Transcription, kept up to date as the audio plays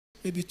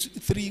maybe 2,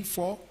 3,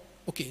 4.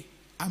 Okay,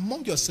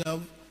 among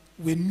yourself,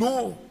 we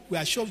know, we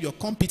are sure of your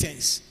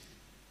competence.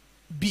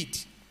 Bid.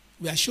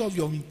 We are sure of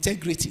your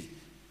integrity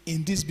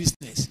in this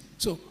business.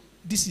 So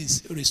this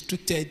is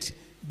restricted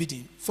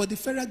bidding. For the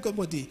federal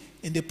government,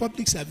 in the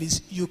public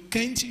service, you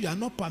are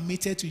not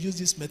permitted to use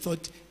this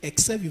method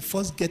except you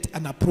first get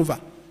an approval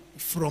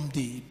from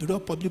the Bureau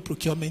of Public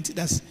Procurement,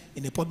 that's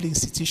in a public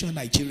institution in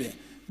Nigeria.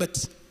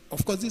 But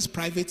of course, this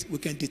private, we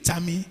can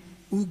determine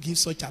who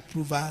gives such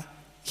approval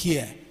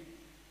here.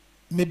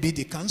 Maybe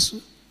the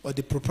council or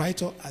the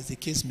proprietor, as the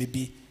case may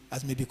be,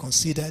 as may be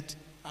considered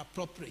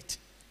appropriate.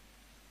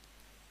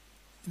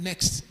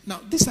 Next.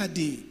 Now, these are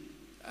the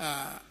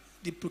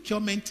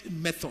procurement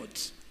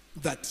methods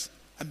that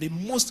are the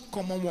most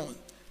common one.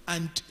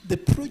 And the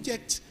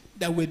project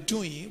that we're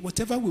doing,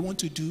 whatever we want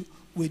to do,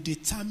 we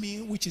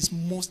determine which is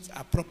most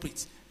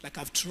appropriate, like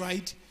I've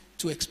tried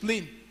to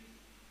explain.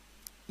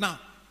 Now,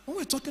 when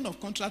we're talking of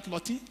contract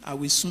lotting, I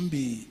will soon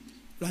be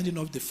rounding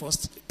off the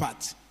first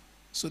part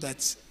so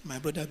that my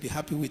brother will be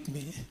happy with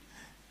me.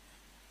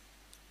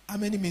 How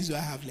many minutes do I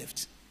have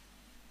left?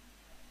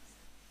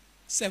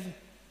 7.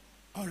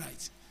 All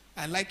right.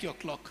 I like your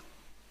clock,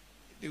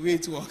 the way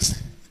it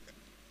works.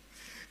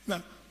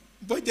 Now,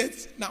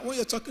 budget. Now, when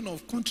you're talking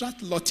of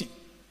contract lotting,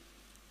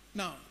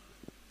 now,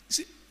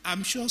 see,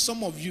 I'm sure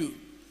some of you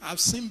have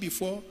seen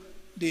before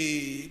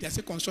there's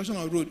a construction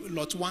of road,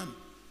 lot 1,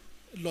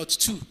 lot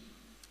 2.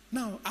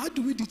 Now, how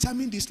do we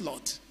determine this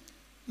lot?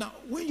 Now,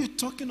 when you're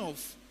talking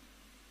of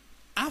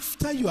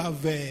after you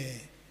have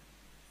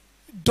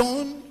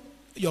done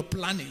your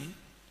planning,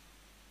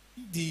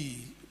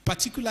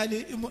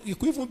 particularly, it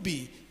could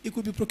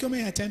be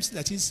procurement items,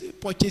 that is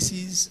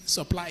purchases,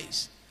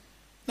 supplies.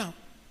 Now,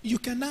 you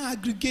can now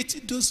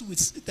aggregate those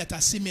that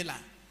are similar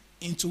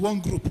into one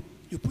group.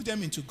 You put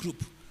them into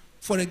group.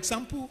 For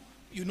example,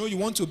 you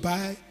want to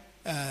buy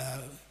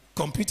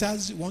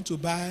computers, you want to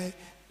buy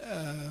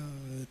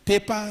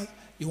paper,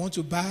 you want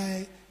to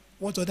buy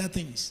what other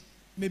things?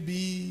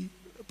 Maybe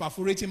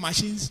perforating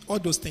machines, all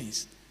those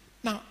things.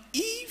 Now,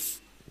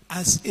 if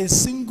as a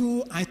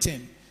single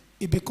item,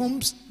 it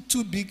becomes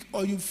too big,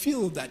 or you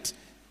feel that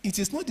it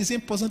is not the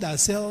same person that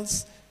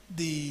sells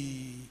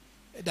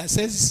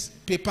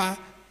paper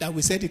that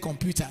we sell the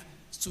computer,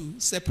 to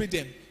separate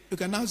them, you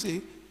can now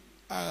say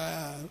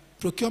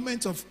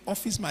procurement of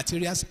office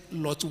materials,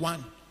 lot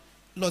 1.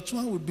 Lot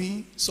 1 would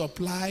be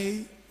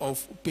supply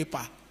of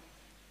paper.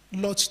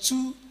 Lot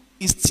 2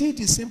 is still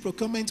the same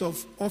procurement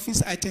of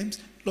office items.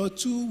 Lot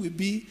 2 will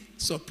be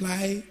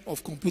supply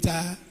of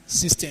computer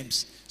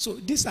systems. So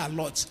these are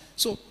lots.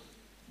 So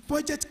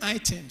budget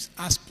items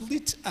are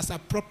split as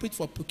appropriate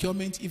for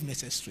procurement if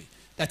necessary.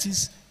 That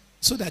is,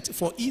 so that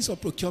for ease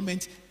of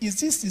procurement, is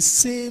this the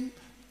same,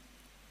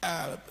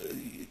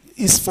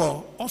 is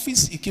for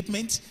office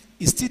equipment,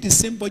 is still the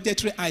same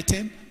budgetary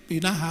item, but you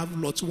now have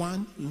lot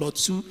 1, lot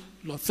 2,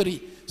 lot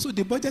 3. So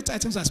the budget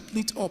items are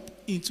split up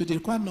into the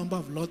required number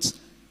of lots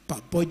per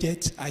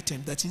budget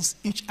item. That is,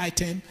 each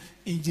item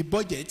in the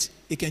budget,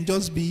 it can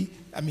just be,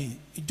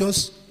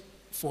 just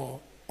for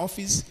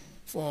office,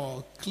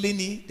 for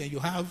cleaning, then you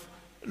have,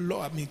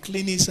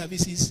 cleaning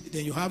services,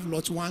 then you have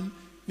lot 1.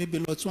 Maybe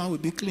lot 1 will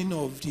be cleaning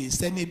of the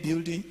Senate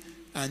building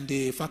and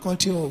the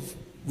faculty of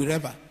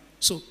wherever.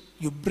 So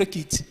you break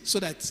it so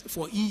that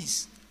for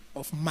ease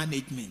of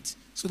management,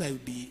 so that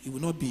it will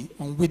not be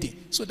unwieldy.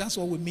 So that's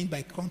what we mean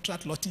by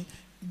contract lotting.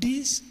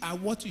 These are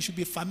what you should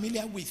be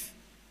familiar with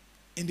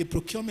in the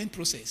procurement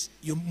process.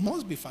 You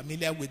must be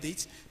familiar with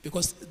it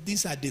because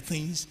these are the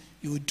things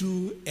you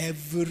do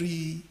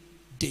every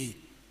day.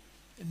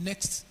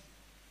 Next.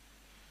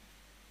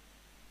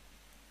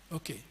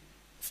 Okay.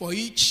 For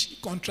each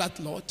contract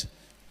lot,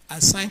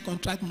 assign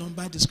contract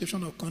number,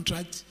 description of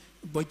contract,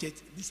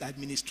 budget. This is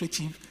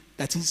administrative,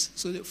 that is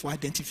so for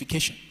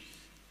identification.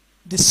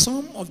 The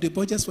sum of the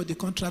budgets for the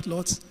contract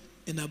lots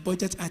in a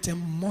budget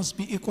item must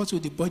be equal to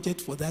the budget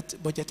for that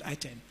budget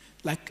item.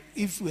 Like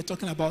if we're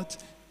talking about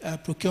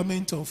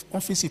procurement of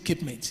office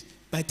equipment,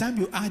 by the time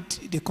you add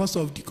the cost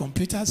of the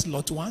computers,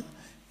 lot 1,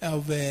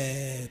 of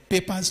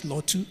papers,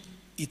 lot 2,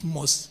 it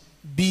must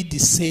be the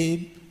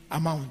same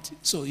amount.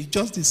 So it's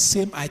just the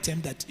same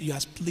item that you are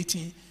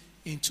splitting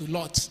into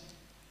lots.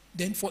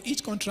 Then for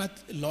each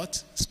contract lot,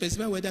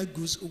 specify whether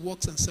goods,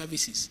 works, and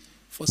services.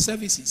 For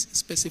services,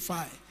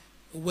 specify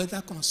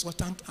whether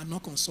consultant and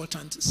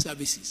non-consultant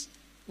services.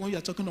 When you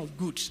are talking of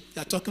goods,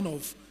 you are talking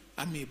of,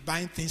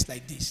 buying things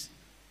like this.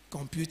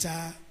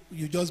 Computer,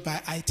 you just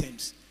buy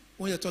items.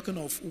 When you're talking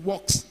of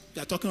works,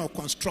 you are talking of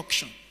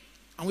construction.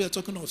 And we are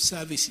talking of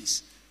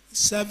services.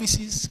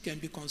 Services can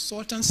be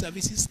consultant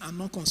services and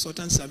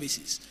non-consultant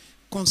services.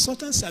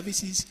 Consultant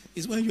services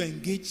is when you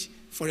engage,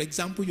 for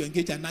example, you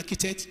engage an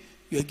architect,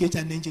 you engage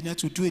an engineer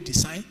to do a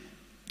design.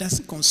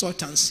 That's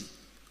consultancy.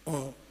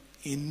 Or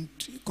in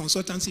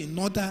consultancy in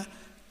other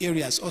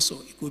areas also.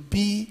 It could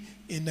be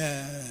in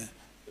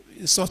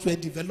software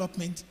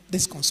development,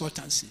 this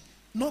consultancy.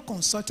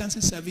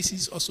 Non-consultancy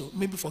services also,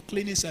 maybe for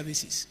cleaning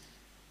services.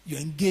 You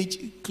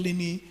engage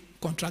cleaning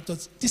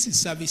contractors. This is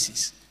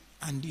services.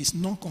 and it's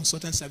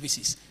non-consultant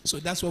services. So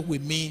that's what we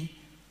mean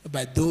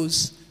by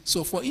those.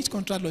 So for each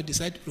contract law,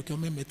 decide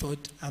procurement method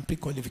and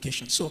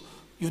pre-qualification. So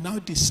you now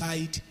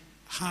decide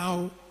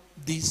how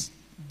this,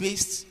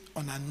 based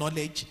on our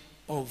knowledge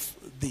of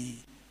the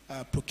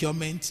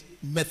procurement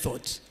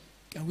method.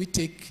 Can we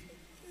take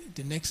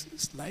the next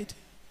slide?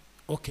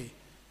 Okay.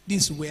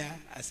 This is where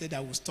I said I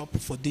will stop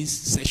for this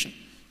session.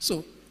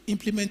 So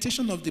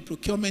implementation of the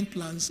procurement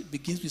plans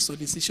begins with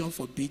solicitation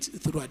for bids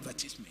through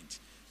advertisement.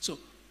 So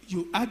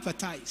you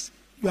advertise.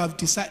 You have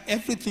decided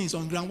everything is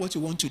on ground what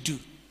you want to do.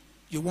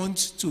 You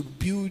want to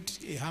build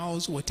a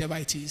house, whatever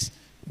it is,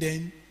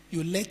 then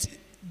you let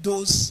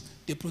those,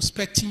 the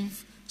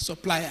prospective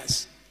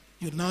suppliers,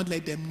 you now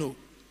let them know.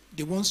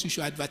 The ones you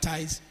should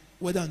advertise,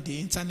 whether on the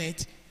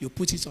internet, you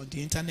put it on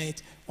the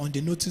internet, on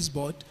the notice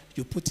board,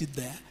 you put it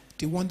there.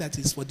 The one that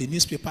is for the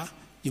newspaper,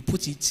 you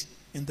put it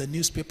in the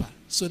newspaper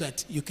so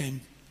that you can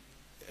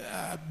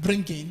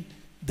bring in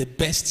the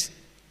best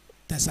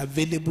that's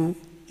available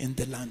in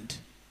the land.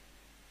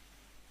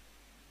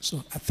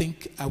 So I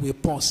think I will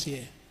pause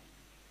here.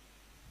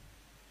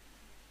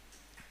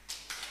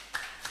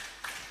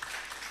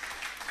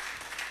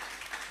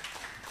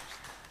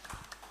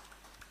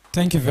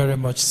 Thank you very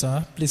much,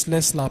 sir. Please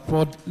let's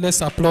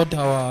applaud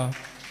our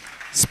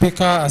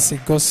speaker as he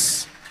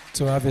goes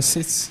to have a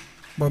seat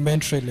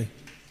momentarily.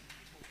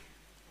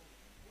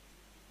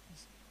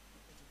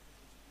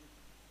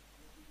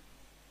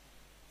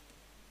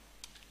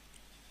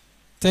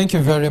 Thank you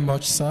very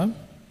much, sir,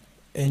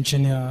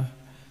 Engineer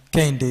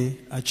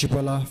Kende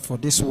Ajibola, for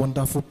this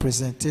wonderful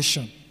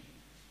presentation.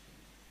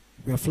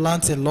 We have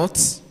learned a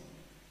lot,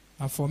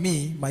 and for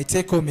me, my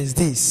take home is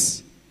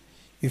this.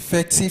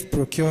 Effective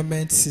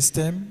procurement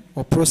system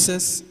or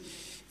process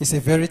is a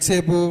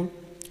veritable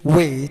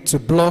way to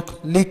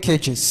block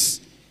leakages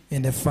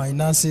in the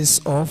finances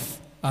of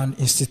an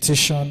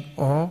institution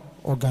or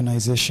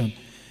organization.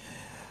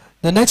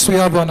 The next we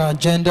have on our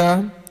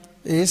agenda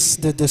is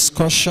the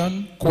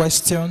discussion,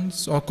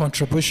 questions, or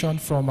contribution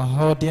from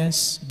our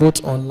audience,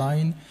 both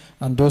online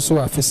and those who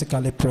are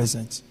physically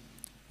present.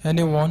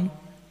 Anyone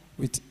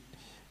with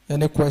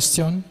any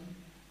question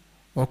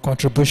or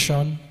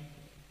contribution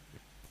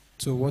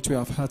to what we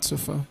have had so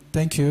far?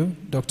 Thank you,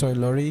 Dr.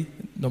 Ilori,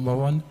 number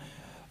one.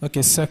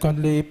 Okay,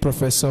 secondly,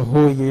 Professor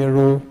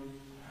Hoyero.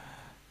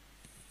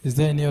 Is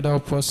there any other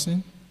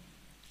person?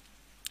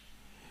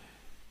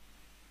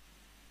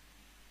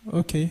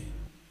 Okay.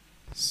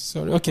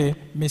 Sorry. Okay,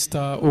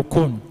 Mr.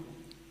 Okon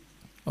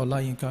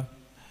Olayinka.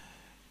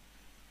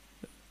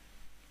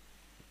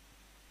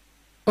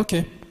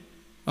 Okay,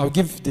 I'll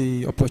give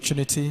the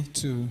opportunity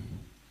to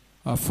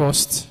our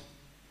first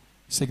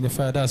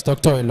signifier, that's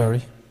Dr.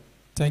 Ilori.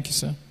 Thank you,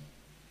 sir.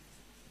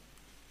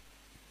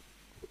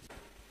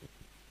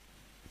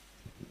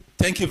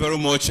 Thank you very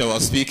much, our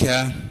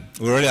speaker.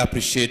 We really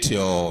appreciate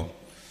your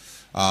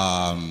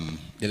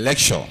the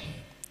lecture.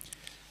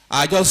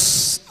 I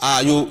just,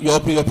 your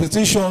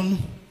presentation,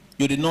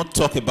 you did not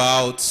talk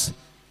about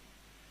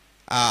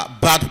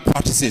bad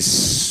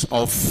practices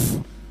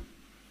of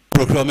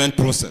procurement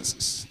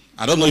processes.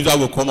 I don't know if that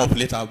will come up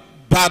later.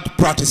 Bad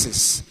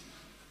practices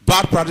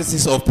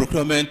of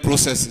procurement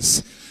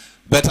processes.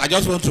 But I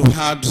just want to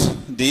add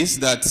this,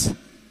 that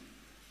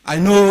I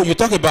know you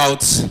talk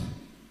about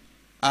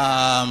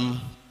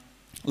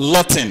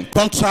lotting,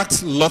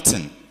 contract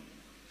lotting.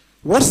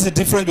 What is the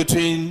difference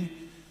between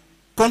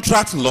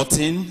contract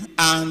lotting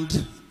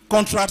and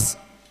contract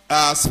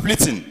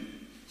splitting?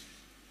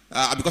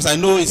 Because I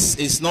know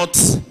it's not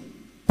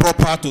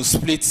proper to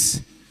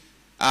split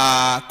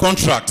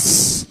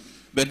contracts.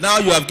 But now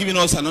you have given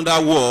us another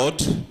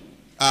word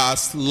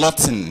as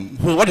lotting.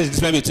 What is the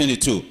difference between the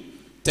two?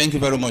 Thank you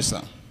very much,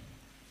 sir.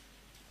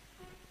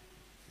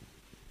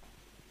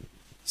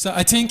 So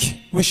I think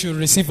we should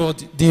receive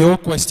the whole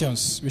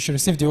questions. We should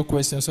receive the whole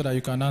questions so that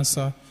you can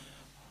answer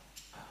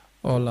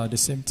all at the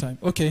same time.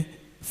 Okay,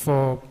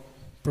 for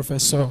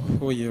Professor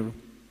Hoyero.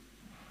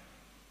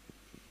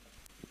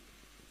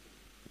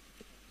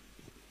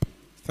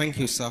 Thank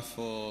you, sir,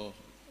 for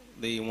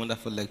the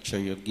wonderful lecture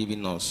you've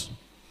given us.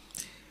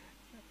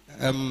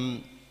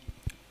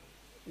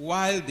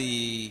 While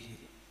the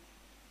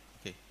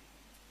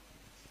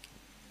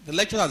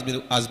lecture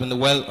has been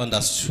well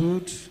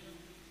understood,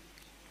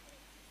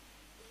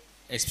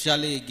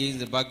 especially against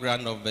the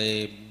background of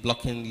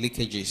blocking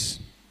leakages.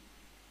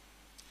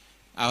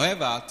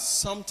 However,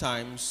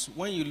 sometimes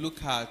when you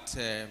look at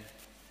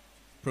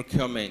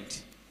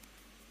procurement,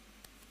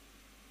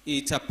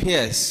 it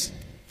appears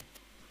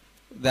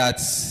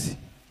that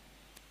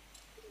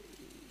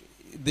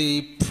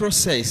the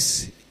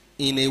process,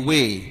 in a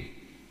way,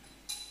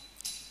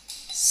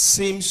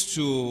 seems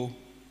to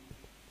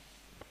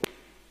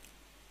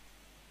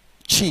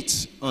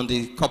cheat on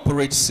the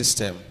corporate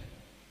system.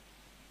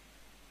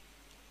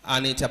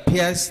 And it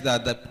appears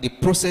that the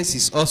process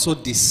is also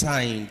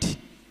designed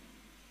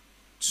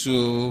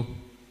to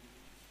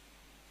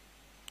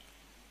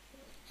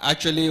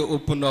actually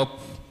open up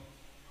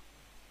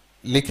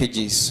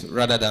leakages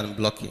rather than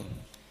blocking.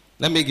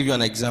 Let me give you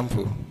an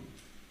example.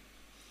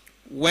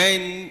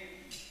 When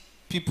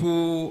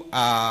people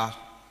are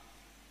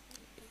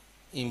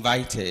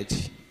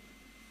invited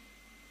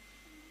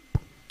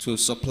to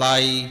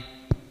supply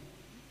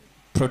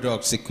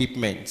products,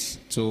 equipment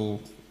to,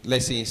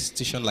 let's say,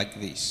 institution like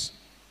this,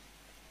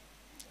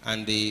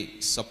 and they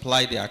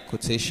supply their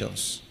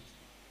quotations,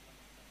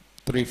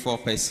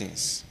 3-4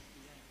 persons.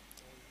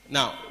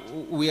 Now,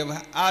 we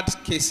have had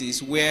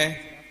cases where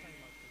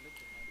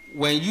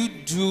when you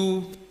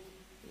do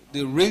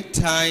the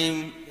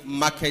real-time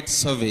market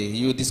survey,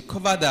 you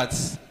discover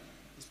that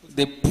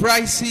the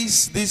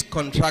prices these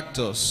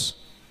contractors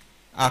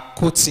are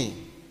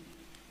quoting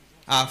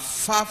are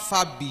far,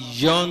 far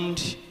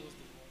beyond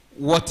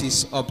what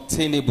is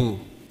obtainable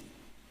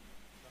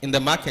in the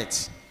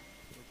market.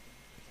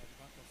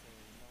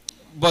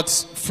 But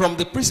from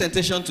the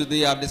presentation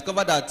today, I've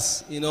discovered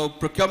that, you know,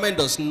 procurement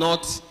does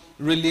not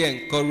really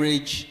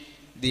encourage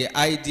the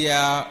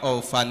idea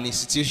of an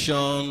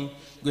institution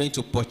going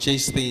to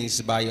purchase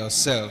things by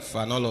yourself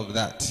and all of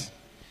that.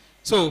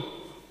 So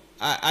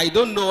I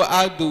don't know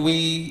how do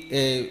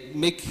we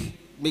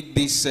make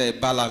this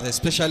balance,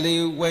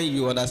 especially when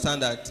you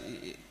understand that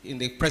in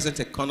the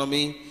present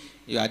economy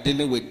you are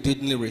dealing with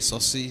dwindling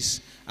resources,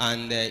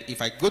 and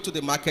if I go to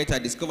the market, I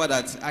discover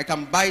that I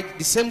can buy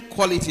the same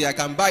quality, I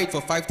can buy it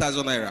for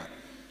 5,000 naira.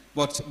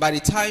 But by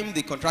the time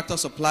the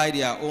contractors supply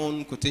their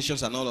own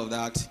quotations and all of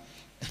that,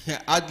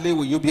 hardly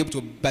will you be able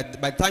to, but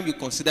by the time you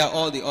consider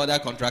all the other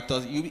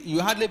contractors,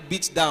 you hardly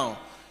beat down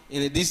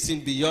in a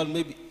distance beyond,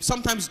 maybe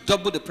sometimes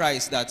double the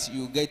price that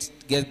you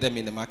get them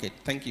in the market.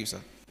 Thank you, sir.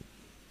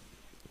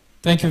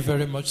 Thank you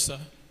very much, sir.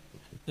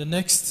 The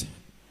next,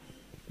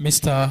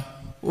 Mr.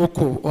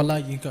 Oko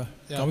Olayinka.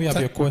 Yeah, Can we have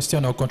a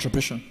question or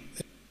contribution?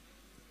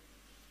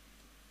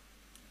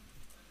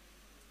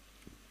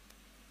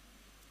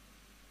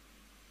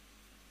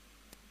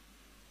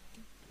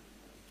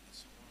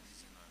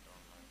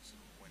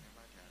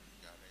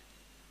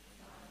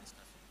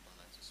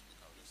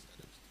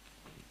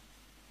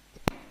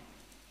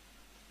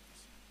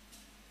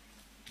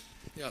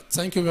 Yeah,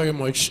 thank you very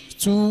much.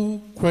 Two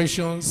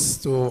questions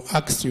to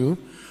ask you.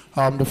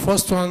 The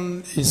first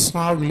one is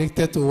now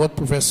related to what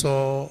Professor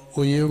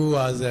Oyeru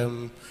has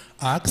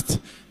asked.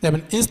 There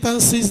have been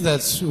instances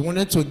that we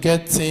wanted to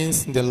get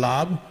things in the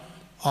lab.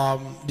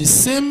 The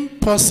same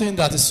person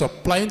that is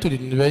supplying to the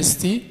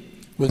university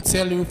will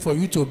tell you for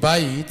you to buy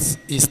it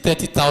is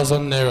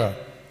 30,000 naira.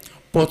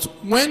 But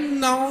when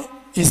now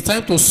it's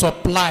time to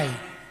supply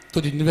to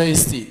the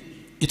university,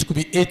 it could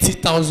be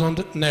 80,000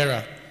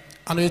 naira.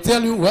 And they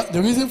tell you, well,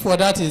 the reason for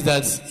that is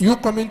that you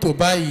coming to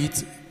buy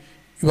it,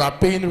 you are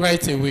paying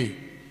right away.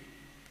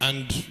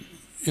 And,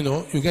 you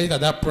know, you get it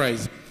at that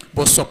price.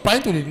 But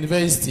supplying to the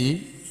university,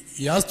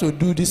 he has to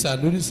do this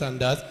and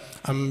that.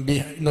 And,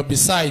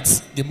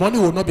 besides, the money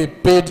will not be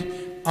paid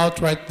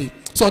outrightly.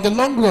 So in the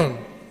long run,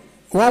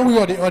 one way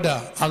or the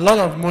other, a lot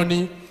of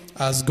money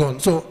has gone.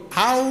 So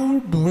how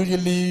do we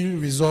really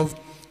resolve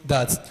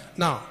that?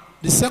 Now,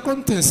 the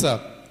second thing, sir,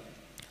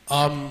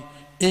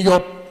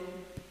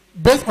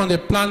 based on the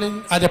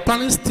planning, at the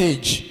planning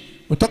stage,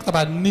 we talked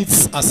about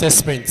needs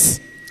assessments,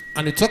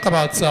 and we talked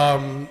about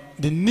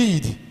the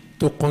need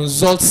to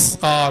consult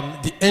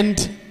the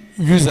end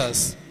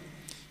users.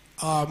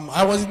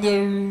 I was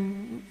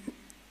in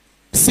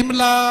a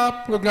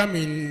similar program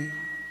in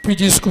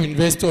PG School,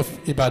 University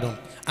of Ibadan,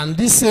 and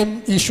this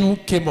same issue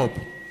came up,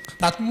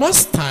 that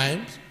most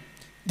times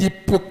the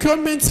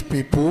procurement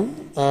people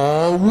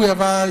or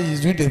whoever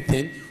is doing the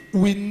thing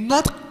will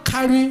not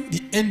carry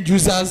the end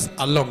users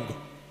along.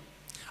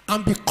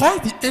 And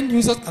because the end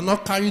users are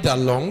not carried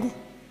along,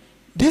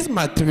 this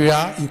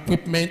material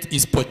equipment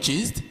is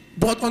purchased,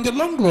 but on the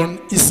long run,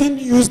 it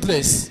seems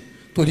useless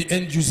to the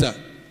end user.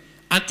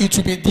 And it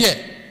will be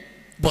there,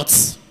 but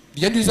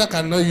the end user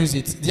cannot use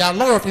it. There are a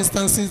lot of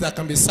instances that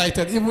can be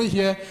cited, even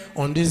here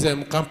on this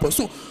campus.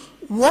 So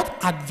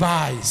what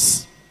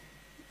advice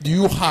do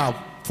you have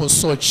for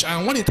such?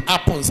 And when it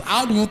happens,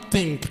 how do you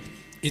think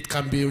it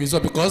can be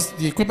resolved? Because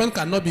the equipment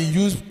cannot be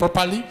used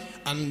properly,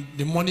 and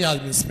the money has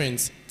been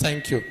spent.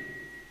 Thank you.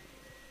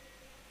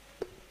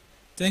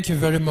 Thank you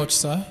very much,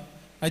 sir.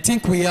 I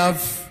think we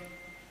have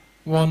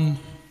one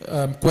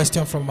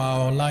question from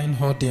our online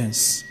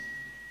audience.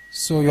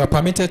 So you are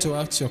permitted to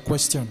ask your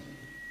question.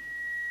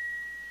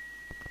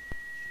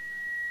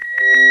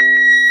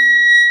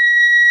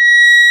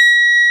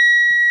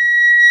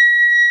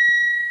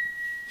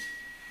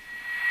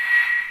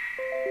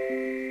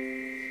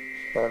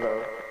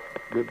 Hello.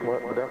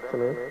 Good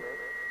afternoon.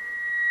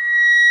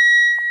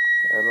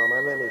 My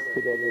name is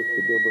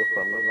Fidobo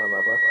from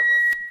Ivanaba.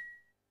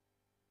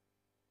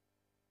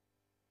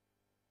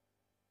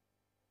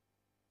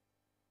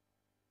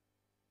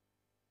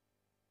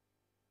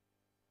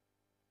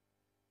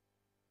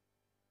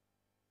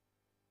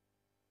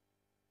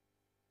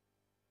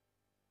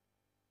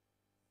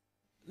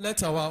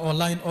 Let our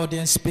online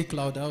audience speak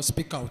louder or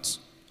speak out.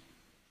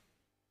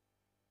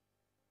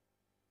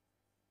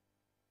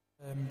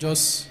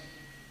 Just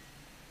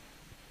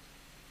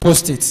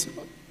post it.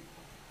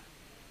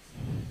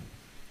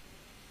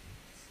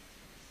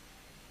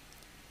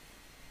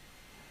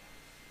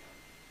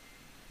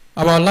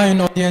 Our online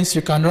audience,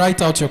 you can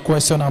write out your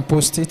question and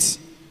post it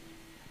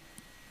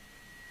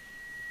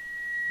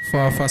for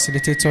our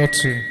facilitator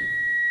to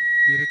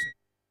be able to.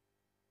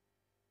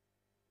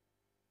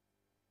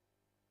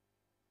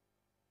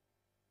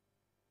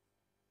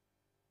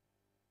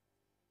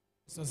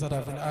 Questions that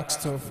have been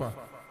asked so far.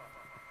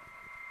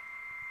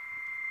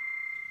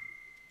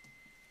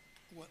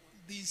 Well,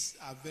 these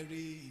are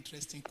very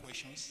interesting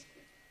questions,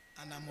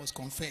 and I must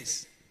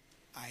confess,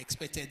 I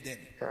expected them.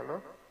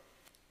 Hello?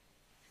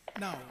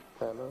 Now,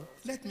 Hello?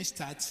 let me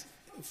start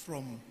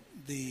from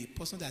the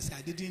person that said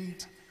I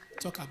didn't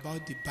talk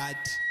about the bad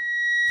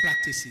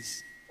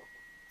practices.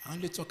 I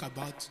only talk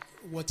about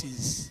what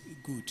is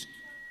good.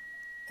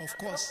 Of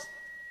course,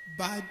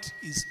 bad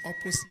is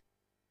opposite.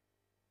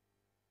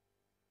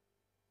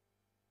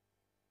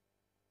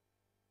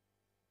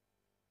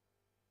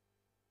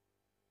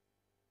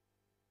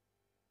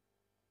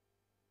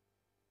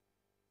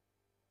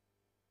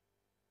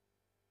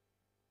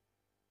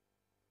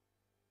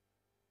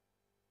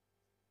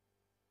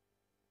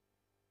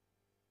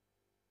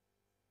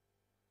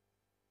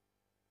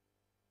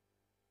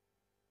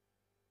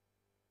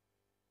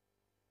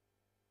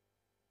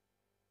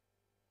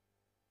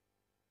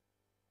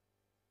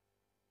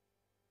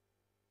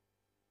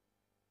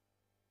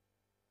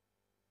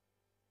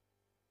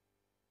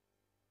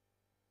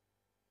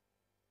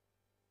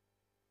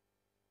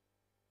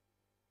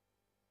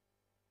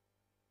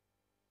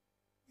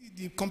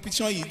 The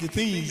competition, the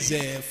thing is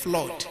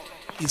flawed,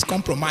 is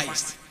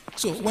compromised.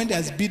 So when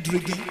there's bid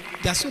rigging,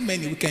 there are so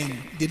many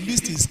the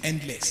list is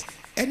endless.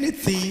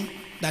 Anything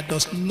that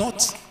does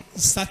not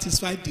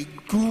satisfy the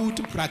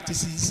good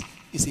practices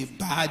is a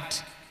bad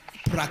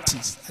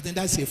practice. I think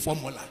that's a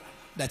formula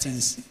that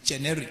is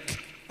generic.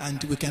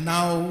 And we can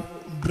now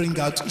bring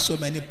out so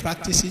many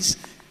practices.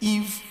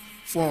 I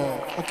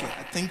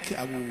think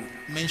I will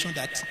mention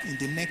that in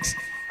the next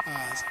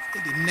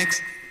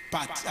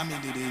part,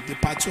 the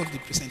part 2 of the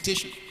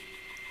presentation.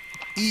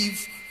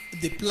 If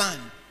the plan,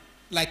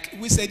 like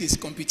we said, is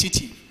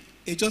competitive,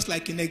 it's just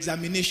like in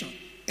examination.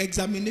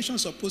 Examination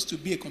is supposed to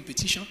be a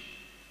competition,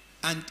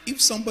 and if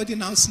somebody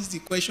now sees the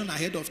question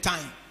ahead of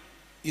time,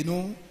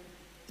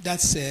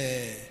 that's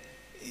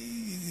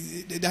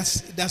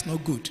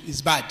not good.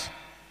 It's bad.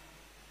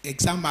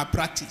 Exam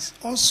malpractice.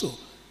 Also,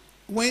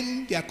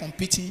 when they are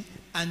competing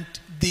and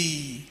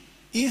the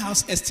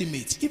in-house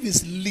estimate, if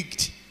it's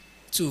leaked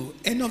to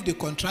any of the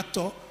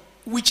contractor,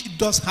 which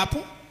does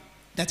happen,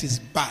 that is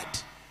bad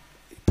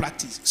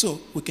practice.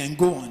 So we can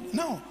go on.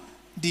 Now,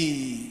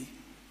 the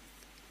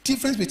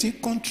difference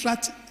between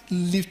contract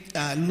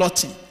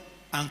lotting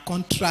and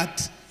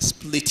contract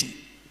splitting.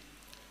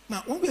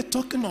 Now, when we're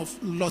talking of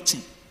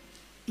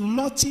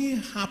lotting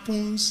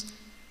happens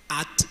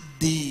at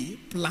the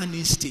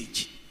planning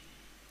stage.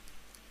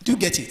 Do you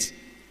get it?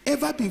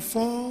 Ever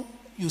before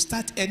you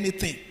start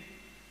anything,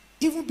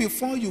 even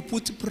before you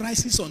put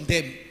prices on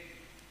them,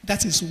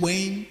 that is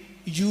when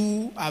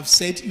you have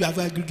said you have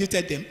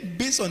aggregated them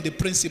based on the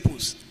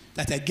principles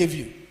that I gave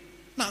you.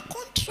 Now,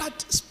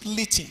 contract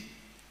splitting.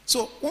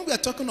 So when we are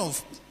talking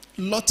of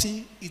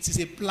lotting, it is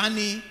a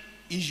planning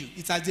issue.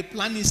 It's at the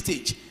planning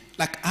stage,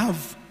 like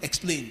I've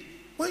explained.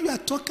 When you are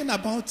talking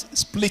about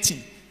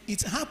splitting,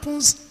 it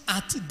happens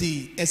at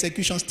the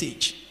execution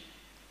stage.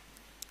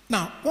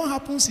 Now, what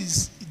happens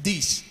is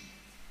this.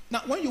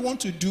 Now, when you want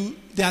to do,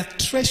 there are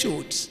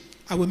thresholds.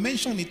 I will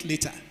mention it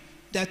later.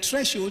 There are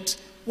thresholds,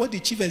 what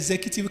the chief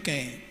executive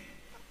can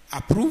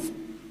approve,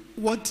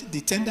 what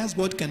the tenders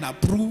board can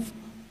approve,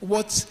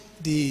 what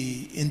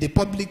in the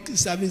public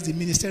service, the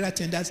ministerial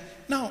tenders.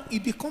 Now,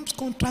 it becomes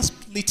contract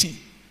splitting.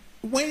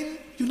 When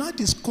you now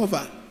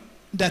discover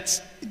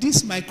that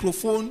this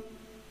microphone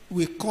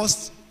will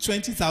cost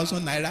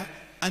 20,000 naira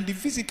and the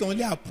VC can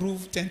only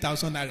approve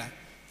 10,000 naira.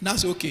 Now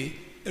say, okay,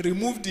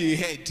 remove the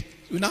head.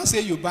 You now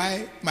say you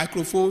buy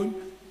microphone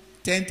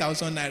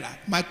 10,000 naira,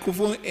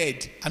 microphone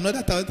head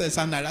another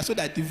 1,000 naira, so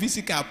that the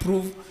VC can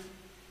approve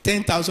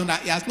 10,000 naira.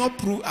 He has not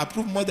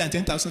approved more than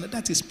 10,000.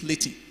 That is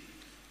splitting.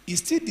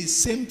 It's still the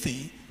same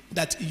thing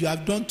that you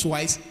have done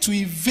twice to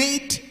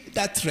evade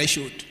that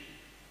threshold.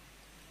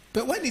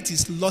 But when it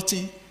is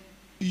lotting,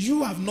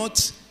 you have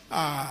not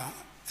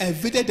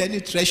evaded any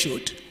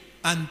threshold,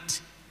 and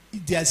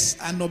there's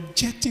an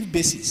objective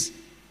basis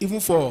even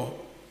for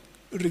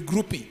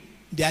regrouping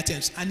the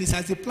items, and it's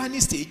at the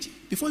planning stage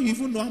before you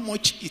even know how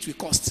much it will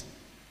cost.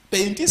 But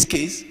in this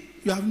case,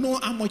 you have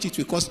known how much it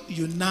will cost.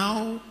 You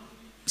now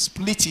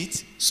split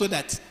it so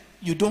that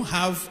you don't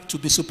have to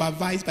be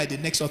supervised by the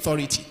next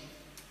authority.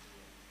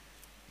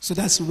 So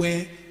that's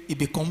where it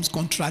becomes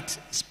contract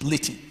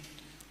splitting.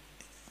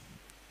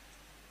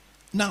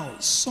 Now,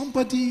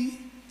 somebody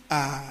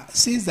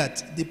says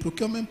that the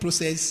procurement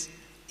process,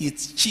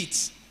 it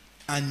cheats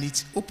and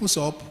it opens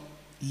up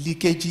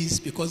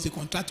leakages because the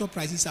contractor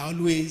prices are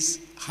always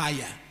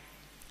higher.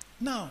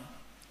 Now,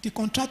 the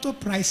contractor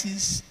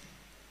prices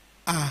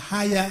are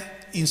higher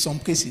in some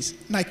cases.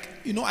 Like,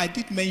 I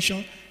did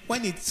mention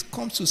when it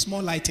comes to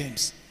small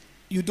items,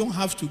 you don't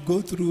have to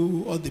go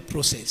through all the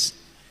process.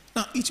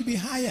 Now, it will be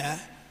higher,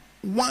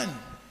 one,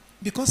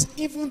 Because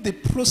even the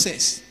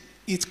process,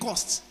 it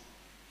costs.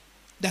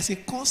 There's a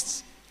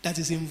cost that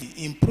is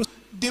in process.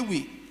 They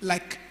will,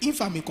 like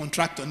if I'm a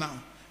contractor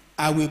now,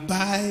 I will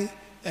buy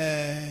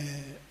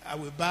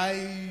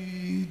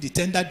the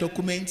tender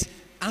document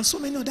and so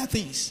many other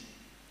things.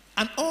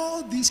 And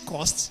all these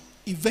costs,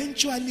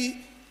 eventually,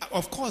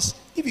 of course,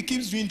 if he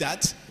keeps doing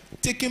that,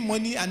 taking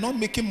money and not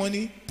making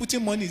money,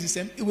 putting money in the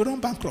same, it will run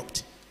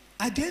bankrupt.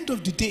 At the end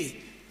of the day,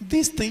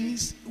 these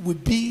things will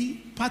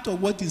be part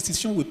of what the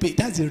institution will pay.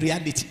 That's the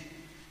reality.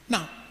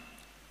 Now,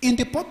 in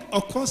the public,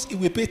 of course, it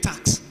will pay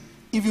tax.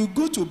 If you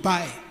go to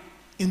buy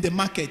in the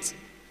market,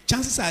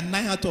 chances are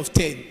 9 out of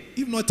 10,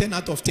 if not 10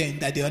 out of 10,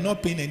 that they are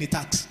not paying any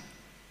tax.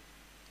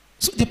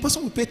 So the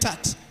person will pay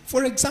tax.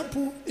 For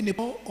example, in the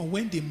or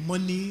when the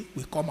money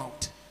will come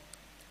out.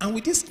 And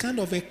with this kind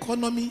of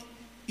economy,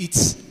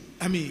 it's,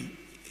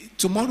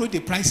 tomorrow the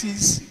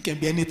prices can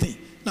be anything.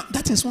 Now,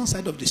 that is one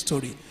side of the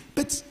story.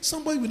 But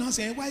somebody will now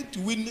say, why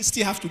do we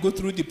still have to go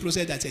through the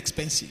process that's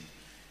expensive?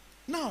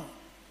 Now,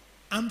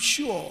 I'm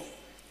sure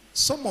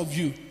some of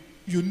you,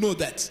 you know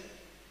that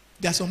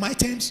there are some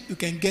items you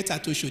can get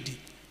at Oshodi,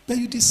 but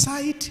you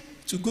decide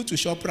to go to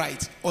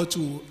ShopRite or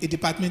to a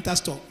departmental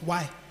store.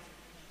 Why?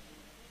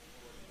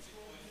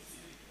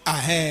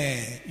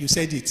 You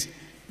said it.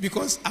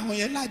 Because our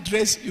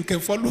address, you can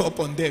follow up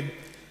on them.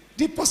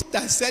 The person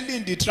that's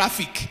selling the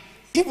traffic,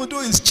 even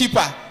though it's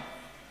cheaper,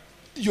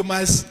 you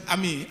must, at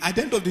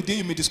the end of the day,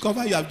 you may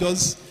discover you have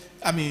just,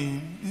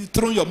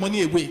 thrown your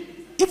money away.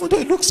 Even though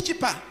it looks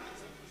cheaper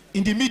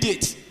in the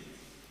immediate.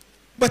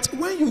 But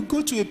when you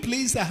go to a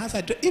place that has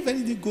address, if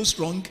anything goes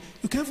wrong,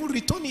 you can even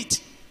return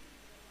it.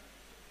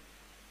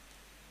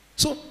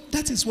 So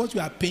that is what we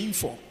are paying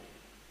for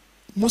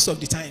most of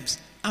the times.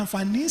 And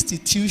for an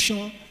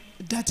institution,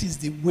 that is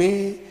the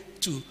way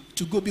to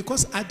go.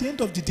 Because at the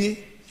end of the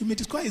day, you may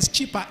discover it's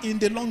cheaper in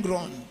the long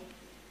run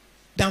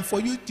than for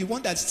you, the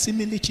one that's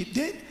seemingly cheap.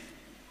 Then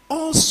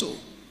also,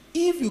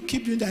 if you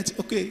keep doing that,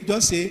 okay,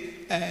 just say,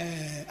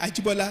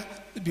 Ajibola,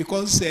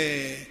 because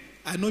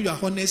I know you are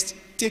honest,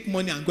 take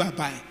money and go and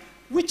buy.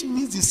 Which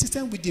means the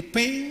system will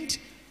depend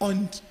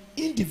on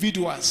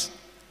individuals.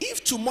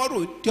 If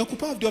tomorrow the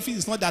occupier of the office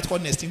is not that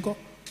honest, do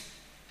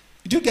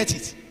you get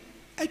it?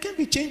 I can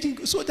be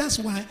changing. So that's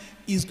why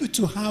it's good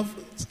to have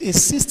a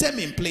system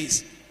in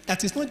place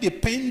that is not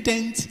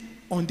dependent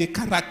on the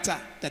character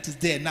that is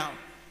there now.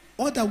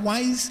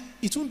 Otherwise,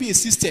 it won't be a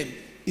system.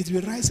 It will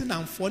be rising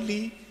and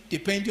falling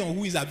depending on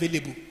who is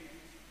available.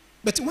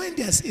 But when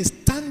there's a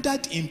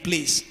standard in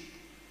place,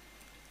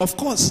 of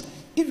course,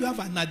 if you have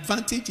an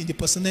advantage in the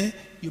personnel,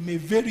 you may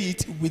vary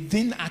it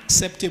within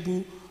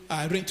acceptable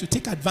range to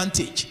take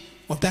advantage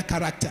of that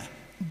character.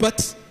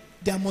 But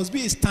there must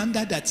be a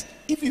standard that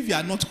if you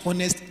are not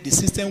honest, the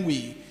system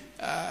will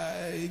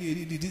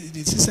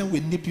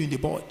nip you in the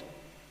bud.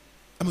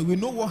 We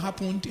know what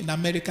happened in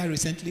America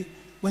recently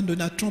when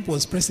Donald Trump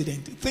was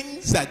president.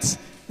 Things that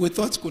we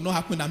thought could not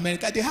happen in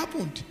America, they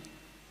happened.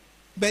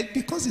 But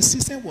because the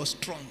system was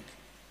strong,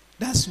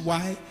 that's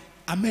why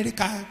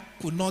America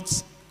could not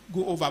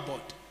go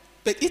overboard.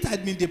 But it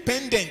had been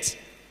dependent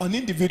on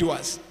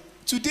individuals.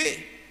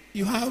 Today,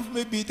 you have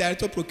maybe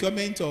director of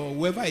procurement or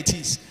whoever it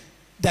is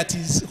that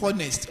is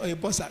honest or a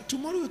boss.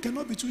 Tomorrow, you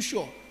cannot be too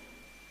sure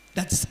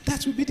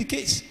that will be the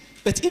case.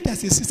 But if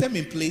there's a system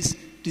in place,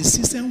 the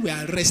system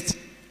will arrest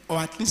or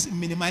at least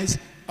minimize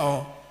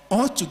or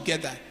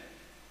altogether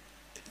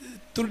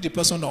throw the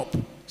person up.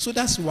 So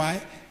that's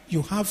why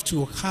you have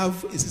to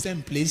have a system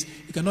in place.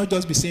 You cannot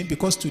just be saying,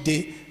 because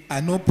today I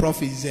know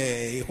Prof is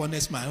a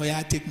honest man, where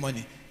I take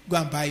money, go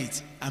and buy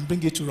it and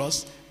bring it to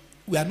us.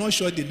 We are not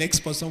sure the next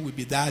person will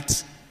be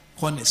that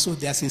honest. So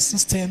there's a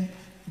system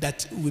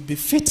that will be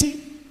fitting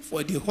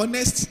for the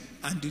honest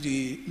and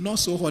the not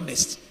so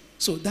honest.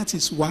 So that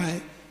is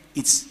why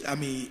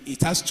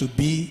it has to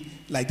be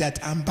like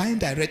that. And buying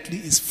directly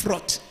is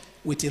fraught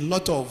with a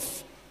lot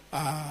of,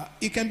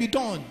 it can be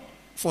done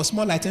for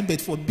small items,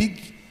 but for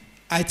big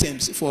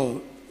items,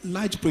 for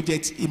large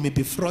projects, it may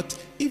be fraught.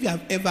 If you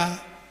have ever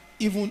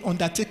even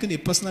undertaken a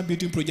personal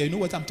building project, you know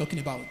what I'm talking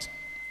about.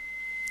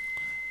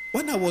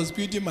 When I was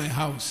building my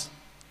house,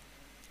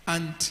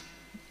 and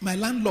my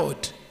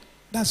landlord,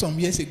 that's some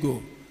years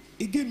ago,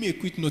 he gave me a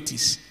quick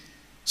notice.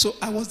 So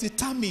I was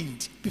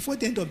determined, before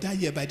the end of that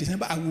year, by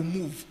December, I will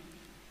move,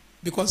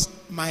 because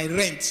my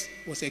rent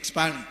was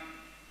expiring.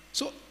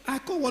 So I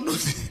called one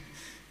of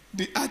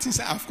the artists,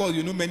 of course,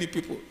 you know many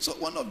people. So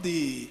one of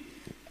the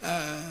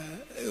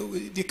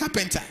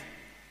carpenter.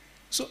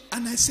 So,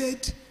 and I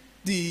said,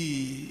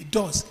 the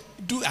doors,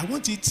 I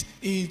want it,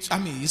 it's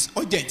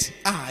urgent.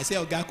 I said,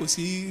 okay,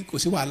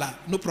 kosi wala,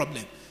 no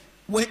problem.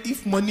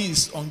 If money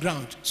is on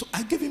ground. So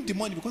I gave him the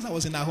money because I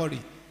was in a hurry.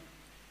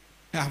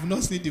 I have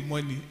not seen the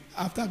money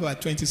after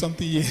about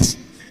 20-something years.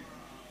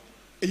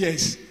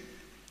 Yes.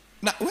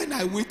 Now, when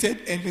I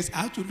waited, I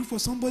had to look for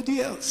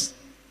somebody else.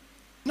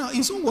 Now,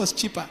 his own was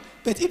cheaper.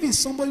 But if it's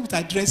somebody with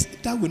address,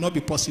 that will not be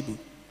possible.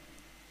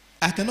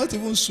 I cannot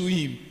even sue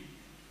him.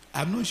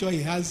 I'm not sure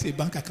he has a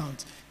bank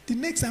account. The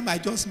next time I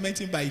just met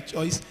him by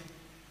choice,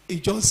 he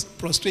just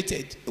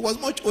prostrated. He was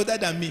much older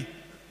than me.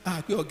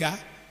 Of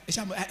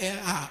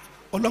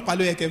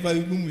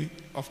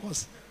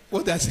course.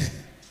 What does it?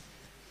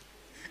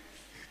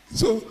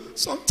 So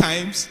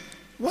sometimes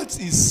what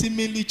is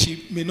seemingly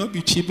cheap may not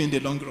be cheap in the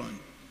long run.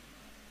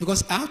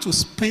 Because I have to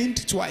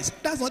spend twice.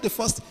 That's not the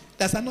first.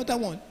 That's another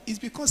one. It's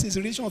because it's a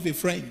relation of a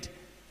friend,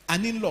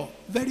 an in-law,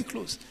 very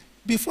close.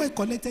 Before I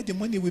collected the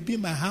money, we'd be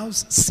in my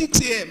house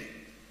 6 a.m.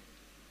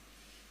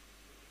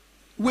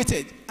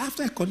 Waited.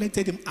 After I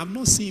collected him, I've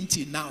not seen him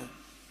till now.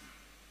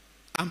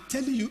 I'm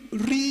telling you,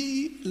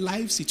 real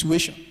life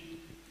situation.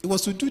 It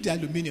was to do the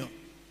aluminium.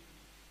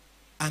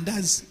 And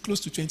that's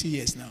close to 20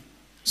 years now.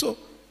 So,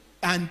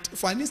 and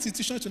for an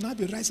institution to now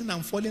be rising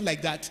and falling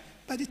like that,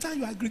 by the time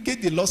you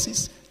aggregate the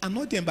losses and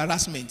not the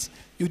embarrassment,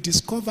 you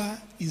discover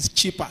it's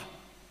cheaper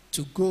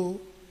to go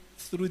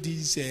through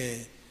these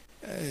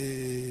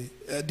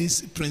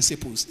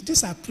principles.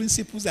 These are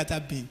principles that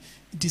have been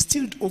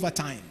distilled over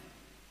time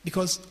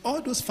because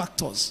all those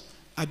factors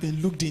have been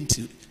looked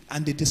into,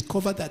 and they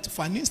discover that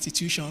for an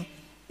institution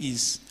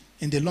is,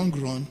 in the long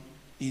run,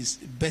 is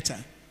better.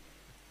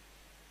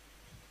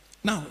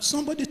 Now,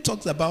 somebody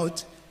talks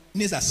about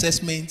needs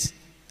assessment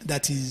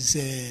that is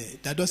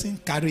that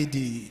doesn't carry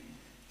the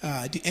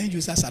end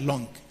users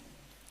along.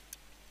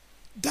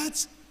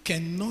 That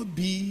cannot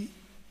be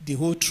the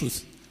whole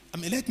truth. I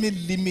mean, let me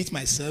limit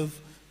myself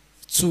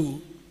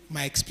to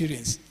my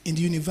experience in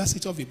the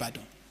University of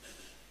Ibadan.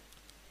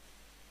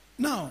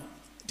 Now,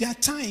 there are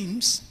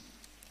times,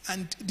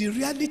 and the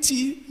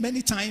reality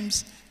many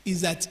times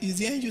is that it's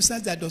the end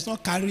users that does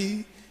not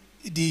carry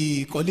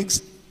the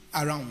colleagues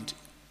around.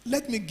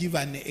 Let me give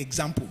an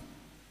example.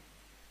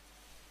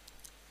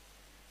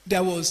 I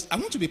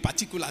want to be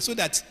particular so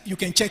that you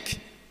can check.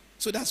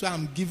 So that's why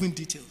I'm giving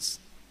details.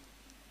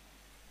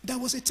 There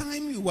was a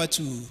time we were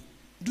to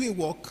do a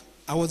work.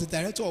 I was the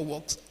director of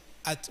works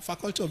at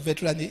Faculty of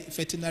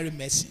Veterinary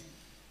Medicine.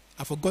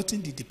 I've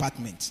forgotten the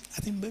department.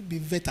 I think maybe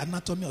vet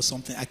anatomy or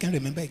something. I can't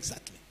remember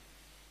exactly.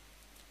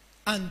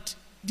 And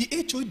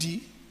the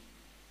HOD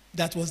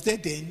that was there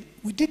then,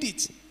 we did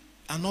it.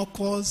 And of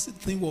course, the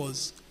thing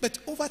was, but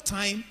over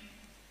time,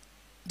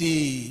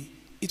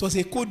 it was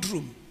a code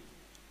room.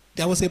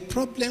 There was a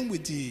problem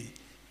with the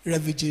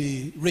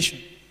refrigeration.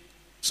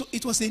 So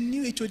it was a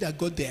new HOD that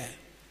got there.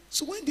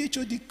 So when the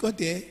HOD got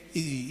there,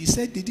 he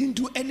said they didn't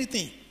do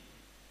anything.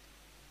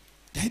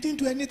 They didn't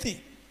do anything.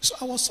 So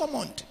I was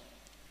summoned.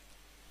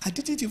 I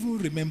didn't even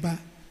remember.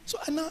 So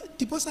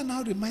the person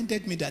now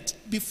reminded me that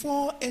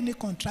before any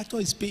contractor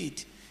is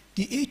paid,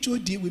 the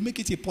HOD will make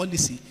it a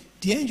policy.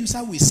 The end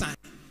user will sign.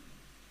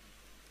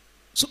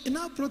 So he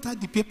now brought out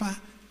the paper,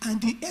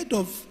 and the head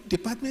of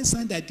department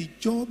signed that the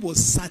job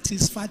was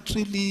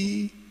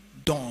satisfactorily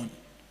done.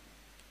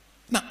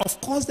 Now,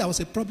 of course, there was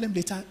a problem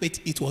later, but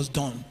it was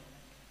done.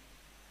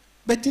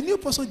 But the new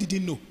person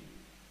didn't know.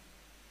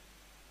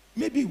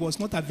 Maybe it was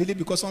not available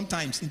because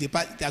sometimes in the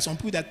past, there are some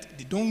people that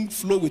they don't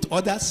flow with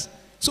others.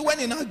 So when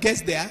he now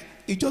gets there,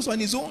 he's just on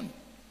his own.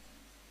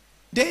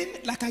 Then,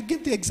 like I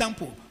gave the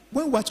example,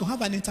 when we were to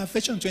have an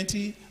intervention in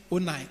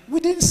 2009, we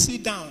didn't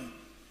sit down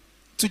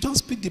to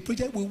just pick the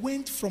project. We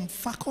went from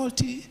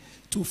faculty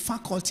to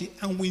faculty,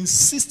 and we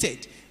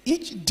insisted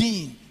each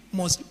dean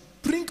must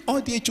bring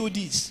all the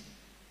HODs.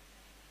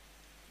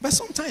 But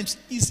sometimes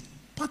it's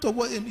part of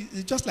what,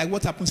 it's just like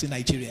what happens in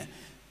Nigeria.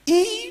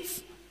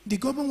 If the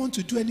government wants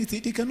to do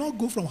anything, they cannot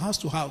go from house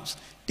to house.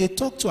 They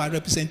talk to our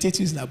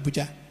representatives in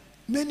Abuja.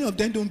 Many of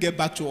them don't get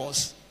back to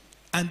us,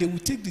 and they will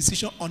take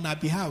decision on our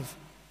behalf.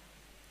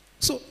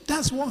 So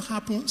that's what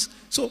happens.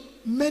 So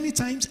many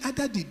times,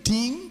 either the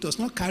dean does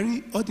not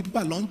carry all the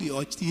people along the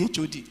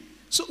HOD.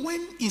 So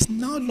when it's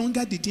no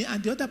longer the dean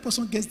and the other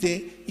person gets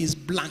there, is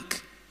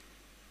blank.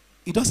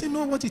 He doesn't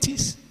know what it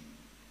is.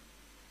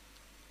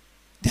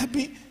 There have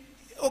been,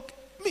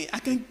 okay, I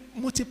can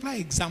multiply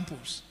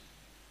examples.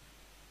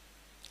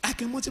 I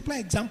can multiply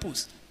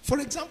examples. For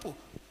example,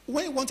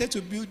 when you wanted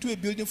to do a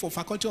building for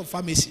Faculty of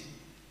Pharmacy,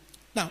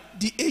 now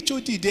the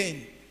HOD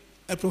then,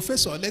 a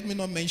professor, let me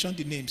not mention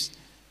the names.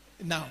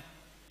 Now,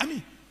 I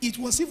mean, it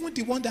was even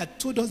the one that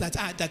told us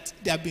that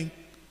they have been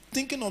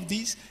thinking of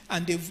this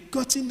and they've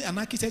gotten an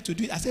architect to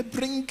do it. I said,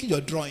 bring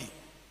your drawing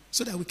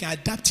so that we can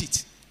adapt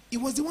it. It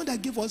was the one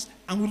that gave us,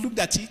 and we looked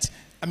at it.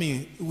 I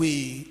mean,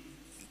 we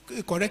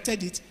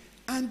corrected it,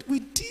 and we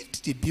did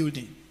the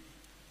building.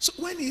 So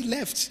when he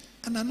left,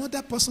 and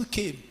another person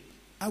came,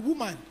 a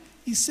woman,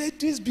 he said,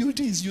 this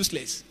building is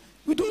useless.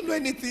 We don't know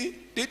anything.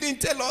 They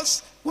didn't tell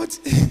us what.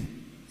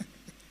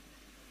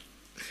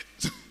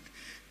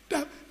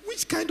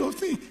 Which kind of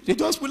thing? They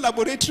just put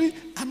laboratory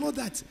and all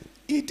that.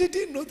 He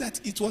didn't know that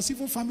it was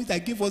even family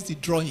that gave us the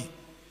drawing.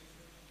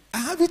 I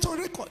have it on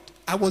record.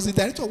 I was the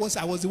director,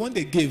 I was the one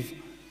they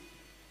gave.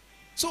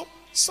 So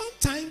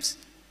sometimes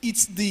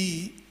it's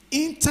the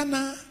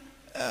internal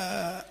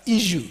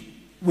issue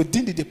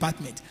within the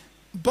department.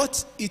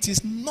 But it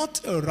is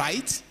not a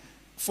right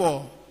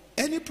for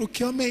any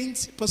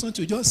procurement person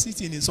to just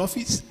sit in his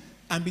office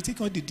and be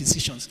taking all the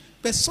decisions.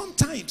 But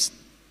sometimes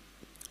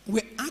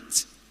we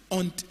act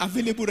on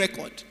available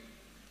record.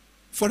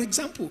 For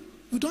example,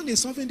 we've done a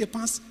survey in the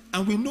past,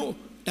 and we know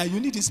that you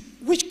need this,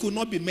 which could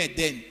not be met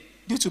then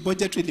due to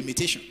budgetary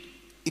limitation.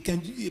 It can,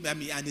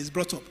 and it's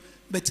brought up.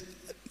 But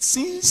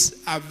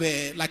since I've,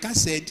 like I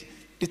said,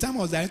 the time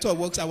I was director of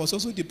works, I was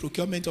also the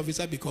procurement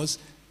officer because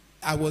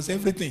I was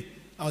everything.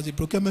 I was the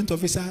procurement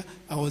officer,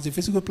 I was the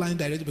physical planning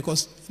director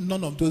because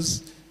none of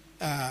those,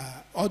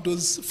 all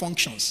those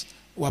functions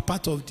were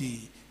part of the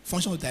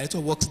function of director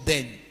of works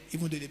then,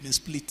 even though they've been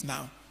split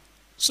now.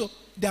 So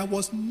there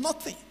was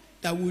nothing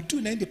that we would do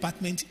in any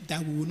department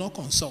that we would not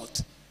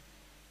consult.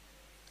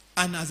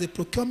 And as a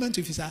procurement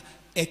officer,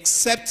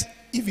 except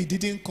if it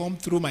didn't come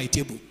through my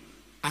table,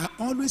 I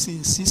always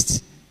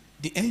insist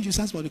the end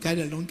users must be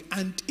carried along,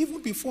 and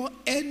even before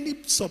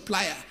any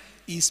supplier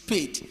is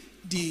paid,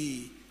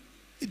 the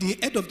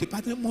head of the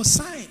department must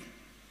sign.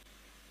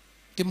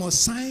 They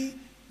must sign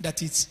that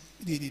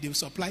they've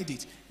supplied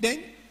it.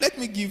 Then let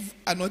me give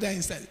another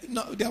instance.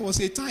 Now, there was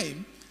a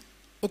time,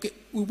 okay,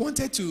 we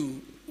wanted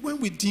to, when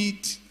we did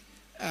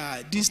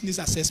this needs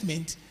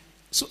assessment,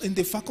 so in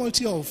the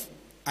faculty of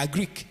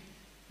Agric,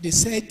 they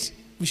said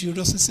we should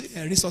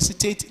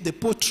resuscitate the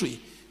poultry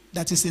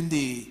that is in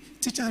the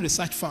teacher and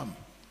research farm.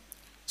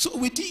 So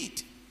we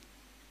did.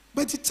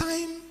 By the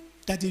time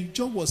that the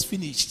job was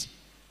finished,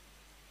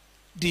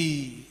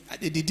 the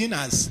dean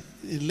has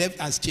left,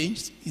 has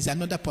changed, is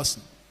another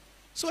person.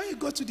 So I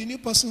got to the new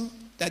person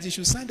that they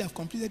should sign they have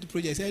completed the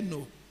project. I said,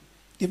 no,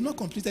 they've not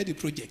completed the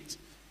project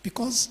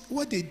because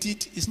what they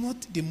did is not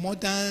the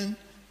modern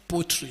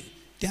poultry.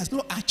 There's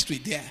no archery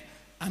there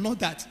and all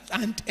that.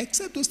 And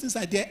except those things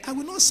are there, I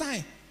will not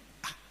sign.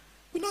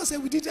 We not say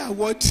we didn't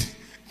award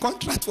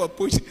contract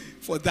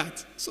for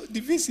that. So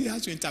the VC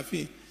has to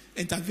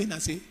intervene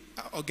and say,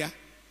 Oga,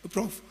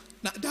 Prof,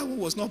 now that one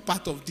was not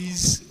part of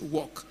this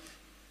work.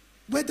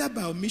 Whether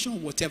by omission or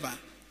whatever,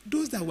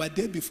 those that were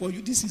there before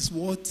you, this is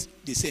what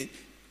they said.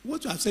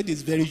 What you have said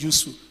is very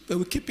useful, but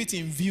we keep it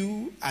in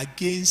view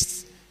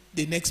against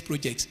the next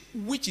project,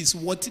 which is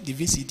what the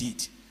VC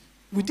did.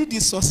 We did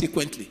this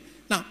subsequently.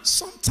 Now,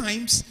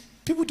 sometimes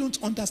people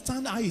don't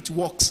understand how it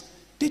works.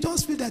 They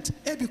just feel that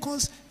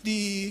because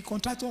the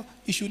contractor,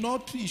 he should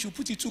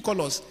put it 2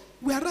 colors,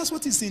 whereas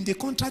what is in the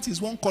contract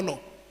is 1 color.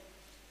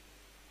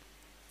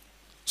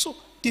 So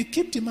they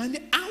keep the money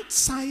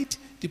outside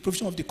the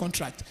provision of the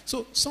contract.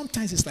 So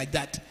sometimes it's like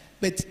that.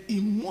 But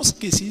in most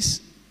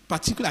cases,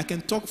 particularly I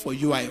can talk for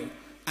UIO,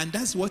 and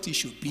that's what it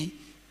should be.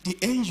 The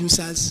end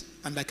users,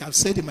 and like I've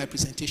said in my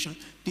presentation,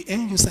 the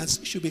end users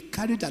should be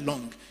carried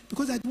along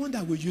because they're the one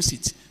that will use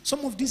it.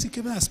 Some of these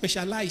equipment are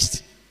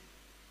specialized.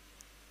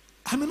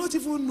 I may not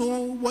even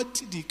know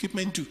what the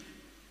equipment do.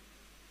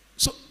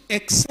 So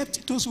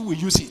except those who will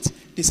use it,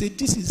 they say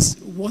this is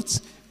what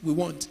we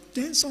want.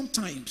 Then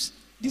sometimes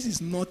this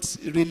is not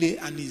really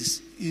and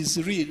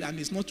is real and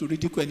is not to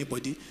ridicule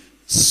anybody.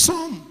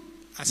 Some,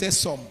 I say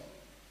some,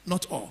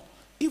 not all.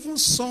 Even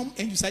some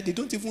end users, they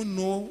don't even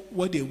know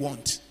what they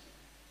want.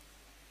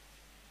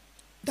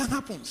 That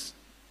happens.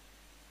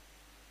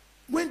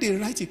 When they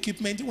write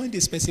equipment, when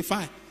they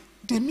specify,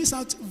 they miss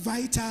out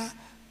vital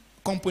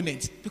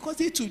components because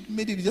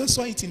maybe they just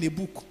saw it in a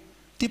book.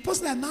 The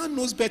person that now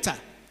knows better,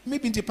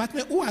 maybe in the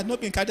department who had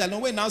not been carried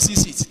along, when now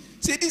sees it,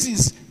 say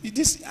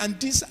this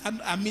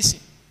are missing.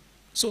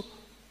 So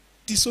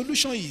the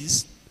solution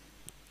is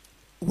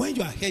when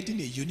you are heading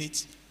a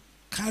unit,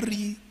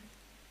 carry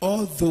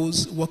all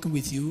those working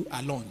with you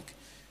along.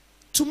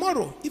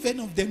 Tomorrow, if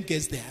any of them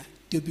gets there,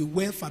 they'll be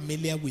well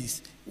familiar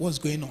with what's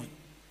going on.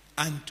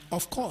 And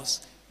of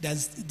course,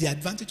 there's the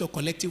advantage of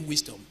collective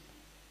wisdom.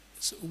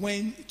 So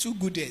when 2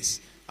 good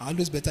days are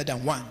always better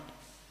than 1.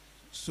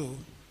 So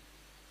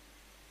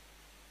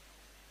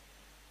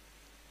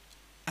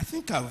I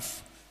think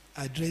I've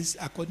addressed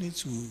according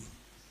to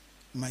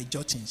my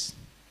jottings.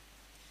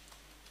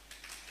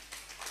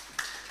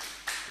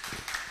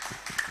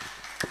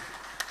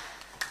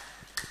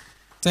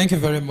 Thank you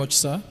very much,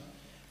 sir.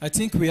 I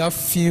think we have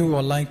few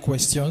online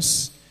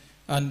questions,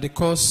 and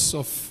because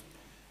of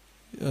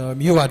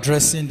you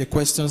addressing the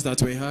questions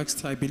that were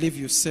asked, I believe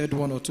you said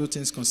 1 or 2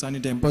 things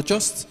concerning them. But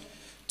just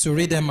to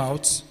read them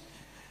out,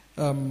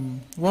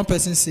 one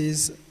person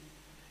says,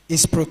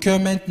 is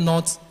procurement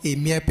not a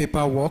mere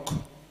paperwork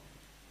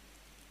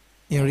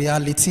in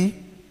reality?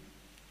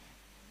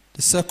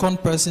 The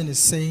second person is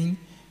saying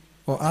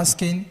or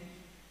asking,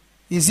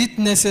 is it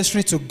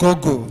necessary to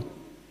Google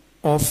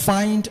or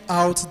find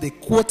out the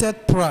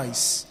quoted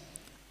price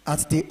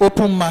at the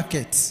open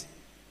market?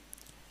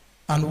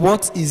 And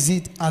what is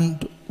it,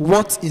 and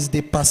what is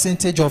the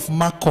percentage of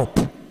markup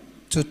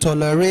to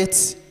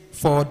tolerate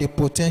for the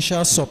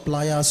potential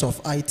suppliers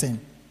of items?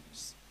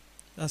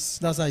 That's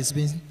how it's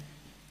been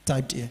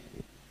typed here.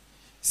 It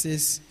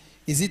says,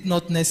 is it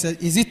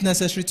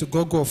necessary to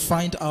go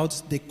find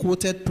out the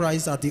quoted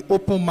price at the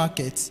open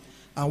market,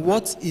 and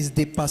what is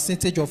the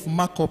percentage of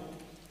markup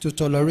to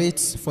tolerate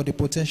for the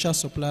potential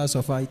suppliers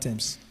of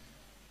items?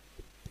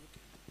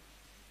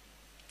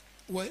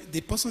 Well,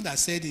 the person that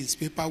said it's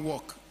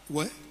paperwork,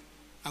 well,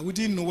 I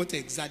wouldn't know what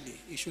exactly.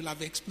 He should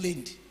have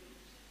explained.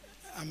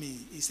 I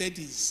mean, he said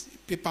it's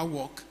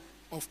paperwork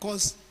of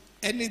course,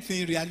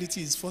 anything in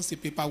reality is first a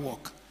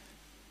paperwork.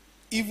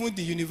 Even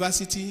the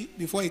university,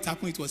 before it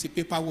happened, it was a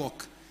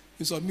paperwork.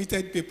 You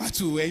submitted paper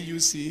to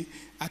NUC,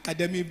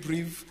 academic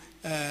brief,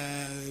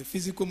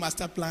 physical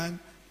master plan,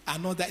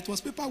 and all that. It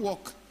was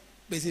paperwork,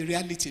 but it's a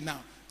reality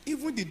now.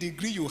 Even the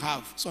degree you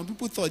have, some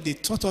people thought they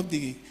thought of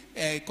the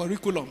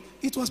curriculum.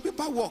 It was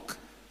paperwork,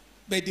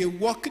 but they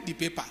work the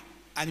paper,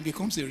 and it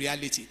becomes a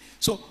reality.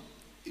 So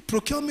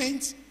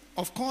procurement,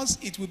 of course,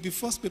 it will be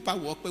first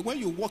paperwork, but when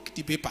you work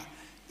the paper,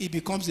 it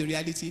becomes a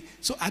reality.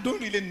 So I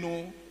don't really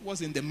know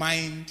what's in the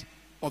mind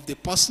of the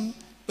person,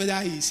 whether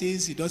he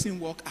says it doesn't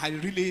work. I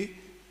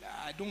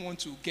don't want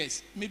to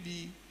guess.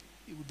 Maybe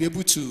he will be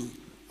able to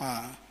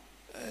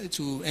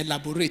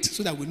elaborate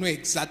so that we know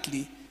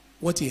exactly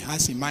what he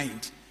has in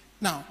mind.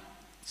 Now,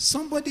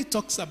 somebody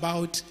talks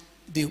about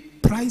the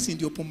price in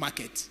the open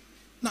market.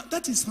 Now,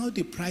 that is how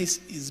the price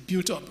is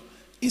built up.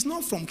 It's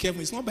not from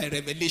heaven, it's not by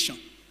revelation.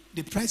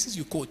 The prices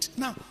you quote.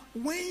 Now,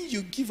 when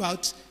you give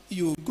out,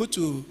 you go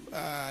to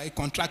a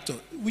contractor,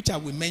 which I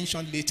will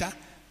mention later.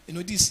 You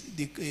know,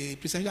 the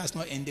presentation has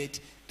not ended.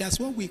 That's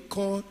what we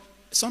call,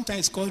 sometimes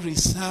it's called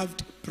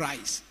reserved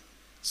price.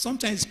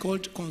 Sometimes it's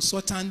called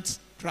consultant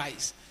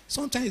price.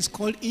 Sometimes it's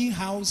called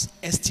in-house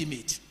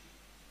estimate.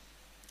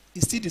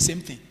 It's still the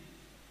same thing.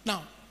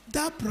 Now,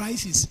 that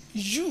price is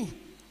you.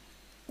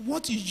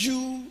 What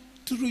you,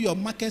 through your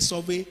market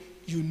survey,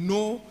 you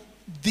know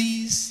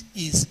this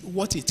is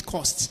what it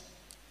costs.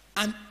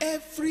 And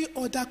every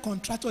other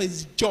contractor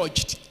is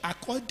judged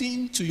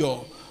according to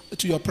your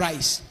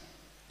price.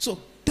 So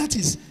that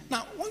is,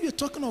 now when you're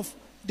talking of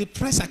the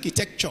price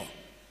architecture,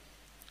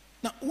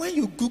 now when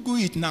you Google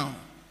it now,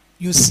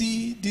 you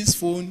see this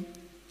phone,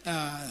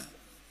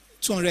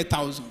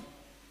 200,000.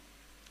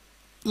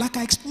 Like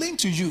I explained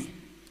to you,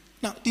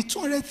 now the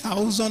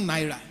 200,000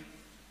 naira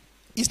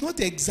is not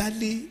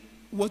exactly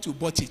what you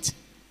bought it.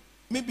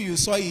 Maybe you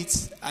saw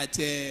it at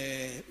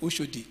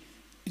Oshodi.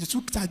 You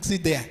took taxi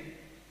there.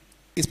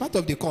 It's part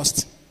of the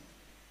cost.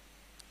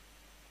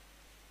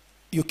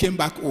 You came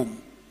back home.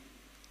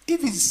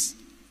 If it's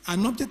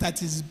an object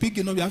that is big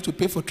enough, you have to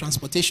pay for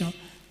transportation.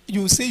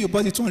 You say you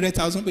bought it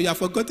 200,000, but you have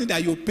forgotten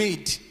that you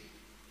paid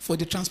for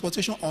the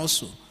transportation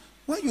also.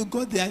 When you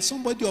got there,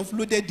 somebody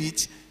offloaded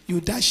it,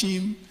 you dash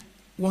him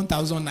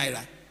 1,000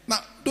 naira. Now,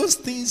 those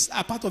things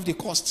are part of the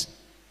cost.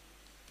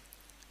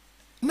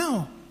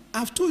 Now,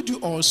 I've told you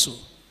also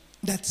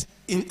that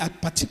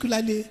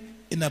particularly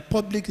in a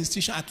public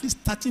institution, at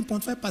least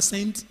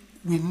 13.5%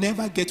 will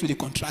never get to the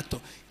contractor.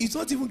 It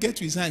won't even get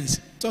to his hands.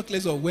 Talk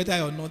less of whether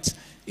or not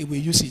he will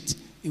use it.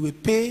 He will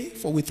pay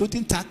for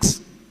withholding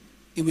tax.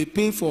 He will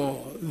pay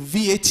for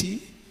VAT.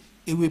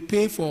 He will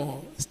pay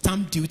for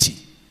stamp duty.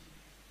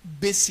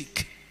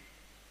 Basic.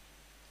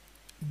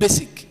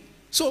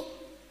 So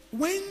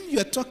when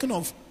you're talking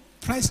of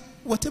price,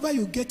 whatever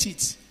you get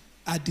it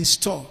at the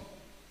store,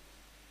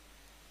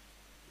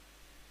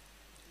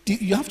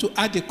 you have to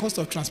add the cost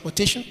of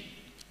transportation,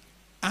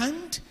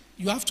 and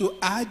you have to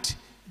add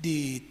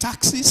the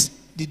taxes,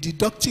 the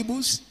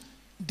deductibles,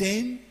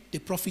 then the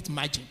profit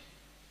margin.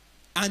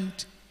 And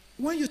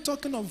when you're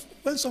talking of,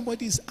 when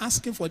somebody is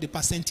asking for the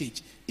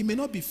percentage, it may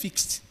not be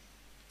fixed.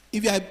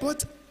 If I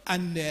bought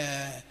an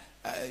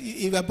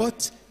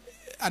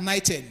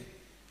item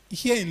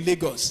here in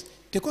Lagos,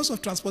 the cost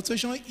of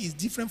transportation is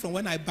different from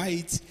when I buy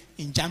it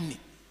in Germany.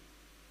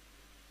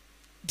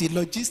 The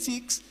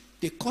logistics,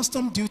 the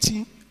custom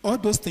duty, all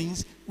those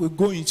things will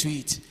go into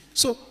it.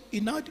 So,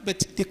 but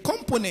the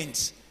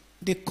components,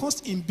 the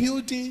cost in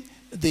building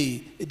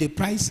the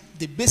price,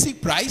 the basic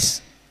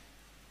price,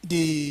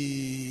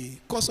 the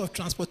cost of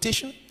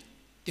transportation,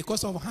 the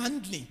cost of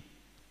handling,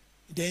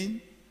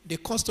 then the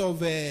cost of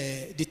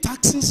the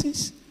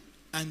taxes,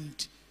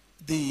 and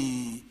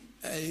the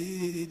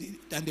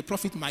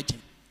profit margin.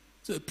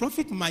 So, the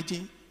profit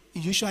margin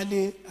is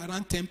usually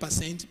around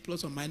 10%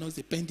 plus or minus,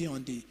 depending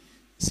on the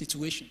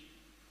situation.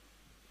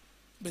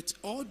 But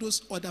all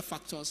those other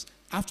factors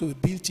have to be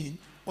built in,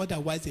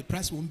 otherwise the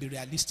price won't be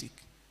realistic.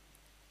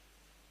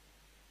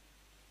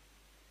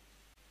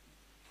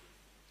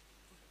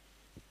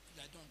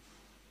 You are done.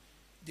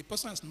 The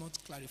person has not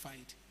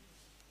clarified.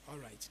 All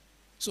right.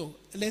 So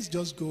let's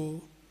just go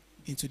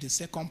into the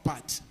second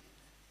part.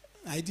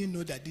 I didn't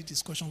know that this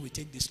discussion will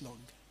take this long.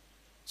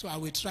 So I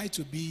will try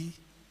to be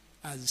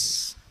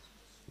as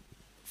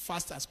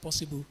fast as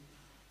possible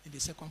in the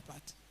second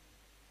part.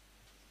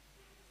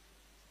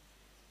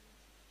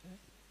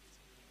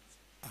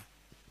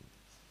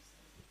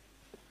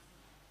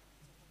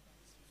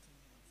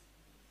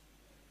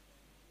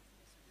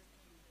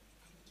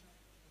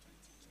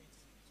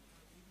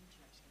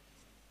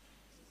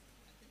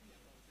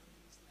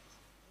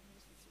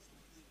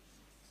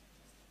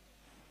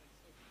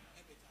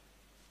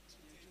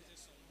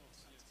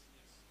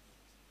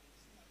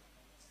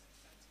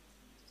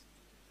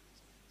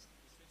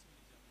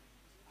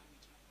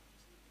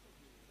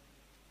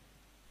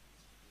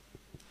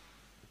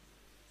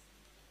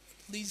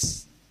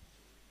 Please,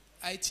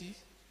 IT.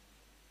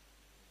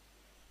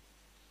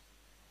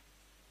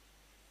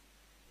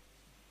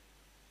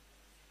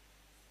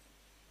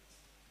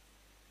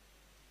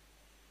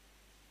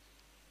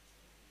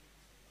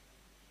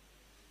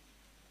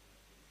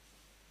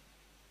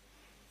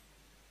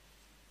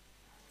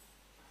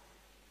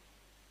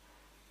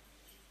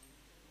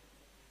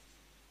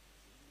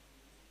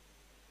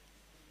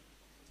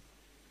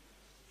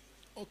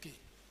 Okay,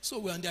 so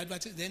we're on the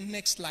advertisement. Then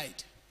next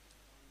slide.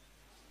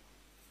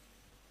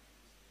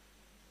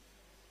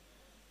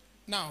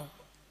 Now,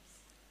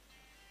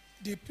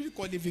 the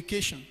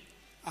pre-qualification.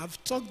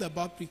 I've talked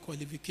about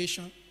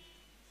pre-qualification,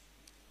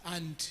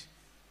 and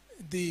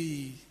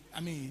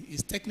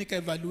its technical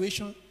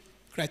evaluation.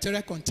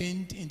 Criteria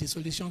contained in the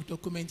solution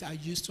document are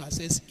used to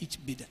assess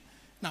each bidder.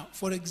 Now,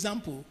 for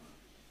example,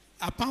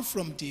 apart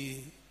from the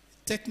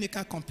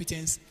technical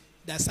competence,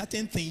 there are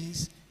certain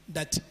things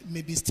that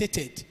may be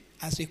stated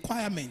as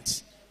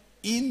requirements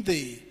in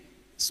the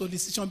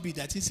solicitation bid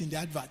that is in the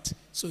advert.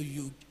 So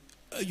you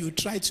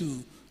try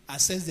to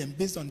assess them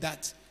based on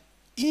that.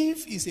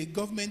 If it's a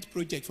government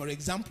project, for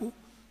example,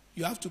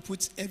 you have to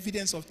put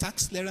evidence of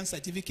tax clearance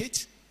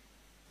certificate.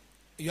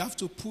 You have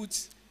to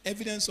put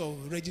evidence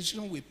of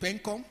registration with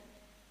PENCOM,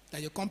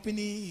 that your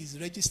company is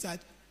registered,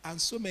 and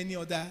so many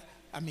other,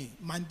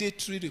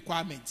 mandatory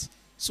requirements.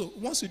 So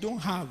once you don't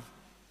have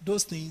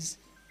those things,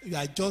 you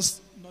are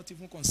just not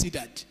even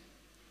considered.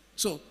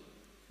 So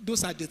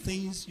those are the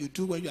things you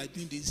do when you are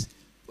doing this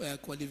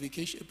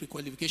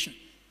pre-qualification.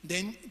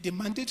 Then the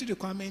mandatory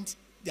requirements,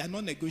 they are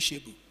not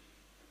negotiable.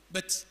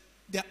 But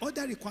there are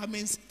other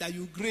requirements that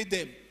you grade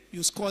them,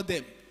 you score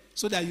them,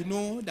 so that you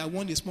know that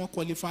one is more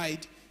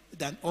qualified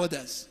than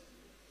others.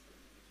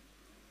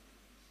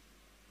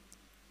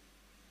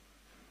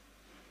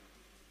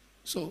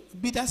 So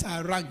bidders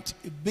are ranked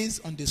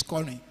based on the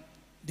scoring.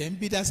 Then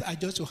bidders are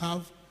just to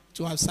have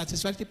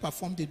satisfactorily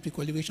performed the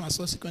pre-qualification and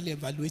subsequently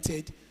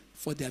evaluated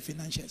for their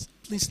financials.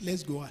 Please,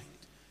 let's go ahead.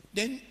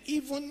 Then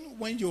even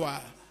when you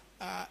are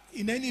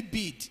in any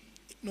bid,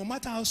 no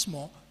matter how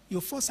small,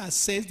 you first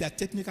assess their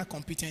technical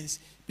competence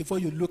before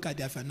you look at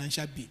their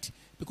financial bid.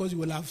 Because you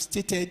will have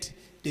stated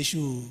they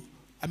should,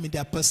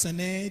 their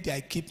personnel, their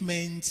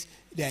equipment,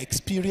 their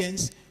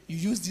experience. You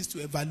use this to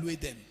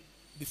evaluate them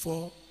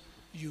before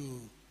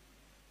you.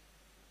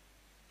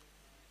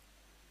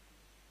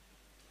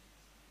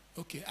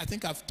 Okay, I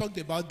think I've talked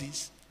about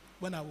this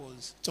when I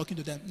was talking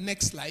to them.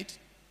 Next slide.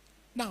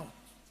 Now,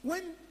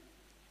 when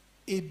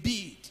a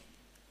bid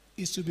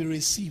is to be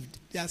received,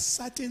 there are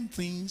certain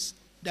things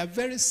that are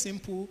very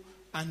simple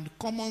and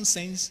common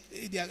sense.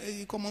 They are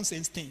a common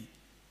sense thing,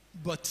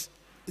 but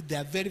they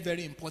are very,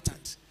 very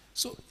important.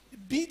 So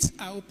bids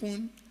are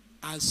open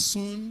as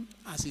soon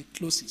as it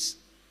closes.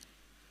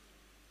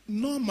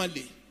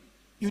 Normally,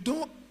 a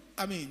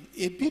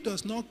bid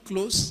does not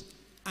close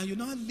and you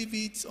don't leave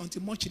it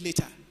until much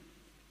later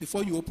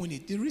before you open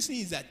it. The reason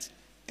is that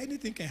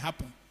anything can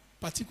happen,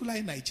 particularly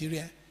in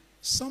Nigeria.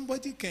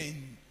 Somebody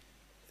can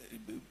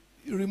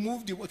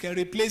can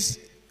replace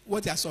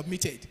what they are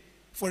submitted.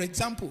 For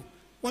example,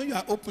 when you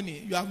are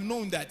opening, you have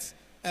known that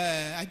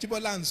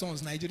Ajibola and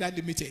Sons Nigeria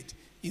Limited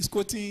is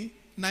quoting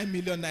 9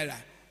 million naira.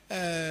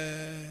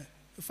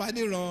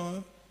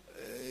 Fadiron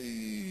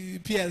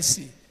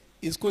PLC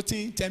is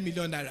quoting 10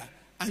 million naira.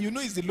 And you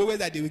know it's the lowest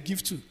that they will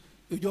give to.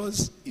 You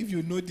just, if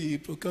you know the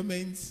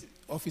procurement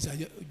officer,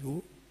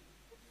 you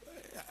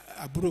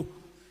abro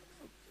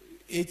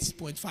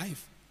 8.5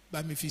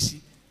 by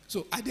Mefisi.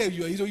 So I tell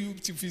you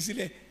to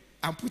Fisile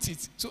and put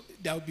it. So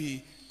there will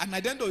be, and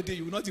at the end of the day,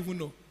 you will not even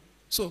know.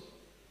 So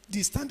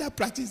the standard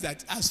practice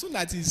that as soon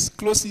as it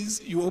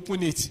closes, you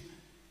open it.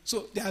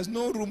 So there's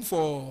no room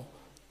for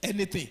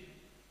anything.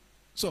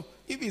 So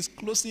if it's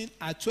closing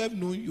at 12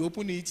 noon, you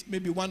open it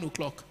maybe 1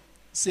 o'clock,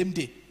 same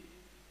day.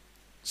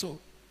 So,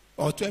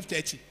 or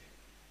 12:30.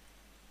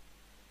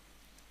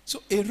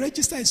 So a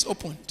register is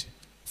opened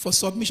for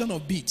submission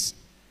of bids.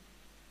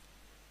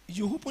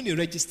 You open a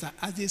register.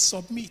 As they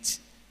submit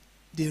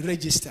the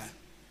register,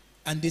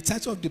 and the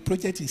title of the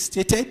project is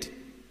stated,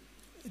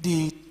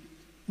 the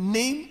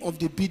name of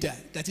the bidder,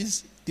 that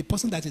is the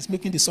person that is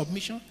making the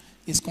submission,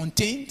 is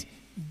contained,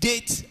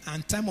 date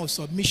and time of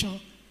submission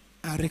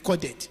are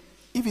recorded.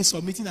 If it's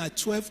submitting at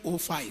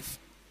 12:05,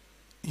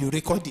 you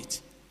record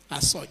it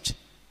as such.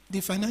 The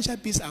financial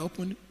bids are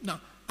open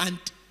now. And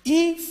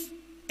if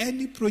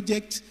any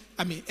project,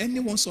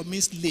 anyone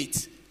submits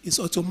late, it's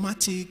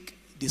automatic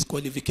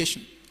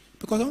disqualification.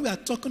 Because when we are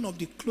talking of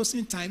the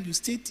closing time, you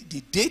state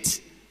the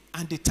date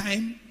and the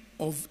time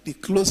of the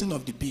closing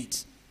of the bid.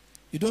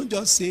 You don't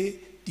just say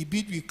the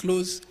bid will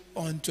close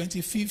on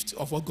 25th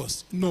of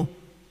August. No.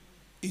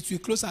 It will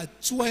close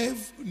at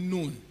 12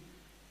 noon,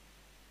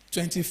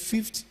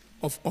 25th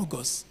of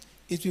August.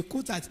 It will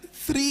close at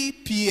 3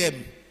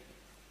 p.m.,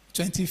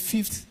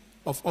 25th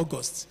of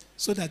August.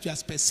 So that you are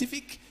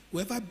specific.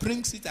 Whoever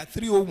brings it at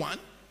 3:01,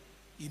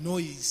 you know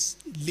is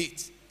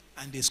late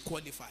and is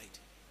qualified.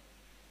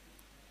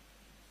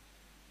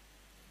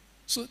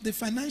 So the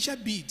financial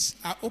bids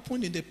are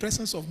opened in the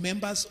presence of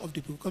members of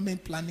the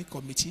Procurement Planning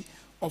Committee.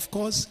 Of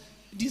course,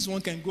 this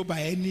one can go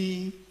by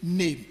any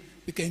name.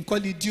 We can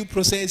call it Due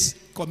Process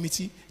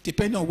Committee,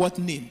 depending on what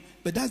name.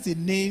 But that's the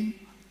name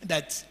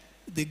that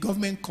the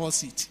government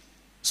calls it.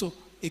 So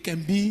it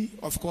can be,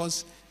 of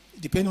course,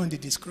 depending on the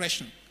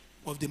discretion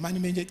of the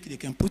management, they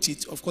can put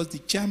it. Of course, the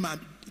chairman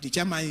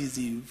is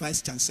the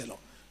vice chancellor.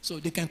 So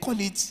they can call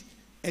it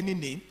any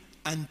name.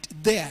 And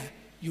there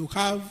you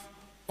have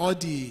all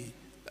the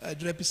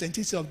the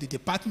representative of the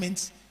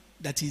department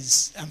that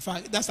is, in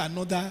fact, that's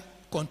another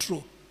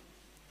control.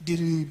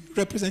 The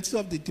representative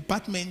of the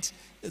department,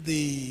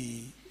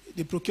 the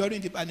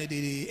procuring department,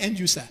 the end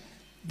user,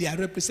 they are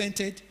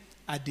represented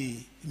at the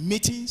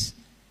meetings.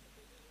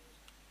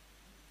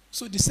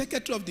 So the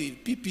secretary of the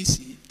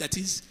PPC, that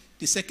is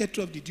the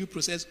secretary of the due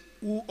process,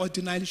 who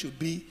ordinarily should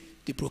be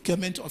the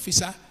procurement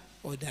officer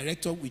or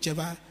director,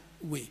 whichever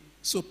way.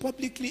 So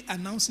publicly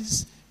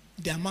announces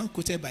the amount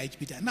quoted by each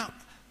bidder. Now,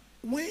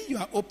 when you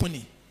are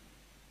opening,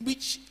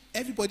 which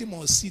everybody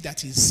must see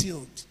that is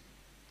sealed,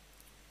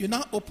 you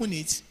now open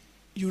it,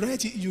 you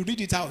read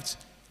it out.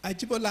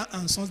 Ajibola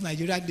and Sons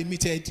Nigeria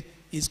Limited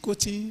is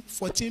quoting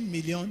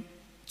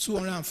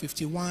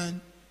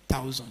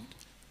 14,251,000.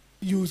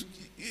 You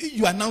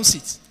announce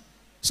it.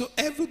 So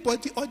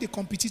everybody, all the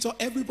competitor,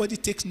 everybody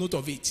takes note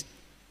of it.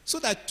 So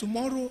that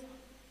tomorrow,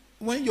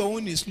 when your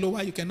own is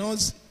lower, you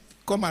cannot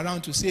come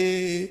around to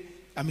say,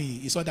 I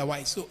mean, it's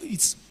otherwise. So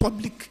it's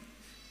public.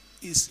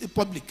 It's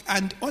public.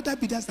 And other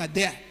bidders are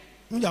there.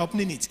 When you're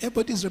opening it,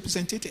 everybody is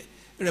represented.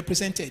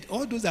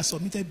 All those that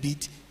submitted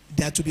bid,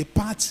 they are to be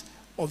part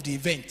of the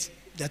event.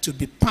 They are to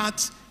be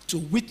part to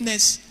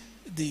witness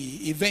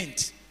the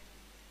event.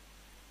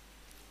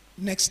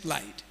 Next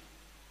slide.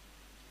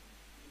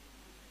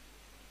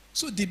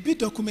 So the bid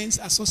documents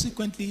are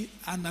subsequently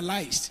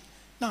analyzed.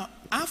 Now,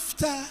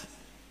 after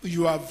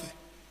you have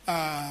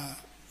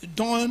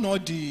done all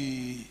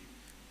the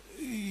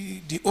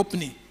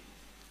opening,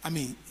 I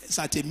mean, it's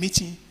at a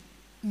meeting,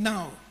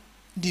 now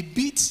the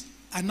bids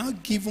are now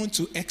given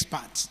to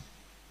experts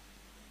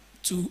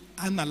to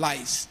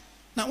analyze.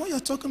 Now, when you're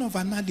talking of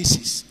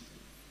analysis,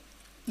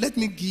 let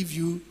me give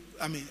you,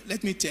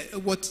 let me tell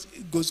what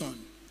goes on.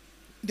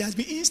 There has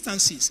been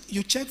instances,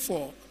 you check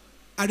for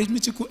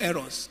arithmetical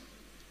errors.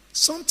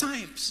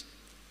 Sometimes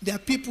there are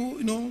people,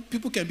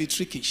 people can be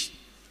trickish.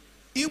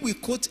 If we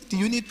quote the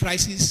unit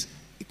prices,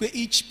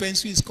 each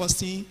pencil is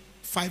costing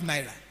 5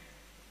 naira.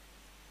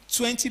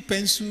 20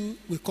 pencil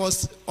will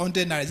cost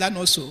 100 naira. Is that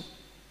not so?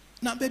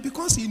 Now, but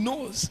because he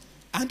knows,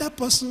 and that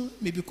person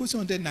may be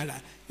quoting 100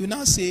 naira, you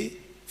now say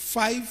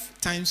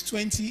 5 times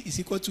 20 is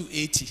equal to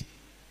 80.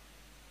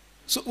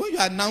 So when you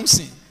are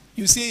announcing,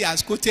 you say he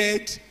has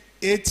quoted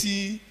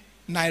 80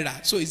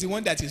 naira. So it's the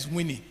one that is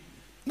winning.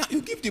 Now,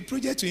 you give the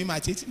project to him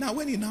at 80. Now,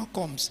 when he now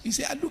comes, you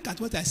say, look at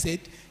what I said.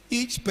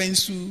 Each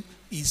pencil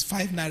is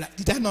 5 naira.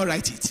 Did I not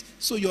write it?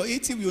 So your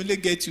 80 will only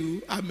get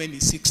you how many?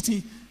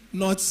 16,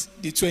 not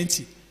the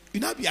 20. You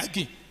now be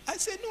arguing. I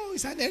say, no,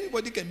 it's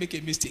anybody can make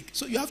a mistake.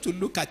 So you have to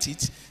look at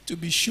it to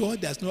be sure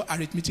there's no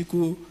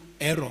arithmetical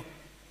error.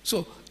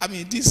 So,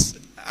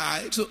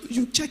 so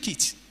you check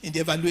it in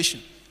the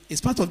evaluation. It's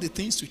part of the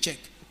things to check.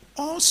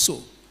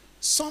 Also,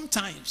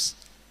 sometimes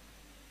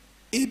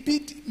a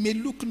bid may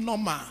look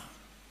normal.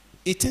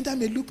 A tender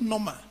may look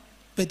normal,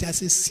 but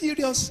there's a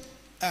serious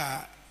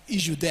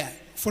issue there.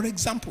 For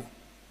example,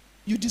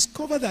 you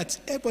discover that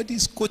everybody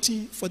is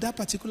quoting for that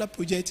particular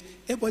project,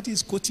 everybody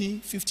is quoting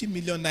 50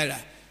 million naira.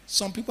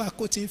 Some people are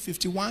quoting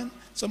 51,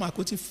 some are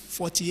quoting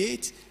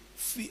 48,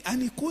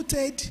 and he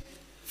quoted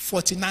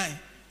 49,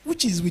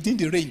 which is within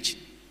the range.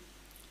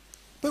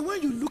 But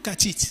when you look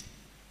at it,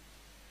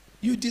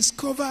 you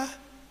discover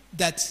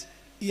that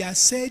he has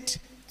said,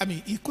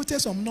 he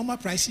quoted some normal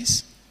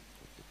prices.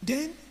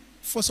 Then,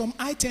 for some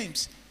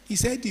items, he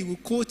said he will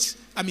quote,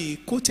 he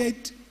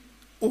quoted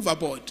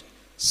overboard.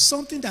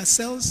 Something that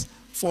sells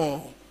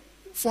for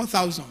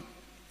 4,000,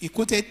 he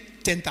quoted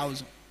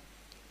 10,000.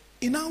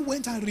 He now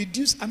went and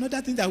reduced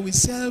another thing that will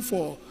sell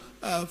for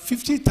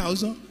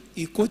 50,000,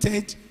 he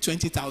quoted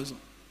 20,000.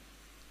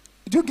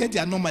 Do you get the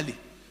anomaly?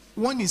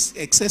 One is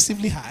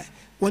excessively high,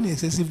 one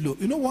is excessively low.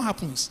 You know what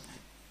happens?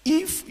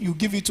 If you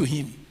give it to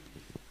him,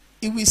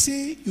 he will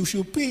say you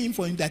should pay him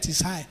for him that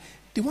is high.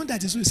 The one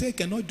that is will say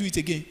cannot do it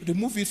again.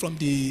 Remove it from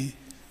the.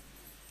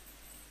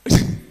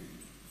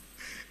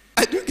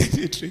 I don't get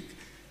the trick.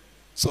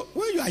 So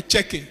when you are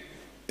checking,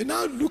 you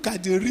now look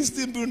at the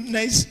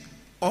reasonableness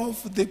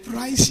of the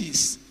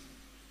prices,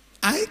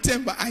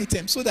 item by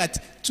item, so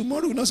that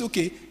tomorrow you know,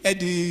 okay,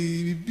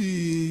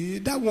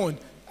 that one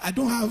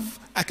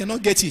I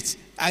cannot get it.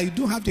 I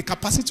don't have the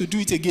capacity to do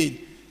it again,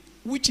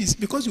 which is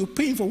because you're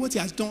paying for what he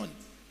has done.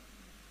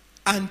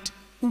 And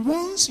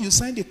once you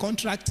sign the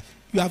contract,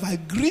 you have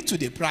agreed to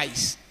the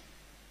price.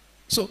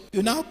 So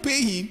you now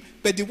pay him,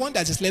 but the one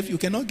that is left, you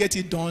cannot get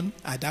it done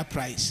at that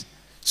price.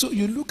 So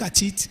you look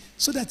at it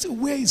so that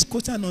where is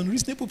quoted an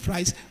unreasonable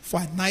price for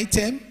an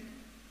item,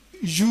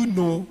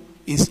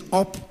 is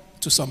up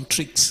to some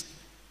tricks.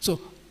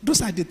 So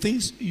those are the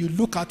things you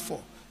look out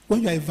for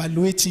when you are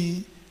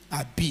evaluating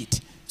a bid.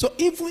 So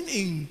even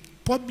in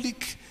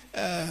public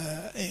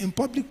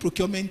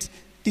procurement,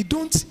 they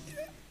don't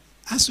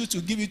ask you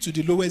to give it to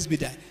the lowest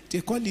bidder.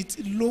 They call it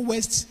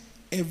lowest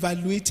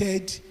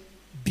evaluated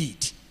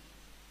bid.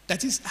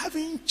 That is,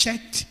 having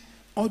checked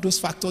all those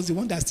factors, the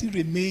one that still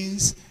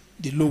remains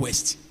the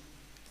lowest,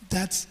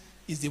 that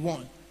is the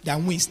one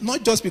that wins.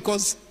 Not just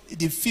because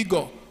the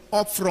figure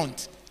up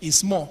front is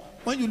small.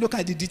 When you look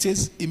at the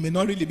details, it may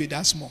not really be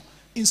that small.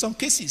 in some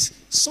cases,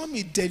 some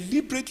may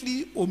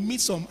deliberately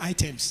omit some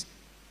items.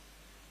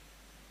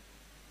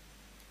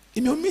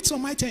 He may omit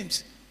some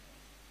items.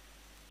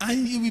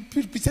 And he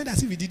will pretend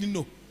as if he didn't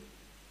know.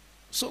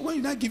 So when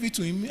you now give it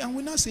to him, and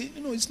we now say,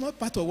 no, it's not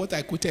part of what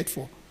I quoted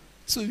for.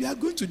 So if you are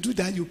going to do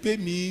that, you pay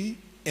me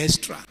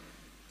extra.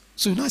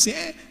 So you now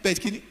say,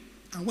 but can you,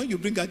 and when you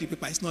bring out the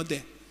paper, it's not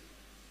there.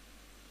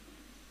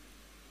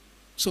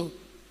 So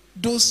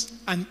those,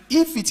 and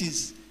if it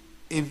is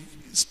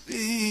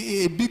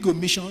a big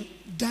omission,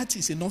 that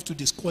is enough to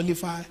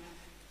disqualify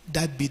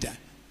that bidder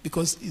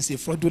because it's a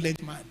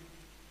fraudulent man.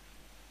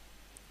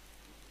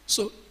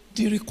 So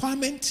the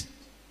requirement,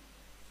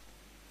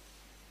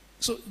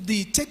 so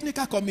the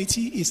technical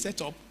committee is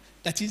set up,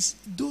 that is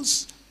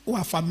those who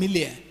are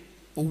familiar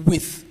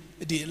with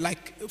the,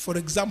 like, for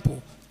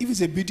example, if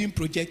it's a building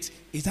project,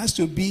 it has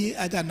to be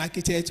either an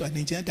architect or an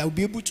engineer that will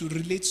be able to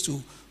relate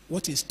to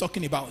what he's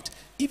talking about.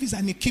 If it's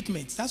an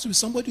equipment, it has to be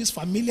somebody who's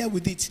familiar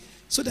with it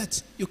so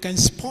that you can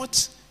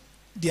spot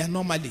the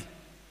anomaly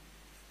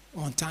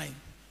on time.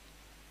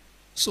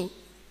 So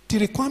the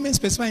requirements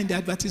specified in the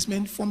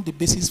advertisement form the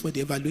basis for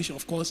the evaluation.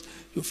 Of course,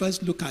 you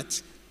first look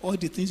at all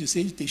the things you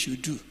say they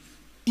should do.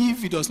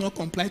 If it does not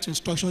comply to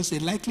instructions, they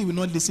likely will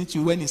not listen to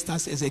you when it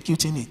starts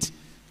executing it.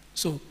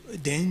 So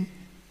then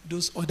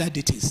those other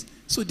details.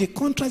 So the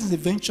contract is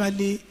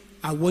eventually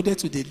awarded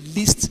to the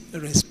least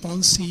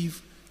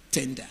responsive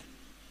tender.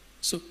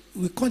 So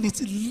we call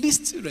it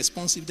least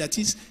responsive. That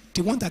is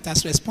the one that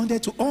has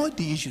responded to all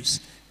the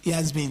issues. He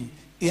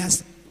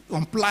has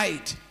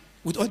complied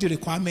with all the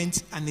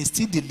requirements and is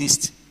still the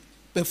least.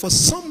 But for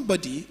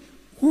somebody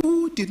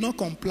who did not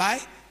comply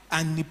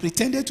and he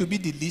pretended to be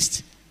the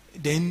least,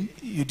 then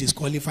you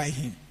disqualify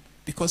him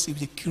because it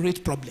will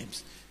create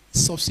problems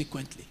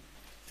subsequently.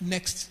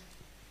 Next.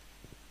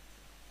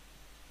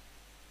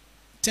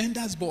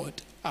 Tenders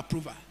board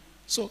approval.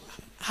 So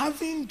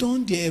having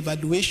done the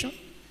evaluation,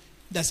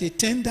 there's a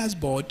tenders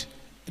board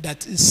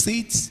that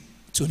sits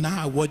to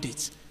now award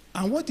it.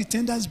 And what the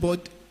tenders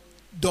board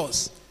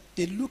does,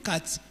 they look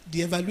at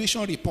the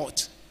evaluation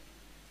report.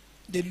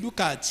 They look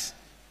at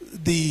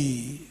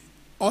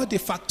all the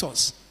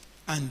factors,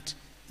 and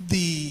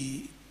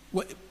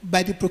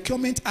by the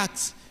Procurement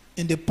Act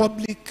in the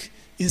public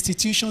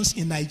institutions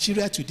in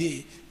Nigeria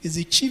today is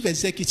the chief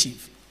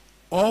executive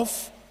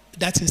of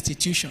that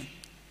institution.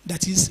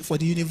 That is, for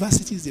the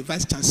university, is the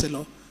vice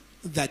chancellor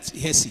that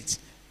heads it.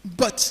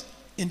 But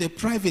in the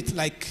private,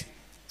 like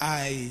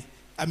I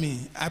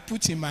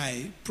put in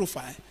my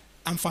profile,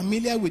 I'm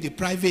familiar with the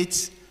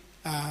private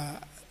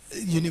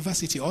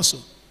university also,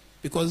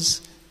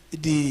 because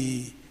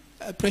the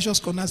Precious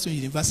Cornerstone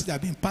University,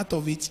 I've been part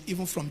of it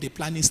even from the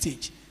planning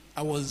stage.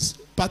 I was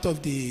part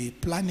of the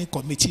planning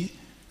committee,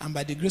 and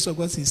by the grace of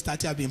God, since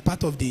started, I've been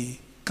part of the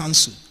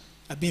council.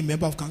 I've been a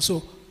member of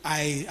council.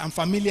 I am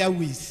familiar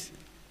with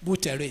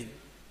Budgetary.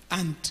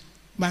 And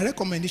my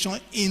recommendation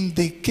in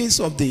the case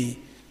of the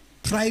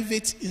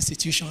private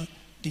institution,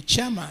 the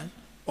chairman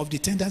of the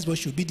tenders board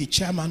should be the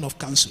chairman of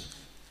council,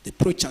 the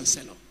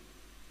pro-chancellor.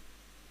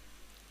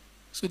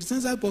 So the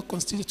tenders board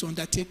constitutes to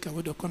undertake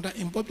award of contract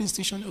in public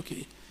institution.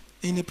 Okay,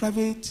 in a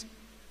private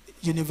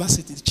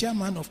university, the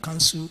chairman of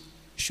council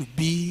should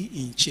be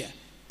in chair.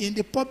 In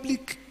the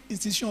public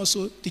institution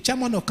also, the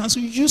chairman of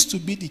council used to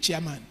be the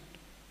chairman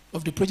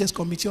of the project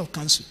committee of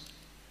council.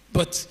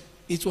 But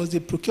it was the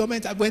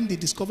procurement when they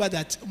discovered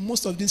that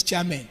most of these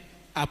chairmen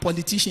are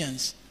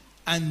politicians,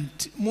 and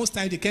most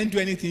times they can't do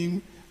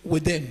anything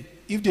with them.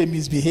 If they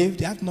misbehave,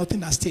 they have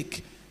nothing at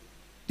stake.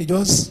 They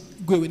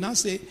just go. We now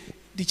say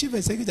the chief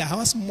executive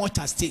has much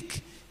at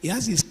stake. He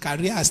has his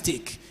career at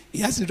stake. He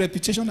has his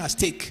reputation at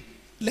stake.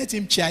 Let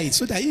him chair it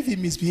so that if he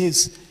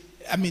misbehaves,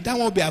 that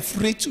won't be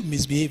afraid to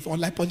misbehave,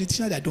 unlike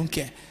politicians that don't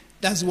care.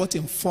 That's what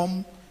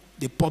informs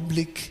the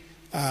public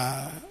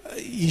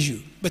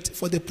issue. But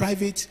for the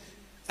private,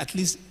 at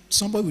least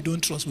somebody we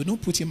don't trust, we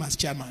don't put him as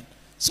chairman.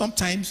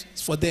 Sometimes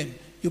for them,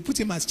 you put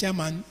him as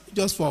chairman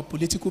just for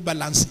political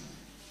balancing,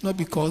 not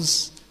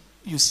because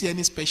you see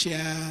any special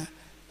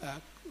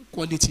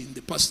quality in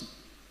the person.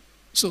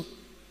 So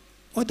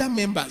other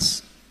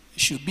members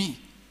should be,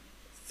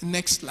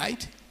 next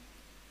slide.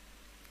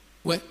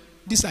 Well,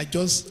 these are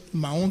just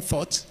my own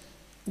thoughts,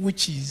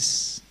 which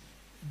is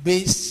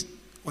based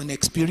on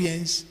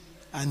experience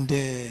and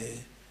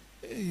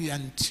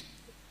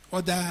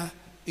other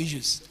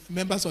issues.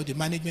 Members of the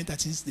management,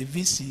 that is the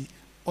VC,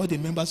 all the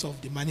members of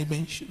the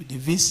management, the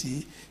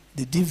VC,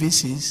 the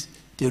DVCs,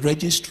 the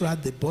registrar,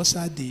 the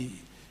bursar, the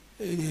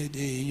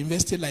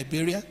university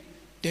librarian,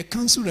 the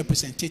council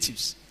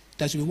representatives.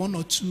 There should be one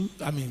or two,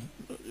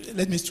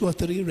 two or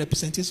three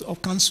representatives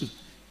of council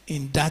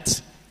in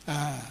that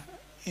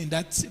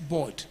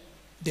board.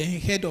 The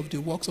head of the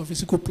works of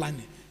physical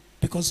planning,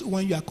 because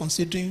when you are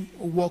considering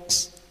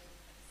works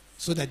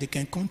so that they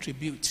can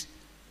contribute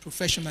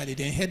professionally,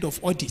 the head of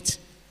audit,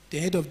 the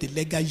head of the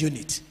legal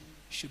unit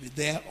should be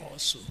there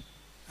also.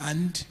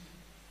 And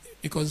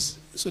because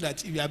so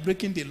that if you are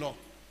breaking the law,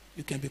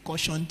 you can be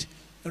cautioned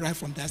right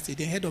from that stage.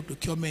 The head of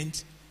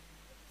procurement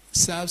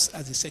serves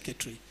as the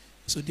secretary.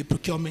 So the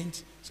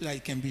procurement, so that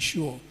you can be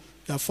sure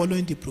you are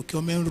following the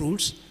procurement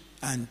rules,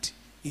 and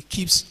it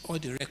keeps all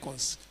the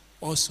records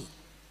also.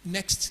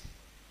 Next.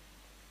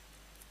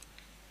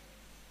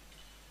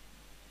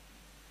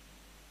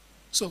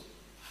 So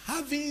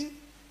having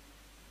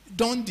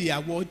done the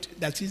award,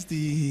 that is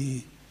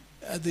the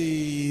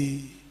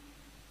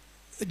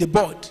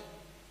board.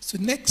 So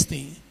next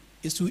thing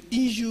is to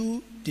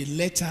issue the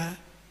letter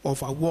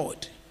of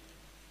award.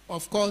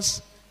 Of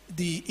course,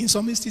 in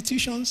some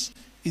institutions,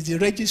 it's the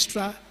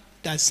registrar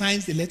that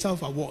signs the letter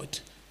of award.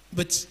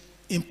 But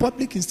in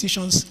public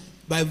institutions,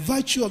 by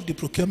virtue of the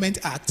Procurement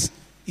Act,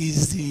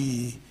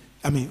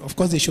 of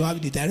course, they should have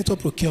the director of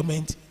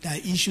procurement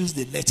that issues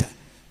the letter.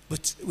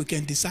 But we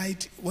can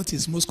decide what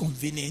is most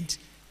convenient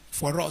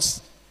for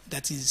us,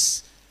 that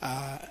is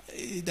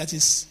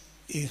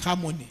in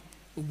harmony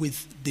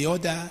with the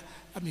other,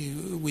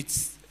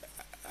 with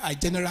a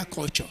general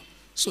culture.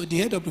 So the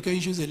head of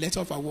procurement issues a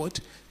letter of award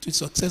to a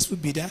successful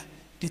bidder.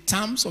 The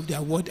terms of the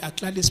award are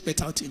clearly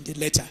spelled out in the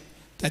letter.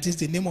 That is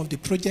the name of the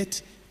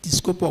project, the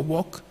scope of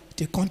work,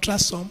 the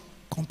contract sum,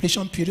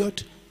 completion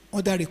period,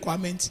 other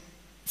requirements.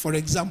 For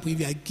example,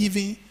 if you are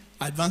giving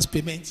advance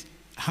payment,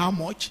 how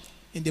much?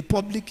 In the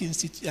public in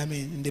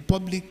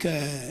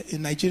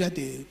Nigeria,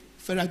 the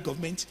federal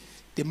government,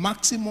 the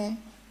maximum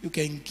you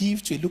can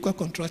give to a local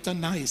contractor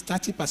now is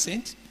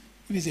 30%.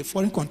 If it's a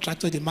foreign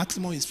contractor, the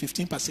maximum is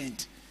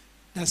 15%.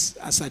 That's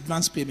as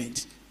advance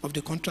payment of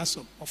the contract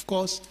sum. Of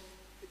course,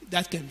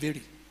 that can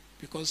vary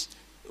because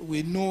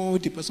we know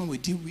the person we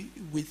deal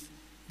with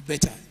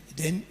better.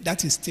 Then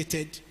that is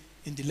stated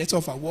in the letter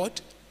of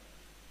award.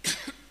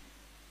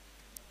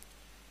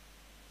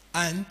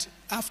 And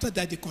after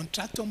that, the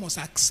contractor must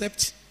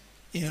accept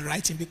in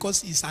writing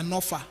because it's an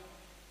offer.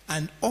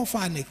 An offer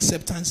and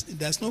acceptance,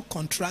 there's no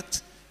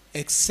contract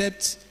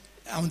except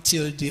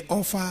until the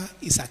offer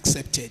is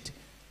accepted.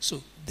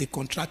 So the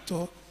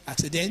contractor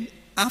accepts. Then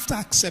after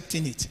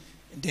accepting it,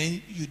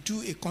 then you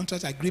do a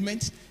contract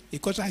agreement. A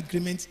contract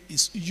agreement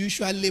is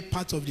usually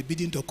part of the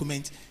bidding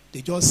document.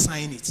 They just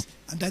sign it.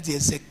 And that's the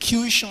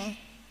execution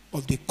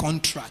of the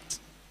contract.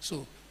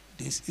 So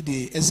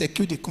they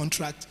execute the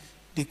contract.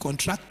 The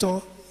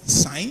contractor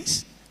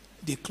signs,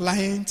 the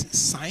client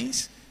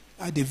signs,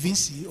 the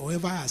VC or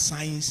whoever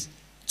assigns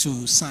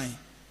to sign.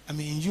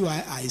 In UI,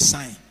 I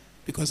sign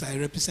because I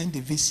represent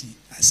the VC.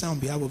 I sign on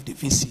behalf of the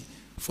VC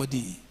for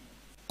the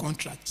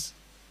contracts.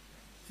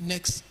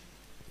 Next,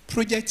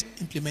 project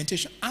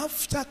implementation.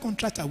 After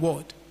contract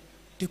award,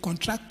 the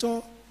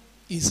contractor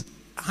is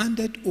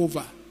handed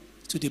over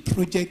to the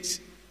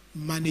project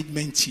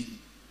management team.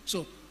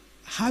 So,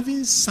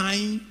 having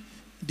signed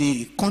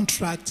the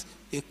contract,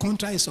 a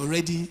contract is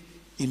already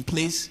in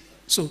place.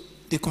 So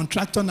the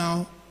contractor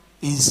now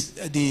is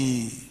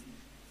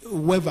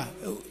whoever,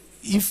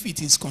 if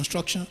it is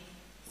construction,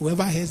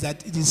 whoever has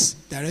that, it is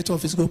director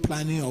of physical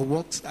planning or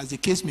works, as the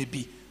case may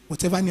be,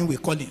 whatever name we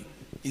call him,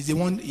 is the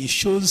one, he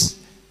shows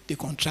the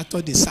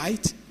contractor the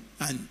site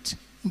and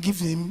gives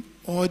him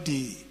all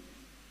the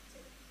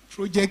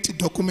project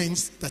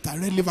documents that are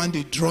relevant,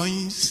 the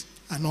drawings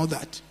and all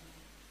that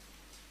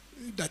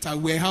are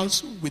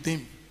warehoused with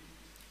him.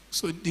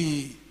 So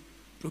the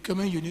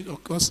procurement unit,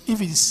 of course, if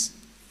it's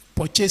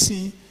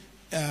purchasing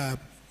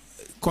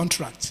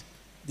contract,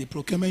 the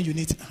procurement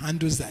unit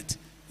handles that.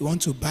 You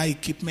want to buy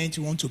equipment,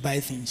 you want to buy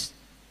things.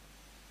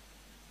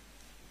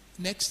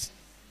 Next,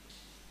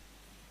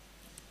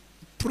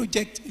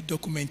 project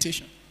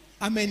documentation.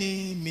 How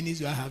many minutes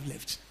do I have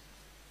left?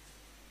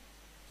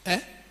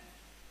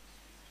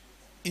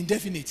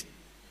 Indefinite.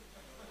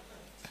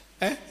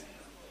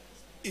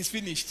 It's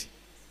finished.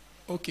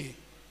 Okay.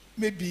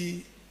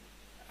 Maybe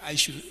I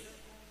should.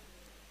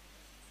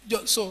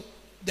 So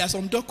there are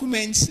some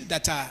documents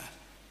that are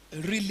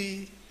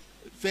really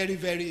very,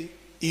 very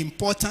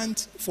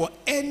important for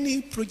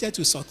any project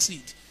to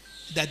succeed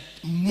that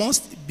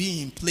must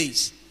be in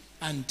place.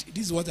 And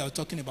this is what I was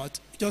talking about.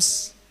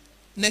 Just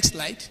next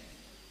slide.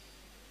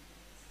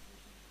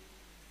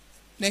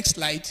 Next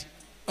slide.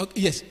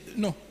 Okay, yes,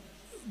 no,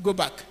 go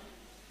back.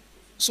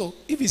 So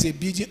if it's a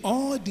bidding,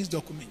 all these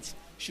documents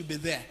should be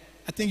there.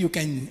 I think you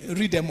can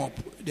read them up.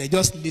 They're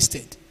just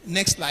listed.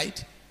 Next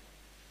slide.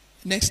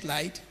 Next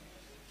slide.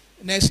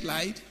 Next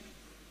slide.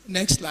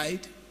 Next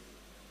slide.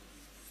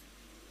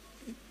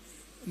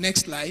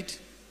 Next slide.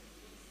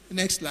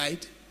 Next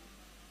slide.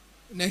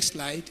 Next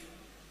slide.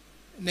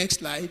 Next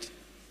slide.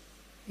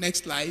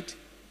 Next slide.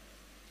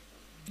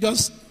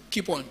 Just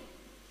keep on.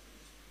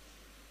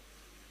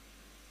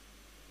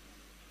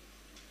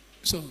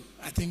 So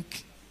I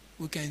think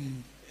we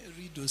can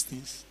read those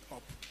things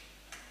up.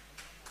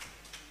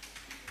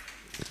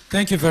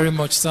 Thank you very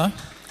much, sir.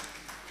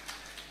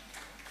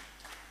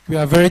 We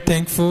are very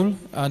thankful,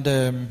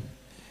 and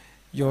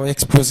your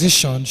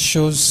exposition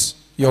shows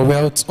your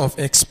wealth of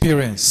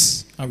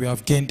experience, and we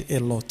have gained a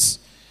lot.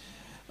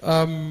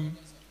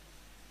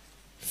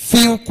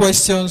 Few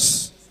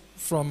questions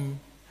from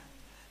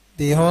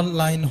the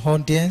online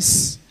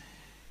audience,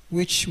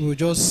 which we'll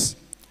just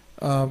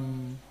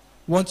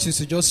want you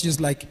to just use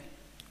like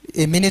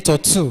a minute or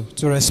two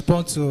to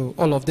respond to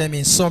all of them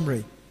in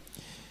summary.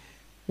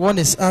 One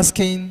is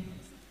asking,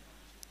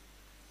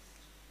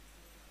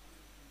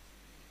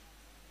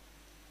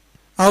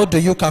 how do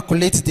you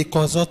calculate the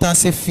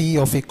consultancy fee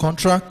of a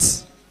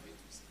contract?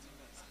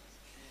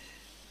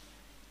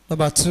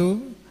 Number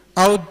two,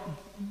 how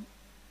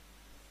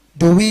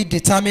do we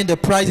determine the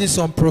prices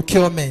on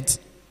procurement?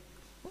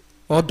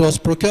 Or does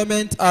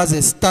procurement has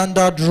a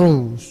standard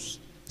rules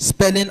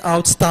spelling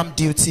out stamp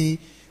duty,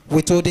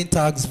 withholding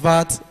tax,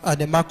 VAT, and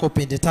the markup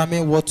in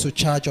determining what to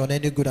charge on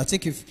any good? I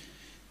think you've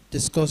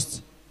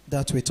discussed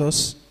that with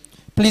us.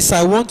 Please,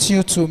 I want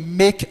you to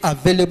make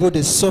available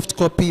the soft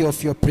copy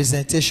of your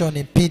presentation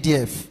in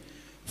PDF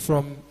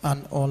from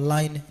an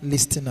online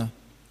listener.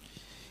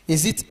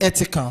 Is it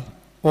ethical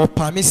or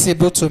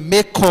permissible to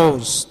make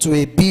calls to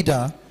a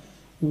bidder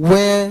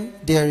where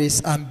there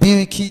is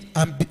ambiguity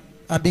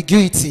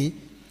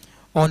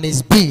on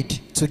his bid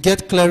to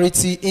get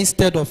clarity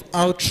instead of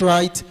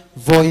outright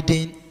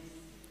voiding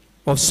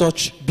of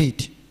such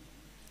bid?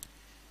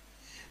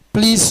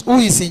 Please, who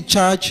is in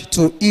charge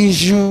to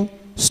issue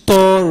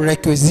store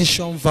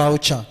requisition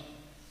voucher?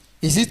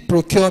 Is it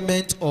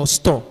procurement or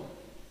store?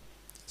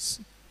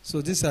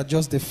 So these are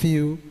just the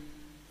few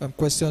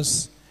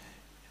questions.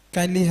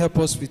 Kindly help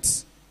us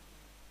with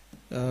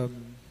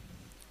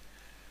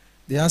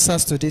the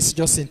answers to this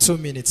just in 2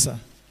 minutes, sir.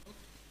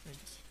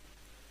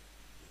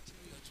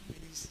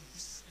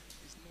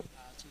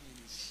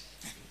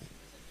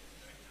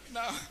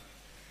 Now,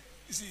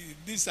 you see,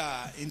 these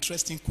are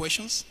interesting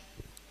questions.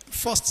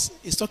 First,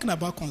 it's talking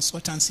about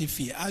consultancy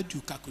fee. How do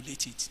you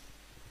calculate it?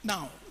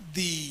 Now,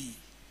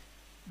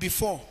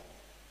 before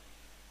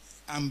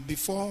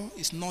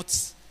is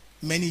not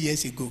many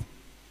years ago.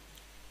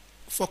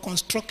 For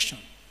construction,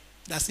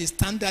 that's a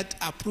standard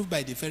approved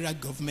by the federal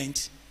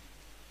government,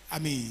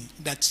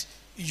 that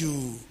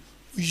you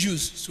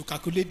use to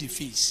calculate the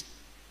fees.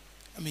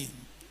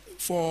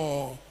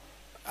 For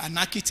an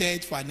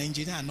architect, for an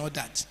engineer and all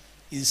that,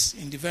 is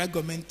in the federal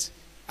government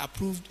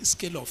approved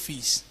scale of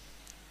fees.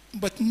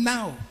 But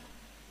now,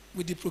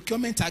 with the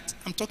Procurement Act,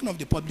 I'm talking of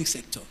the public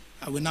sector.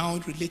 I will now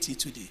relate it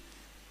to the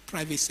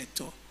private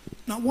sector.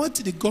 Now, what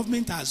the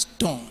government has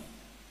done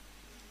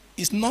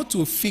is not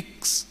to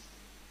fix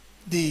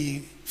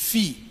the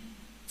fee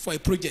for a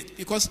project,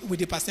 because with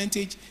the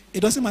percentage, it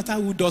doesn't matter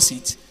who does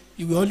it,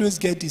 you will always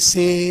get the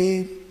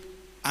same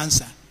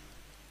answer,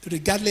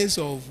 regardless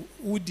of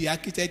who the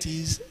architect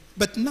is.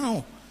 But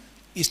now,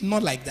 it's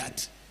not like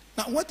that.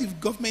 Now, what the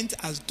government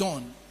has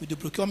done with the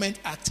Procurement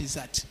Act is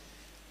that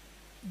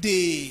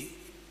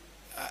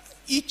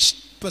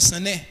each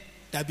personnel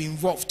that be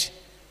involved,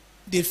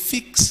 they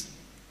fix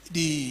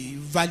the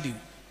value,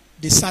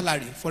 the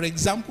salary. For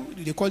example,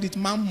 they call it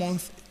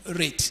man-month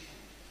rate.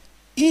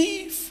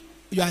 If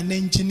you are an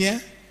engineer,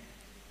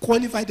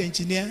 qualified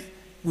engineer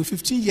with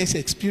 15 years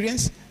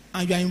experience,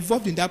 and you are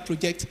involved in that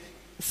project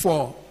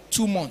for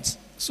 2 months,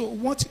 so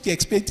what you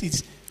expect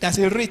is that's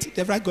a rate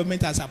the federal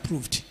government has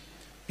approved.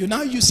 You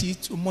now use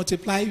it to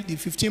multiply the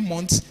 15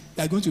 months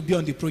that are going to be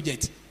on the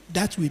project.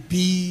 That will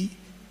be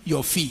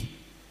your fee.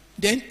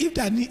 Then if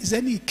there is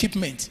any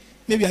equipment,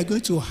 maybe you are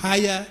going to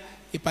hire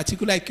a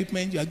particular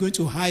equipment, you are going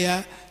to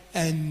hire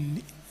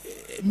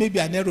maybe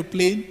an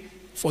aeroplane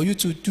for you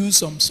to do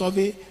some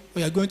survey, or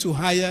you are going to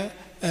hire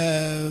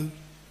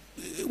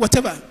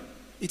whatever.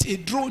 It's a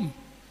drone.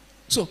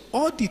 So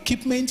all the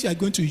equipment you are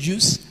going to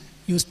use,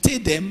 you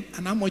state them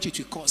and how much it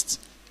will cost.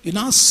 You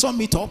now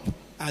sum it up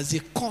as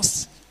the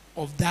cost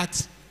of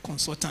that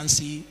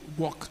consultancy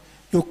work.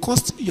 You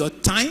cost your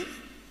time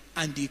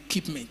and the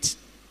equipment.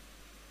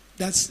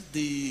 That's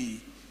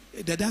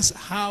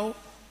how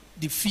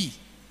the fee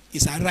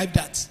is arrived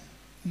at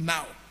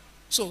now.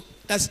 So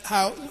that's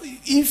how,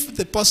 if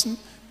the person,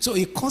 so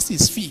it costs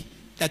his fee,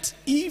 that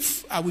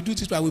if I will do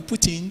this, I will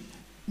put in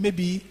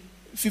maybe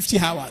 50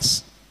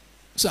 hours.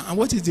 So, and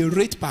what is the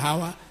rate per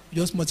hour?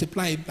 Just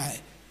multiply it by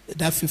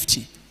that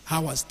 50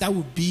 hours. That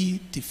would be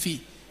the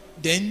fee.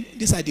 Then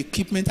these are the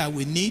equipment I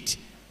will need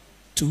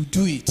to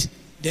do it.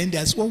 Then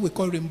there's what we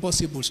call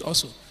reimbursables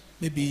also.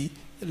 Maybe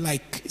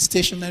like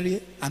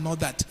stationery and all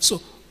that.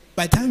 So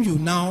by the time you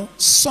now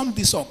sum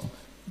this up,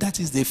 that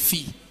is the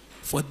fee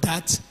for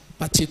that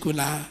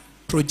particular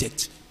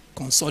project,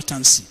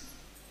 consultancy.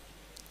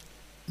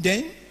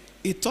 Then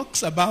it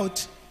talks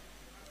about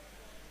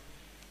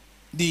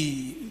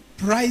the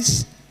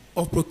price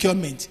of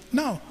procurement.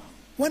 Now,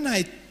 when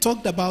I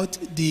talked about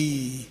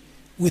the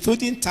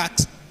withholding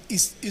tax,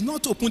 it's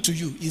not open to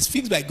you. It's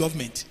fixed by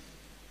government.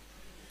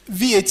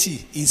 VAT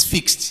is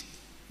fixed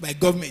by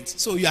government.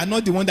 So you are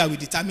not the one that will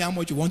determine how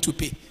much you want to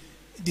pay.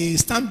 The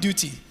stamp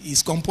duty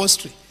is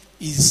compulsory,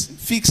 is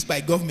fixed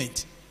by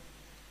government.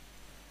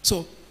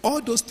 So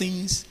all those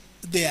things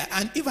there.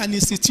 And if an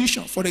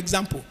institution, for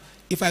example,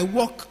 if I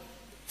work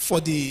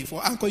for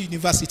Anchor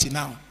University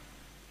now,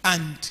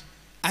 and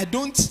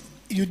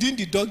you didn't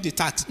deduct the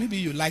tax, maybe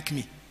you like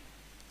me,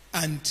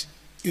 and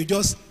you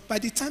just, by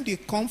the time they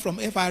come from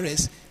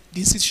FRS, the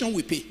institution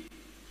will pay.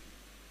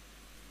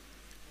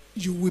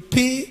 You will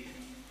pay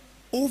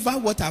over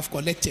what I've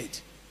collected.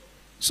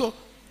 So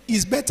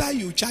it's better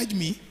you charge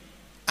me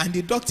and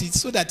deduct it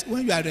so that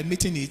when you are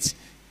remitting it,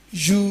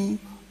 you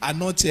are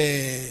not.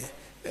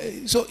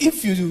 So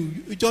if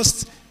you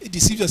just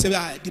deceive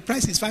yourself, the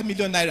price is 5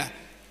 million naira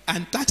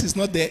and tax is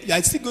not there, you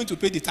are still going to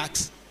pay the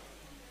tax.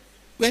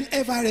 When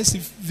FRS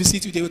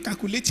visit you, they will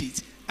calculate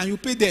it and you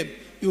pay them.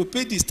 You will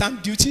pay the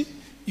stamp duty,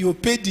 you will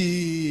pay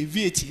the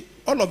VAT,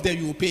 all of them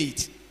you will pay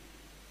it.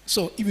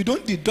 So if you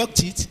don't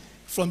deduct it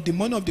from the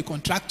money of the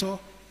contractor,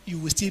 you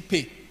will still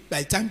pay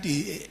by the time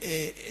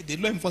the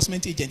law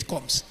enforcement agent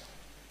comes.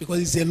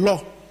 Because it's a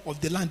law of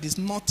the land, it's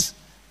not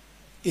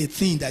a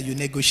thing that you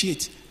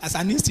negotiate as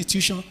an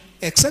institution,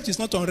 except it's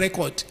not on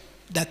record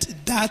that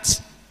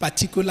that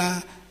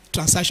particular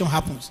transaction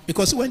happens.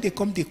 Because when they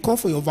come, they call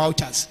for your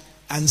vouchers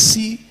and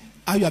see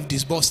how you have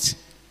disbursed.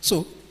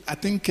 So I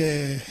think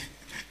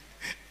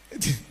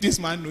this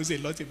man knows a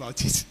lot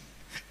about it.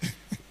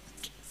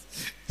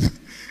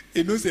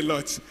 He knows a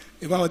lot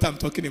about what I'm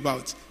talking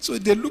about. So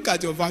they look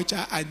at your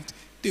voucher and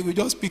they will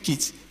just pick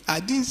it.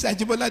 This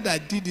Ajibola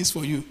that did this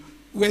for you,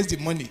 where's the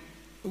money?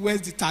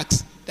 Where's the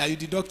tax that you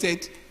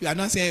deducted? You are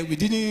not saying we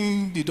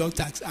didn't deduct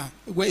tax.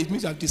 Well, it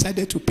means you have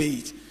decided to pay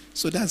it.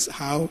 So that's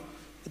how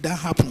that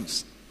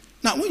happens.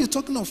 Now, when you're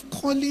talking of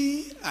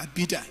calling a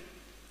bidder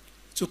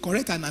to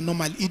correct an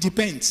anomaly, it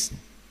depends.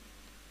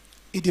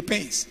 It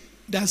depends.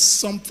 There's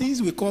some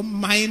things we call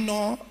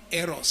minor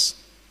errors.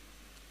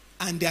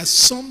 And there are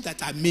some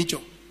that are major.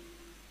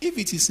 If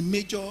it is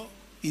major,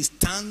 it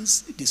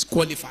stands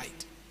disqualified.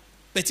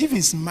 But if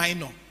it's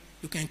minor,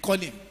 you can call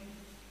him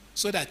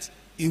so that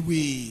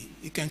he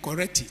can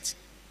correct it.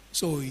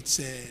 So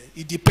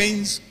it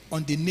depends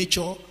on the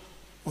nature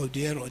of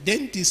the error.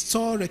 Then the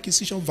store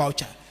requisition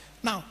voucher.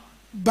 Now,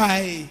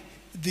 by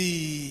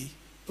the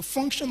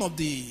function of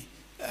the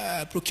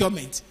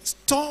procurement,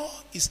 store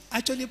is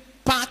actually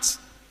part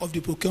of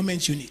the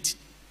procurement unit.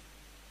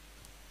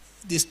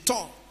 The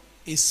store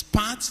is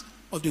part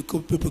of the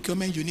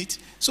procurement unit.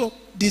 So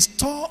the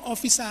store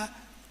officer,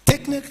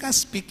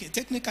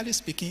 technically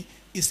speaking,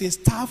 is a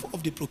staff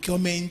of the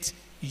procurement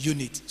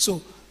unit.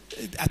 So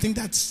I think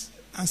that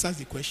answers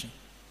the question.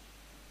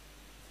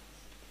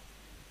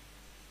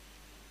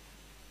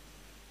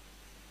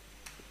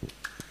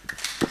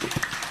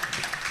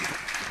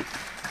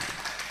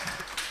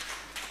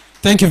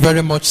 Thank you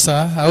very much,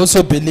 sir. I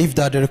also believe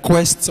that the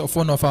request of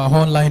one of our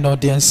online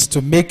audience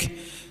to make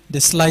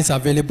the slides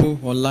available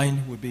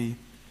online will be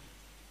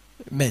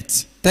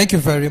met. Thank you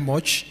very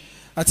much.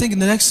 I think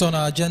the next on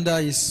our agenda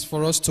is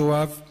for us to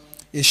have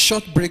a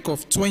short break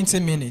of 20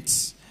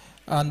 minutes.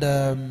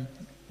 And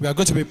we are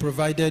going to be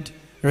provided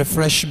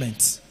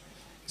refreshments.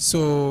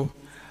 So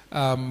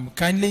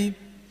kindly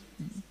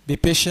be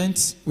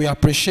patient. We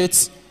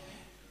appreciate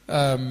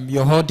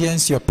your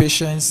audience, your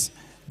patience.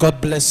 God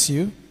bless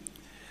you.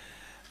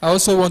 I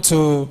also want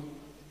to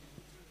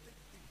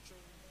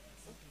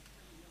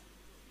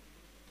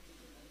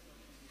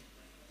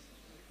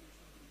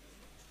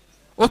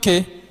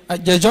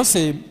there's just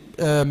a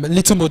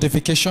little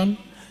modification.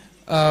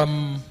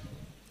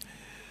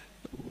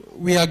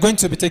 We are going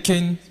to be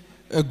taking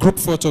a group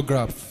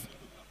photograph.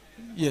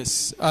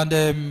 Yes,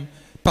 and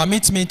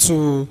permit me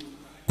to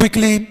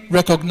quickly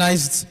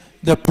recognize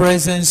the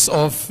presence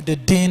of the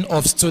Dean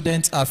of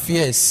Student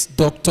Affairs,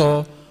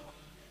 Dr.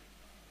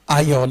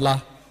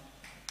 Ayola.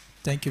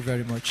 Thank you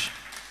very much.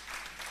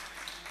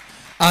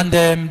 And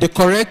the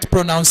correct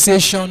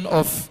pronunciation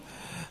of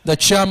the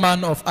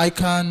chairman of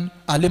ICANN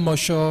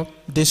Alimosho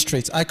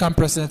District, ICANN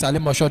President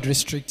Alimosho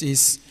District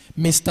is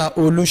Mr.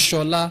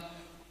 Olushola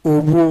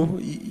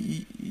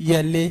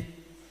Owoyele.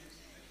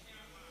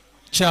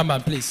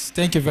 Chairman, please.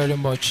 Thank you very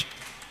much.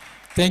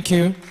 Thank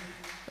you.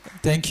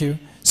 Thank you.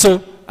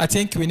 So I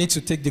think we need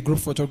to take the group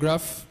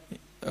photograph.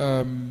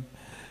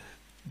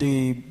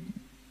 The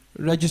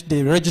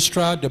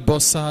registrar, the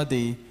bursar,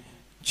 the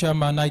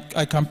chairman,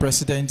 ICANN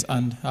President,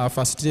 and our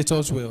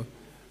facilitators will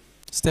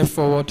step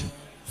forward.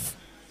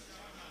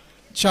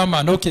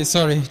 Chairman, okay,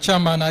 sorry.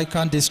 Chairman,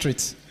 ICANN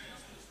District.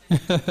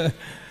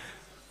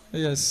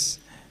 Yes.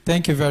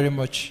 Thank you very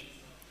much.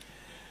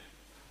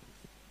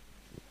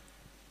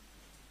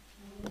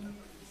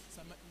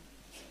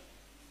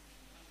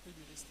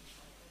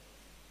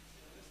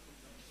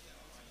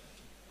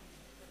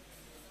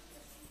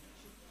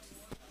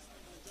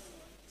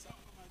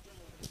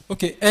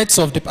 Okay, heads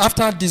of the,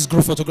 after this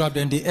group photograph,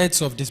 then the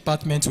heads of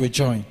department will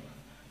join.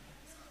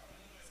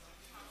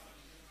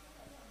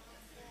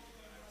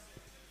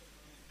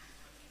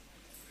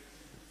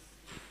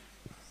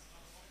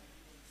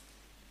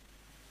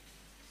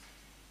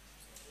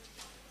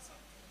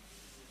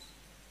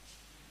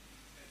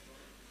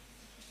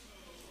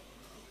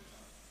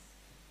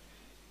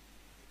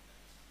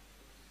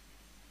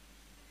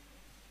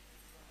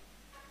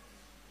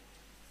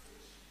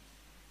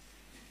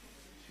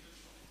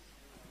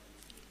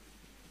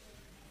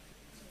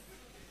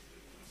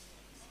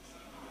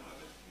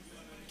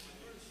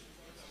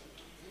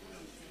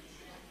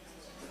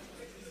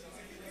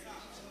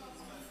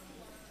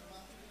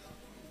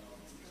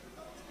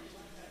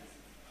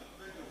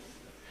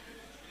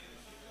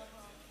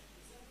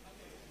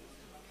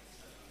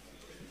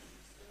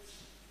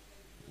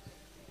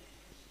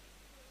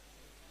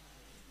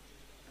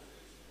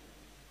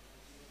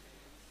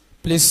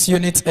 Please,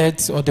 unit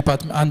heads or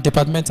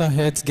departmental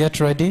heads, get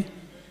ready.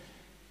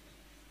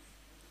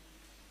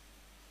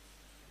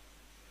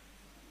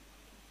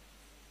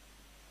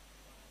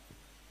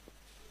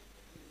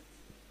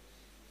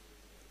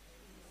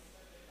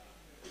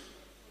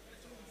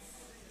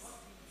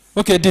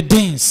 Okay, the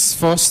deans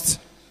first.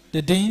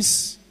 The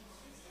deans,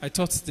 I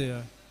thought they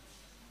are.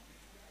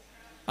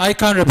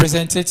 ICANN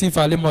representative,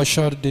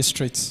 Alimosho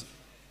District.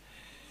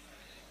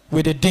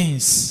 With the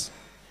deans.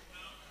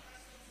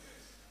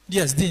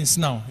 Yes, deans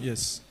now,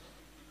 yes.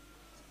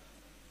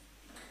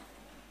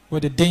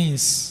 With the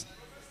deans.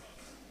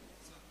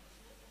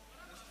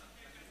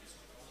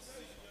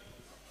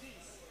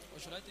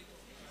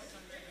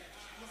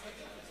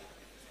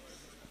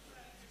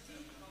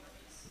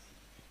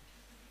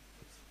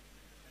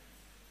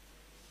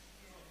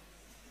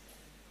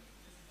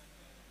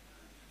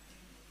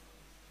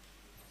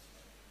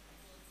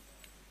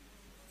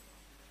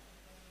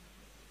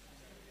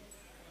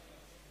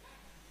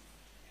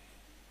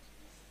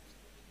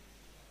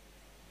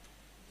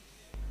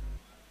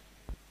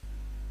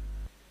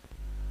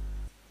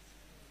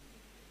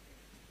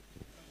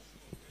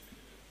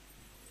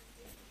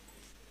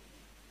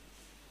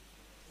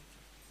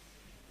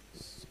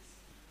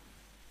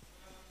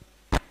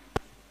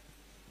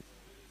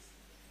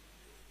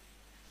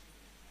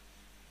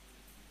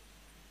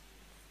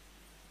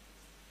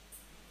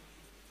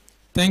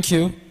 Thank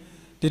you.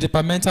 The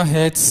departmental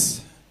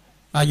heads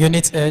and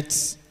unit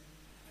heads.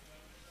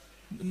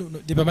 No,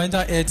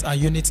 departmental heads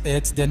and unit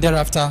heads. Then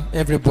thereafter,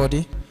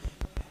 everybody.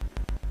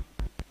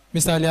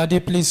 Mr.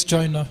 Aliadi, please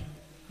join us.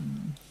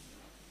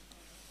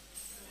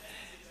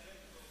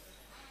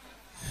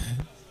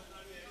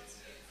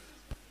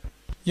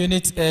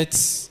 Unit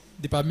heads,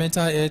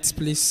 departmental heads,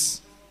 please.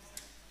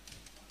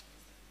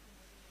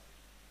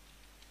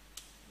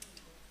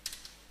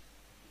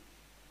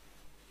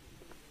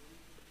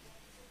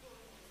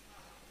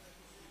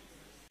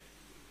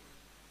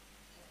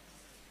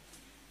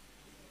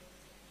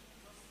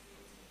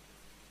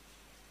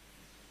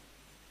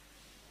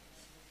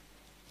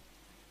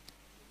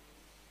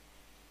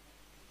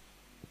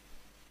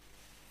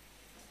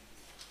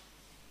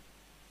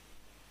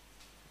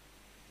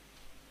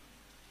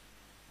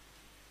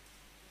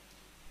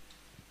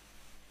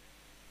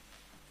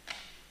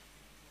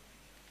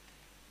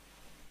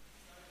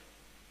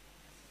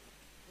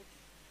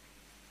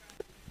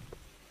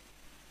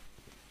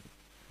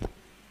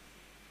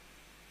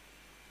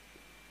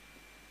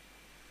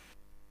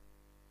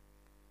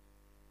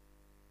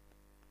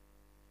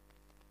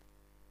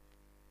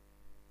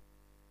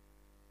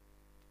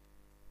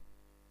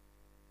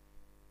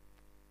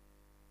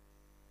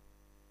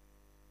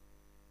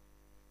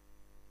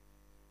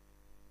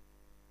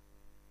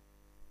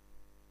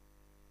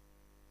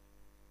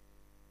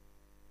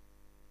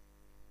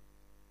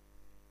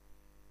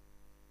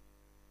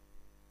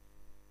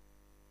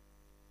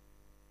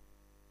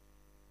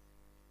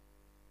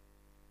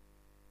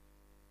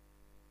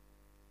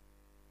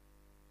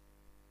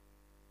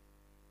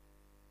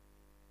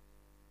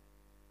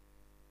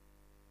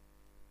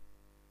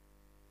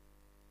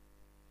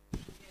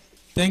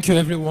 Thank you,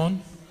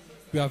 everyone.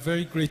 We are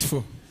very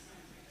grateful.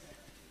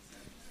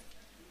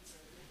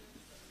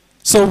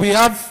 So we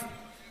have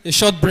a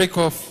short break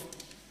of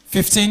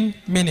 15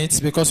 minutes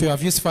because we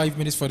have used 5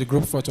 minutes for the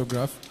group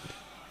photograph.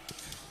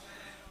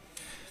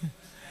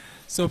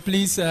 So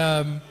please,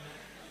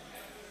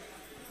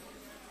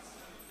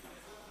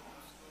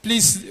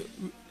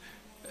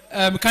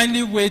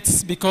 kindly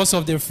wait because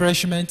of the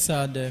refreshments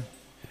and.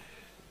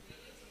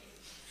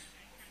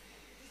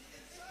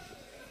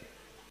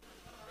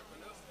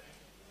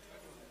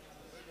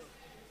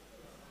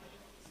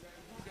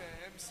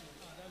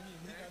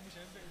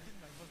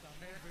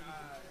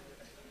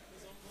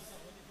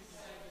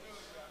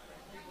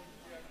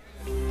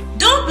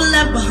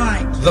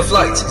 Behind. The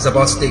flight is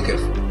about to take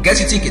off. Get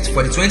your ticket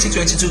for the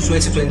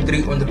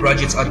 2022-2023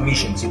 undergraduate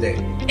admission today.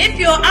 If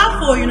you're out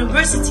for a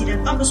university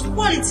that offers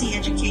quality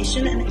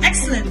education and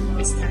excellent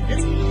living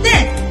standards,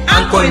 then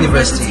Anchor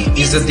University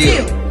is the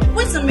deal.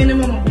 With a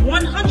minimum of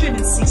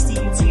 160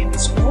 UTME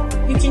score,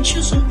 you can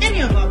choose from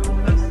any of our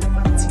programs in the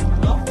Faculty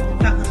of Law,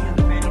 Faculty of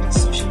Humanities and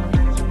Social and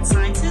Management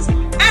Sciences,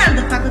 and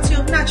the Faculty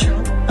of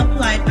Natural,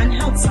 Applied and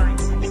Health Sciences.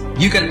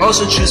 You can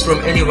also choose from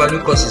any of our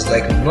new courses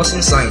like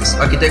nursing science,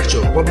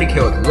 architecture, public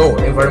health, law,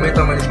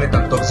 environmental management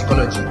and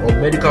toxicology, or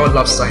medical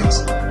lab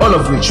science, all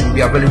of which will be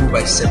available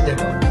by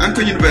September.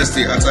 Anchor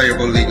University at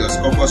Ayabo, Lagos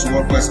offers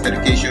world-class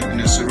education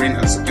in a serene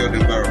and secured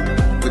environment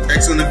with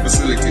excellent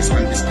facilities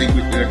and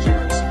distinguished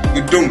lecturers.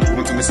 You don't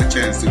want to miss a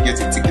chance to get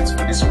your tickets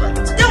for this flight.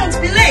 Don't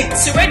be late!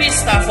 To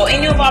register for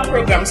any of our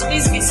programs,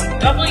 please visit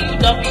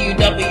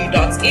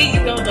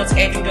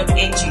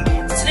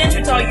www.aubel.edu.ag. Students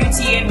without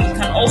UTME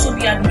can also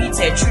be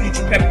admitted through the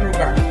JUPEP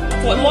program.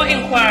 For more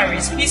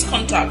inquiries, please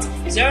contact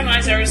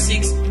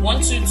 0906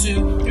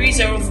 122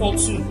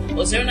 3042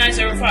 or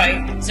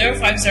 0905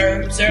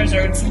 050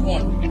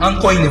 0021.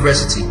 Anchor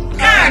University.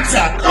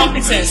 Character,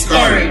 competence,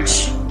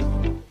 courage.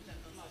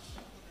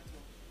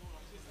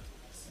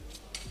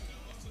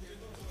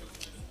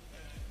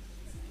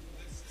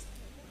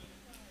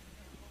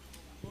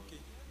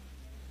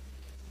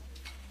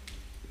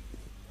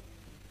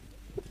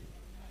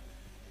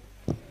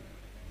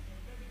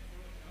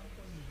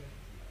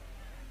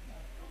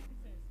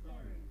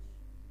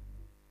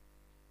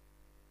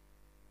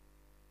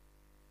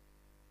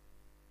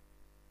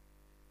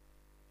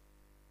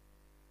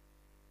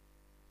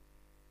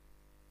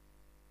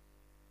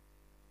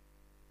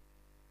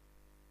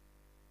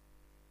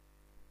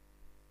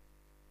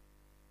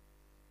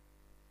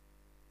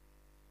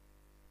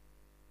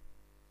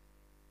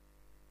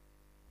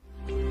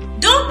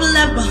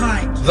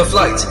 The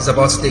flight is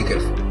about to take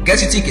off.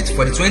 Get your ticket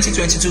for the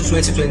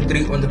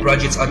 2022-2023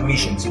 undergraduate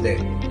admission today.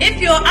 If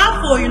you're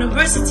out for a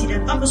university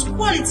that offers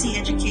quality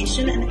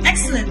education and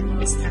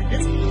excellent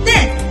standards,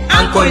 then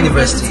Anchor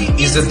University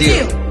is the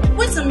deal.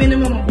 With a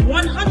minimum of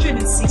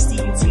 160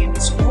 UTME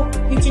score,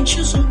 you can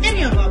choose from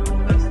any of our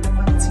programs in the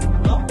Faculty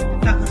of Law,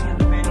 Faculty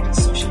of Humanities and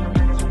Social and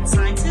Management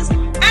Sciences,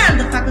 and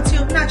the Faculty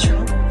of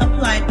Natural,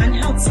 Applied and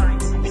Health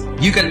Sciences.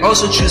 You can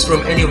also choose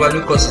from any of our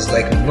new courses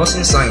like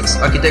nursing science,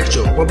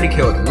 architecture, public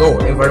health, law,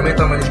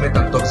 environmental management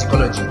and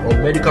toxicology, or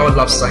medical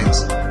lab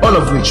science, all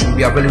of which will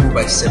be available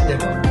by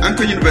September.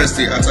 Anchor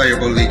University at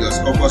Ayabo, Lagos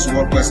offers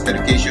world-class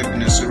education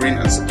in a serene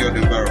and secured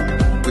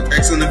environment with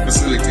excellent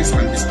facilities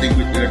and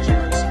distinguished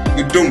lecturers.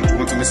 You don't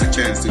want to miss a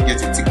chance to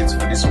get your tickets for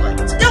this flight.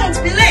 Don't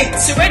be late!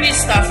 To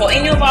register for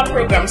any of our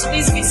programs,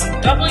 please visit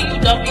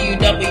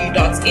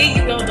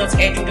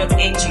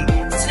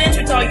www.aul.edu.ng. Students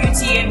without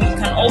UTME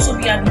can also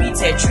be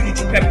admitted through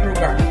the prep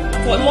program.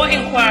 For more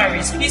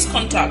inquiries, please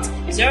contact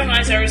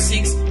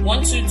 0906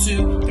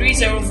 122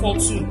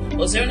 3042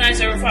 or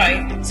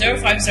 0905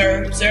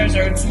 050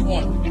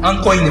 0021.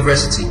 Anchor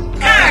University.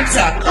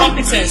 Character,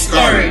 competence,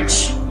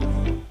 courage.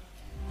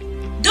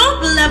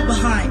 Don't be left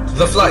behind.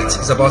 The flight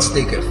is about to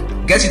take off.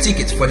 Get your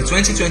ticket for the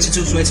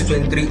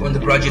 2022-2023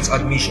 undergraduate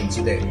admission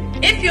today.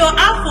 If you're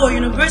out for a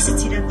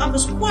university that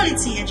offers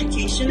quality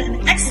education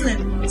and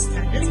excellent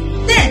standards,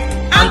 then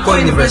Anchor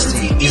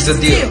University is the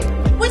deal.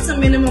 With a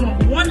minimum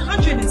of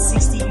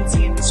 160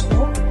 UTME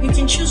score, you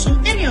can choose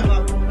from any of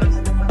our programs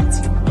in the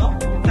Faculty of Law,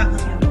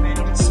 Faculty of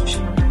Humanities and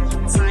Social and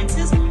Management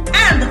Sciences,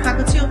 and the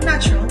Faculty of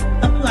Natural,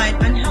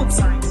 Applied and Health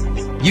Sciences.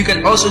 You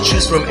can also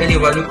choose from any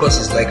of our new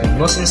courses like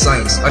nursing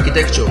science,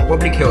 architecture,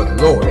 public health,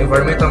 law,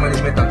 environmental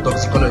management and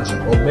toxicology,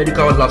 or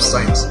medical lab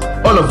science,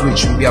 all of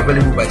which will be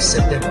available by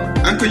September.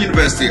 Anchor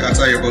University at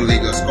Ayabo,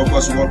 Lagos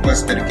offers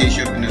world-class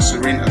education in a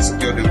serene and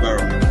secured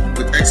environment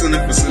with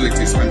excellent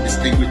facilities and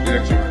distinguished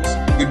lecturers.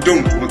 You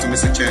don't want to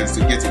miss a chance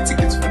to get your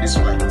tickets for this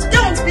flight.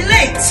 Don't be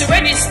late! To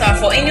register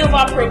for any of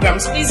our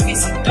programs, please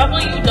visit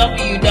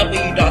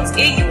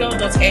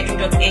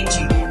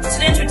www.aul.edu.ng.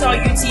 Students without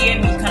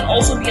UTME can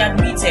also be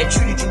admitted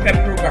through the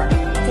prep program.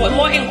 For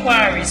more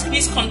inquiries,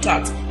 please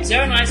contact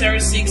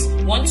 0906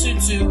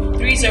 122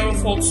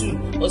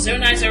 3042 or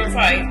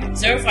 0905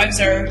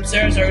 050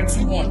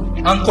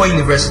 0021. Anchor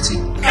University.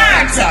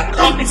 Character,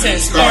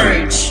 competence,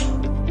 courage.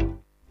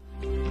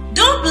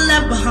 Don't be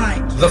left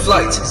behind. The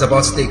flight is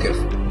about to take off.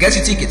 Get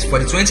your ticket for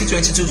the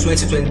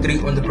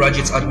 2022-2023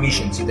 undergraduate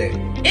admission today.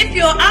 If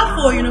you're out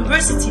for a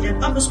university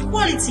that offers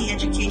quality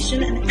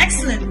education and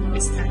excellent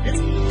standards,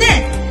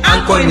 then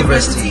Anchor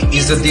University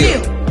is the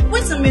deal.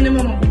 With a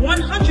minimum of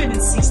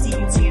 160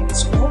 UTME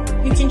score,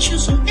 you can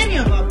choose from any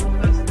of our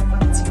programs in the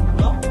Faculty of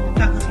Law,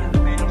 Faculty of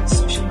Humanities and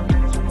Social and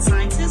Management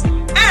Sciences,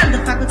 and the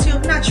Faculty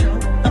of Natural,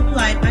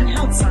 Applied and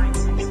Health Sciences.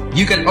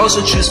 You can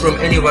also choose from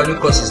any of our new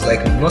courses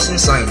like nursing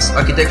science,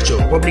 architecture,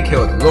 public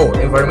health, law,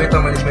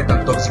 environmental management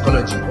and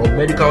toxicology, or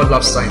medical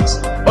lab science,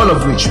 all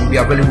of which will be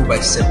available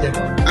by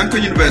September. Anchor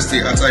University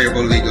at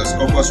Ayabo, Lagos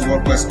offers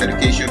world-class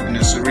education in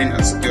a serene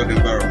and secured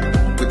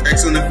environment with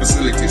excellent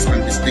facilities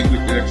and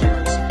distinguished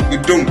lecturers. You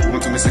don't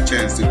want to miss a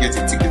chance to get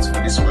your tickets for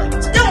this flight.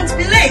 Don't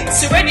be late!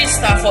 To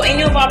register for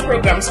any of our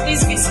programs,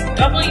 please visit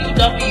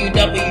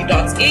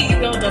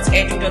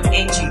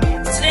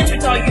www.aul.edu.ng. Students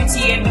without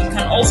UTME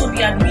can also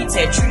be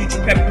admitted through the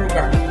prep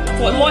program.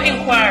 For more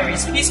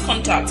inquiries, please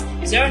contact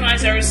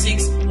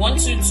 0906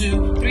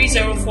 122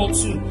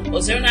 3042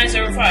 or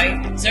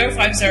 0905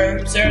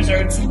 050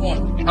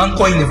 0021.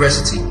 Anchor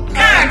University.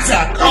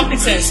 Character,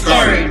 competence,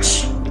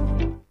 courage.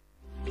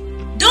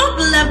 Don't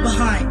be left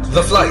behind.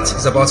 The flight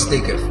is about to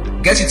take off.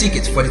 Get your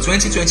ticket for the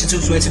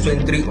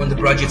 2022-2023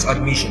 undergraduate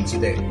admission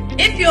today.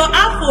 If you're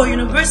out for a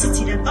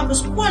university that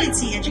offers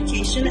quality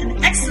education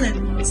and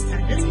excellent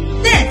standards,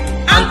 then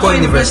Anchor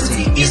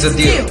University is the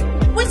deal.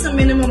 With a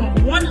minimum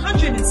of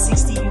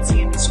 160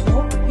 UTME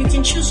score, you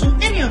can choose from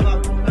any of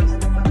our programs in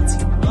the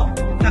Faculty of Law,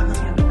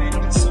 Faculty of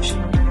Humanities and Social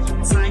and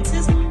Management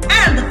Sciences,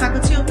 and the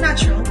Faculty of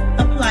Natural,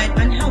 Applied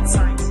and Health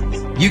Sciences.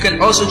 You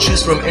can also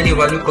choose from any of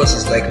our new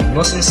courses like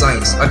nursing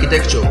science,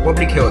 architecture,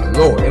 public health,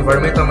 law,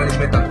 environmental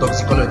management and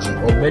toxicology,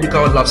 or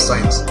medical lab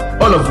science,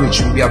 all of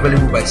which will be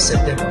available by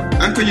September.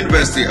 Anchor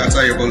University at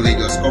Ayabo,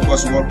 Lagos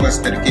offers world-class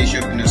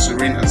education in a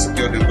serene and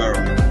secured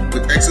environment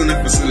with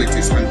excellent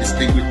facilities and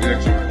distinguished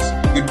lecturers.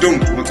 You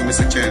don't want to miss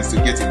a chance to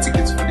get your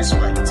tickets for this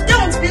flight.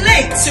 Don't be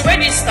late! To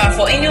register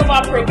for any of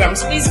our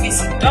programs, please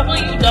visit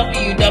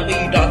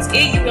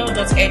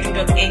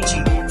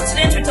www.aul.edu.ng.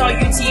 Students without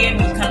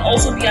UTME can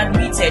also be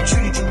admitted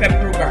through the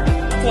prep program.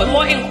 For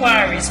more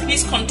inquiries,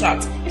 please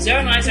contact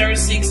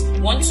 0906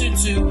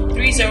 122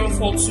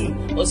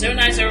 3042 or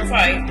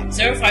 0905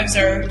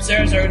 050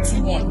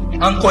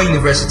 0021. Anchor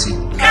University.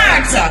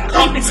 Character,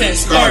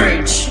 competence,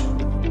 courage.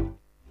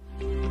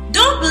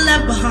 Don't be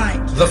left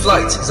behind. The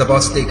flight is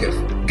about to take off.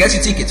 Get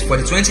your ticket for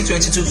the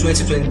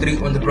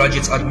 2022-2023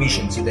 undergraduate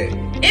admission today.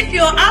 If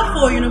you're out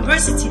for a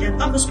university that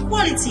offers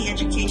quality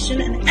education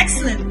and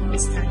excellent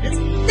standards,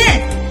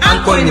 then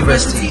Anchor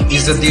University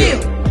is the deal.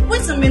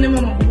 With a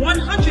minimum of 1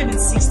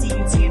 160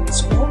 UTME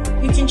score,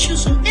 you can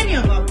choose from any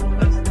of our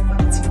programs in the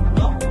Faculty of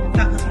Law,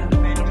 Faculty of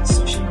Humanities,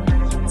 Social and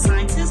Management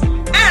Sciences,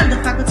 and the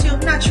Faculty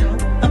of Natural,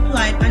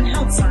 Applied and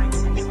Health Sciences.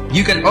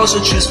 You can also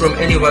choose from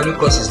any of our new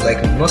courses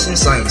like Nursing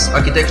Science,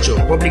 Architecture,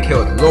 Public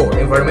Health, Law,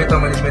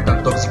 Environmental Management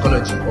and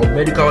Toxicology, or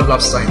Medical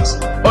Lab Science,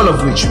 all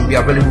of which will be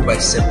available by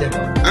September.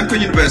 Anchor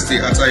University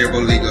at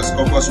Ayabo, Lagos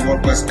offers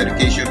world-class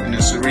education in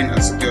a serene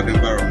and secured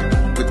environment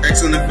with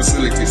excellent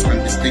facilities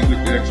and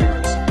distinguished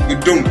lecturers. You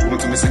don't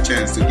want to miss a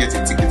chance to get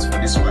your tickets for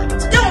this flight.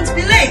 Don't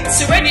be late!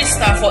 To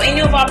register for any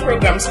of our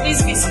programs,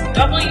 please visit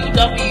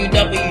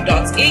www.aul.edu.ng.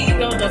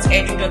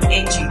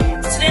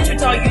 Students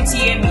without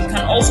UTME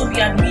can also be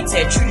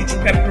admitted through the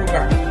prep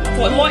program.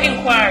 For more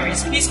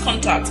inquiries, please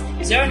contact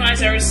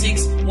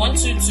 0906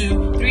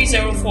 122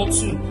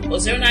 3042 or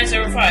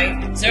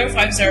 0905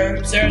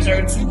 050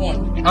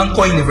 0021.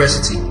 Anchor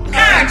University.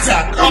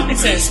 Character,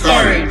 competence,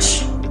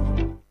 courage.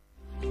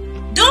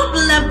 Don't be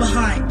left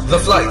behind. The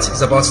flight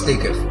is about to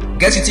take off.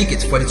 Get your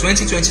tickets for the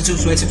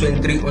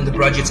 2022-2023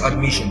 undergraduate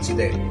admission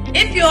today.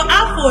 If you're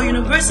out for a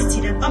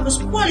university that offers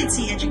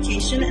quality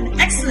education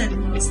and excellent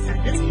living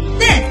standards,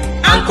 then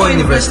Anchor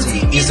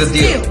University is the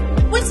deal.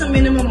 With a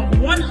minimum of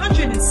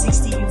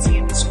 160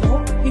 UTME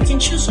score, you can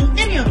choose from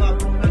any of our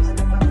programs in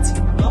the Faculty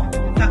of Law,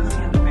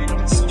 Faculty of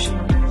Humanities, Social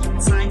and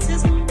Management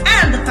Sciences,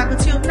 and the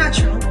Faculty of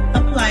Natural,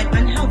 Applied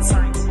and Health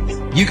Sciences.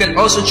 You can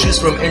also choose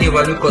from any of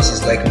our new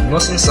courses like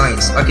Nursing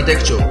Science,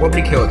 Architecture,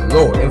 Public Health,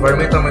 Law,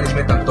 Environmental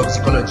Management and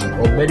Toxicology,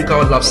 or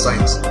Medical Lab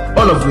Science,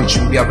 all of which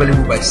will be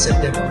available by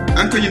September.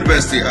 Anchor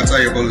University at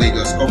Ayabo,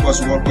 Lagos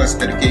offers world-class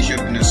education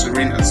in a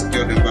serene and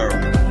secured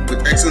environment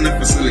with excellent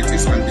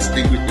facilities and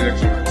distinguished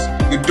lecturers.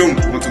 You don't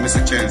want to miss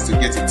a chance to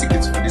get your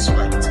tickets for this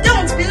flight.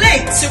 Don't be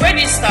late! To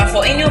register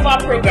for any of our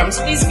programs,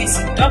 please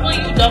visit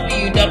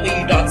www.aul.edu.ng.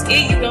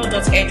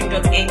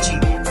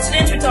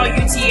 Students without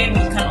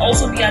UTME can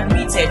also be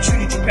admitted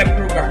through the prep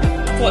program.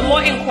 For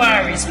more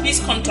inquiries, please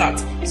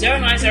contact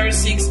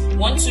 0906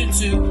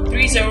 122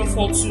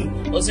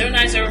 3042 or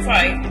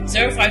 0905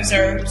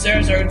 050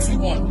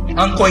 0021.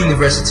 Anchor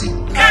University.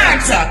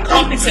 Character,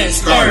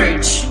 competence,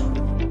 courage.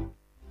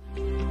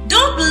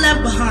 Don't be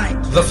left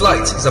behind. The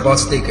flight is about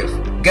to take off.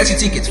 Get your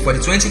tickets for the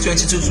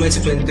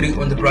 2022-2023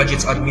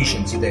 undergraduate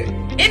admission today.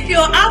 If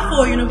you're out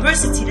for a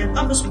university that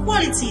offers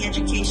quality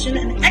education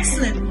and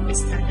excellent living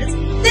standards,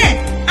 then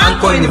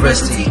Anchor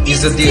University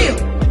is the deal.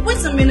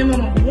 With a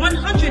minimum of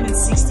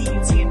 160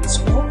 UTME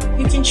score,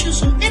 you can choose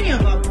from any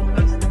of our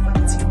programs in the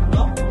Faculty of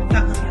Law,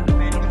 Faculty of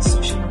Humanities,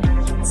 Social and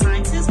Management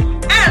Sciences,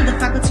 and the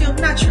Faculty of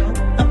Natural,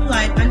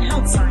 Applied and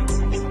Health Sciences.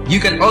 You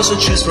can also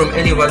choose from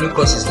any of our new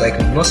courses like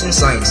Nursing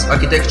Science,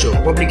 Architecture,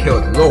 Public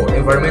Health, Law,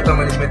 Environmental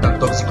Management and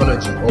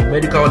Toxicology, or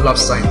Medical Lab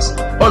Science,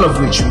 all of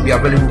which will be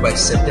available by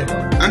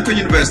September. Anchor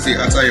University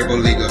at Ayabo,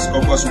 Lagos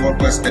offers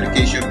world-class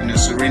education in a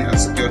serene and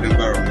secured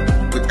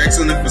environment with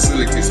excellent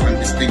facilities and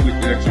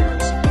distinguished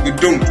lecturers. You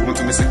don't want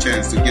to miss a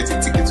chance to get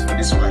your tickets for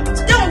this flight.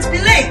 Don't be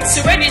late!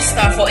 To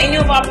register for any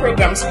of our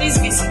programs, please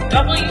visit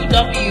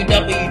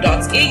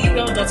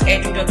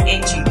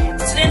www.aul.edu.ng.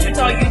 Students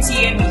without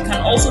UTME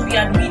can also be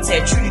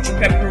admitted through the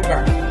prep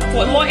program.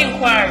 For more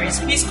inquiries,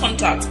 please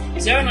contact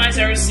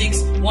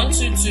 0906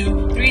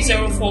 122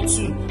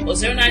 3042 or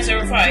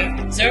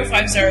 0905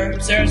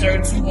 050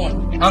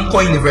 0021.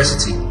 Anchor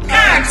University.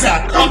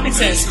 Character,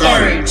 competence,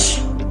 courage.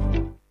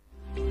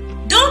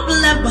 Don't be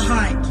left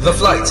behind. The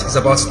flight is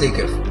about to take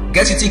off.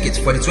 Get your tickets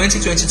for the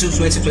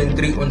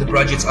 2022-2023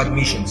 undergraduate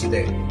admission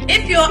today.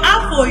 If you're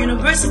out for a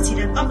university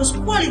that offers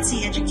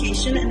quality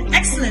education and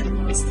excellent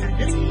living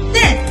standards,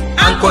 then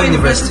Anchor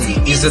University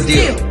is the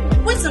deal.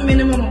 With a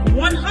minimum of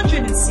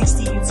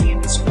 160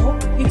 UTME score,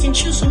 you can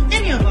choose from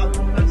any of our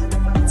programs in the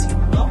Faculty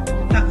of Law,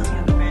 Faculty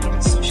of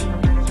Humanities, Social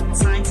and Management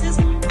Sciences,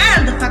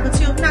 and the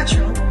Faculty of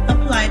Natural,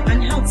 Applied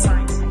and Health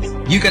Sciences.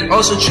 You can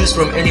also choose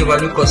from any of our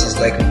new courses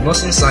like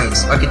Nursing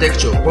Science,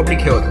 Architecture,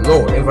 Public Health,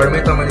 Law,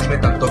 Environmental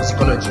Management and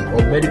Toxicology,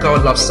 or Medical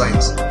Lab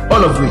Science,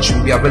 all of which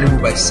will be available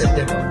by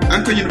September.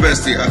 Anchor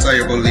University at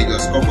Ayabo,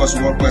 Lagos offers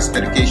world-class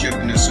education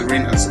in a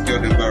serene and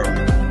secured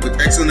environment with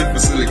excellent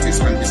facilities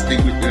and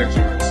distinguished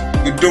lecturers.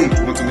 You don't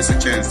want to miss a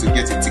chance to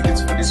get your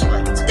tickets for this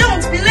flight.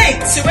 Don't be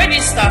late! To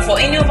register for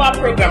any of our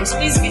programs,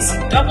 please visit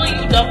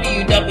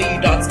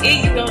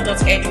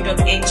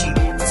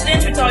www.aul.edu.ng.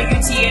 Students without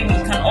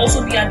UTME can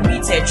also be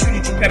admitted through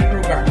the prep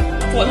program.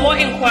 For more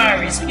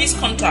inquiries, please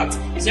contact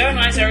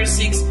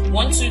 0906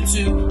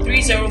 122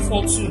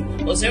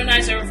 3042 or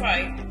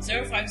 0905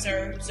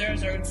 050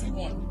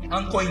 0021.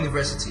 Anchor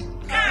University.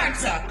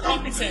 Character,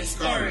 competence,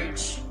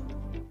 courage.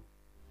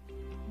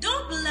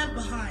 Don't be left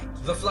behind.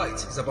 The flight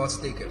is about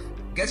to take off.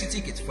 Get your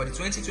tickets for the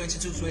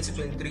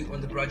 2022-2023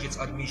 undergraduate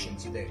admission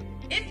today.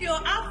 If you're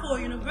out for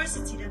a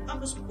university that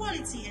offers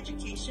quality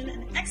education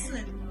and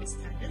excellent living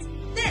standards,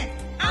 then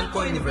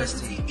Anchor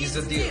University is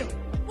the deal.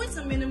 With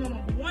a minimum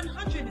of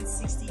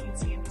 160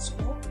 UTME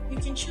score, you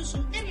can choose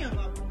from any of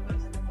our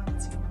programs in the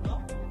Faculty of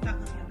Law,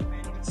 Faculty of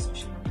Humanities,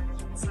 Social and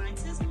Management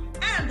Sciences,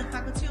 and the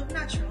Faculty of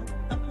Natural,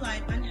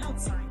 Applied and Health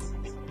Sciences.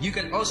 You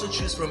can also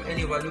choose from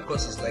any of our new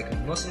courses like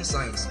nursing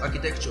science,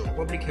 architecture,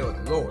 public health,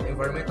 law,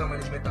 environmental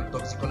management and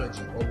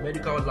toxicology, or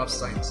medical lab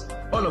science,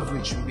 all of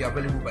which will be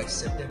available by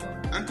September.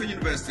 Anchor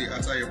University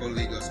at Ayabo,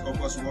 Lagos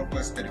offers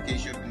world-class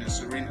education in a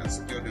serene and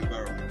secured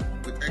environment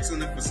with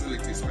excellent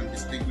facilities and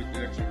distinguished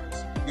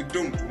lecturers. You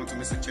don't want to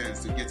miss a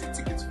chance to get a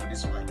ticket for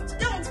this flight.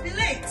 Don't be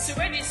late. To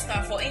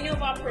register for any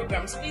of our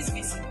programs, please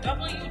visit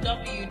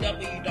www.aul.edu.ag.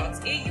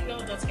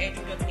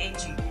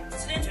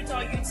 Students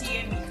without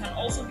UTME can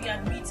also be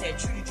admitted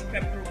through the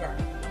JUPEP program.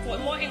 For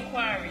more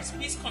inquiries,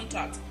 please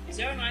contact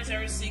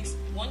 0906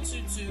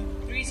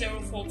 122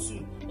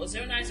 3042 or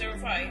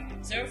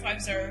 0905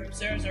 050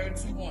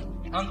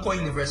 0021. Anchor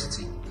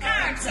University.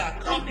 Character,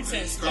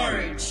 competence,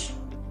 courage.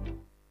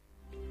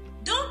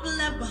 Don't be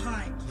left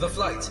behind. The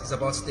flight is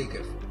about to take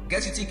off.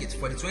 Get your ticket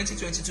for the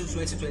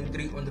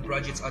 2022-2023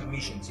 undergraduate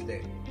admission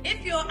today.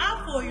 If you're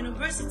out for a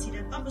university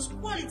that offers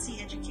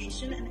quality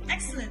education and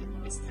excellent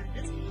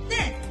standards,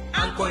 then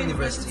Anchor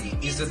University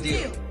is the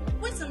deal.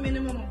 With a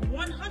minimum of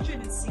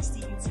 160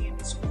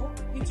 UTME score,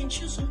 you can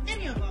choose from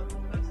any of our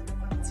programs in the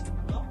Faculty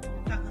of Law,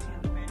 Faculty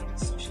of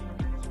Humanities, Social and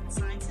Management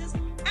Sciences,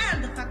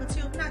 and the Faculty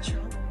of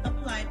Natural,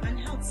 Applied and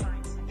Health Sciences.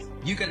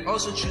 You can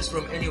also choose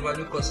from any of our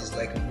new courses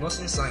like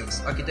nursing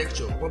science,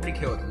 architecture, public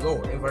health,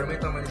 law,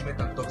 environmental management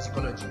and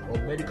toxicology, or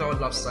medical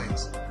lab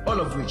science, all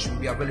of which will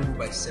be available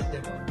by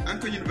September.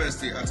 Anchor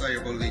University at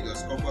Ayabo,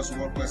 Lagos offers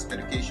world-class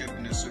education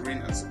in a serene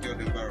and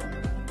secured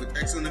environment with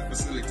excellent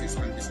facilities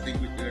and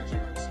distinguished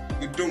lecturers.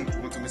 You don't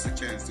want to miss a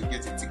chance to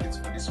get a ticket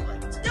for this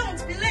flight.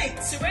 Don't be late.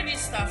 To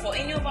register for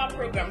any of our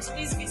programs,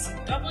 please visit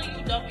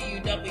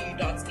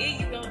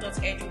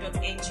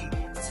www.aul.edu.ag.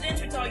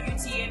 Students without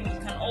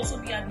UTME can also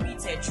be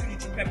admitted through the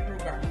JUPEP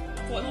program.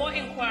 For more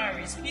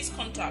inquiries, please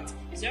contact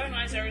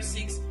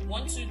 0906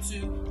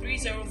 122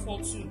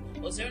 3042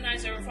 or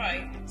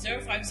 0905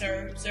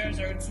 050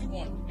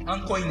 0021.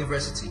 Anchor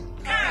University.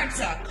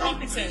 Character,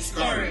 competence,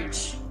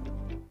 courage.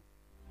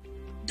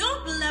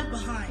 Don't be left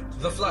behind.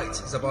 The flight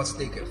is about to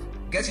take off.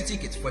 Get your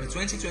ticket for the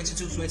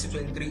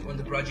 2022-2023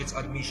 undergraduate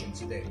admission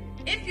today.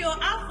 If you're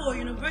out for a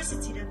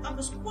university that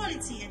offers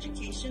quality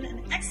education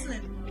and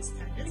excellent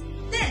standards,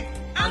 then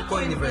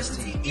Anchor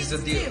University is the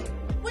deal.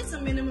 With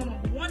a minimum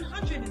of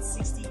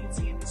 160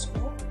 UTME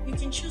score, you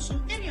can choose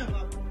from any of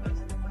our programs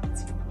in the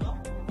Faculty of Law,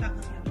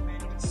 Faculty of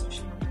Humanities,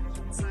 Social and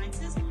Management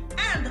Sciences,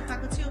 and the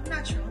Faculty of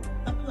Natural,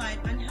 Applied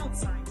and Health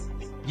Sciences.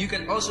 You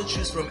can also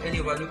choose from any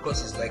of our new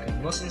courses like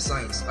nursing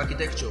science,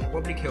 architecture,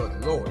 public health,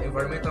 law,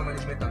 environmental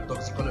management and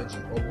toxicology,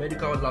 or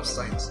medical lab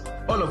science,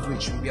 all of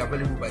which will be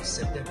available by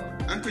September.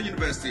 Anchor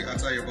University at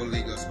Ayabo,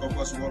 Lagos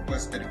offers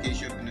world-class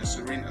education in a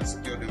serene and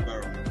secured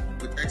environment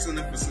with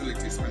excellent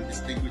facilities and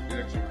distinguished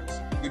lecturers.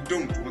 You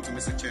don't want to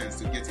miss a chance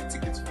to get a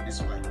ticket for this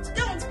flight.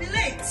 Don't be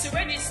late. To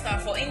register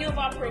for any of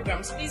our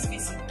programs, please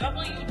visit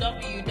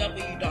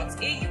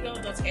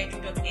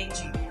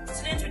www.aul.edu.ag.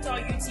 Students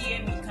without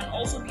UTME can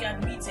also be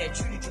admitted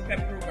through the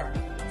JUPEP program.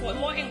 For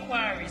more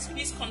inquiries,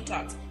 please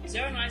contact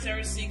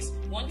 0906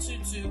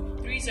 122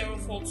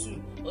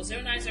 3042 or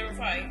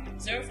 0905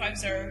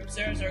 050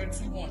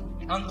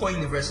 0021. Anchor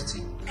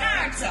University.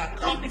 Character,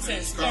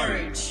 competence,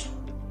 courage.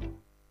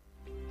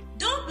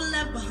 Don't be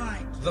left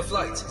behind. The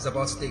flight is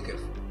about to take off.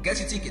 Get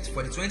your ticket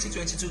for the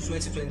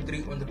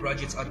 2022-2023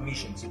 undergraduate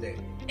admission today.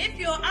 If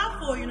you're out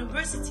for a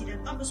university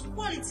that offers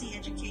quality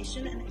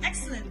education and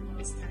excellent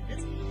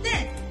standards,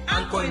 then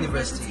Anchor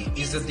University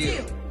is the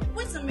deal.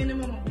 With a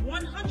minimum of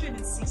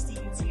 160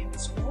 UTME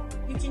score,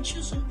 you can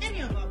choose from any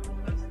of our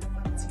programs in the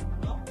Faculty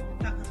of Law,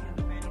 Faculty of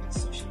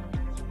Humanities, Social and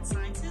Management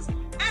Sciences,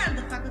 and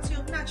the Faculty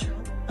of Natural,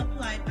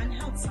 Applied and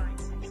Health Sciences.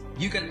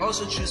 You can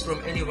also choose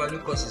from any of our new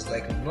courses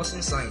like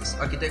nursing science,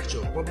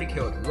 architecture, public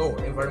health, law,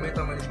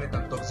 environmental management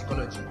and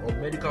toxicology, or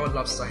medical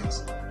lab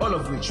science, all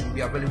of which will be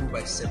available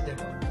by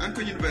September.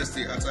 Anchor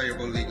University at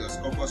Ayabo, Lagos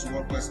offers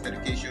world-class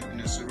education in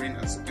a serene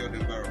and secured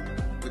environment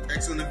with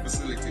excellent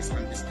facilities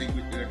and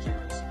distinguished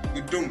lecturers.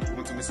 You don't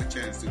want to miss a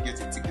chance to get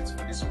a ticket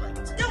for this flight.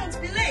 Don't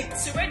be late.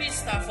 To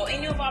register for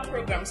any of our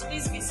programs,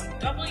 please visit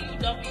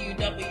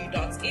www.aul.edu.ag.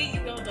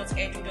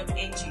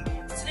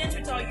 Students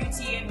without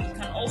UTME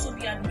can also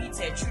be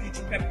admitted through the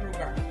JUPEP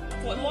program.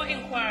 For more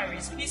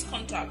inquiries, please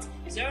contact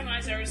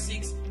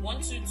 0906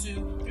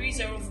 122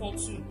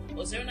 3042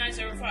 or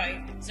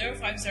 0905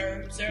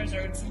 050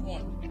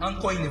 0021.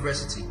 Anchor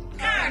University.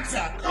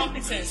 Character,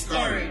 competence,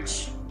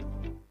 courage.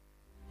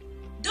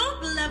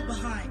 Don't be left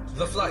behind.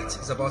 The flight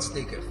is about to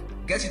take off.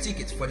 Get your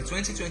ticket for the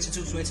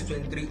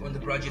 2022-2023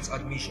 undergraduate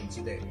admission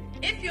today.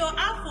 If you're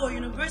out for a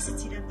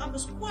university that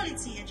offers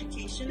quality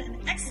education and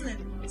excellent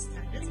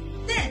standards,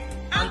 then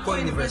Anchor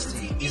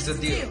University is the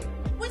deal.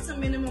 With a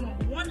minimum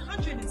of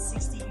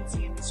 160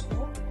 UTME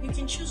score, you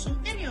can choose from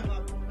any of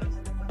our programs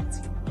in the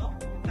Faculty of Law,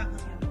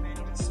 Faculty of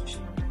Humanities,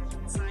 Social and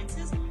Management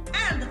Sciences,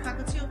 and the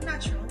Faculty of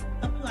Natural,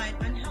 Applied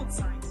and Health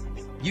Sciences.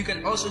 You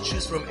can also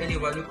choose from any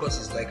of our new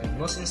courses like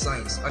nursing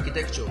science,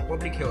 architecture,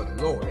 public health,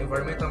 law,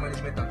 environmental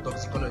management and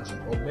toxicology,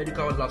 or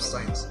medical lab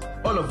science,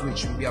 all of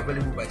which will be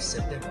available by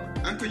September.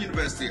 Anchor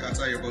University at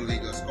Ayabo,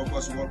 Lagos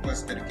offers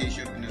world-class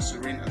education in a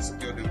serene and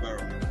secured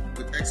environment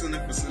with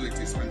excellent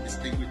facilities and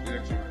distinguished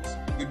lecturers.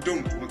 You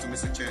don't want to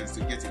miss a chance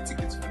to get a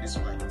ticket for this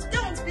flight.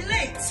 Don't be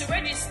late. To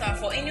register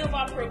for any of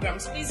our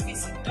programs, please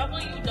visit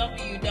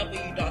www.aul.edu.ng.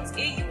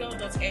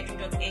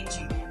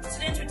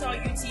 Students without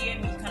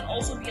UTME can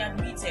also be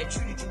admitted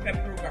through the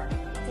prep program.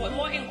 For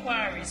more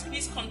inquiries,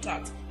 please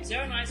contact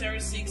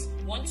 0906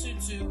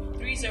 122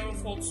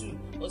 3042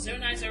 or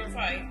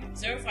 0905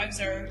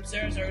 050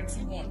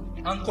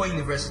 0021. Anchor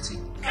University.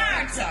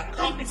 Character,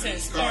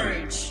 competence,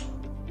 courage.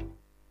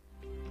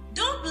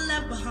 Don't be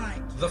left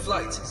behind. The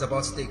flight is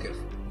about to take off.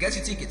 Get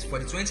your ticket for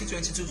the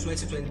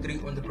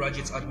 2022-2023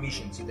 undergraduate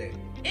admission today.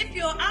 If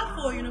you're out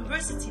for a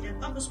university that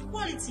offers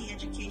quality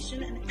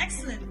education and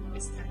excellent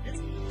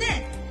standards,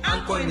 then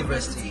Anchor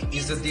University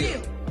is the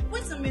deal.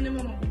 With a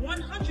minimum of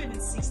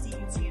 160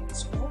 UTME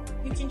score,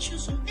 you can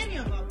choose from any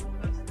of our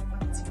programs in the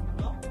Faculty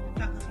of Law,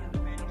 Faculty of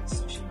Humanities,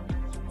 Social and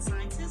Management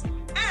Sciences,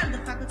 and the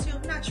Faculty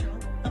of Natural,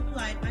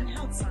 Applied and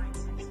Health Sciences.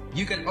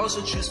 You can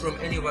also choose from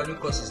any of our new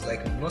courses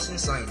like nursing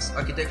science,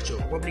 architecture,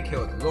 public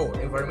health, law,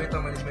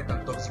 environmental management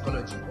and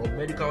toxicology, or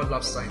medical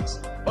lab science,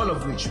 all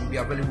of which will be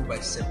available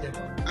by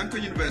September. Anchor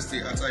University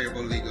at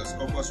Ayabo, Lagos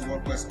offers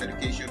world-class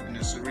education in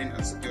a serene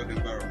and secured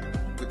environment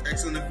with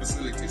excellent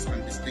facilities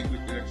and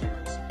distinguished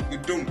lecturers. You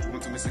don't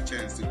want to miss a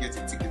chance to get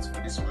a ticket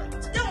for this flight.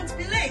 Don't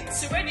be late.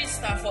 To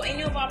register for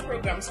any of our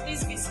programs,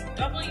 please visit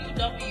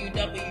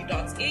www.aul.edu.ng.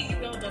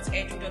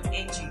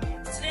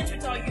 Students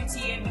without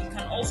UTME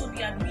can also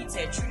be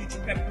admitted through the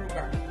prep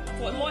program.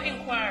 For more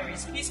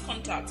inquiries, please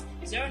contact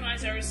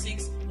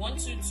 0906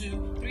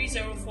 122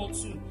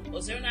 3042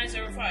 or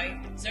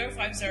 0905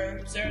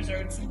 050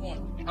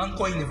 0021.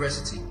 Anchor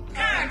University.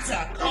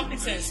 Character,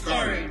 competence,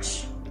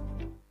 courage.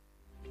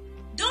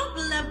 Don't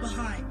be left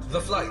behind. The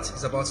flight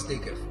is about to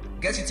take off.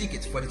 Get your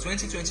ticket for the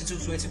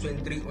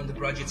 2022-2023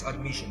 undergraduate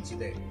admission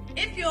today.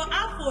 If you're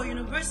out for a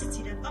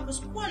university that offers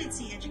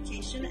quality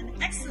education and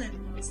excellent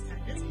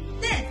standards,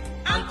 then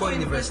Anchor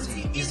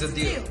University is the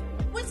deal.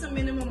 With a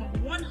minimum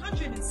of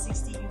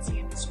 160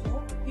 UTME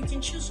score, you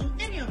can choose from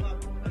any of our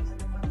programs in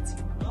the Faculty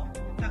of Law,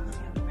 Faculty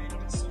of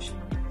Humanities, Social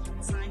and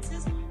Management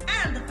Sciences,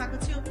 and the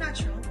Faculty of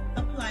Natural,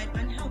 Applied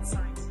and Health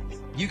Sciences.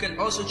 You can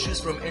also choose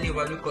from any of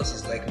our new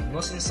courses like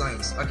nursing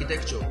science,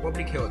 architecture,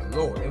 public health,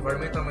 law,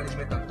 environmental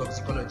management and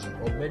toxicology,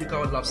 or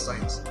medical lab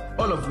science,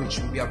 all of which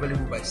will be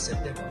available by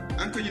September.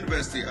 Anchor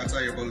University at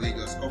Ayabo,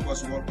 Lagos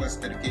offers world-class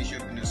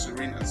education in a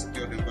serene and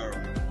secured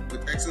environment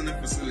with excellent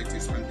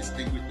facilities and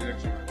distinguished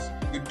lecturers.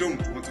 You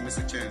don't want to miss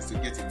a chance to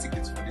get a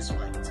ticket for this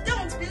flight.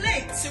 Don't be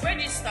late. To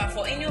register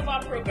for any of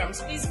our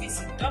programs, please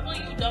visit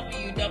www.aul.edu.ng.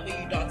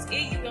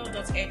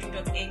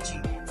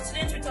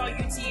 Students without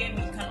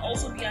UTME can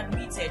also be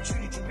admitted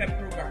through the prep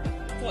program.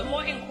 For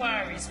more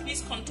inquiries,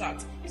 please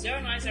contact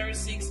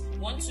 0906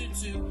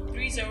 122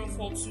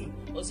 3042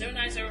 or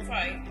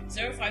 0905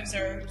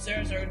 050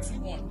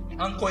 0021.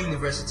 Anchor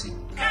University.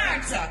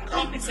 Character,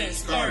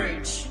 competence,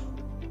 courage.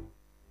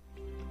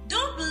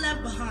 Don't be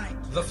left behind.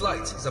 The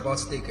flight is about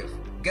to take off.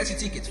 Get your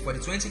ticket for the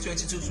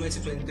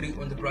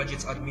 2022-2023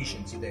 undergraduate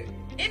admission today.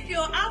 If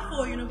you're out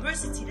for a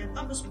university that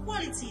offers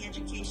quality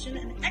education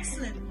and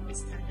excellent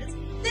standards,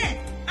 then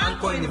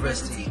Anchor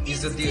University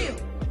is the deal.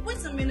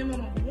 With a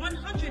minimum of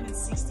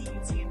 160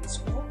 UTME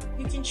score,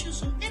 you can choose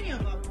from any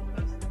of our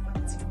programs in the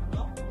Faculty of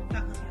Law,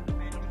 Faculty of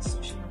Humanities,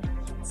 Social and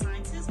Management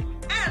Sciences,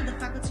 and the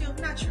Faculty of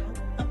Natural,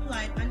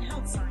 Applied and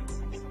Health Sciences.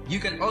 You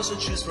can also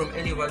choose from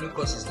any of our new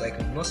courses like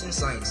nursing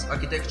science,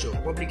 architecture,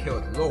 public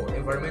health, law,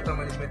 environmental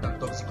management and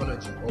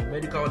toxicology, or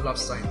medical lab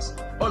science,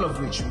 all of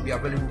which will be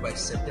available by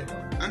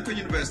September. Anchor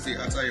University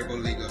at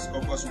Ayabo, Lagos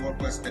offers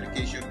world-class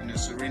education in a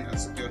serene and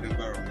secured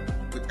environment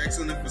with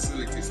excellent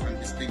facilities and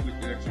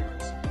distinguished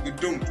lecturers. You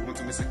don't want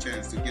to miss a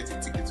chance to get a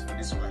ticket for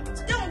this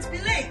flight. Don't be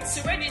late.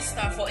 To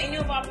register for any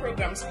of our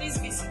programs, please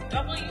visit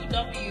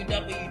www.aul.edu.ng.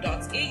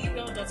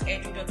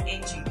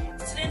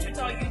 Students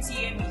without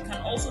UTME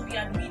can also be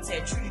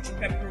admitted through the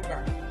prep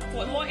program.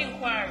 For more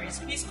inquiries,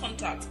 please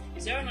contact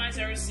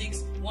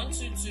 0906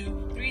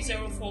 122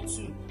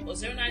 3042 or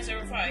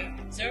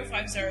 0905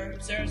 050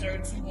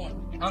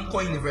 0021.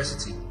 Anchor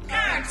University.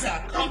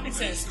 Character,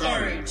 competence,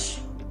 courage.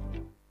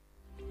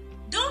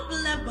 Don't be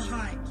left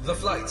behind. The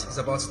flight is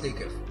about to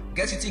take off.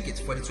 Get your ticket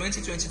for the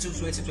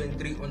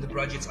 2022-2023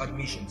 undergraduate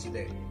admission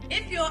today.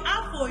 If you're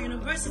out for a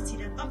university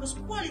that offers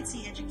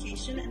quality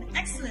education and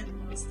excellent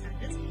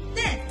standards,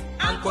 then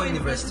Anchor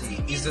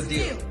University is the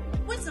deal.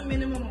 With a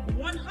minimum of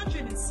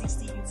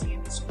 160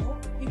 UTME score,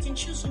 you can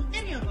choose from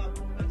any of our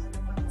programs in the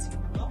Faculty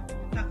of Law,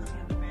 Faculty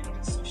of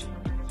Humanities, Social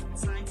and Management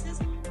Sciences,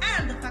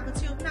 and the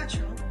Faculty of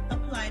Natural,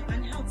 Applied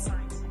and Health Sciences.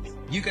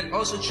 You can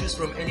also choose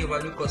from any of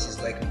our new courses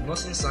like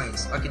nursing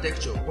science,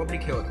 architecture,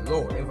 public health,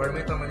 law,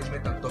 environmental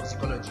management and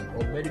toxicology,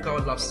 or medical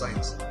lab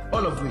science,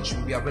 all of which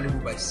will be available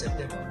by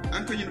September.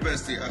 Anchor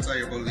University at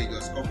Ayabo,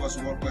 Lagos offers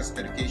world-class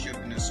education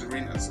in a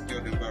serene and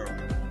secured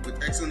environment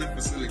with excellent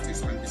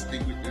facilities and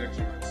distinguished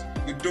lecturers.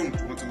 You don't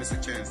want to miss a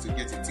chance to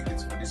get your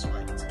tickets for this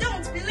fight.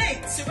 Don't be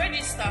late. To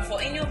register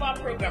for any of our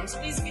programs,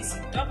 please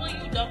visit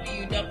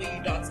www.aul.edu.ng.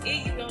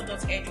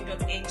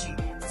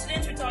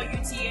 Students without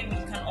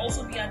UTME can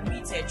also be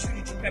admitted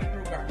through the prep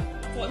program.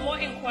 For more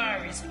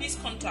inquiries, please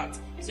contact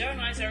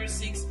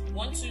 0906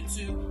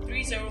 122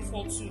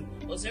 3042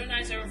 or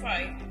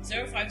 0905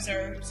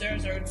 050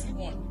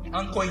 0021.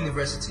 Anchor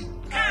University.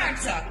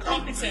 Character,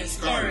 competence,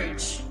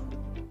 courage.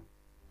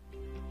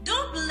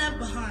 Don't be left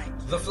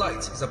behind. The flight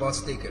is about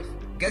to take off.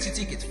 Get your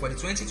ticket for the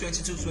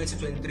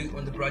 2022-2023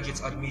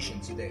 undergraduate admission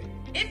today.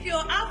 If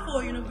you're out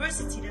for a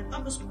university that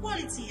offers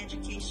quality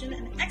education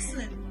and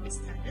excellent living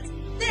standards,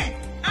 then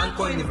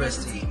Anchor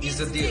University is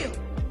the deal.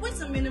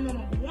 With a minimum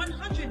of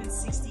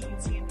 160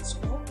 UTME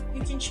score,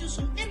 you can choose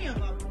from any of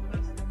our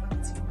programs in the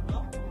Faculty of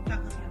Law,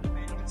 Faculty of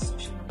Humanities,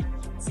 Social and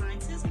Management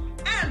Sciences,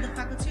 and the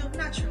Faculty of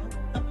Natural,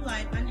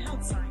 Applied and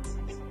Health Sciences.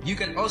 You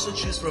can also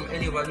choose from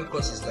any of our new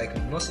courses like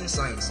Nursing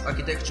Science,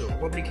 Architecture,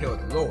 Public Health,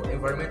 Law,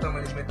 Environmental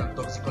Management and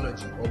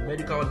Toxicology, or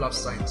Medical Lab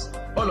Science,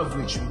 all of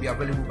which will be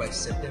available by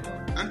September.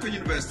 Anchor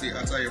University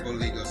at Ayabo,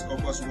 Lagos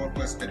offers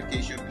world-class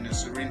education in a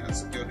serene and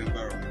secured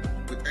environment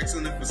with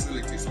excellent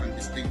facilities and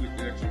distinguished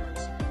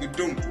lecturers. You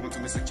don't want to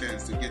miss a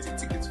chance to get your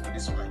tickets for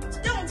this fight.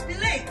 Don't be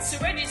late. To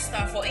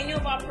register for any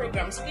of our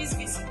programs, please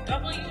visit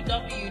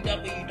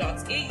www.aul.edu.ng.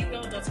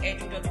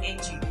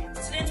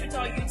 Students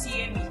without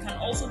UTME can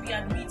also be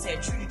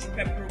admitted through the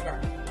prep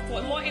program.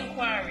 For more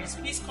inquiries,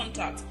 please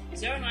contact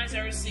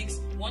 0906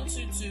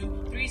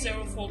 122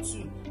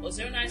 3042 or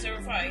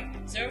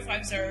 0905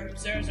 050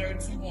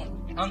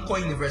 0021. Anchor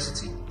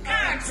University.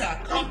 Character,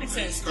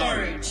 competence,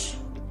 courage.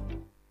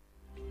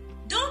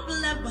 Don't be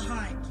left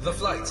behind. The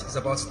flight is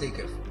about to take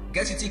off.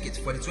 Get your ticket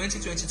for the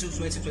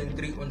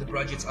 2022-2023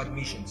 undergraduate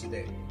admission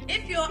today.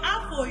 If you're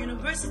out for a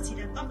university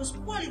that offers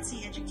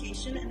quality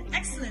education and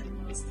excellent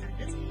living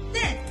standards,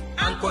 then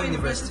Anchor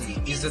University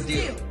is the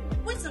deal.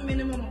 With a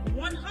minimum of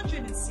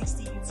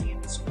 160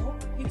 UTME score,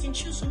 you can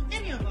choose from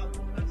any of our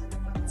programs in the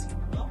Faculty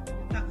of Law,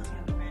 Faculty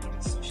of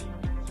Humanities, Social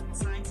and Management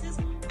Sciences,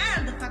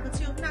 and the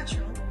Faculty of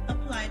Natural,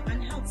 Applied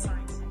and Health Sciences.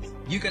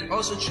 You can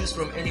also choose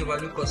from any of our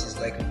new courses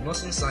like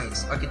Nursing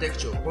Science,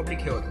 Architecture,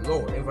 Public Health,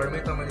 Law,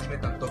 Environmental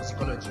Management and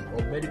Toxicology,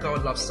 or Medical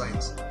Lab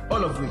Science,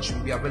 all of which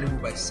will be available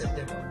by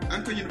September.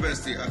 Anchor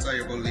University at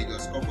Ayabo,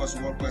 Lagos offers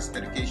world-class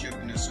education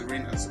in a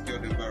serene and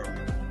secured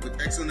environment with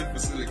excellent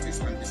facilities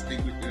and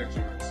distinguished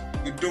lecturers.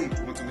 You don't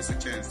want to miss a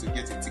chance to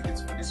get your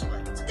tickets for this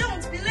fight.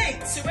 Don't be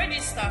late. To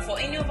register for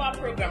any of our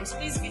programs,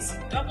 please visit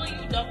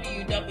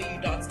www.aul.edu.ng.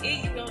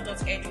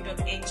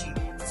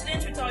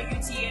 Students without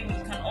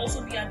UTME can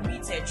also be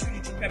admitted through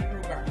the prep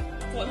program.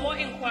 For more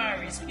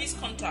inquiries, please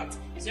contact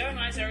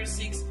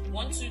 0906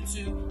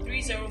 122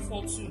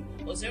 3042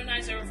 or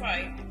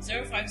 0905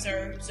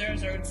 050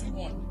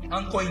 0021.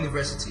 Anchor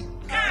University.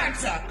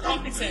 Character,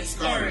 competence,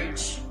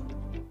 courage.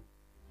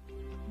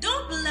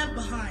 Don't be left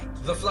behind.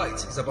 The flight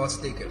is about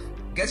to take off.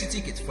 Get your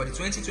ticket for the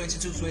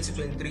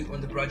 2022-2023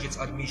 undergraduate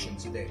admission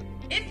today.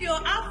 If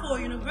you're out for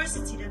a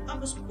university that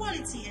offers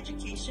quality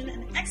education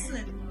and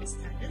excellent living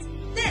standards,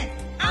 then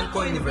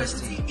Anchor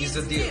University is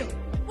the deal.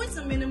 With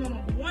a minimum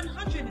of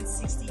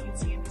 160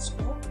 UTME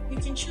score, you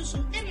can choose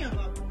from any of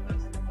our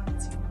programs in the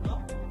Faculty of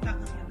Law,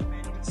 Faculty of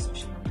Humanities,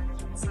 Social and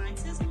Management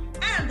Sciences,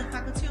 and the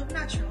Faculty of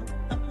Natural,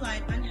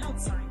 Applied and Health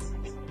Sciences.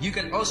 You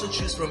can also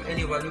choose from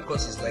any of our new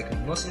courses like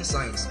Nursing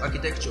Science,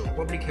 Architecture,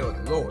 Public Health,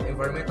 Law,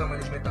 Environmental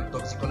Management and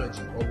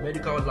Toxicology, or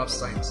Medical Lab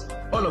Science,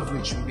 all of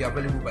which will be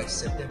available by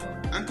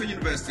September. Anchor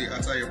University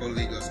at Ayabo,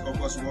 Lagos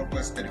offers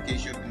world-class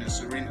education in a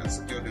serene and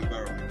secured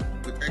environment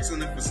with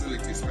excellent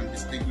facilities and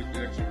distinguished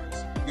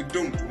lecturers. You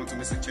don't want to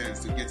miss a chance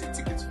to get your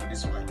tickets for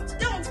this fight.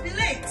 Don't be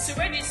late. To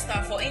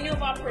register for any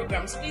of our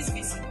programs, please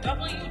visit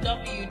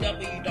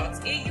www.aul.edu.ng.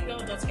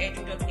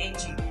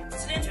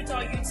 Students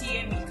without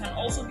UTME can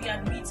also be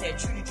admitted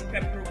through the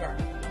prep program.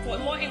 For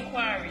more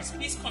inquiries,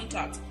 please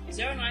contact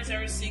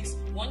 0906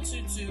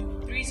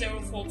 122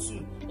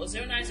 3042 or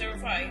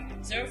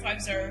 0905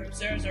 050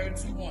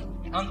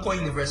 0021. Anchor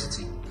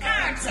University.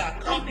 Character,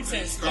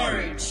 competence,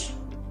 courage.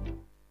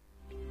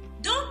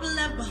 Don't be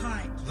left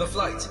behind. The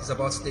flight is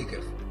about to take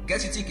off.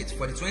 Get your ticket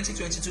for the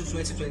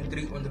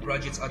 2022-2023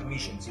 undergraduate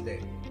admission today.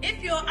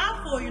 If you're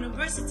out for a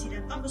university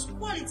that offers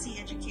quality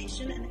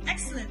education and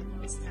excellent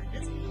living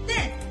standards,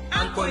 then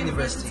Anchor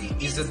University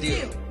is the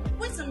deal.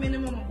 With a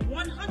minimum of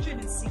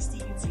 160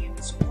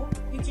 UTME score,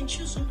 you can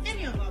choose from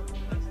any of our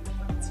programs in the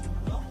Faculty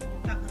of Law,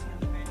 Faculty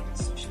of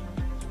Humanities, Social and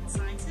Management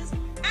Sciences,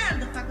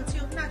 and the Faculty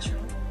of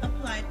Natural,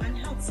 Applied and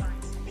Health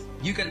Sciences.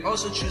 You can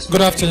also choose.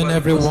 Good afternoon,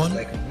 everyone.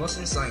 Like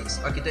Nursing Science,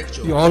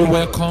 Architecture, you're all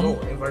welcome Law,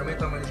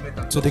 Environmental Management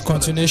and to the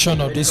continuation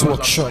of this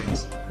workshop.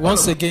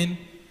 Once again,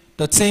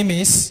 the theme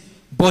is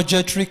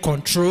Budgetary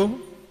Control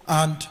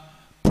and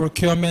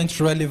Procurement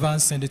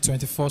Relevance in the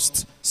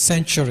 21st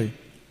Century.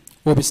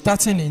 We'll be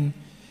starting in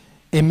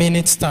a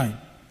minute's time.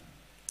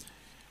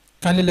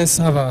 Kindly let's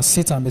have a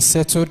seat and be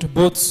settled,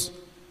 both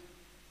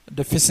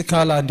the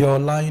physical and the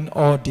online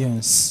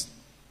audience.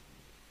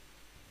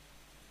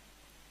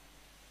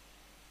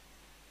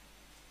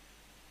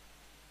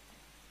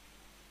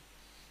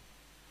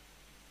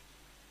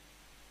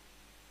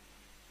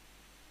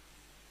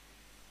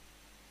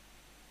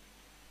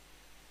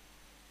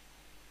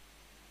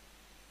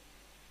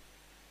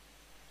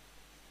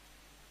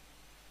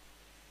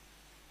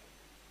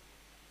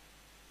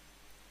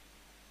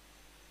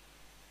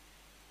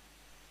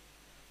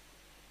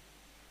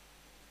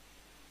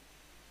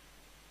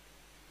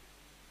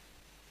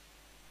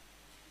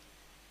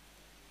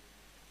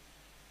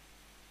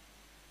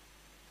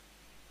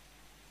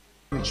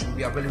 which will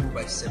be available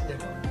by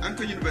September.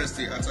 Anchor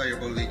University at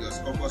Ayabo, Lagos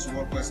offers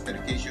world-class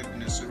education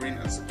in a serene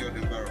and secured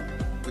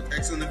environment with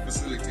excellent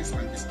facilities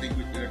and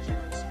distinguished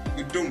lecturers.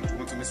 You don't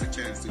want to miss a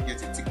chance to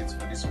get a ticket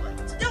for this flight.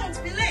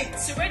 Don't be late.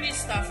 To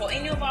register for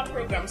any of our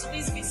programs,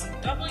 please visit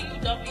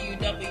www.aul.edu.ng.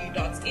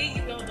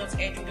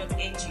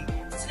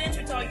 Students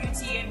without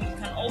UTME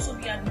can also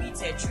be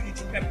admitted through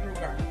the prep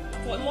program.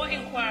 For more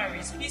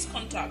inquiries, please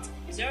contact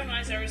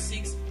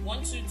 0906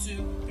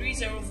 122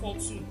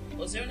 3042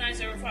 or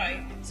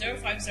 0905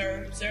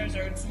 050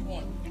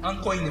 0021.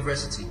 Anchor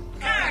University.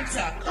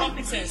 Character,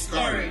 competence,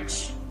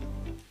 courage.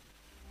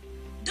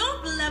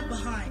 Don't be left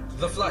behind.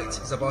 The flight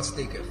is about to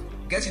take off.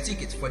 Get your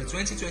ticket for the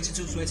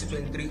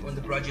 2022-2023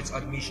 undergraduate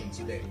admission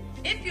today.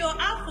 If you're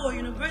out for a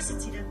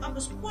university that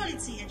offers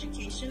quality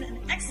education and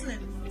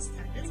excellent living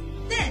standards,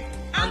 then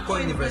Anchor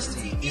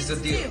University is the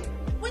deal.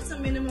 With a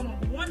minimum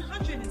of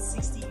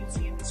 160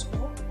 UTME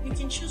score, you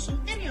can choose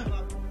from any of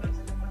our programs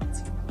in the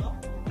Faculty of Law,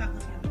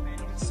 Faculty of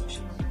Humanities,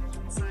 Social and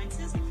Management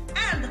Sciences,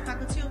 and the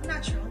Faculty of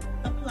Natural,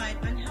 Applied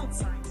and Health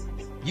Sciences.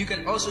 You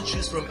can also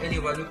choose from any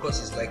of our new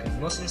courses like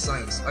nursing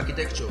science,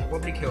 architecture,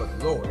 public health,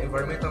 law,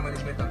 environmental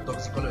management and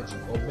toxicology,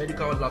 or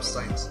medical lab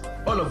science,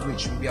 all of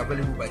which will be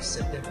available by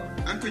September.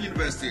 Anchor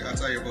University at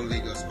Ayabo,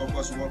 Lagos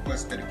offers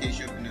world-class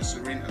education in a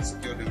serene and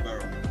secured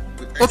environment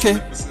with Okay.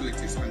 excellent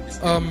facilities and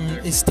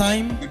distinguished It's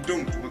time You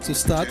don't want to miss a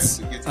start, chance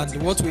to get a and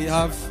ticket what for we this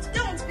have flight.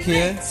 Don't be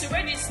here late. To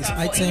register is for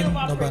any item of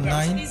our number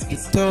programs, 9, please the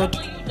visit third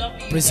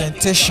www.aul.edu.ng.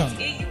 presentation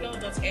Students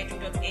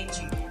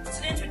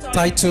without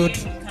titled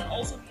UTME can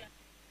also be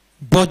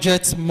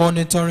Budget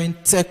Monitoring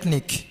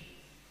Technique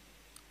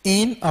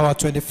in our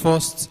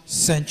 21st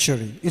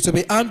Century. It will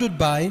be handled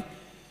by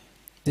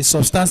the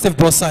substantive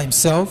bursar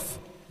himself,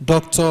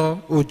 Dr.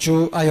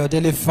 Ojo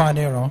Ayodele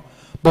Fanero.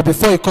 But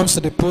before he comes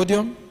to the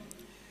podium,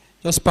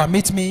 just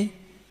permit me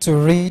to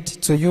read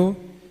to you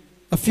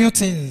a few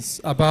things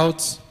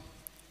about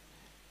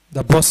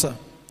the bursar.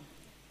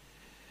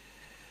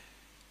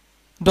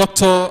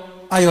 Dr.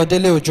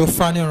 Ayodele Ojo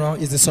Fanero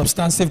is the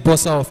substantive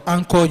bursar of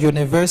Anchor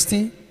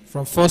University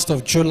from 1st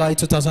of July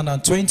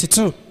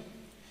 2022.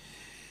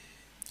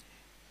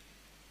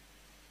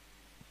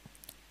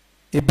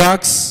 He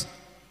bagged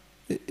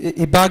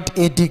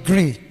a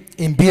degree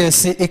in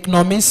BSc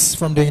Economics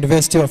from the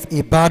University of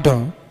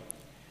Ibadan.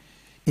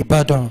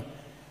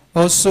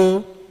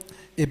 Also,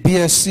 a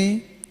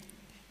BSc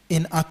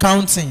in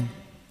Accounting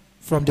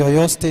from the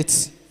Oyo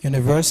State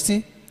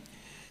University.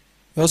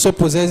 He also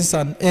possesses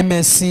an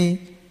MSc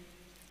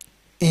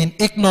in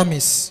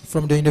Economics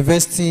from the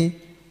University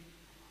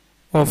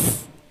from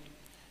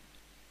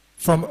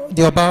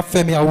the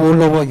Obafemi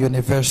Awolowo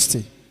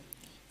University.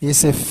 He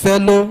is a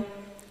fellow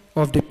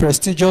of the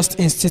prestigious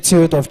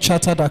Institute of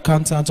Chartered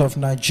Accountants of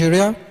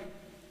Nigeria.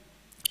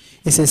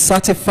 He is a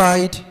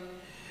certified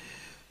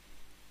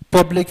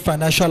public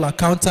financial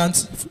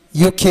accountant,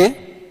 UK.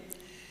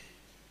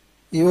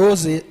 He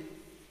holds an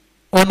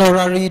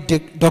honorary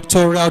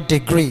doctoral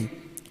degree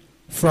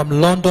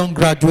from London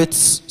Graduate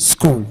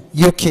School,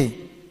 UK.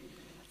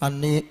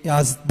 And he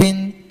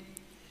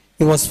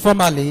was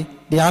formerly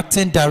the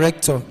acting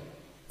director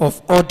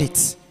of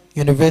Audit,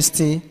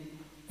 University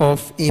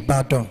of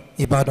Ibadan.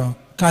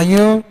 Can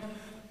you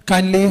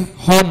kindly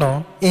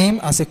honor him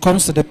as he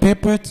comes to the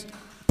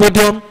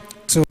podium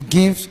to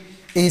give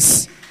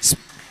his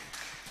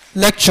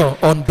lecture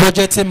on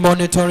budgeting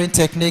monitoring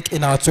technique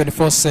in our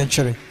 21st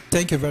century?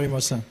 Thank you very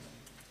much, sir.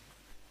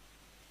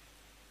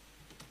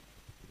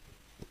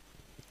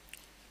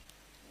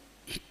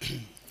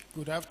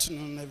 Good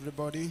afternoon,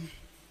 everybody.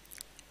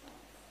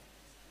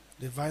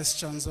 The Vice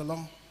Chancellor,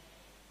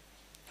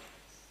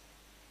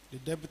 the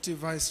Deputy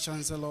Vice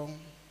Chancellor,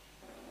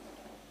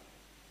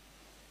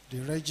 the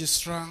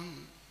Registrar,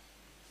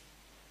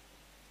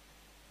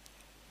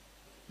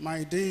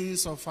 my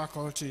deans of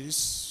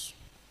faculties,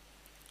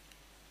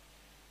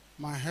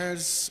 my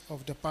heads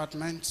of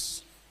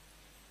departments,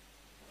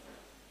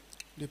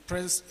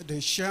 the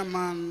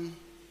chairman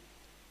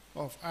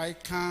of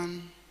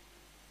ICANN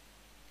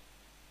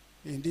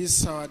in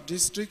this our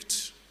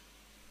district,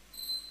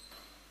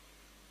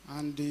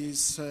 and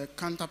these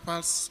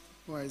counterparts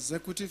who are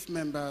executive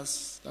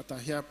members that are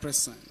here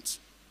present,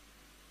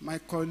 my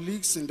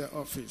colleagues in the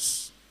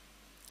office.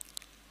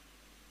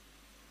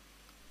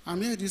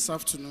 I'm here this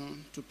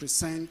afternoon to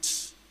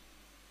present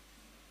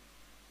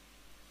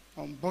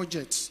on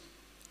budget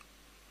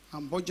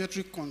and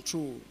budgetary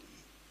control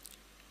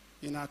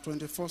in our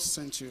 21st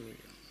century.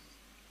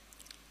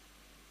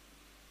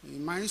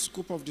 In my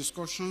scope of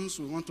discussions,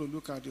 we want to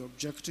look at the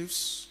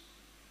objectives.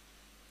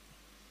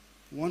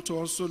 We want to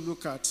also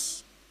look at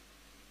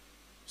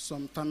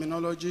some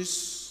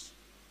terminologies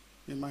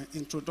in my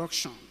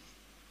introduction.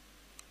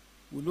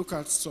 We look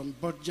at some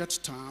budget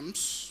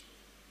terms.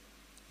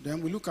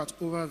 Then we look at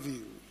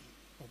overview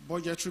of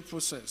budgetary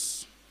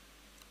process.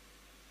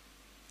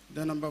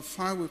 Then number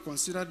 5, we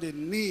consider the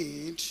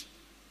need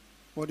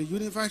for the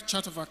unified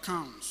chart of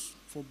accounts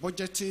for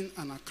budgeting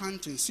and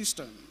accounting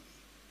system.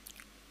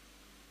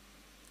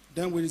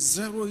 Then we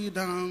zero it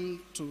down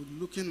to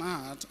looking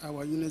at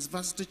our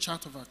university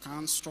chart of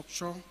account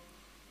structure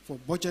for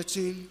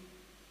budgeting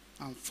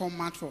and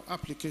format for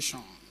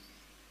application.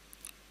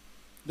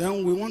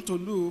 Then we want to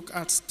look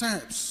at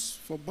steps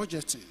for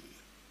budgeting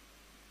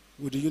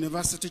with the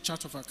university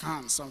chart of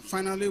accounts. And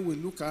finally, we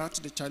look at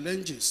the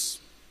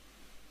challenges,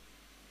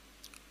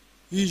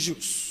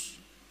 issues,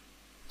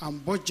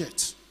 and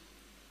budget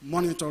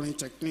monitoring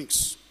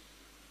techniques.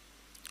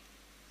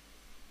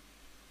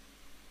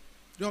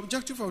 The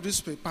objective of this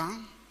paper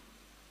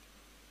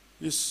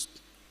is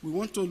we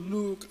want to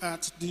look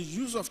at the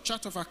use of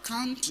chart of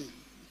account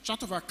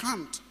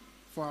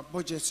for our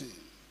budgeting.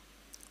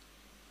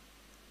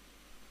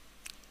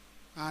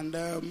 And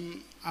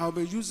I'll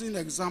be using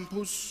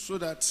examples so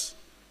that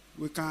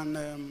we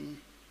can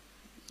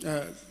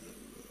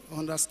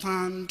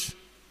understand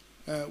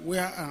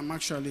where I'm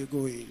actually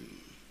going.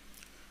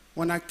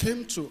 When I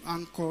came to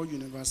Anchor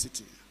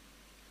University,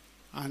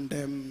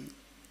 and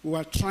we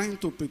were trying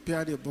to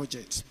prepare the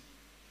budget,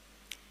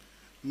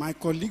 my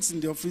colleagues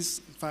in the office,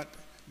 in fact,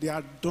 they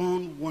have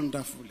done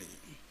wonderfully.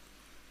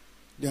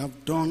 They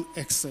have done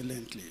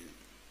excellently.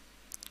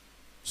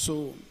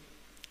 So,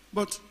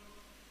 but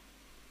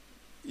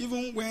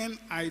even when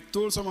I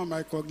told some of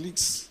my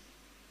colleagues,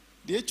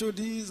 the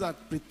HODs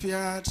had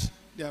prepared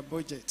their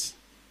budget,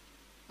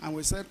 and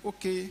we said,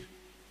 okay,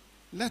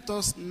 let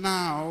us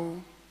now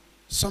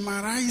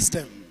summarize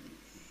them.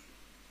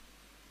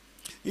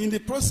 In the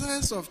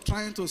process of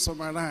trying to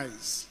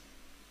summarize,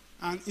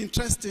 and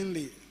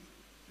interestingly,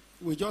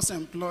 we just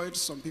employed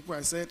some people.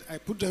 I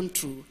put them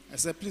through. I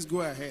said, please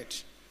go ahead.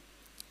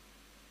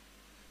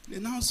 They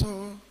now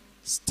saw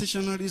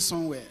stationery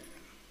somewhere.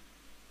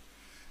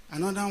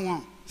 Another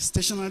one,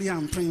 stationery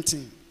and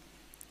printing.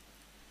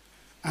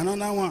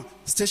 Another one,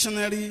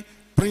 stationery,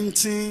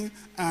 printing,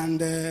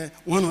 and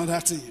one other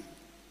thing.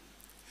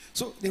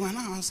 So they were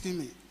now asking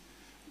me,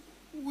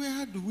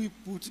 where do we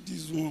put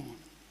this one?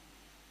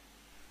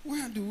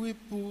 Where do we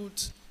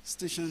put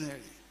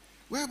stationery?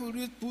 Where do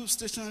we put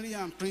stationery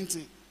and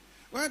printing?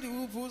 Where do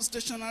we put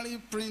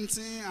stationery,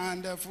 printing,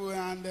 and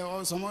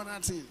or some other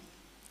thing?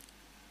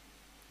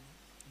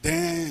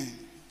 Then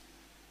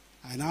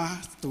I now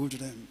told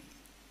them,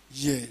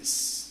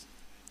 yes,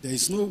 there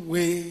is no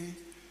way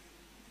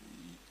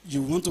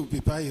you want to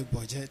prepare a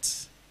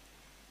budget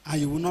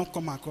and you will not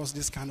come across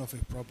this kind of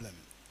a problem.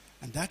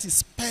 And that is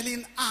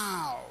spelling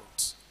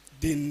out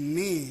the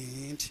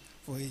need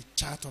for a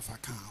chart of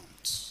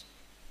accounts.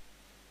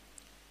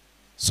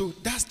 So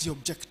that's the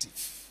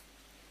objective.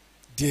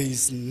 There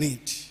is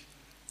need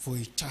for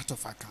a chart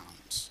of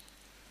accounts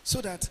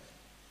so that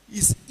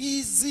it's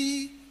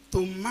easy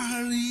to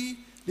marry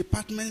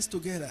departments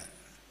together.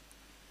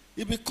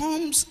 It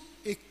becomes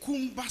a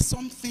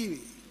cumbersome thing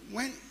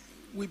when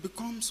we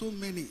become so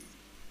many,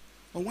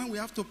 or when we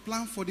have to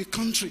plan for the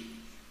country.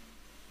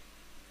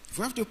 If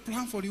we have to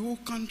plan for the whole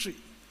country,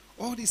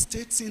 all the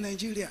states in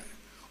Nigeria,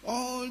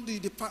 all the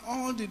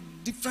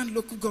different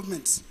local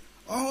governments,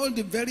 all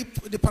the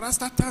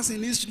parastatals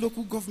in each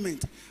local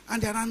government,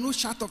 and there are no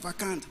chart of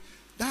account,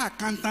 that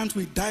accountant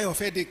will die of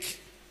headache.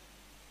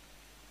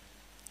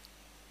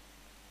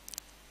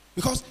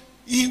 Because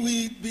he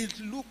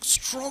will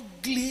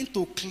struggling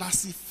to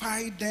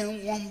classify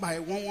them one by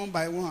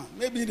one.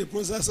 Maybe in the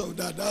process of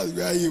that, that's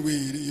where he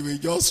will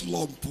just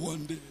slump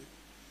one day.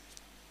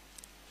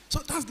 So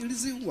that's the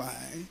reason why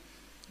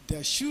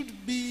there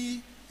should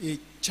be a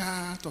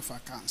chart of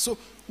accounts. So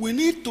we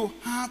need to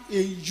have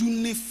a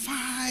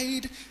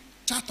unified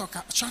chart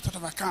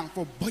of account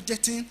for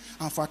budgeting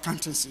and for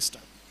accounting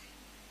system.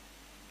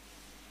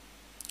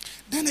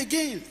 Then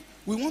again,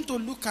 we want to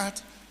look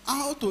at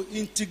how to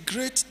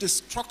integrate the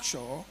structure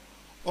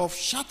of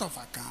chart of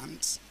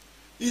accounts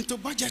into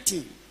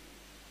budgeting.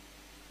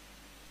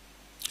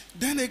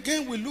 Then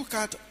again, we look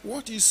at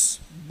what is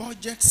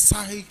budget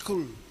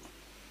cycle.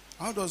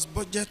 How does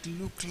budget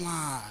look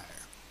like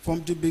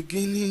from the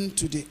beginning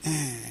to the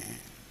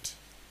end?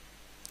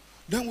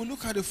 Then we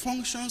look at the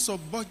functions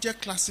of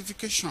budget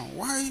classification.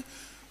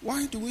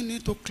 Why do we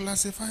need to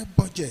classify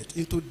budget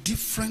into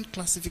different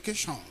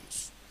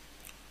classifications?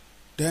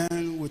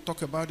 Then we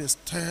talk about the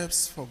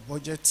steps for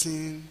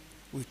budgeting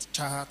with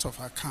chart of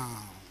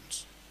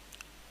accounts.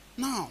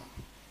 Now,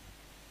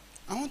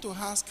 I want to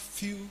ask a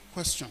few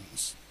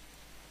questions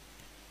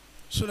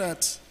so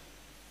that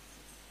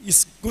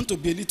it's going to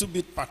be a little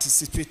bit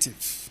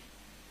participative.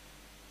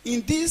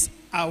 In this,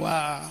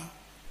 our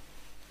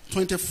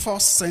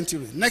 21st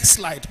century, next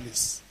slide,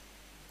 please.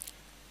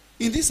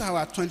 In this,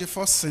 our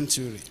 21st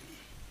century,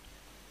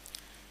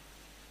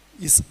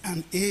 is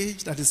an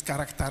age that is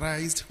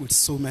characterized with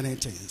so many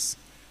things.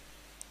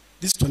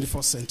 This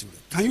 21st century.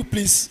 Can you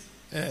please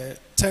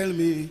tell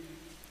me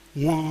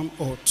one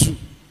or two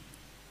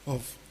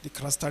of the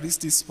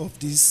characteristics of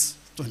this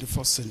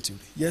 21st century?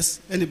 Yes,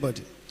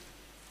 anybody?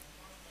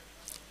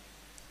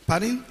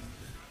 Pardon?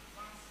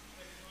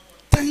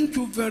 Thank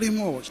you very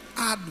much.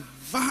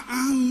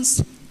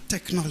 Advanced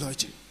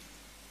technology.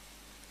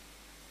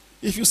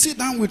 If you sit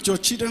down with your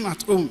children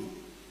at home,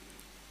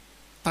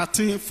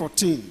 13,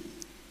 14,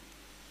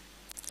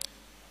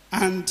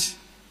 and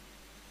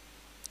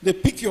they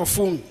pick your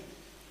phone.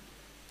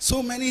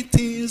 So many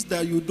things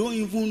that you don't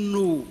even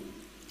know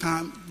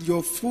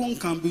your phone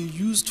can be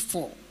used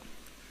for.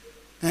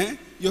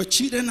 Your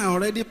children are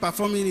already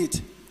performing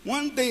it.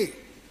 One day,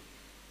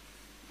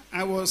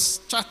 I was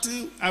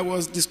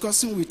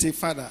discussing with a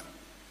father.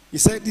 He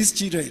said, these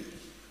children,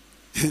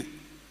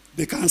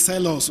 they can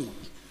sell also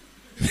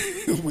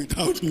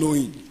without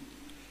knowing.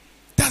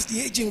 That's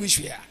the age in which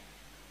we are.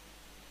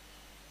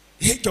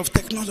 Age of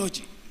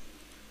technology.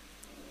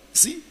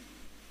 See?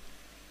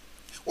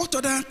 What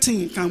other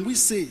thing can we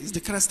say is the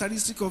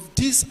characteristic of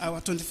this,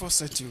 our 21st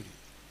century?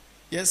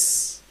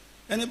 Yes?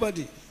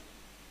 Anybody?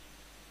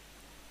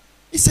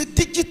 It's a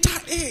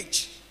digital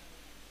age.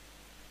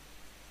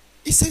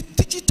 It's a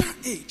digital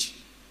age.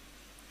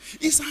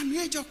 It's an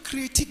age of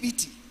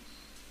creativity.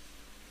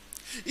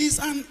 It's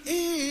an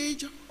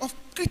age of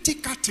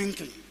critical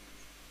thinking.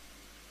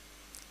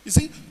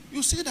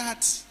 You see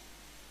that,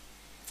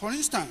 for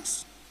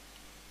instance,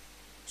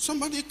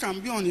 somebody can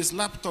be on his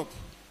laptop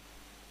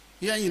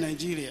here in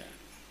Nigeria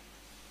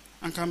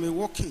and can be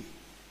working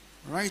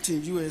right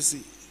in USA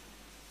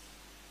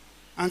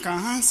and can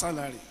earn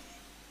salary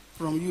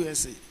from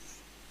USA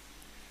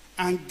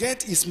and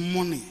get his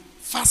money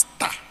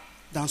faster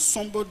than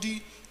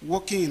somebody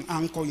working in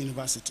Anchor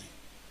University.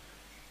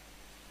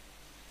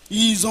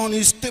 He is on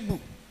his table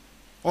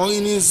or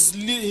in his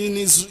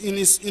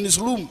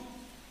room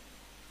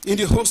in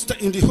the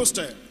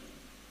hostel,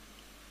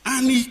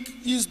 and he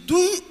is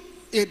doing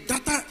a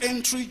data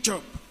entry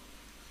job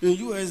in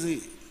USA,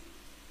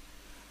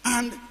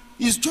 and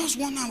it's just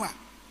 1 hour.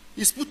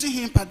 It's putting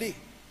him per day,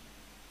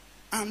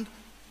 and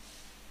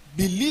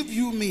believe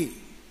you me,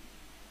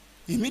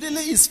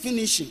 immediately he's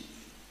finishing,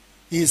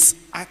 his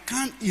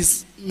account,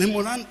 his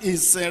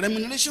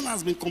remuneration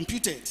has been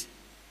computed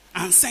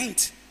and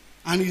sent,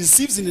 and he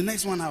receives in the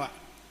next 1 hour.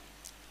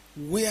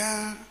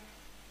 Where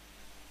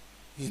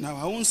in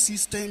our own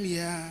system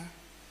here,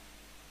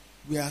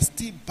 we are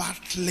still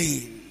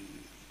battling.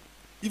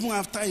 Even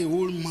after a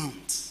whole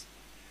month,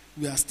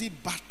 we are still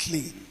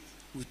battling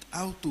with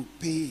how to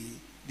pay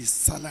the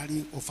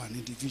salary of an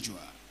individual.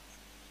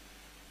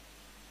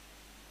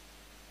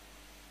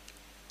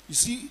 You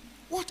see,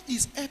 what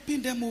is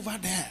helping them over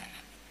there?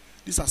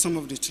 These are some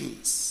of the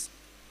things.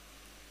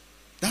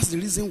 That's the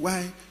reason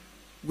why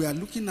we are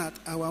looking at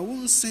our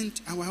own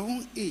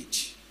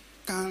age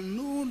can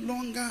no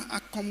longer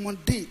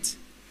accommodate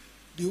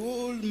the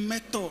old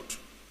method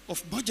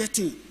of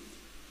budgeting.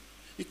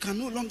 It can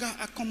no longer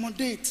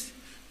accommodate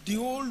the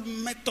old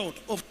method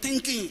of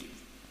thinking.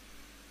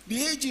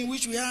 The age in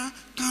which we are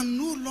can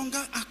no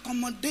longer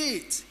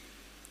accommodate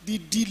the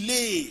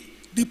delay,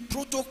 the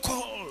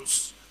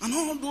protocols, and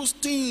all those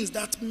things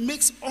that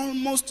makes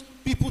almost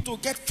people to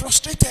get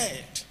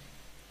frustrated.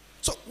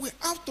 So we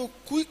have to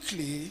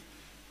quickly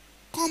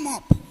come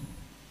up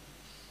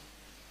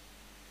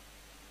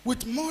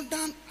with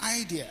modern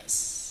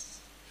ideas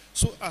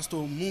so as to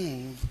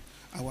move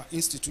our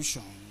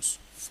institutions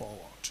forward.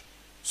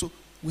 So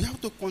we have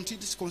to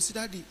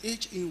consider the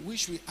age in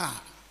which we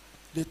are,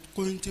 the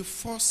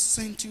 21st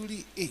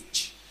century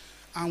age.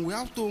 And we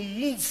have to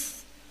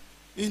move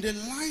in the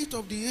light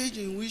of the age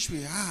in which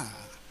we are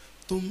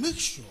to make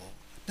sure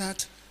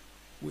that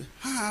we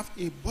have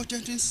a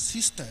budgeting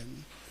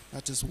system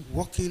that is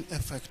working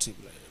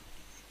effectively.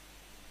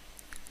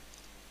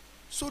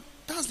 So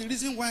that's the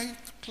reason why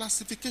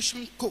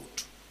classification code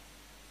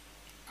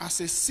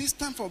as a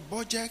system for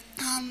budget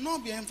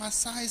cannot be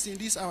emphasized in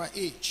this our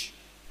age.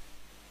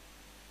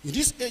 In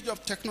this age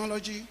of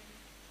technology,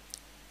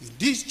 in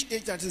this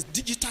age that is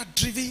digital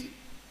driven,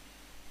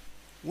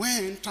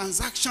 when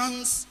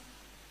transactions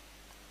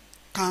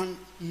can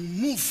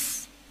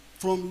move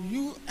from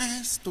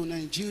US to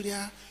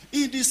Nigeria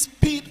in the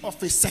speed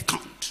of a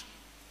second.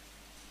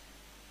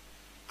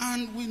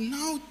 And we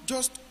now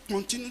just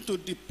continue to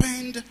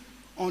depend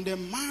on the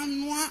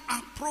manual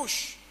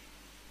approach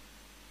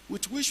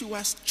with which we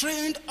were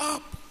trained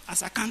up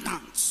as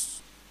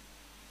accountants.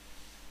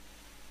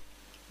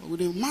 With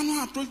the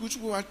manual approach which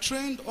we were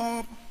trained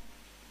up,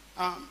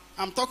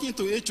 I'm talking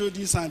to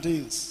HODs and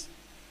things.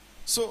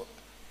 So,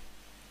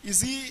 you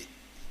see,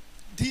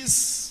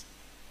 this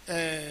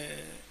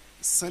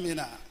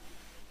seminar,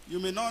 you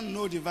may not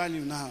know the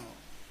value now.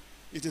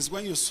 It is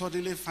when you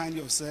suddenly find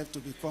yourself to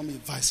become a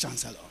vice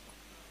chancellor.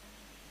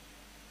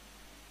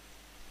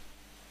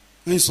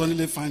 When you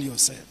suddenly find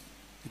yourself,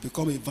 you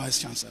become a vice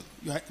chancellor.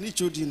 You are an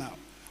HOD now,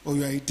 or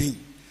you are a dean.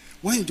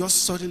 When you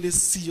just suddenly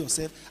see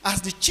yourself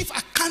as the chief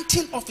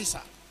accounting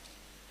officer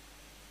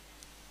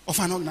of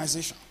an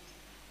organization.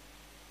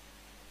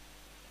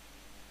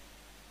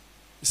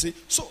 You see,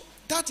 so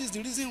that is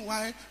the reason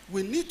why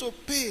we need to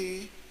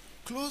pay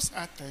close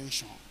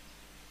attention.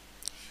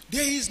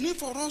 There is need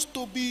for us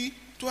to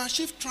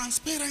achieve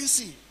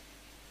transparency.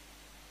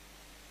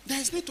 There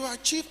is need to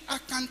achieve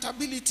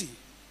accountability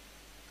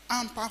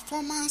and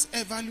performance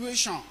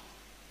evaluation.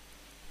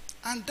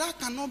 And that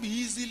cannot be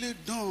easily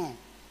done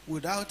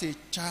without a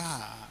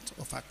chart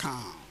of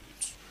account.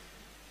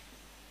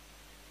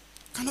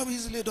 Cannot be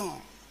easily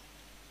done.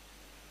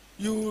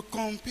 You will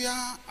compare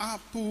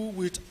apple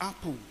with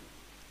apple,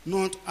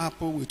 not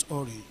apple with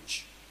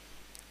orange.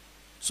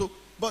 So,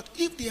 but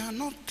if they are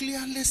not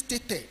clearly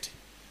stated,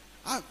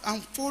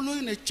 I'm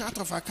following a chart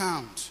of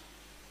account,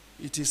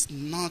 it is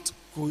not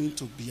going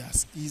to be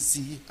as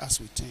easy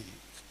as we think.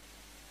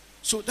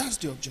 So that's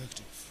the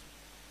objective.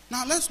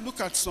 Now let's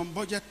look at some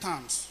budget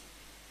terms.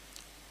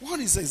 What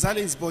is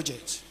exactly its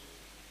budget?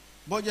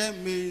 Budget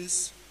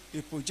means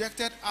a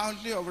projected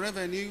outlay of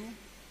revenue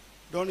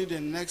during the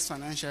next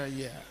financial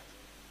year.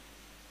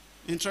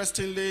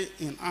 Interestingly,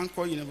 in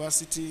Anchor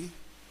University,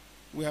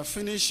 we are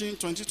finishing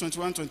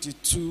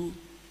 2021-22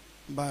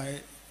 by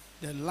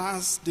the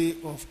last day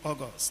of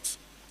August.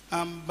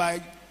 And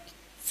by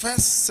 1st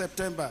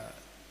September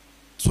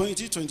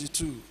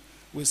 2022,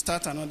 we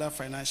start another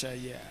financial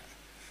year.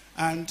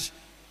 And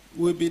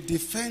we'll be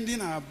defending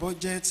our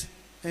budget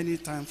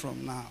anytime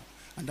from now.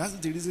 And that's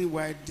the reason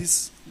why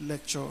this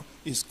lecture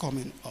is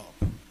coming up.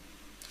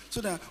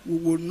 So that we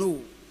will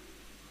know.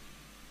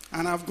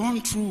 And I've gone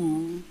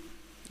through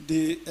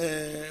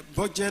the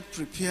budget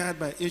prepared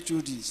by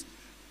HODs.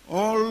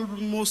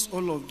 Almost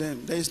all of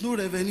them. There is no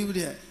revenue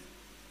there.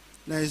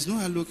 There is no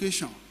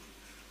allocation.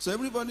 So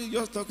everybody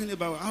just talking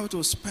about how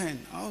to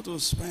spend, how to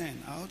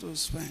spend, how to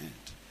spend.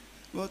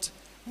 But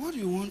what do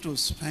you want to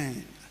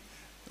spend?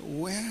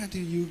 Where do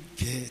you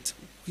get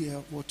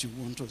what you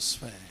want to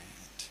spend?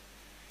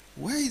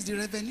 Where is the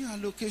revenue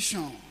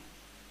allocation?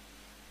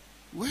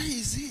 Where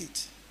is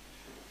it?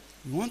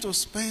 You want to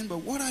spend, but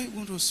what are you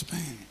going to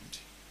spend?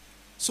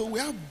 So we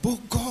have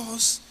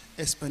bogus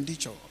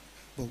expenditure,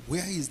 but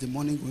where is the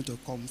money going to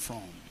come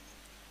from?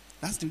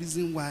 That's the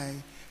reason why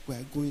we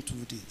are going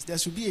through this. There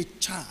should be a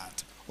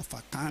chart of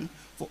account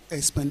for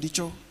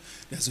expenditure.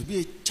 There should be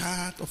a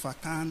chart of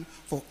account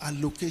for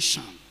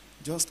allocation,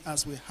 just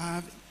as we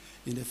have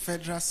in the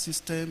federal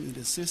system, in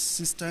the state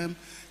system.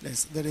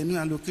 There's the revenue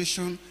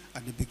allocation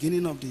at the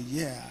beginning of the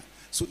year.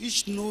 So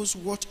each knows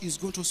what is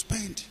going to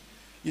spend.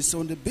 It's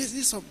on the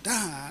basis of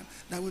that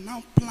that we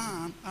now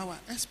plan our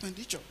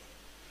expenditure.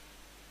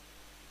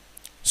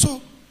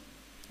 So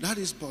that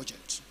is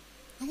budget.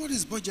 And what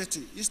is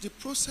budgeting? It's the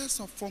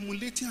process of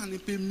formulating and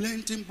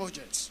implementing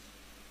budgets.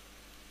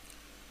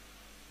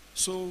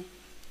 So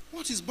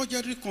what is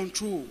budgetary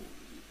control?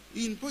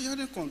 In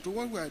budgetary control,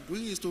 what we are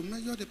doing is to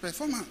measure the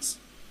performance.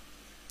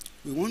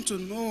 We want to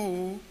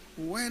know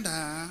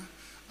whether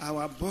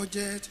our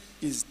budget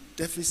is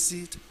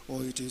deficit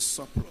or it is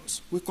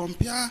surplus. We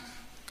compare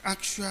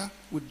actual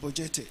with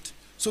budgeted.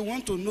 So we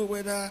want to know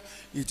whether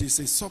it is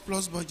a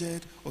surplus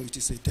budget or it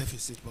is a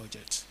deficit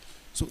budget.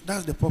 So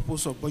that's the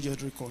purpose of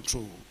budgetary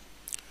control.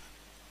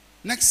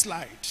 Next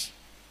slide.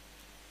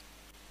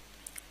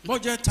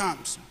 Budget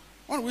terms.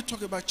 When we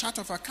talk about chart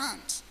of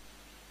accounts,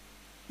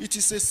 it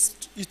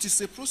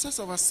is a process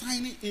of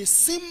assigning a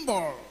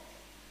symbol,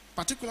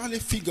 particularly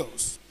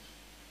figures,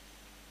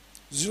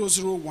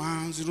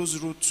 001,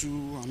 002,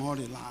 and all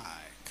the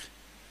like.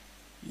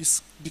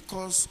 It's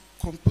because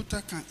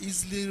computer can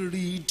easily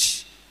read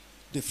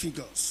the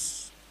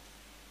figures,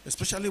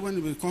 especially when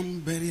they become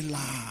very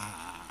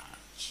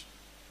large.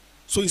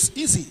 So it's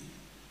easy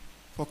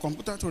for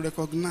computer to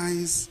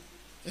recognize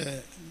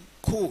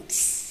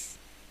codes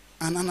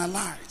and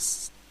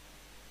analyze.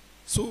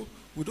 So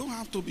we don't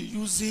have to be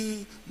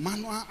using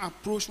manual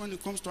approach when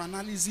it comes to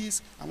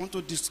analysis. I want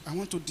to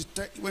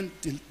detect when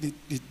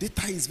the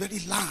data is very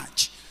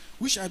large,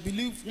 which I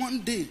believe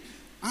one day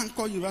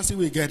Anchor University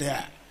will get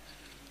there.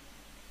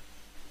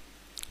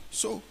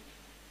 So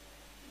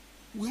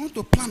we want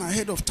to plan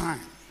ahead of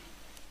time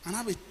and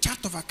have a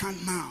chart of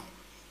account now,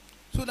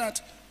 so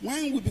that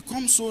when we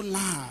become so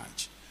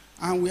large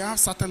and we have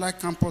satellite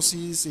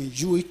campuses in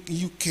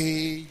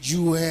UK,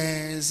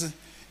 US,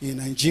 in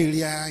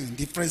Nigeria, in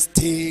different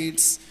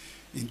states,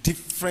 in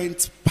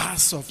different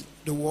parts of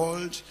the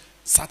world,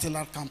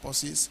 satellite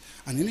campuses,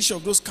 and in each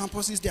of those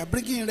campuses they are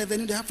bringing in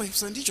revenue they have for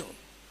expenditure.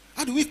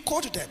 How do we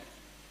code them?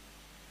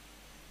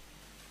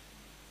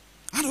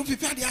 How do we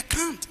prepare the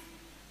account?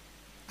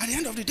 At the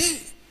end of the day,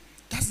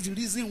 that's the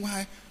reason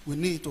why we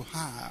need to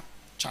have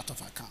chart of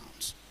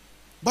accounts.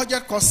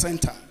 Budget cost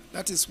center,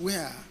 that is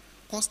where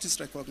cost is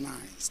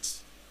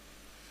recognized.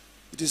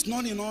 It is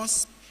not in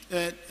us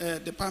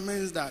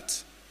departments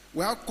that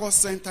we have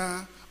cost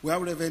center, we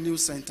have revenue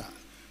center.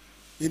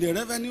 In the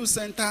revenue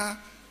center,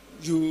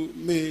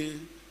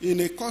 in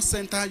a cost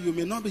center, you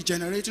may not be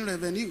generating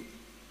revenue.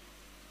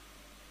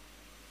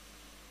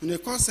 In a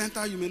cost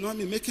center, you may not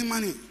be making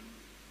money.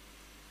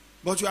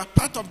 But you are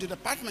part of the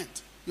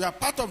department. You are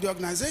part of the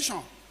organization,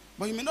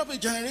 but you may not be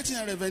generating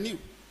a revenue.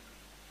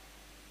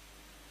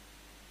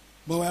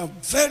 But we are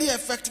very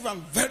effective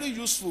and very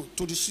useful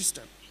to the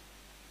system.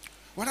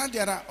 Whether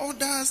there are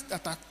others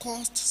that are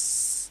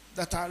costs,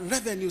 that are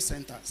revenue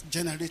centers,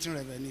 generating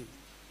revenue.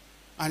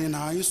 And in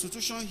our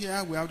institution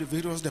here, we have the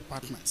various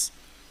departments,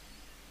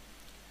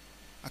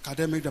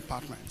 academic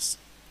departments,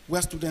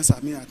 where students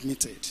are being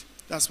admitted.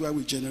 That's where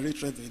we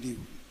generate revenue.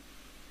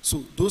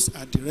 So those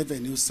are the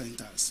revenue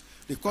centers.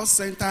 The cost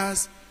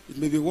centers, it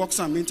may be works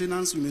and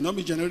maintenance, we may not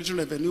be generating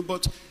revenue,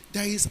 but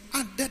there is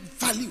added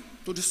value value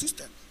to the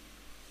system.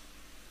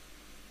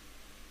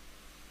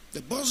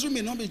 The bursary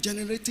may not be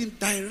generating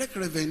direct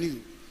revenue,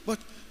 but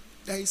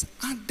there is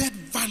added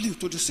value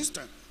to the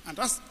system. And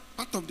that's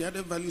part of the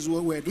added value is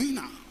what we're doing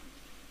now.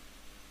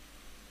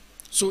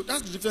 So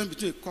that's the difference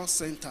between a cost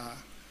center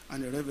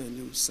and a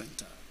revenue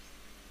center.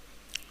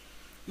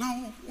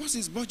 Now, what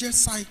is budget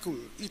cycle?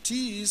 It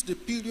is the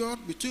period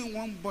between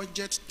one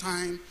budget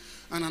time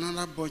and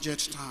another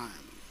budget time.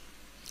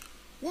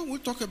 When we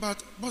talk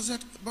about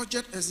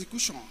budget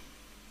execution,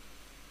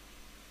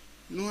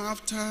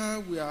 after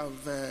we have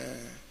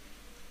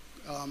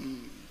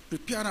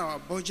prepared our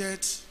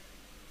budget,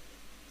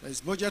 there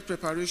is budget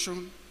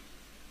preparation,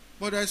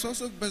 but there is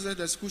also budget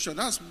execution.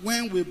 That's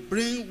when we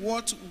bring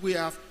what we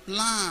have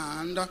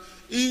planned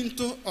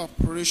into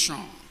operation.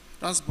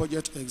 That's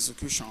budget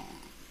execution.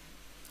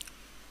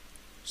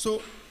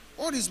 So,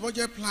 what is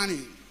budget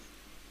planning?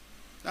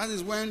 That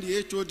is when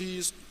the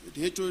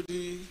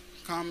HOD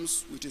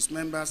comes with his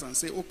members and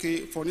say,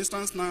 okay, for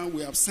instance, now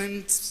we have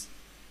sent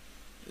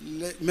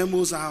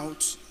memos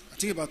out, I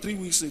think about 3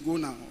 weeks ago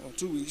now, or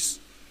 2 weeks.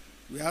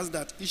 We asked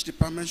that each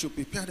department should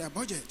prepare their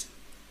budget.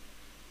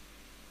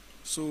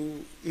 So,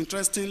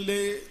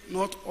 interestingly,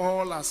 not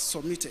all are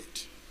submitted.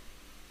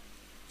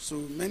 So,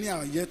 many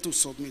are yet to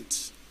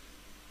submit.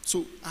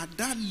 So, at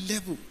that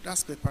level,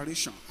 that's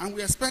preparation. And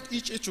we expect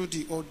each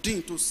HOD or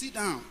dean to sit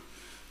down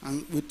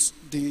and with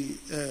the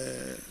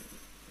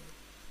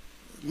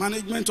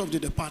management of the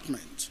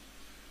department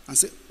and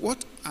say,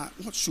 what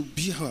should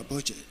be our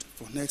budget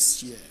for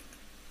next year?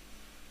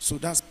 So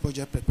that's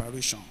budget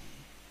preparation.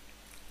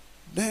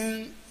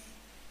 Then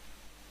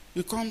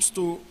it comes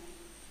to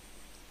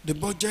the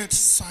budget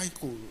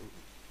cycle.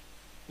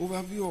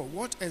 Overview of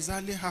what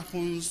exactly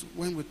happens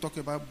when we talk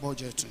about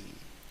budgeting.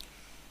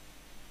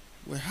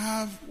 We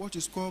have what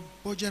is called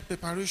budget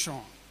preparation.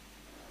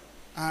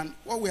 And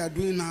what we are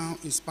doing now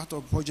is part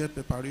of budget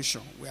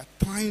preparation. We are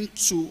trying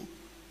to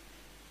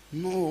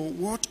know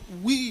what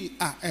we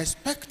are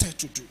expected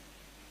to do.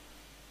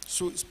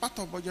 So it's part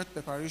of budget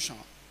preparation.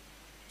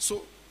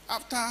 So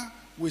after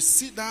we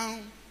sit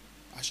down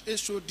as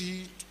HOD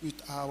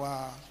with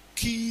our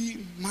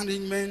key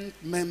management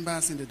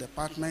members in the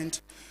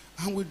department,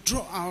 and we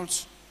draw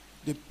out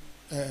the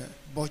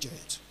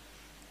budget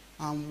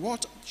and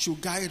what should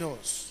guide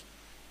us,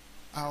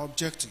 our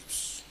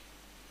objectives,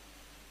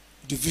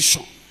 the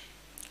vision,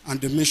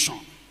 and the mission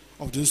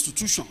of the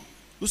institution.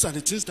 Those are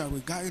the things that will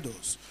guide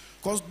us.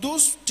 Because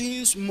those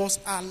things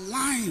must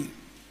align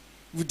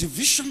with the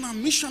vision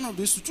and mission of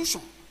the institution.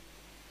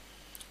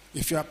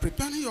 If you are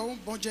preparing your own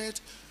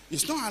budget,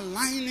 it's not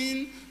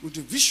aligning with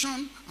the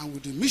vision and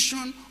with the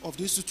mission of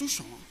the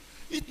institution,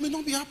 it may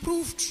not be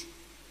approved.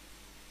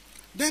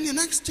 Then the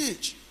next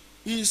stage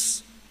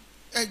is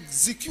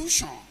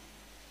execution.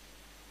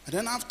 And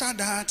then after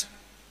that,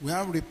 we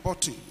have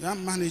reporting, we have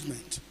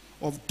management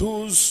of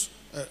those,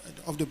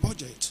 of the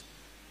budget.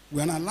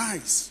 We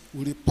analyze,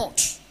 we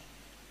report.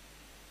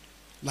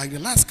 Like the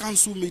last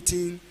council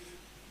meeting,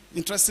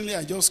 interestingly,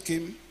 I just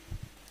came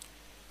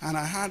and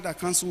I heard that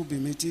council will be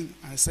meeting.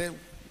 I said,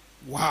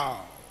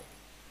 wow.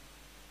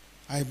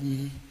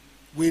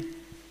 With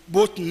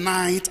both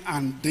night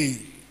and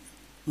day,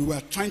 we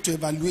were trying to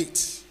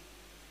evaluate.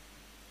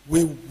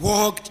 We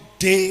worked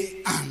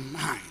day and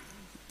night.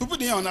 People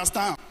didn't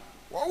understand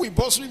what we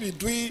Bursary be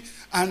doing,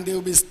 and they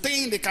will be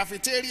staying in the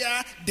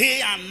cafeteria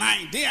day and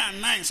night, day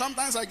and night.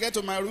 Sometimes I get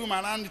to my room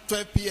around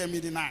 12 p.m.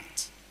 in the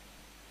night.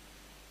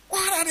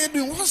 What are they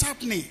doing? What's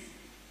happening?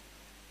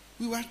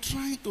 We were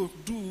trying to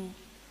do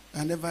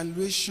an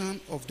evaluation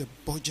of the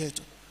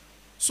budget.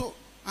 So,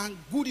 and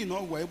good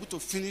enough, we were able to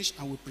finish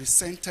and we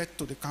presented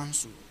to the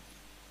council.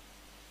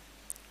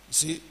 You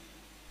see,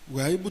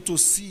 we are able to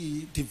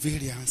see the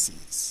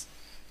variances,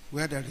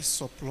 where there is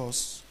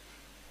surplus,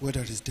 where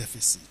there is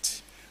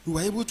deficit. We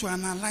were able to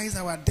analyze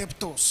our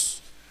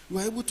debtors. We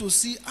were able to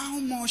see how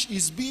much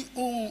is being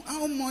owed,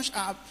 how much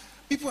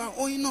people are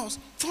owing us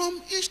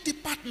from each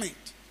department.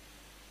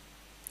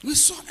 We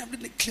saw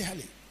everything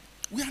clearly.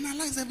 We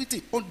analyzed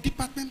everything on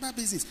departmental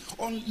basis,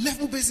 on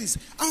level basis.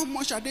 How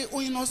much are they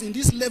owing us in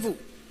this level?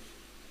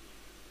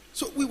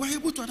 So we were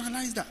able to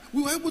analyze that.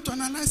 We were able to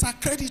analyze our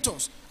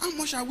creditors. How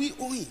much are we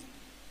owing?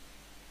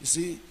 You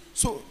see,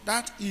 so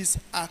that is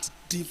at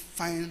the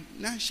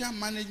financial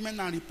management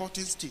and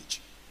reporting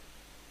stage.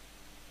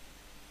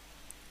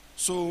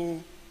 So,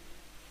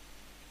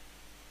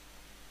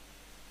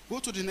 go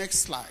to the next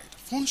slide.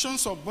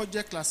 Functions of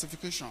budget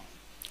classification.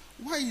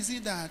 Why is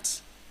it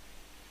that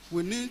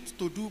we need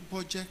to do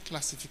budget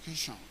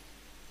classification?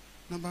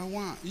 Number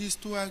one is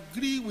to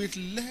agree with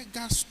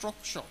legal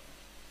structure.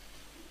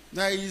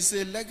 There is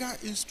a legal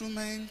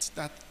instrument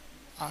that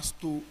as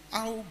to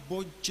how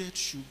budget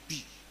should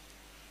be.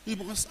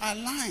 It must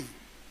align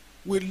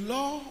with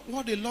law,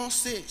 what the law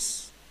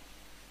says.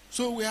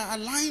 So we are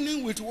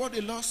aligning with what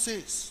the law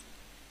says.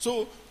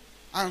 So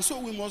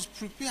we must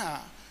prepare.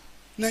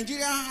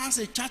 Nigeria has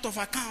a chart of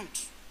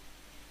account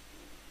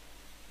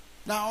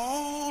that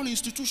all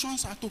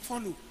institutions are to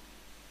follow.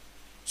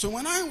 So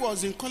when I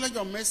was in College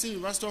of Medicine,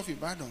 University of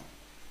Ibadan,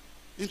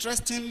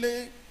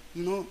 Interestingly,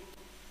 you know,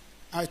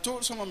 I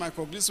told some of my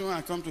colleagues when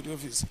I come to the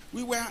office,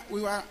 we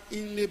were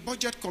in a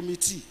budget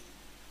committee.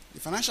 The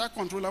financial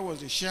controller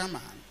was the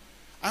chairman.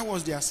 I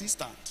was the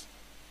assistant.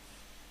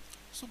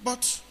 So,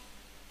 but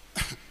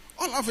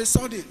all of a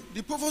sudden,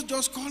 the provost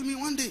just called me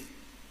one day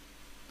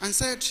and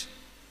said,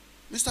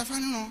 Mr.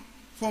 Fanino,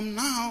 from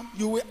now,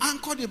 you will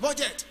anchor the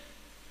budget.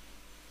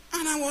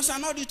 And I was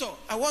an auditor.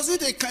 I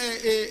wasn't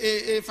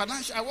the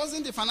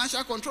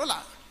financial controller.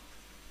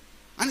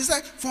 And he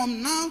said,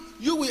 from now,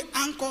 you will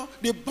anchor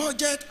the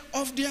budget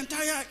of the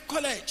entire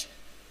college.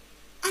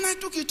 And I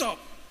took it up.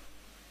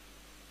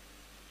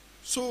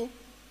 So,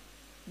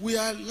 we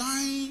are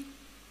lying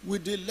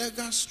with the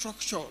legal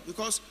structure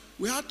because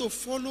we had to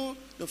follow,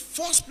 the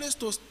first place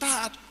to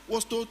start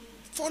was to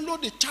follow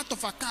the chart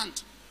of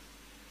account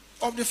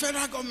of the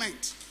federal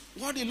government,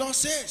 what the law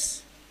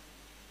says.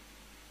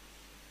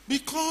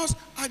 Because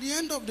at the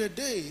end of the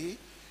day,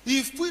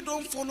 if we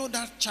don't follow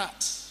that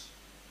chart,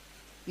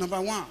 number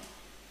one,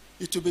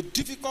 it will be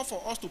difficult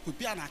for us to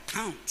prepare an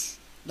account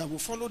that will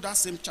follow that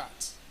same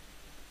chart.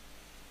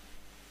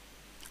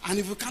 And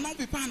if we cannot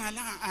prepare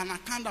an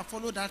account that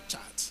follow that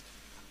chart,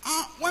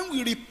 when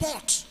we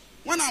report,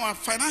 when our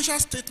financial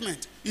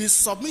statement is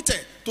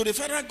submitted to the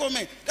federal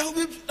government, there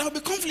will be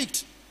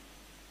conflict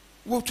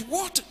with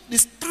what the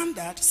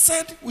standard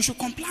said we should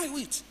comply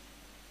with.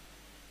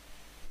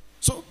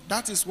 So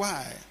that is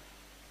why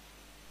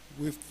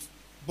with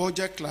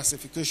budget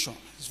classification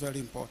is very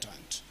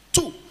important.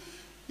 2,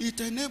 it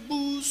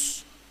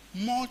enables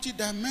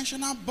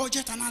multidimensional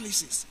budget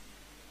analysis.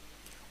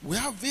 We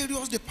have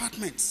various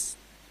departments,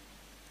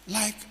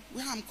 like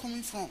where I'm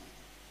coming from,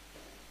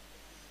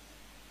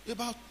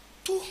 about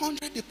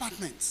 200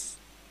 departments.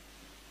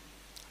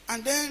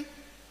 And then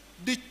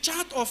the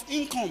chart of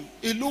income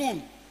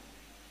alone,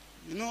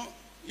 you know,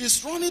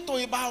 is running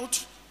to about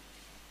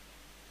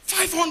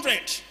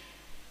 500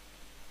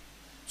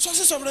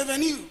 sources of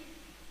revenue.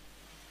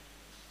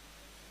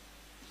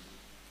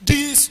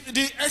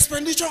 The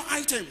expenditure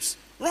items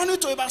running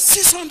to about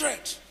 600.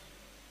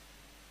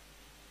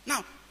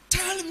 Now,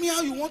 tell me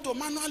how you want to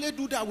manually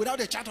do that without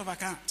a chart of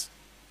account.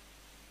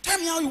 Tell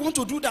me how you want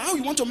to do that, how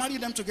you want to marry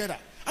them together.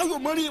 How you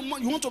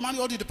want to marry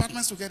all the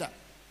departments together.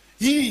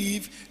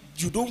 If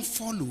you don't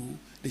follow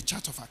the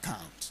chart of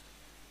account.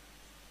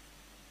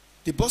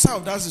 The bursar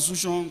of that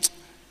institution,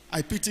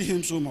 I pity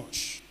him so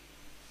much.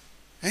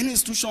 Any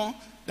institution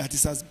that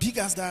is as big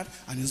as that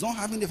and is not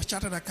having the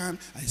chartered account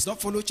and is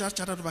not following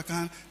chartered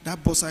account,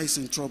 that bursar is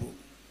in trouble.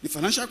 The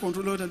financial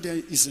controller there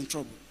is in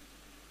trouble.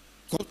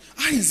 God,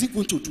 how is he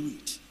going to do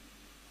it?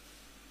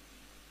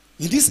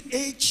 In this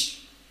age,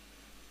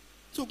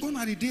 so gone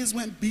are the days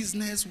when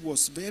business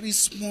was very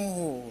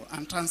small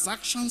and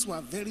transactions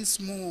were very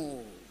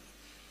small.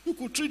 You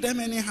could treat them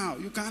anyhow.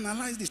 You can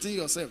analyze the thing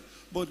yourself.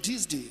 But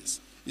these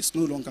days, it's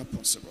no longer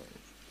possible.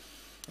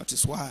 That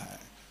is why,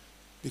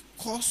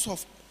 because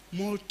of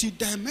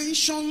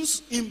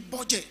multi-dimensions in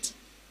budget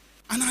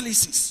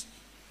analysis,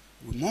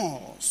 we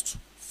must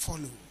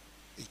follow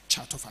a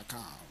chart of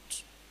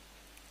account.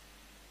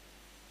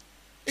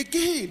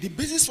 Again, the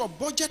basis for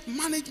budget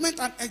management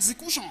and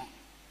execution.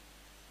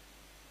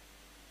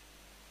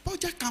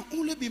 Budget can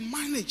only be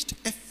managed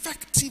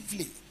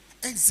effectively,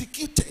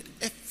 executed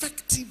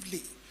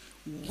effectively,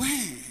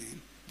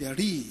 when there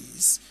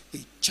is a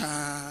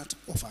chart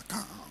of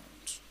account.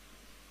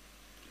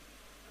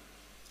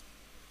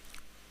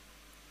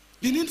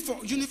 The need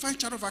for unified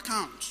chart of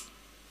account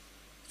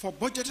for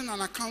budgeting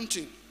and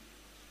accounting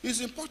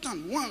is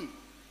important. One,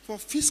 for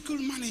fiscal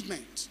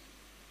management.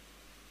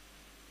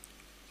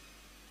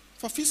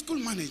 For fiscal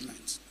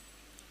management,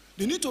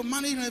 they need to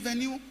manage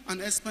revenue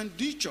and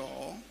expenditure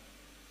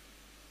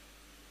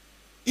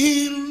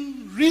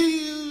in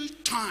real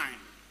time.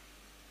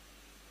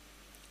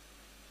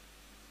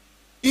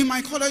 In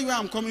my college where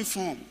I'm coming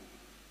from,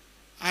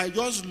 I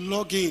just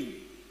log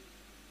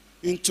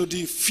into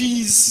the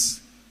fees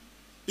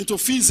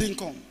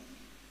income.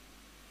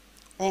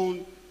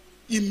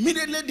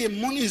 Immediately the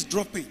money is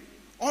dropping,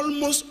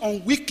 almost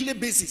on weekly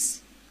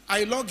basis.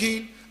 I log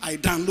in, I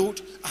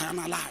download, I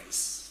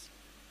analyze,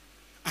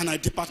 and I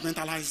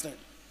departmentalize them.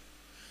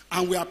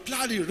 And we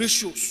apply the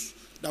ratios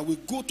that will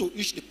go to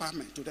each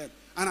department to them.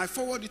 And I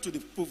forward it to the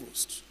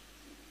provost.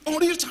 On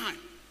real time.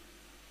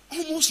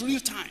 Almost real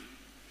time.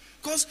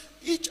 Because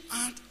each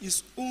had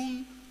its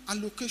own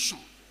allocation.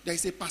 There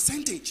is a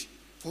percentage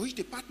for each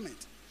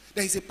department.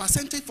 There is a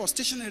percentage for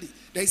stationery.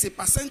 There is a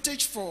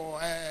percentage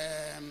for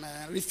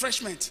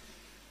refreshment.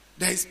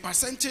 There is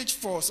percentage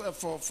for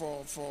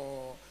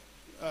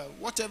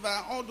whatever,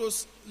 all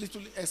those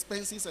little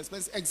expenses,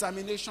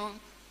 examination.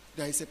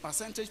 There is a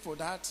percentage for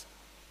that.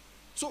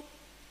 So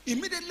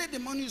immediately the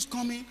money is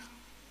coming,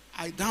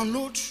 I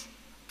download,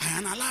 I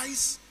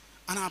analyze,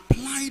 and I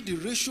apply the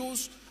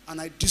ratios, and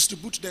I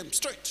distribute them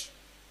straight.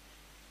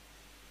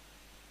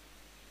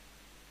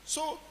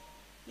 So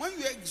when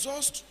you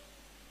exhaust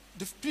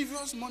the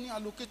previous money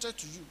allocated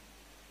to you,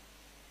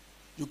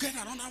 you get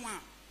another one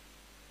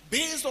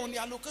based on the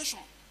allocation.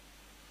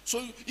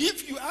 So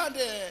if you had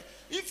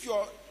if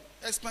your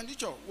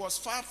expenditure was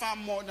far, far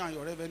more than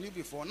your revenue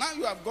before. Now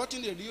you have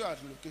gotten a real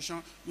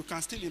allocation, you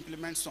can still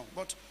implement some.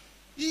 But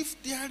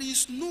if there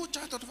is no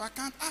chart of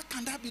account, how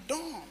can that be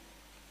done?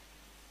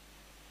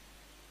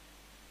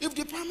 If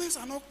departments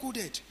are not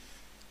coded,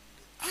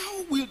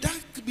 how will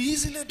that be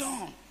easily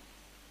done?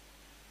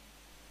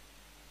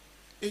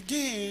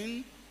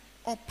 Again,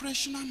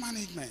 operational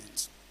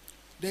management.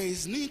 There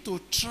is need to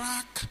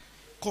track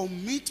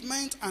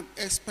commitment and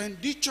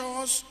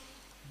expenditures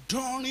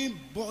during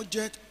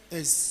budget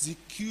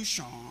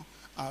execution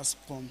as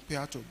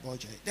compared to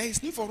budget. There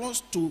is need for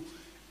us to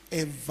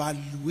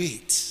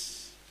evaluate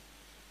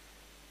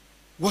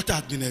what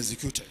has been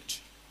executed.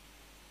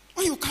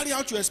 When you carry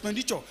out your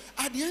expenditure,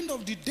 at the end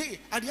of the day,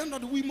 at the end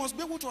of the week, we must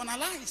be able to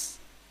analyze.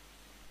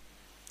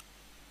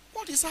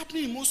 What is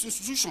happening in most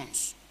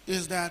institutions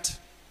is that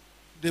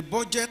the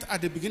budget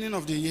at the beginning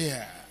of the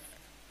year,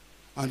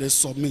 and they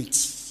submit.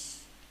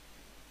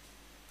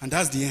 And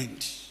that's the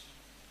end.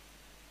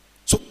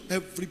 So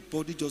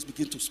everybody just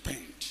begin to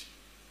spend.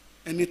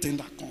 Anything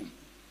that comes.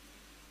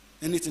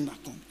 Anything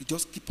that comes. You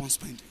just keep on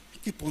spending.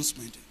 Keep on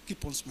spending.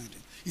 Keep on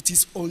spending. It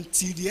is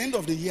until the end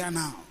of the year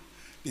now.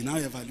 They now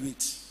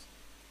evaluate.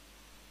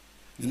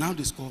 They now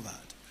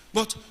discovered.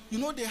 But, you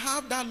know, they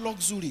have that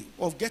luxury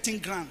of getting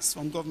grants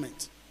from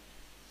government.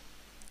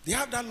 They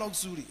have that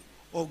luxury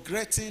of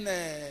getting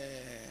a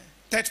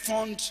third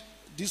fund,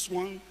 this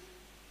one,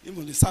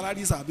 even the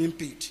salaries are being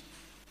paid.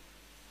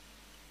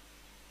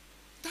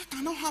 That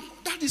cannot happen.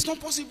 That is not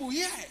possible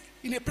here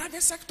in a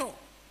private sector.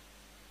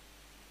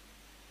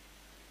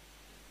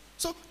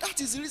 So that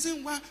is the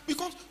reason why,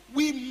 because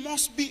we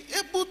must be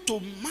able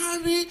to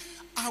marry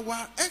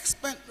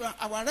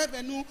our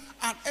revenue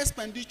and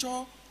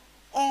expenditure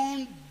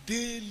on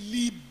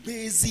daily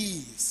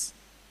basis.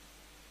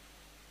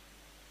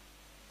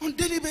 On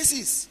daily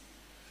basis.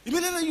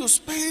 Immediately you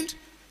spend,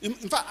 in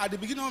fact, at the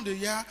beginning of the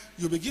year,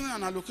 you'll be given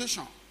an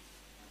allocation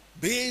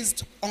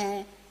based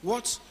on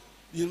what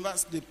the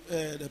university,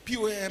 the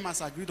POAM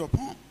has agreed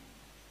upon.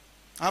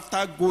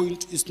 After going,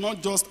 it's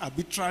not just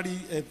arbitrary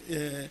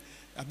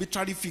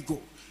figure.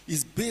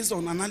 It's based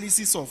on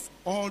analysis of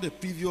all the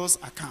previous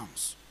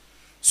accounts.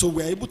 So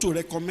we're able to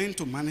recommend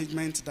to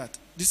management that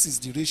this is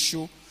the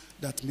ratio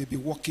that may be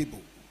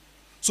workable.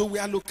 So we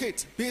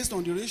allocate based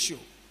on the ratio.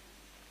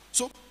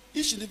 So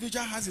each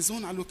individual has his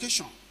own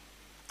allocation.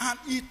 And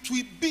it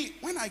will be,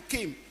 when I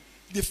came,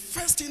 the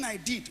first thing I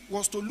did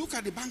was to look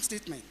at the bank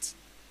statement.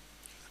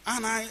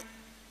 And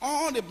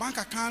all the bank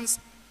accounts,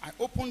 I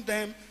opened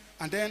them,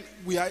 and then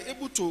we are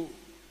able to,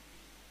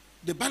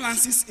 the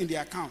balances in the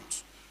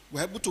account,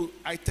 we're able to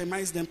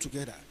itemize them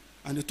together,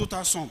 and the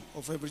total sum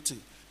of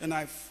everything.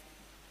 And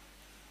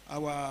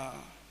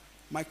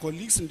my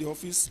colleagues in the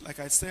office, like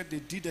I said, they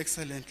did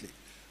excellently.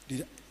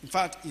 In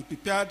fact, he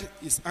prepared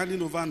his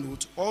handing over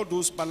note. All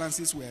those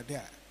balances were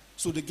there.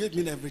 So they gave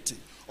me everything.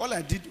 All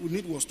I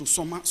need was to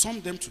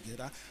sum them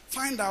together,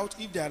 find out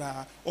if there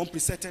are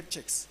unpresented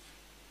checks.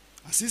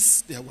 As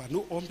if there were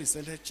no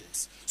unpresented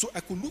checks. So I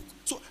could look,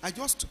 so I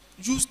just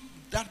used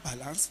that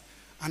balance,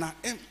 and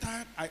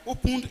I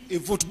opened a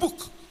vote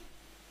book.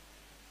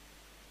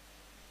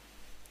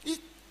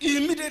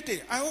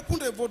 Immediately, I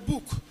opened a vote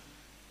book.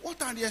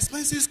 What are the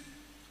expenses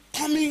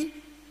coming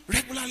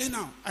regularly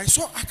now? I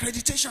saw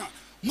accreditation,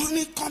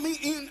 money coming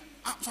in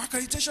for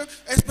accreditation,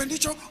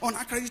 expenditure on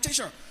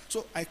accreditation.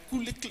 So I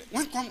quickly,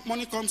 when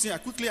money comes in, I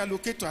quickly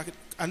allocate to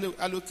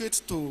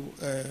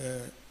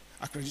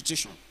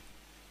accreditation.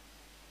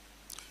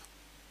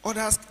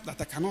 Orders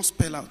that I cannot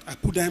spell out, I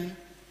put them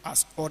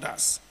as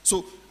orders.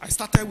 So I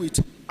started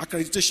with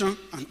accreditation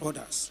and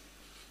orders.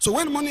 So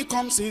when money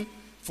comes in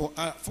for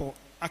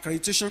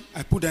accreditation,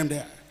 I put them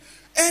there.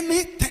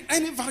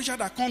 Any voucher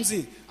that comes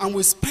in and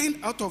we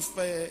spend out of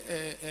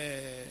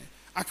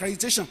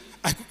accreditation,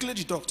 I quickly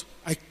deduct.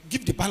 I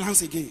give the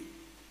balance again.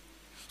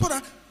 So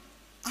that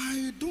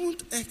I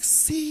don't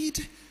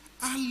exceed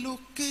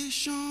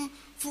allocation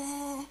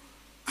for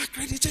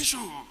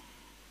accreditation.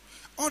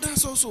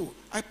 Others also,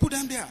 I put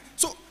them there.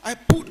 So I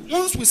put,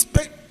 once we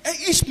spend,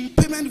 each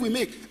payment we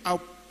make,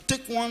 I'll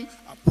take one,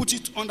 I'll put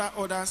it under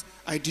others,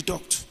 I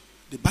deduct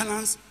the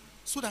balance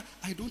so that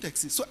I don't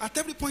exceed. So at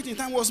every point in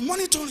time, I was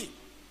monitoring.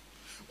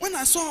 When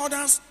I saw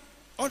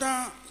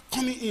other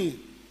coming in,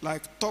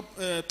 like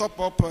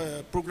top-up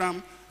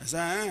program, I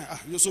said,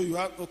 so you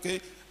have, okay,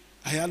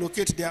 I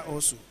allocate there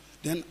also.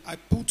 Then I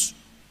put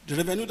the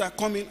revenue that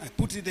come in, I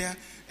put it there.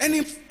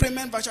 Any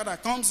payment voucher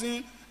that comes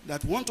in,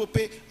 that want to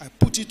pay, I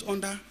put it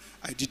under,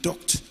 I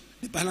deduct.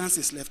 The balance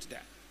is left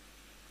there.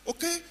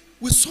 Okay,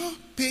 we saw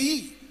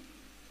payee.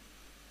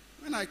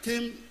 When I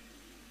came,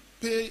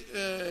 pay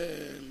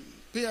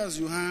as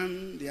you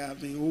earn, they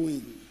have been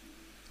owing.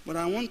 But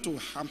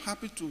I'm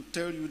happy to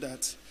tell you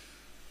that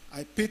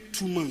I paid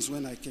 2 months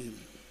when I came.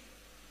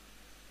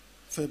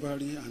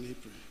 February and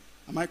April.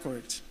 Am I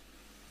correct?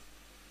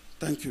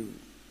 Thank you.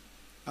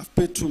 I've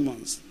paid 2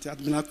 months. They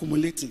had been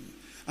accumulating.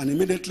 And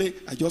immediately,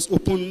 I just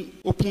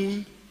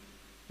opened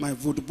my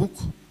vote book,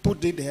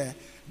 put it there,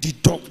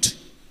 deduct,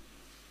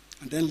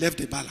 and then left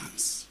the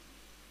balance.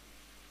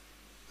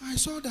 I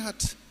saw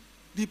that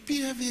the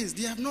PFAs,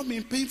 they have not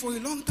been paying for a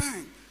long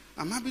time.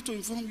 I'm happy to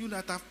inform you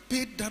that I've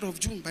paid that of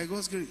June by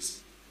God's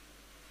grace.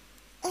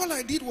 All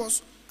I did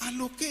was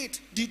allocate,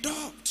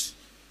 deduct,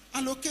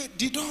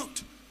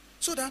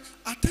 so that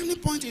at any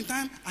point in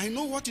time, I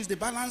know what is the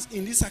balance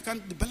in this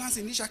account, the balance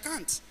in each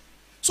account.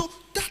 So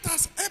that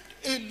has helped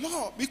a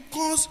lot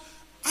because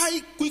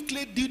I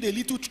quickly did a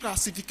little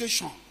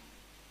classification.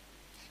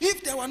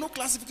 If there were no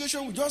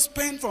classification, we just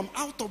spend from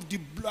out of the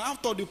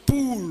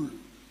pool.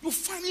 You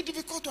find it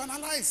difficult to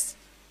analyze.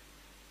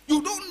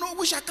 You don't know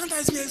which account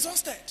has been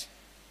exhausted.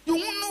 You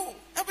won't know.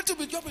 Everything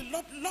will just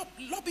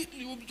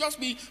be just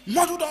be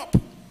muddled up.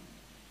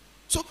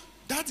 So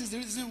that is the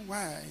reason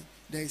why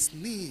there is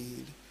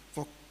need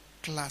for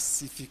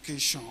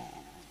classification.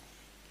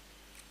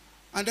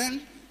 And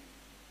then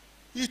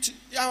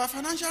our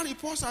financial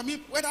reports, I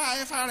mean, whether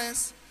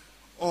IFRS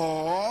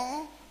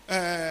or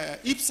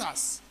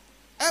IPSAS,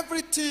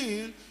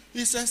 everything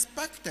is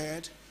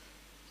expected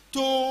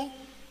to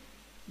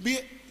be,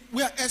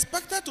 we are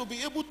expected to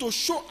be able to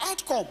show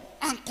outcome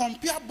and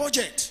compare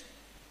budget.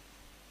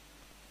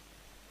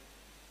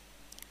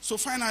 So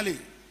finally,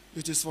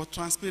 it is for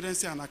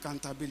transparency and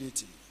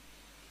accountability.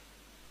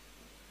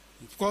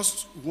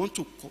 Because we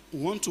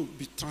want to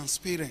be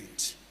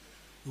transparent.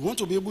 We want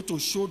to be able to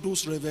show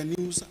those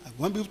revenues.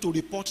 We want to be able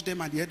to report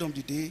them at the end of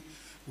the day.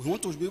 We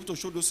want to be able to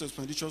show those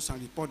expenditures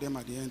and report them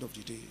at the end of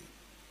the day.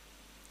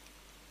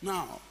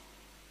 Now,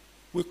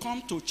 we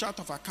come to chart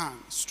of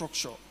account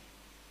structure.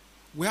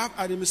 We have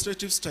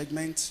administrative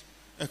segment,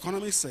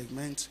 economic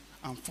segment,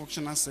 and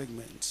functional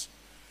segment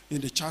in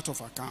the chart of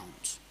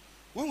account.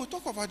 When we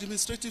talk of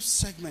administrative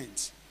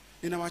segment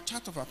in our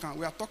chart of account,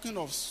 we are talking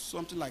of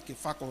something like a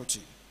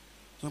faculty,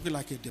 something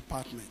like a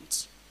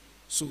department.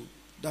 So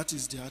that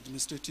is the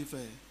administrative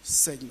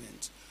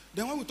segment.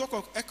 Then when we talk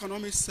of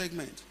economic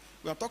segment,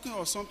 we are talking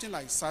of something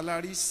like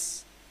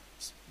salaries,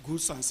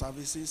 goods and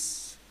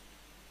services,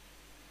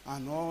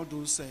 and all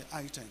those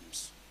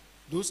items.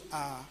 Those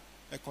are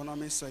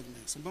economic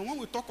segments. But when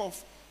we talk of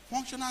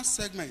functional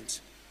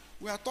segment,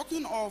 we are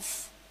talking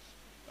of,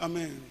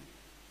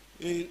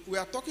 we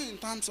are talking in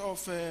terms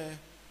of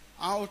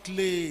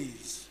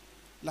outlays.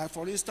 Like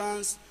for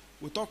instance,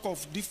 we talk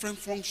of different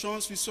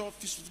functions. We saw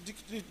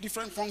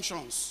different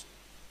functions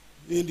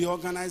in the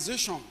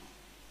organization.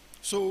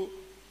 So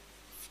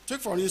take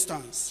for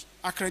instance,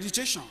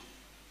 accreditation.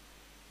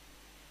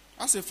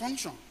 That's a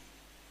function.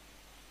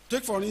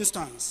 Take for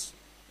instance,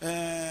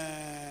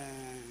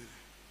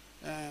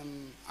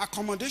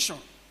 accommodation.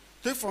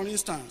 Take for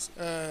instance,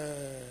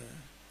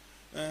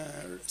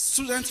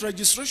 student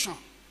registration.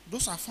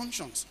 Those are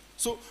functions.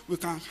 So we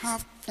can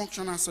have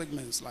functional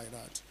segments like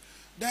that.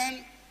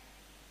 Then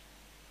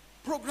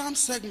program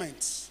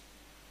segments.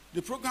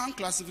 The program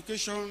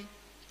classification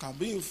can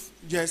be,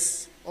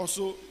 yes,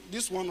 also,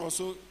 this one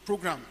also,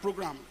 program.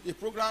 A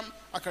program,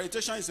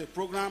 accreditation is a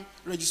program,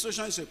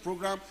 registration is a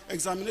program,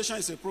 examination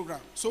is a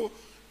program. So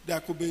there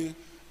could be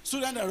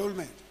student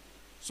enrollment.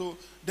 So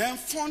then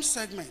fund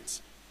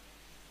segment.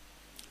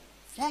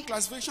 Fund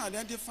classification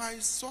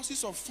identifies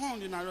sources of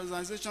fund in our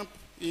organization.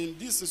 In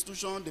this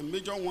institution, the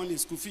major one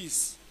is school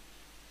fees.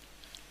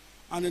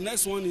 And the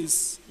next one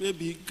is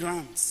maybe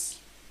grants,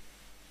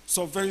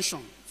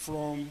 subvention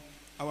from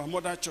our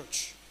mother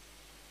church.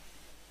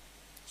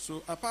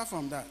 So apart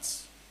from that,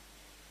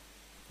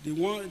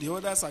 the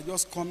others are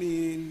just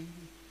coming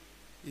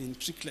in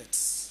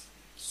tricklets.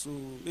 So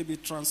maybe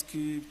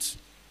transcript,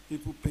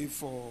 people pay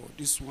for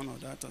this one or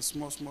that, and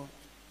small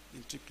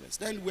in tricklets.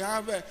 Then we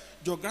have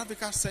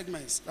geographical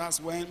segments. That's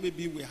when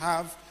maybe we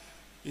have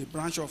a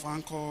branch of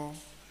Anchor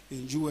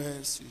in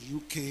US, in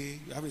UK,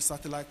 we have a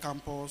satellite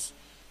campus.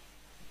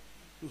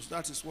 So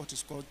that is what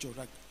is called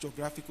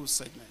geographical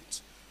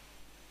segment.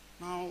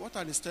 Now, what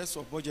are the steps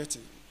of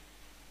budgeting?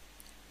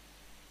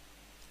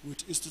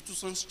 With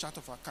institutions' chart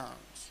of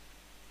accounts.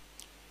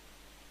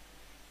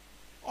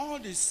 All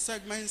the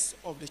segments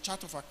of the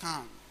chart of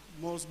account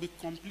must be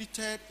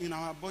completed in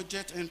our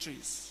budget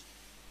entries.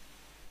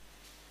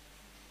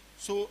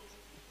 So,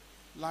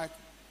 like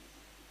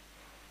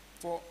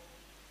for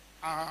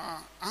our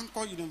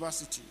Anchor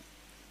University,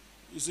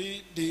 you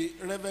see, the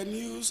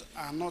revenues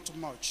are not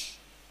much.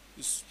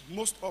 It's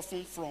most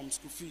often from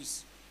school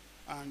fees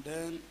and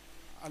then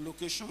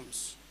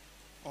allocations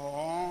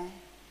or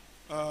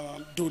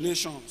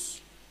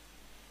donations.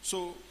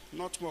 So,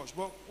 not much.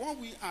 But what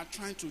we are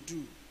trying to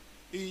do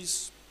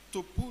is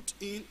to put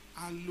in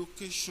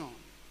allocation.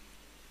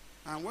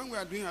 And when we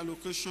are doing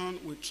allocation,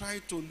 we try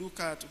to look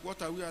at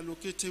what are we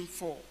allocating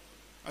for.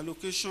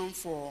 Allocation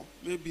for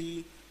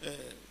maybe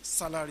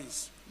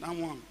salaries, that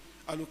one.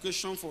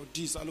 Allocation for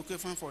this,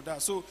 allocation for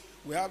that. So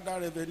we have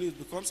that revenue, it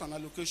becomes an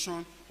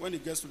allocation when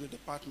it gets to the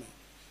department.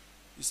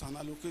 It's an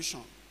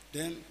allocation.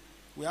 Then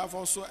we have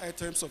also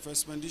items of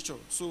expenditure.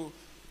 So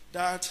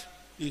that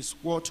is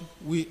what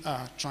we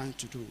are trying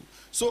to do.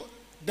 So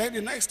then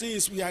the next thing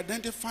is we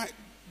identify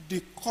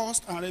the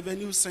cost and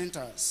revenue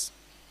centers.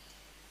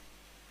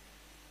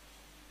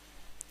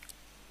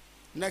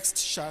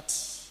 Next chart.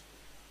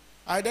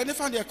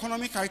 Identify the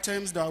economic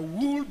items that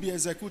will be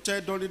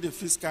executed during the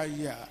fiscal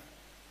year.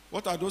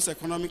 What are those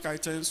economic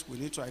items? We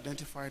need to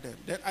identify them.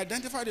 Then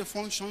identify the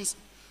functions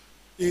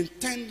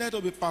intended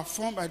to be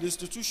performed by the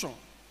institution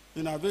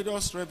in our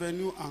various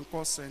revenue and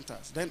cost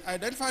centers. Then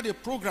identify the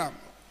program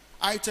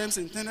items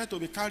intended to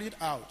be carried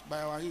out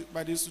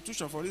by the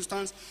institution. For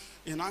instance,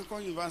 in Anchor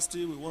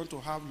University, we want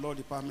to have law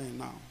department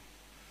now.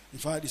 In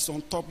fact, it's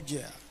on top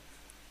gear.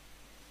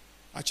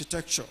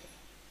 Architecture,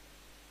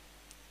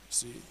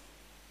 see,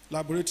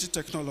 laboratory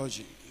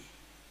technology.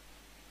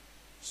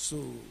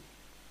 So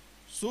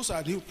those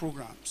are new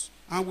programs.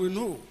 And we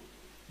know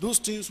those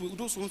things,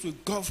 those ones will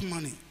gov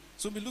money.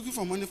 So we'll be looking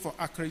for money for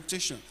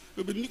accreditation.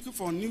 We'll be looking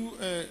for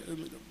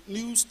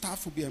new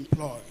staff will be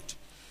employed.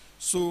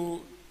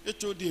 So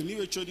HOD,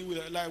 new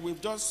HOD, like we've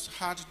just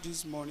had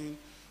this morning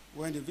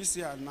when the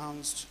VC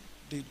announced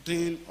the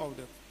dean of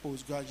the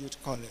postgraduate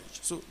college.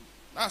 So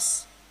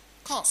that's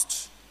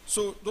cost.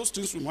 So those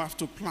things we have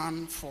to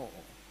plan for.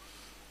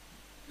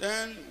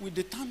 Then we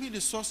determine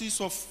the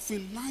sources of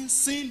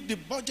financing the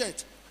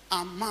budget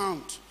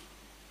amount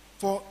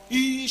for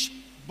each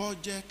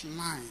budget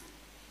line.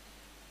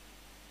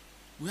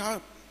 We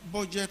have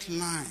budget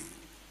line,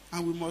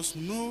 and we must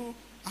know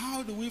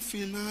how do we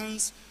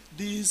finance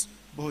this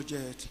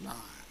budget line.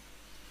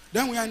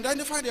 Then we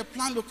identify the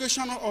planned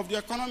location of the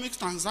economic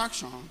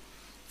transaction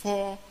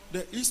for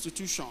the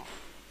institution.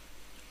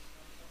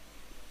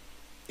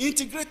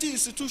 Integrating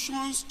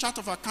institutions' chart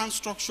of account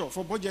structure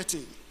for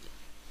budgeting.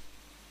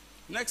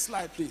 Next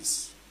slide,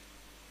 please.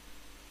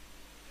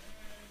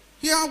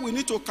 Here we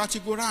need to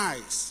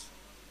categorize,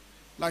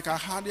 like I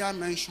earlier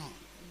mentioned.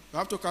 We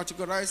have to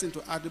categorize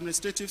into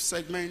administrative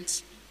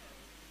segment,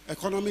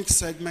 economic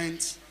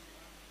segment,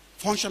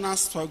 functional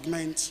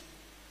segment,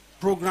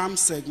 program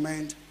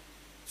segment,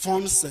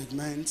 fund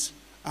segment,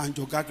 and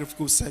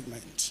geographical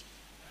segment.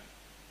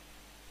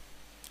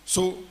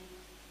 So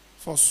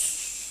for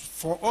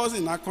us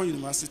in Akron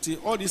University,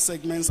 all these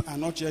segments are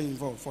not yet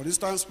involved. For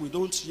instance, we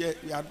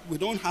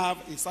don't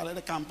have a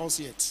satellite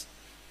campus yet.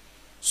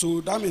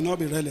 So that may not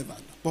be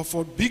relevant. But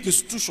for big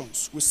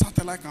institutions with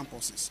satellite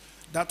campuses,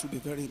 that will be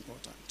very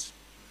important.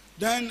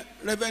 Then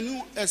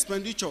revenue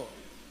expenditure.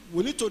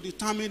 We need to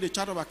determine the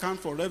chart of account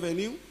for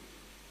revenue.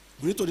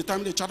 We need to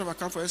determine the chart of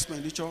account for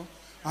expenditure.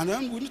 And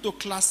then we need to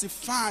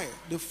classify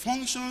the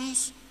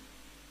functions.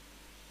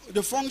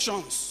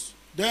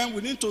 Then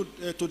we need to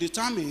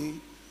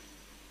determine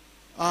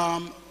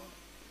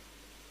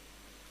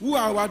who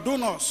are our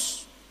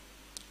donors.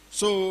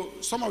 So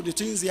some of the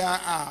things here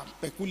are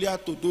peculiar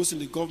to those in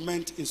the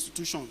government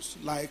institutions,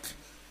 like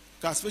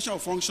classification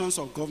of functions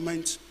of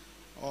government,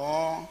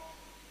 or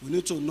we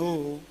need to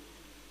know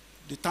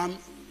the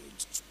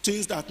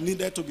things that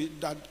needed to be,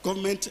 that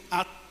government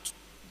that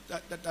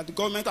the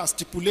government has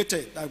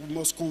stipulated that we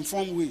must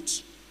conform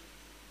with.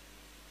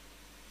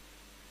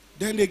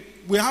 Then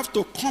we have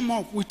to come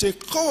up with a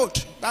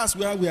code. That's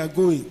where we are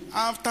going.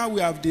 After we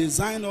have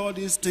designed all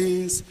these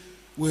things,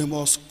 we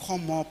must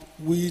come up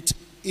with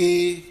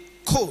a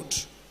code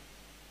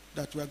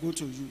that we are going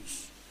to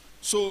use.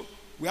 So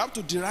we have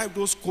to derive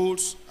those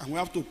codes, and we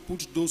have to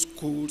put those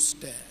codes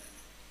there.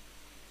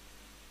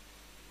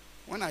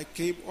 When I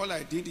came, all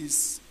I did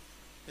is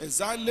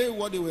exactly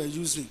what they were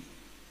using,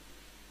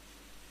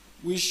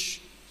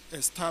 which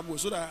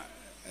established, so that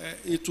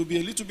it will be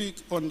a little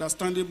bit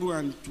understandable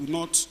and to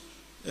not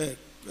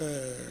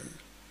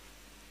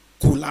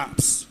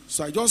collapse.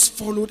 So I just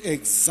followed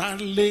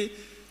exactly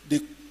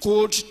the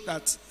code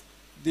that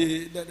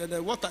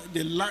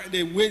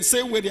the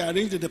same way they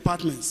arrange the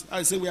departments.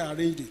 I say we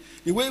arrange it.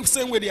 The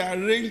same way they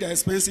arrange the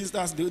expenses.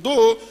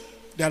 Though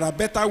there are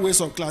better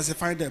ways of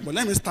classifying them, but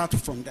let me start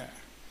from there.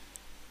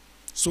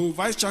 So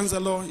Vice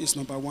Chancellor is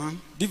number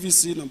 1,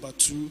 DVC number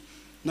 2,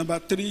 number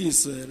 3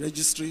 is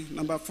registry,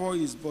 number 4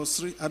 is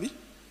bursary. Abi?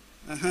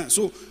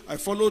 So I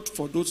followed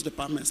for those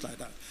departments like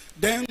that.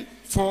 Then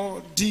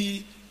for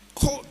the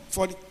code,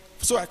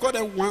 so I call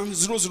them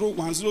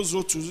 1001,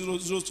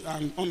 002,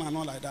 and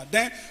on like that.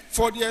 Then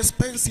for the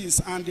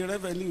expenses and the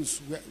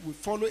revenues, we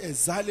follow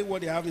exactly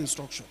what they have in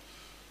structure,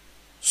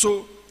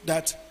 so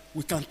that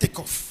we can take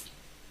off.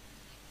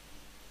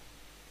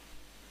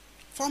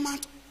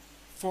 Format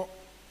for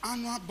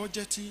annual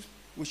budgeting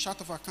with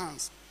chart of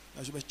accounts.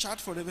 There should be a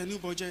chart for revenue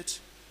budget,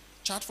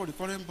 chart for the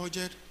current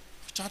budget,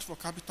 chart for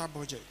capital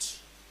budget.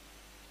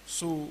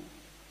 So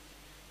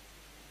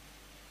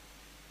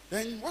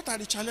then what are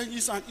the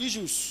challenges and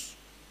issues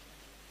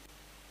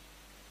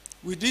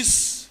with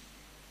this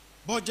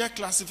budget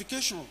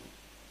classification?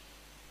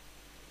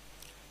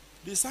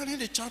 Designing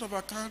the chart of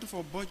account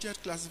for budget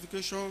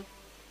classification,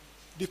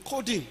 the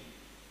coding.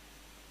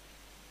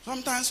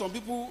 Sometimes some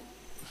people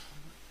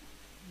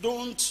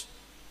don't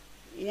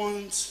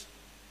want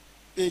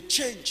a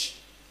change.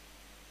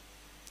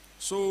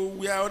 So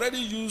we are already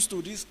used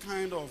to this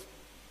kind of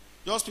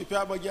just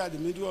prepare budget at the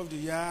middle of the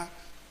year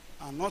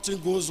and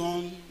nothing goes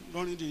on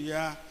during the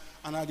year.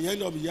 And at the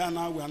end of the year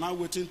now, we are now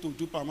waiting to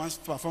do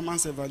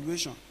performance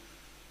evaluation.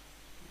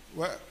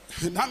 Well,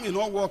 that may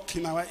not work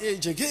in our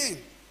age again.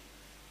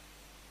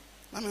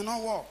 That may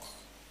not work.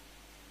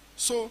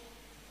 So,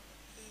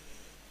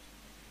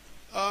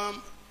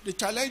 the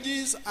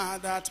challenges are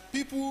that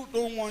people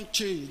don't want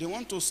change. They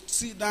want to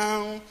sit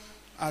down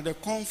at the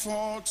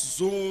comfort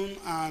zone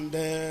and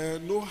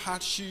no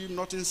hardship,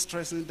 nothing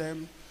stressing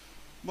them.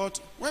 But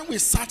when we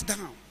sat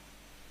down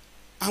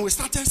and we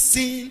started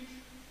seeing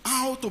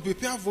how to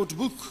prepare vote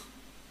book,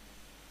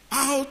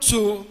 how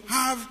to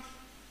have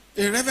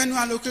a revenue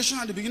allocation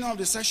at the beginning of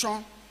the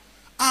session,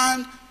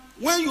 and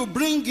when you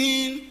bring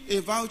in a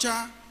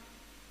voucher,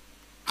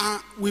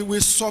 we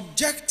will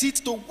subject it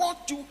to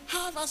what you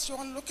have as your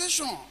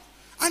allocation.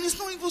 And it's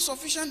not even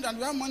sufficient that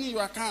you have money in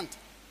your account.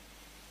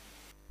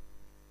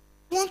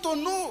 You want to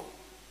know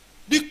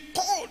the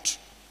code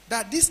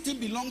that this thing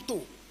belongs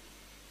to.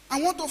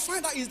 I want to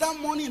find out, is that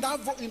money in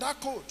that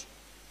code?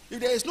 If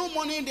there is no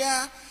money in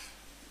there,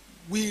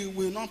 we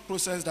will not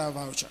process that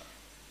voucher.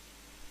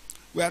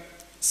 We are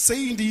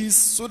saying this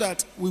so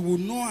that we will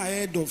know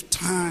ahead of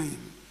time,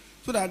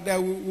 so that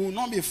you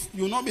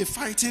will not be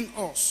fighting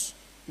us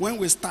when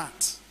we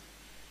start.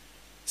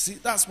 See,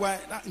 that's why,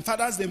 in fact,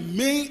 that's the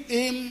main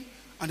aim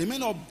and the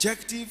main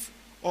objective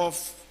of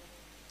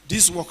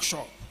this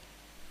workshop,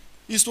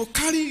 is to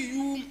carry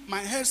you, my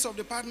heads of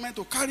department,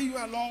 to carry you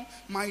along,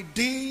 my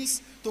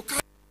deans, to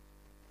carry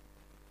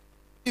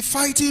the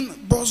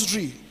fighting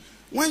bursary.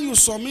 When you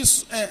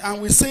submit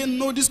and we say,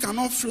 no, this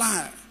cannot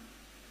fly.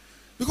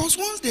 Because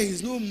once there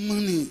is no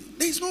money,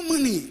 there is no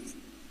money.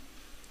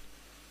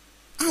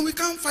 And we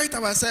can't fight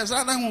ourselves.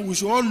 Rather, we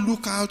should all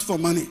look out for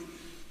money.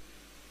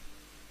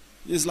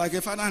 It's like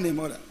a father and a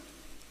mother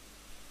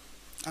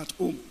at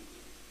home.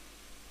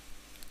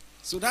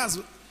 So that's,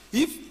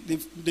 if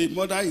the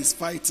mother is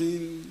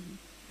fighting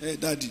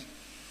daddy,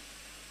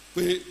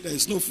 but there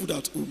is no food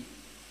at home,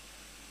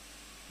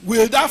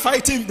 will that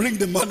fighting bring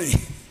the money?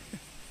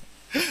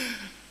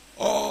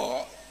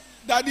 Or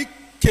daddy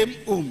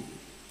came home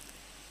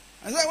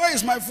and said, where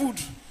is my food?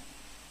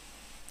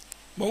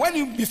 But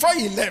before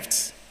he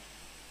left,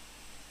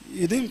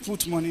 he didn't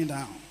put money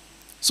down.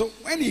 So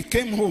when he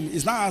came home,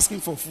 he's now asking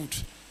for food.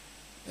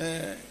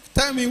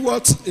 Tell me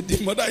what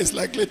the mother is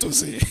likely to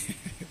say.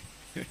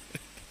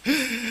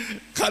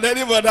 Can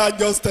anybody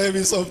just tell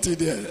me something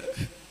there?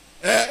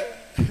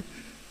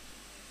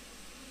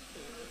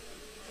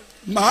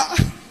 Ma,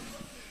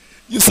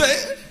 you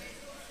say,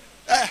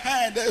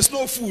 there's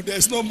no food,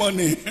 there's no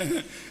money.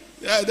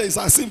 Yeah, it's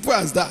as simple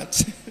as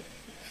that.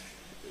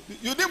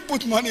 You didn't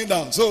put money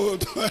down. So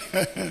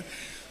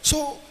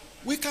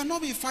we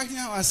cannot be fighting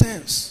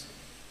ourselves.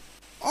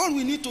 All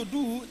we need to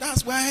do,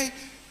 that's why,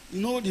 the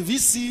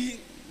VC,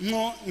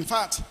 in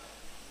fact,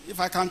 if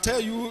I can tell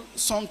you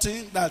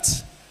something that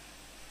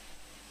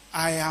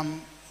I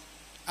am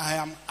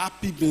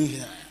happy being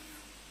here.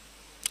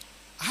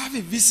 I have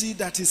a VC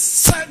that is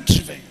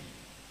self-driven,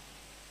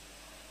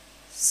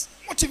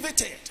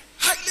 motivated,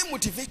 highly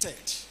motivated,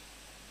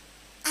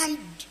 and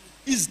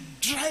is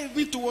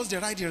driving towards the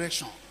right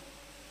direction.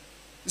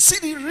 You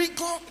see the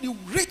rigor, the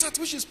rate at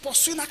which is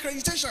pursuing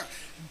accreditation.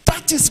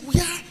 That is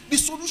where the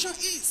solution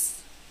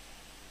is.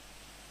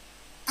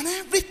 And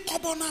every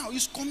couple now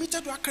is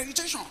committed to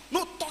accreditation,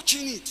 not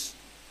touching it.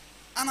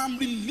 And I'm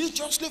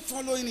religiously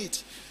following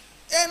it.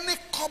 Any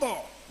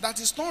couple that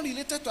is not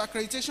related to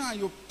accreditation and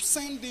you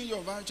send in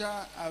your voucher,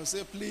 I'll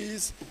say,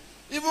 please,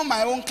 even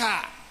my own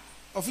car,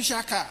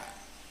 official car,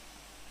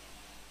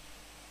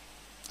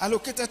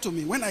 allocated to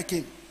me when I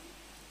came,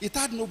 it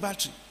had no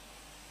battery.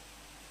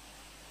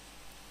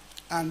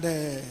 And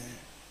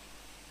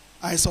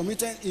I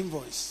submitted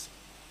invoice.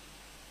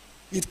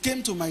 It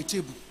came to my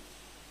table.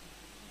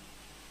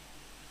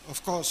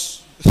 Of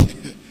course,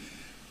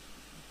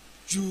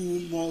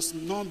 you must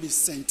not be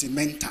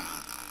sentimental.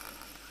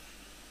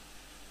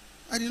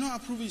 I did not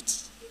approve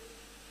it.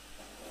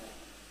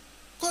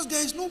 Because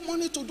there is no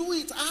money to do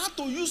it. I had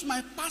to use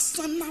my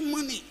personal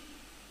money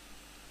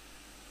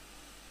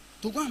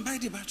to go and buy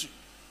the battery.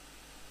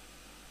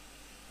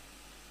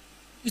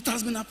 It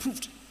has been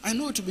approved. I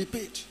know it will be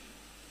paid.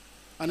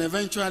 And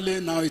eventually,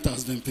 now it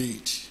has been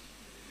paid.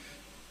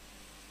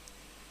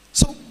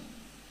 So,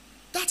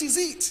 that is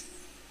it.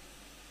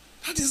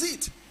 That is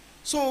it.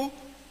 So,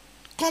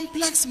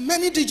 complex,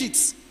 many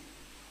digits.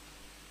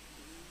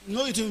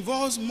 It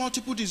involves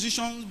multiple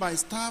decisions by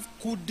staff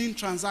coding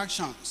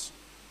transactions.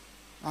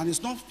 And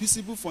it's not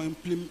feasible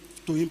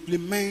to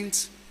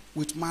implement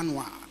with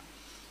manual.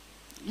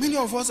 Many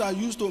of us are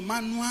used to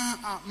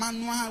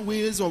manual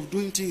ways of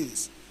doing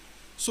things.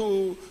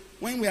 So,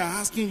 when we are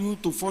asking you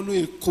to follow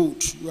a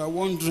code, you are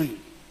wondering,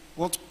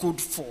 what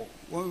code for?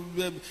 Well,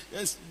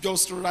 let's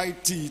just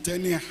write it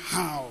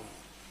anyhow.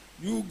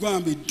 You go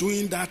and be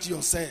doing that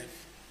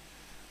yourself.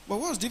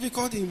 But what's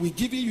difficult in we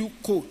giving you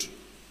code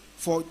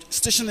for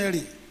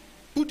stationery.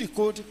 Put the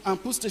code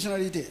and put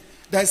stationery there.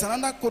 There is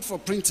another code for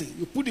printing.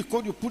 You put the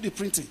code, you put the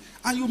printing.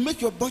 And you make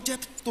your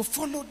budget to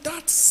follow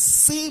that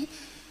same.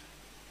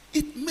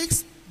 It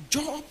makes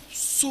job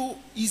so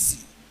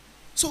easy.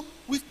 So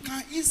we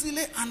can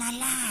easily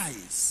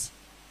analyze.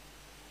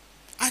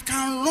 I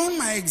can run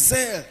my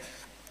Excel,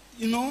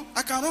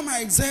 I can run my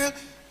Excel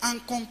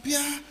and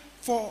compare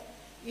for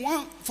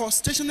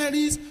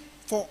stationaries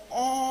for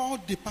all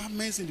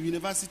departments in the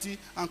university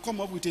and come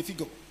up with a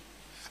figure.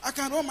 I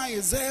can run my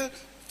Excel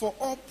for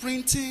all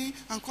printing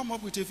and come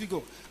up with a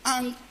figure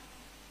and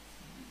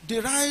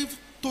derive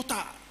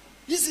total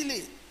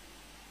easily.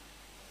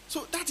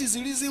 So that is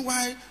the reason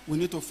why we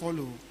need to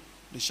follow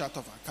the chart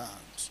of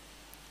accounts.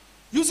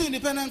 Using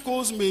independent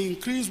codes may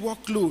increase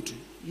workload.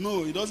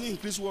 No, it doesn't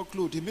increase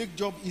workload. It makes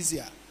job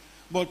easier.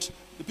 But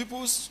the people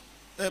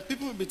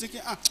will be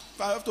thinking,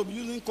 if I have to be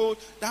using code,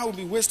 that will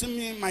be wasting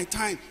me my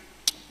time.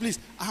 Please,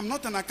 I'm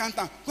not an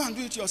accountant. Go and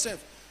do it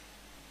yourself.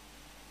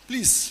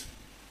 Please,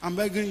 I'm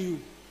begging you,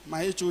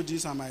 my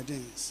HODs and my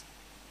deans,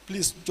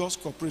 please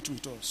just cooperate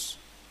with us.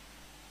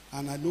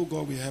 And I know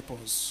God will help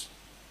us.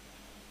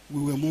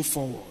 We will move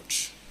forward.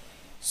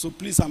 So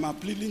please, I'm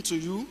appealing to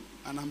you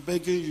and I'm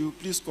begging you,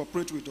 please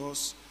cooperate with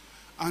us.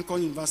 Anchor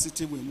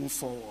University will move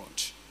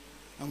forward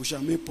and we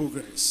shall make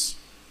progress.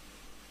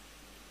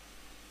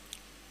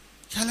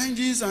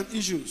 Challenges and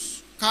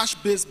issues,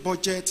 cash-based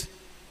budget.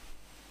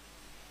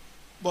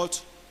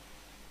 But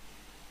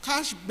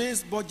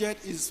cash-based budget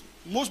is,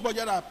 most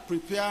budgets are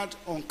prepared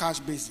on cash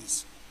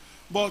basis.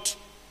 But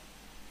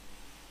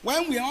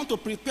when we want to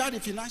prepare the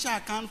financial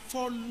account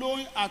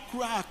following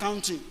accrual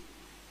accounting,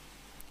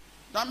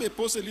 that may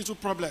pose a little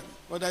problem,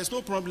 but there's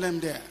no problem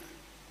there.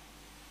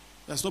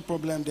 There's no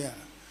problem there.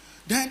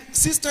 Then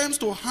systems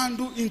to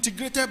handle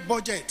integrated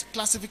budget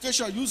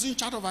classification using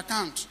chart of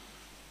account.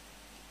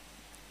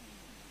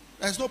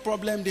 There's no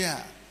problem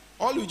there.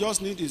 All we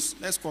just need is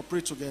let's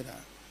cooperate together.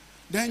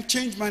 Then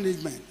change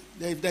management.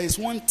 If there is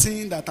one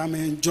thing that I'm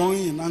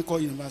enjoying in Anchor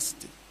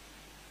University,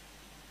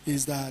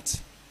 is that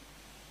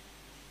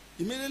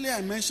immediately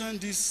I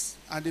mentioned this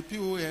at the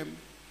POM,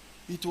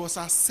 it was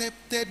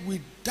accepted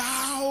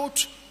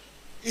without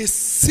a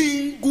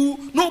single,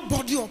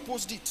 nobody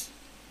opposed it.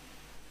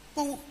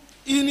 But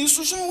in the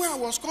institution where I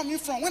was coming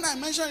from, when I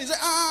mentioned it, he said,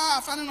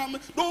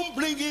 don't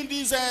bring in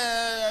this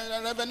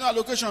revenue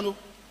allocation.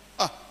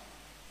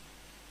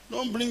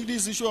 Don't bring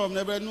this issue of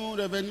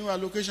revenue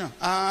allocation.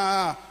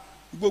 All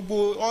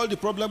the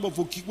problem of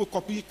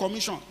copy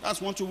commission. That's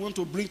what you want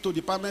to bring to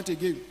the department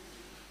again.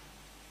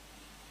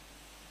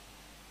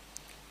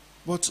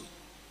 But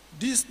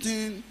this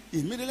thing,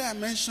 immediately I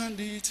mentioned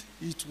it,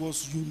 it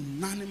was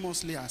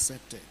unanimously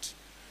accepted.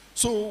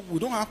 So we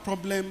don't have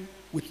problem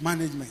with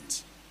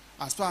management.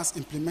 As far as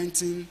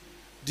implementing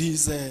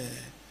these,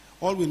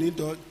 all we need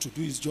to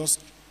do is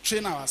just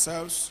train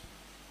ourselves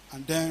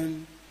and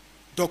then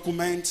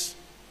document,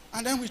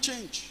 and then we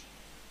change.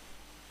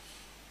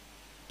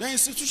 The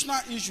institutional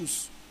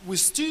issues, we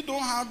still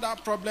don't have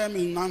that problem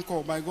in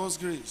NANCO by God's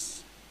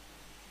grace.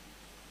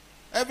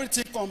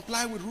 Everything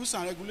comply with rules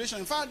and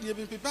regulations. In fact, they've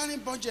been preparing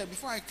budget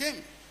before I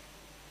came.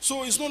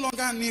 So it's no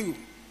longer new.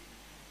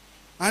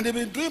 And they've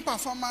been doing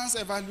performance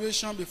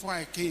evaluation before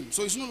I came.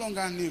 So it's no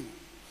longer new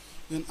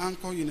in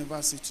Anchor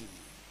University.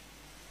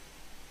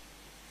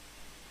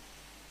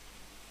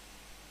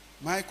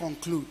 I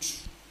conclude,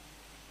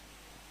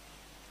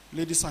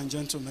 ladies and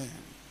gentlemen,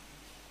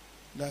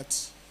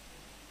 that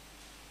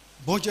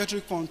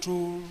budgetary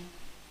control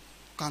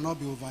cannot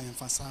be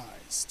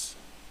overemphasized.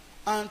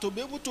 And to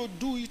be able to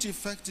do it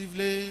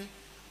effectively,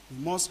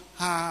 we must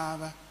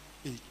have a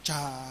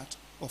chart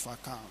of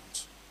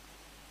account.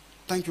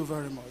 Thank you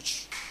very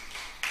much.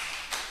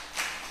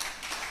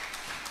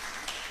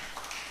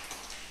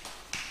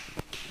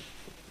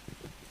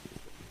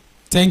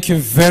 Thank you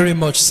very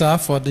much, sir,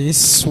 for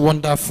this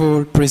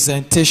wonderful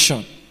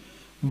presentation.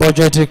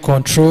 Budgetary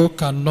control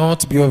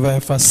cannot be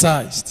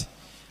overemphasized.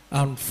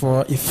 And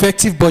for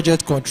effective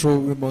budget control,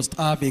 we must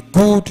have a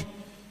good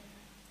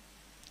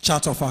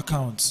chart of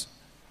accounts,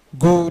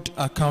 good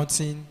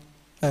accounting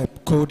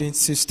coding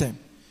system.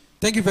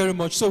 Thank you very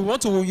much. So we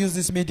want to use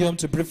this medium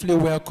to briefly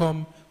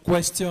welcome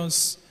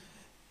questions,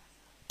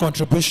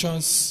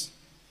 contributions,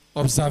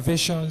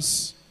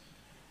 observations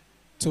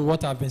to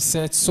what have been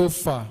said so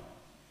far.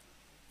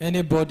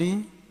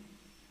 Anybody,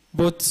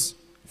 both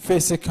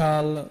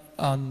physical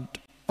and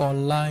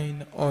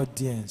online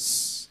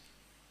audience?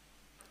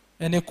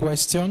 Any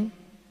question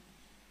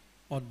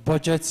on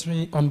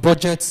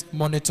budget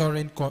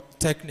monitoring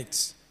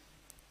techniques?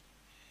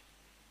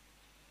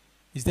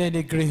 Is there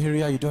any gray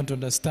area you don't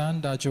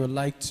understand that you would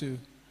like to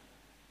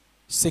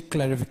seek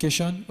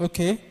clarification?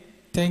 Okay,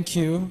 thank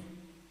you.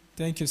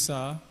 Thank you,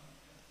 sir.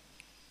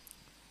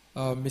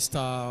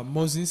 Mr.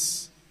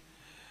 Moses.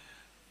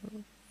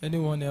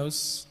 Anyone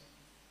else?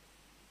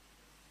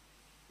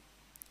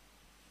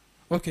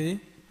 Okay,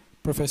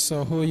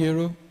 Professor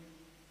Hoyero.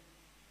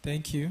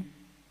 Thank you.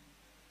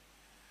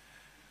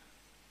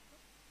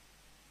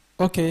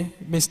 Okay,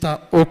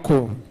 Mr.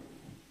 Oko.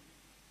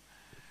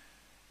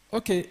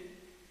 Okay,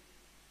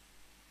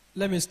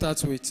 let me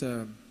start with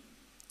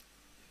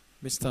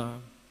Mr.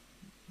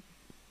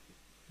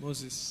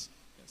 Moses.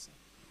 Yes, sir.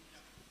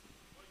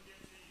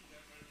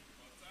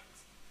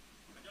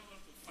 I just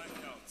want to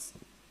find out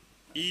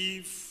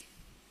if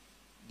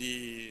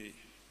the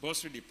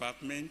Bursary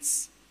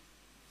department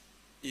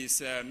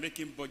is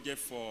making budget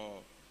for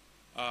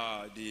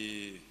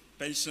the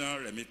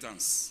pension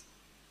remittance.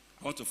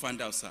 I want to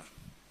find out, sir.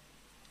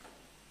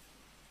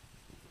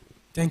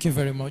 Thank you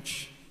very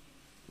much.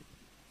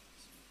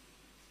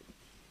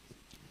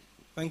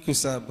 Thank you,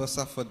 sir,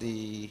 Bossa, for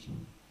the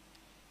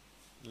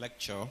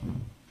lecture.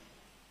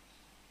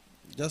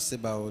 Just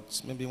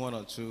about maybe one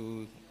or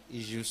two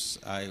issues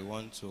I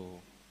want to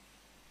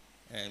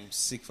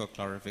seek for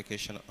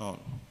clarification on.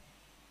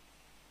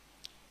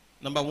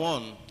 Number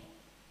one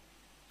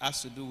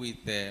has to do with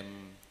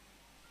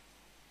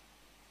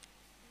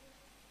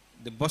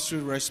the bursary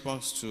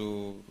response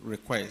to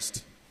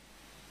request.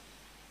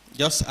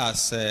 Just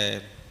as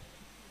the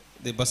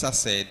Bossa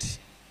said,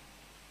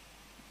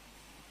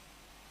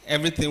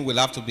 everything will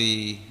have to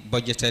be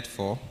budgeted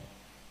for,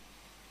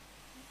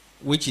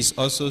 which is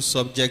also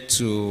subject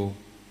to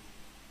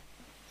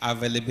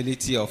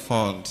availability of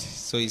funds.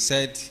 So he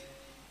said,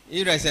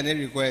 if there is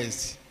any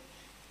request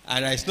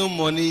and there is no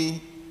money,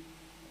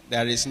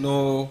 there is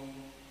no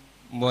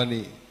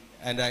money,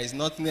 and there is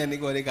nothing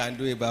anybody can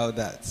do about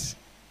that.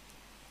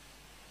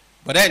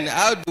 But then,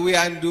 how do we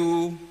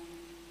undo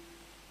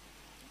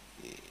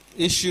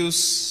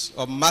issues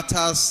or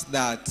matters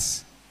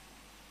that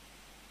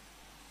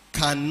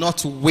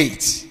cannot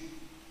wait?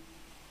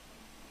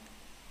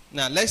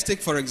 Now, let's take,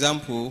 for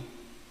example,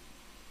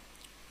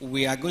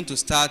 we are going to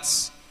start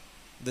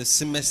the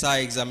semester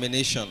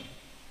examination,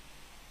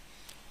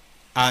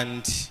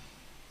 and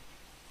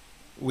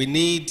we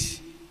need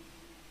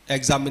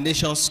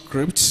examination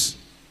scripts,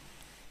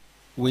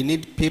 we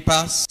need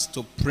papers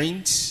to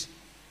print,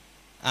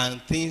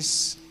 and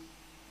things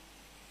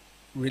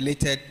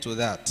related to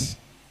that.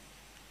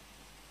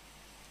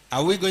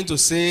 Are we going to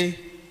say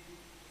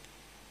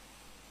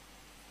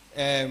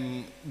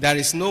there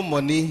is no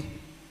money,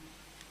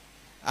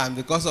 and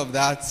because of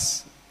that,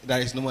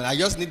 there is no money? I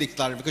just need a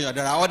clarification.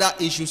 There are other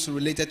issues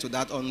related to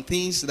that on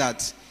things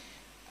that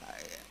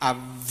are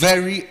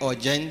very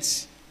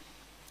urgent,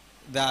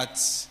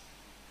 that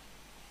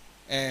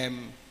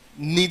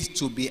need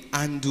to be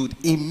handled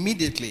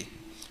immediately.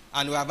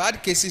 And we have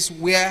had cases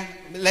where,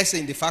 let's say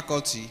in the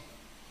faculty,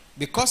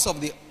 because of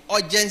the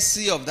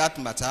urgency of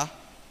that matter,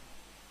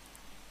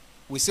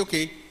 we say,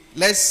 okay,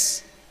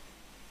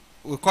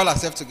 we call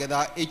ourselves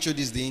together,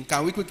 HODs,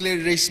 can we quickly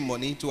raise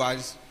money to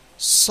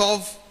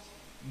solve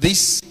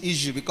this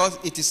issue, because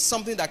it is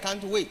something that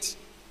can't wait.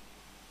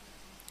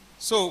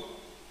 So,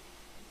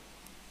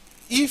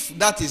 if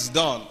that is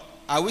done,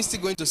 are we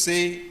still going to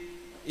say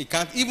it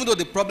can't, even though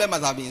the problem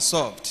has been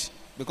solved,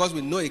 because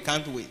we know it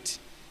can't wait?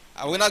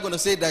 Are we not going to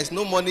say there is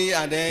no money,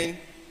 and then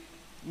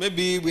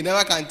maybe we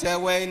never can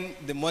tell when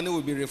the money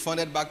will be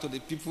refunded back to the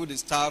people, the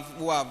staff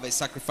who have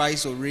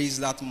sacrificed or raised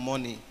that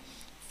money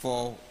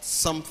for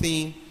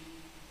something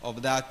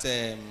of that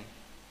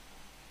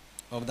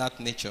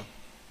nature?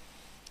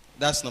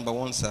 That's number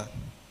one, sir.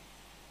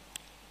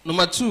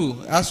 Number two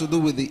has to do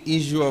with the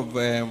issue of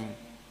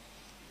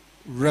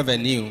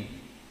revenue.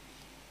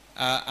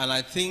 And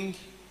I think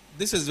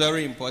this is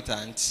very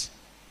important.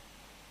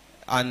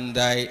 And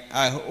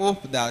I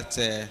hope that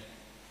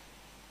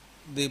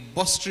the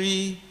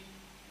Bursary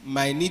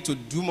might need to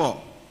do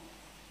more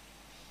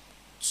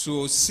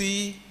to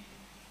see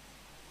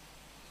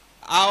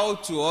how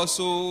to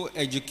also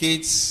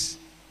educate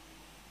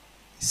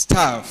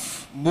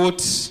staff,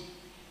 both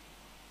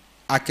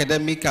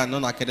academic and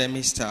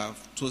non-academic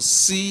staff, to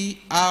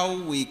see how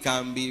we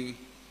can be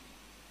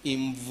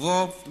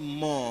involved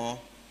more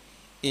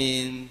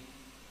in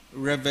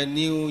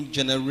revenue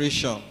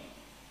generation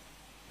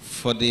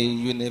for the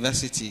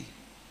university.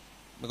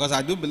 Because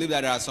I do believe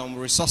that there are some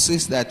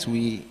resources that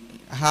we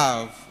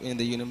have in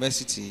the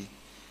university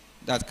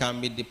that can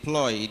be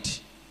deployed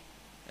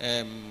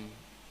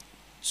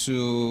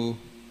to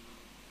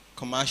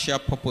commercial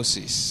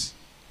purposes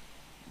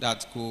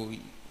that could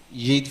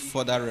yield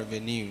further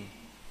revenue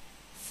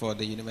for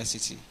the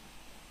university.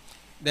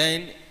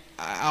 Then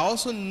I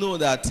also know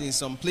that in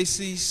some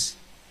places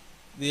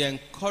they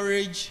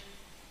encourage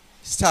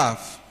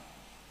staff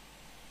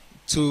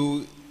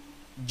to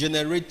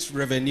generate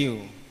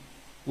revenue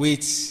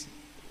with,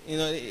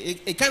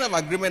 a kind of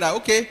agreement that,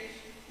 okay,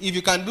 if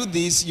you can do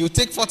this, you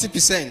take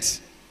 40%.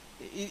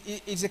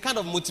 It's a kind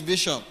of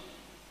motivation.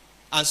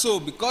 And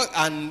so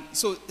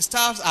so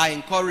staffs are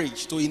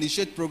encouraged to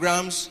initiate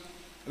programs,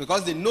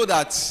 because they know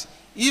that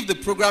if the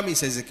program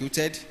is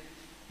executed,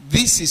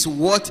 this is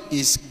what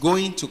is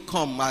going to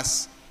come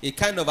as a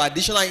kind of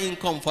additional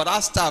income for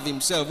that staff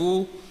himself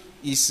who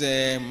is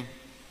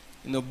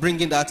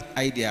bringing that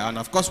idea. And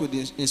of course, with the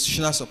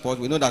institutional support,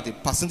 we know that a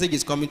percentage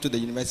is coming to the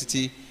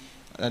university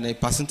and a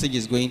percentage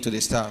is going to the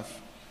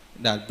staff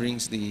that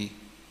brings the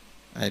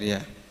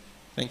idea.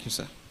 Thank you,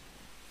 sir.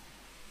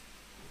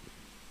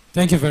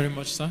 Thank you very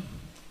much, sir.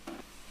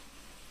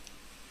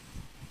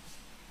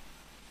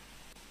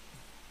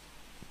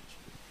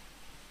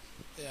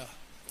 Yeah.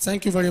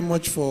 Thank you very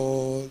much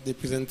for the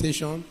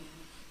presentation.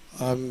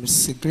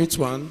 It's a great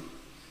one.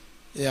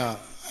 Yeah,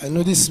 I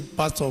know this is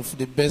part of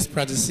the best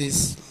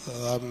practices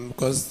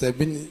because there have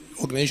been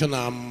organizations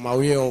I'm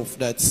aware of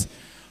that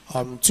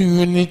 2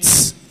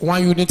 units,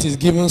 1 unit is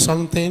given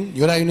something,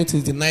 the other unit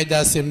is denied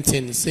that same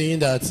thing, saying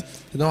that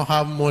they don't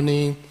have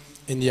money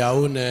in their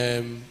own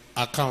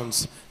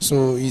accounts.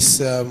 So it's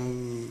a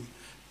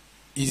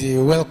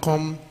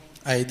welcome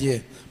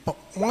idea. But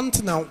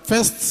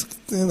first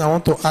thing I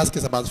want to ask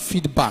is about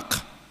feedback.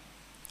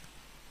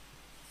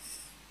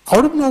 I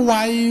don't know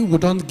why we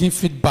don't give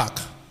feedback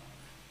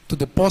to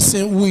the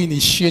person who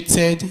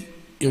initiated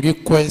a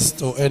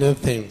request or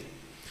anything.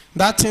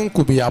 That thing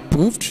could be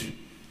approved,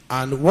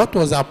 and what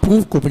was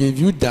approved could be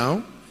reviewed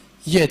down,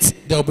 yet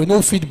there will be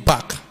no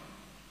feedback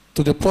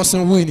to the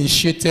person who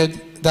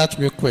initiated that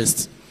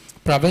request.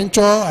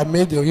 Peradventure, I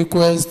made a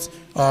request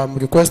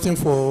requesting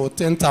for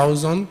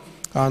 10,000,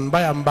 and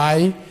by and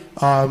by,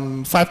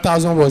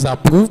 5,000 was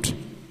approved.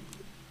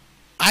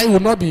 I will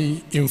not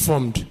be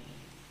informed.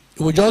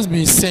 It will just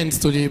be sent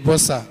to the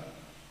bursar,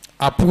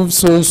 approved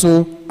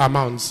so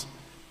amounts,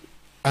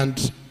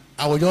 and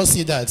I will just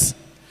see that.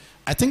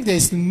 I think there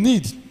is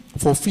need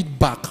for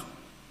feedback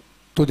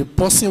to the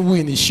person who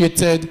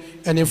initiated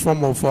any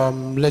form of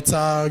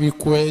letter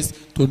request,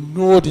 to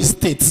know the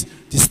state,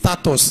 the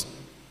status.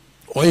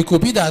 Or it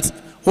could be that,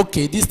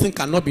 okay, this thing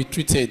cannot be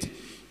treated.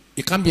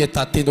 It can't be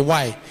entertained.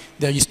 Why?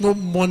 There is no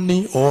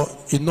money or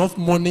enough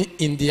money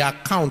in the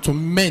account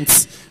meant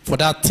for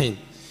that thing.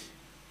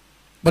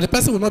 But the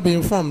person will not be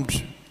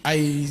informed.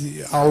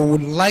 I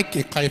would like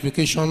a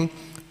clarification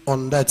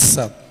on that,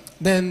 sir.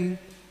 Then,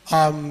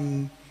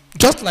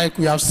 just like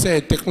we have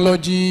said,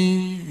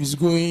 technology is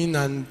going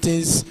and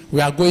things,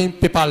 we are going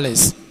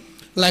paperless.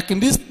 Like in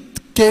this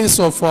case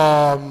of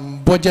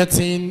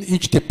budgeting,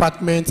 each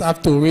department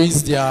have to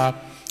raise their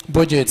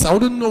budgets. I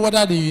wouldn't know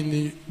whether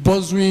the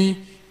Bursary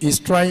is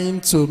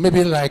trying to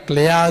maybe like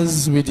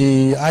liaise with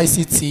the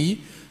ICT.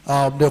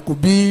 There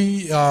could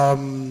be,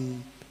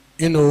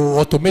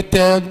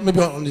 automated,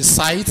 maybe on the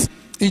site,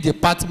 each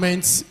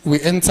department will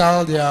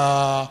enter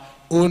their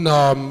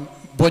own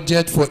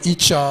budget for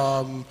each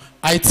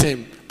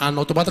item and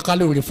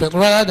automatically will reflect,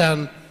 rather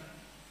than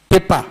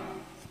paper.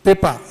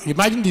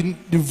 Imagine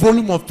the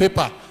volume of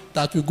paper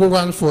that will go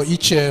around for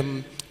each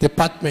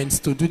department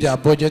to do their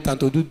budget and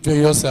to do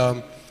various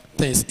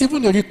things.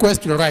 Even the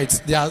request to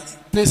write, there are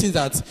places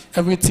that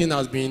everything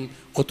has been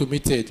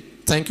automated.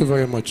 Thank you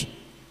very much.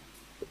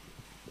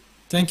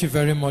 Thank you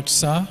very much,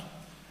 sir.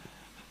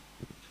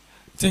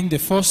 I think the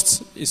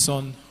first is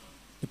on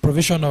the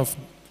provision of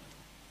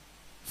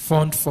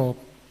fund for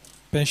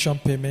pension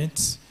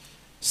payments,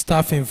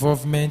 staff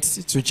involvement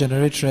to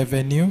generate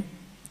revenue,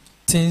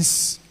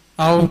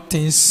 how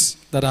things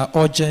that are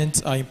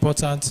urgent or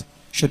important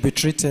should be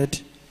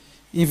treated,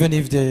 even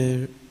if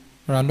there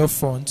are no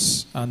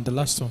funds, and the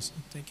last one.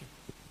 Thank you.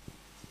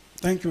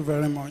 Thank you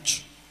very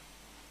much.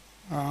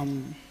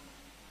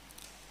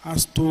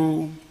 As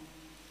to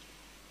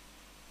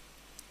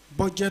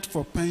budget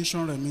for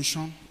pension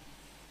remission,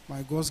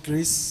 by God's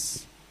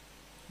grace,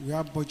 we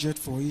have budget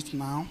for it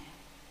now.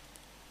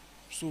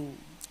 So,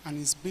 and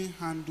it's being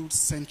handled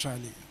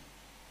centrally.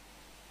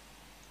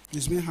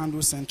 It's being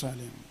handled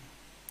centrally.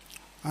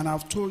 And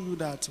I've told you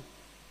that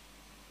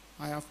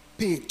I have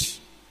paid,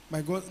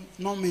 by God,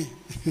 not me,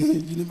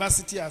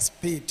 university has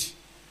paid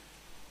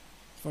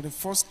for the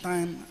first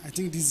time, I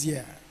think this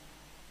year.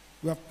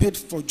 We have paid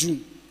for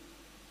June,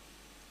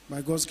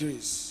 by God's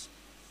grace.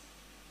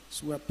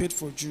 So we are paid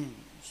for June.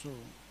 So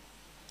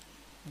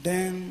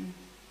then,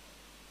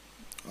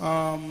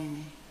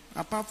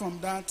 apart from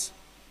that,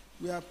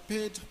 we are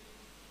paid.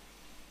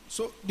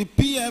 So the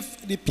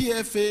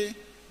PFA,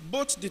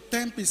 both the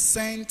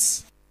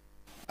 10%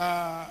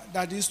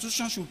 that the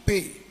institution should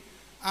pay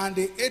and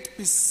the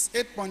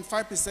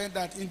 8.5%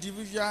 that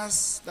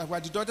individuals, that were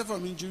deducted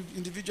from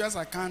individuals'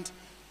 account,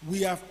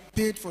 we have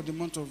paid for the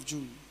month of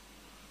June.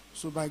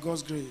 So by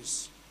God's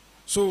grace.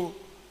 So,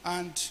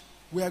 and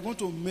we are going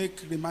to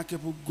make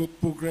remarkable good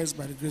progress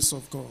by the grace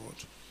of God.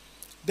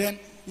 Then,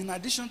 in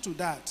addition to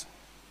that,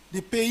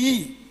 the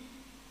payee,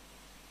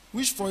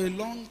 which for a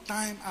long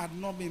time had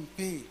not been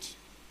paid,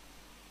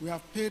 we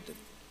have paid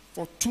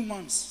for 2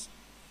 months.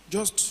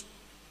 Just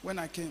when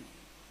I came,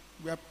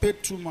 we have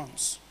paid 2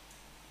 months.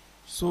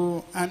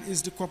 So, and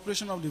it's the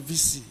cooperation of the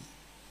VC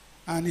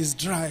and his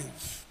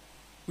drive,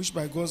 which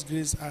by God's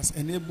grace has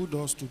enabled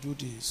us to do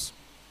this.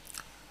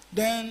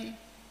 Then,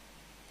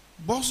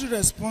 Bursary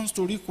response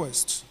to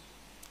requests.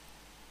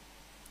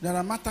 There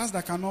are matters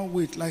that cannot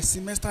wait, like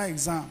semester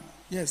exam.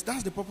 Yes,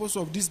 that's the purpose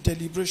of this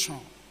deliberation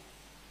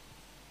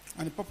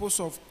and the purpose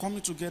of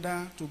coming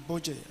together to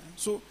budget.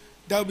 So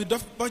there will be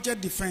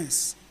budget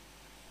defense.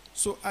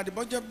 So at the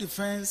budget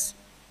defense,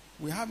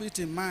 we have it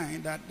in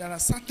mind that there are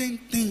certain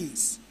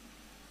things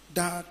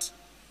that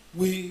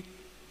we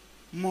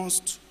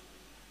must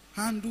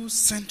handle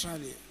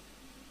centrally.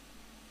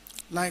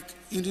 Like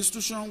in the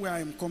institution where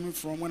I am coming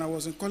from, when I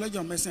was in College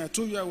of Medicine, I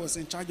told you I was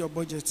in charge of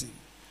budgeting.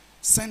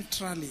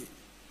 Centrally,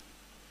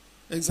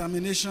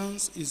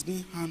 examinations is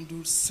being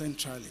handled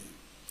centrally.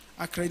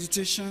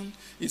 Accreditation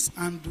is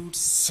handled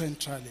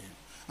centrally.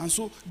 And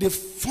so the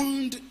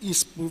fund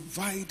is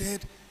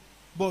provided,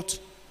 but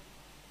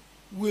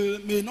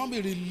may not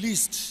be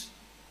released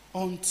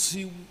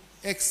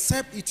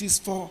except it is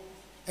for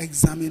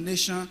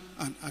examination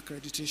and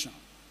accreditation.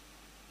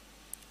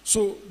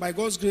 So by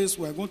God's grace,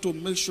 we are going to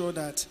make sure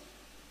that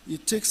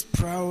it takes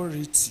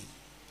priority.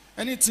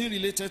 Anything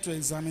related to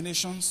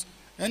examinations,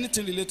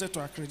 anything related to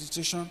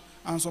accreditation,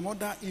 and some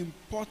other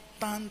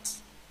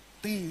important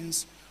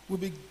things will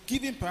be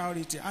given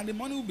priority, and the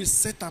money will be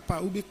set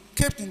apart, will be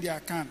kept in the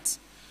account.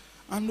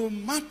 And no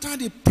matter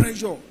the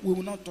pressure, we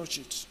will not touch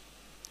it.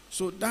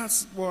 So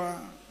that's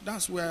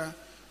where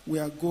we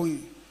are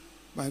going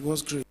by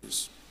God's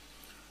grace.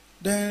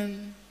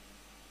 Then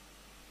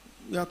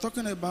we are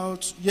talking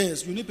about,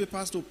 yes, you need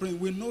papers to print.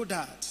 We know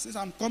that. Since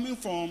I'm coming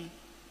from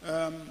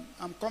a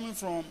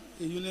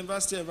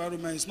university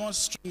environment, it's not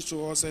strange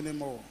to us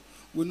anymore.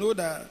 We know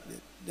that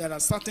there are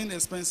certain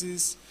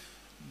expenses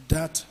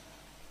that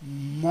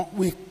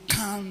we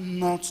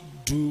cannot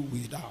do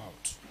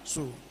without.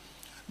 So,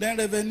 then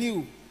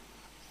revenue.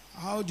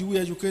 How do we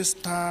educate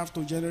staff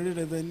to generate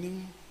revenue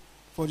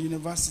for the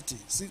university?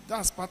 See,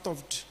 that's part of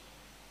it.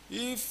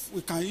 If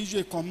we can issue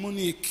a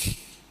communique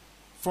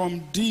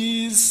from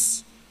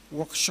this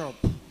workshop,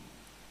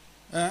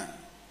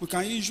 we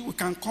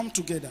can come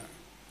together.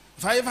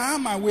 If I ever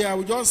have my way, I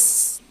will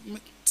just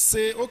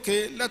say,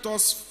 okay, let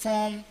us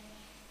form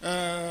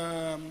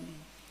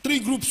 3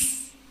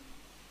 groups,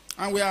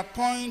 and we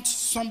appoint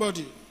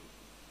somebody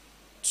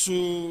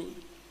to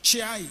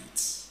chair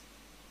it,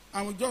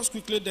 and we just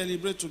quickly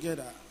deliberate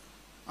together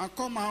and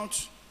come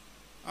out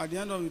at the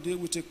end of the day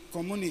with a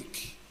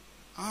communique.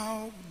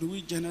 How do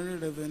we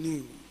generate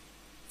revenue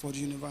for the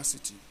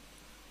university?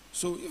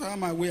 So if I have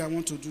my way, I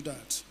want to do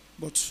that.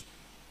 But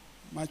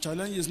my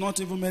challenge is not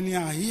even many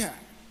are here.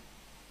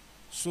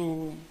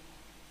 So,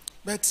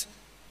 but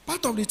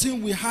part of the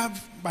thing we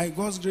have by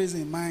God's grace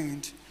in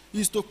mind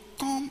is to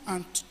come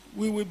and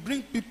we will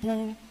bring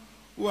people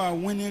who are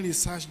winning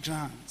research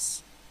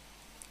grants.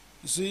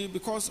 You see,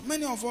 because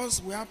many of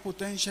us, we have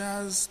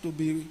potentials to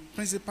be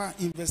principal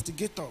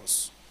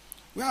investigators.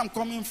 Where I'm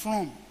coming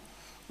from,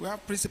 we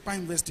have principal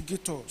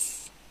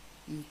investigators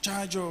in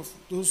charge of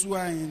those who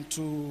are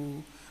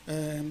into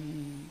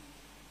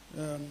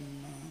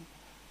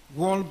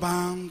World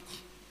Bank,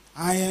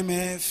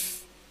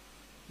 IMF,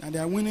 and they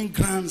are winning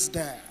grants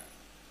there.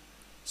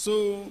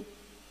 So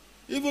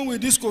even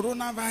with this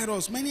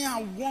coronavirus, many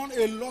have won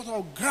a lot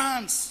of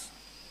grants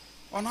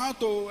on how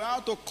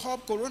to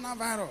curb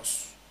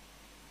coronavirus.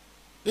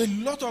 A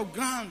lot of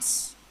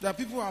grants that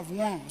people have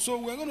won. So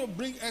we're going to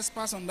bring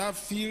experts on that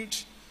field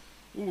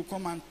who will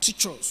come and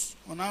teach us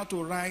on how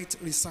to write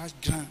research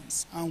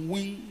grants and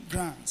win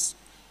grants.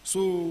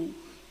 So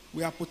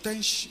we have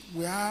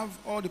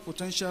all the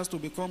potentials to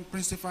become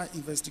principal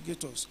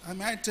investigators. I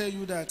might tell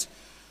you that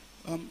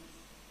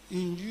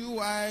in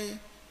UI,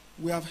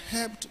 we have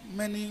helped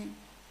many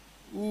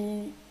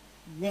who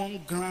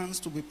won grants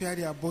to prepare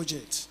their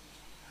budget.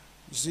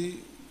 You see,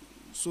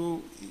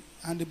 so,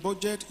 and the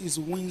budget is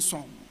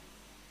winsome.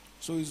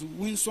 So it's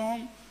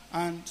winsome,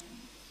 and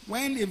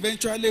when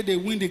eventually they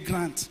win the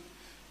grant,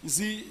 you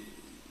see,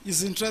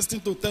 it's interesting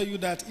to tell you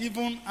that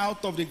even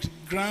out of the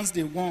grants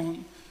they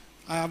won,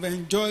 I have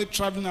enjoyed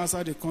traveling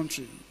outside the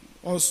country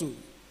also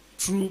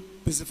through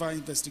principal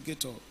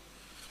investigator.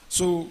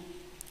 So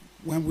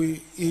when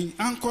we in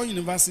Anchor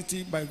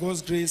University, by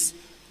God's grace,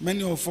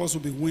 many of us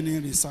will be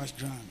winning research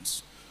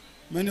grants.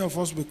 Many of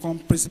us will become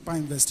principal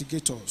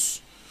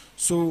investigators.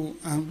 So,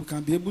 and we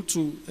can be able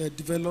to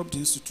develop the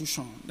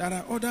institution. There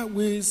are other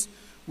ways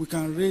we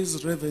can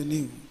raise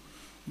revenue,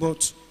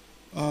 but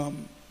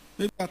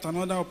maybe at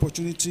another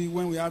opportunity,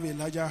 when we have a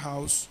larger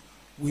house,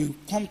 we'll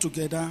come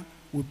together,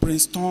 we'll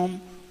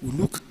brainstorm,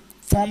 we'll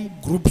form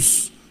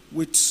groups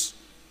with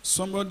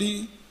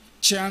somebody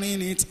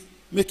chairing it,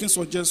 making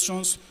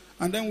suggestions,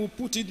 and then we'll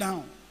put it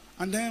down.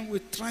 And then we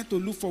try to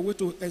look for a way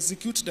to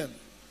execute them.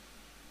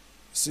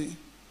 See?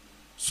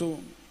 So,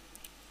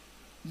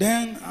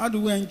 then how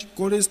do we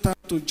encourage staff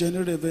to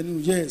generate revenue?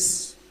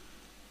 Yes.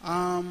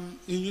 In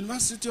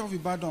University of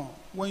Ibadan,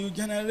 when you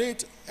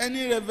generate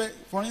any revenue,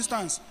 for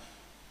instance,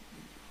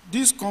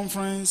 this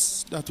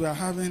conference that we are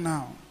having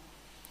now,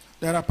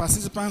 there are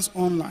participants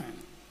online.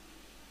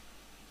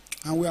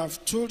 And we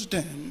have told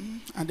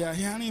them, and they are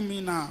hearing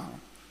me now,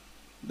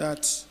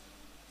 that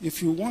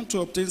if you want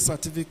to obtain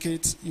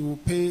certificate, you will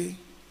pay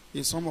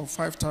a sum of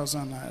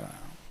 5,000 naira.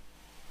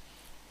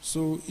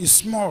 So it's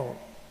small.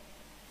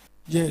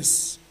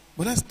 Yes,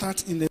 but let's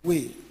start in a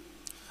way.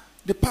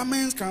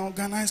 Departments can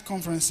organize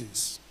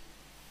conferences.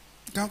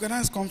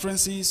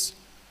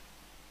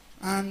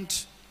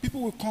 And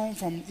people will come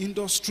from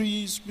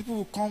industries, people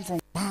will come from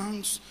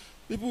banks,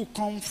 people will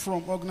come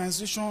from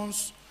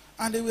organizations,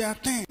 and they will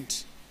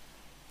attend.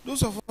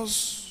 Those of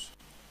us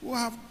who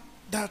have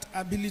that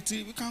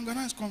ability, we can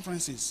organize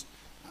conferences.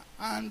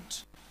 And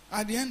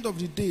at the end of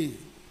the day,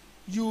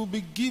 you will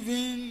be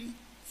given,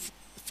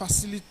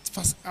 as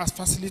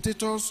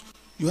facilitators,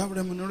 you have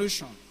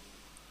remuneration.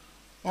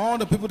 All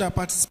the people that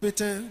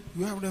participated,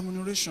 you have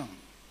remuneration.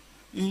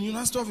 In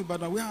University of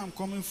Ibadan, where I'm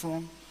coming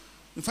from,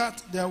 in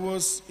fact, there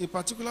was a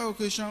particular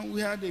occasion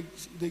where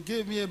they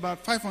gave me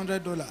about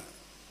 $500.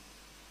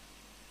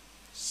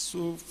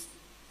 So,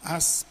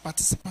 as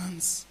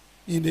participants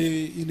in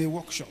a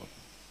workshop,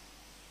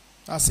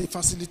 as a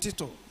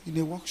facilitator in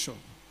a workshop,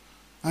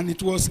 and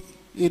it was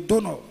a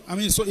donor,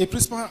 so a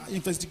principal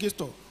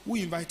investigator who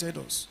invited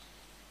us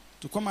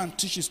to come and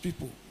teach his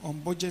people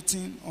on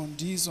budgeting, on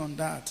this, on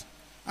that.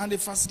 And they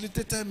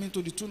facilitated me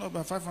to the tune of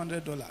about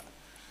 $500.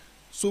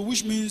 So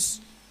which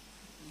means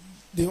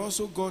they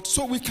also got,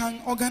 so we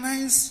can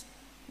organize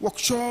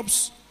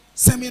workshops,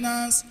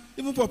 seminars,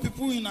 even for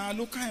people in our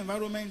local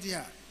environment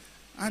here.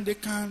 And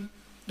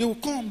they will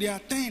come, they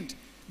attend,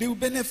 they will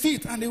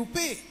benefit, and they will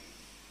pay.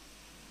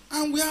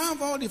 And we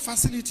have all the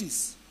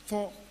facilities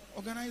for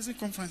organizing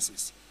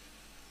conferences.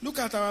 Look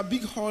at our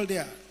big hall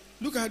there.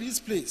 Look at this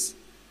place.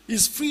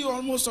 It's free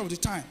almost all the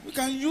time. We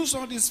can use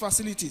all these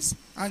facilities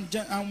and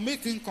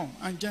make income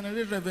and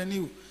generate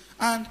revenue.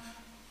 And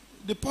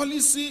the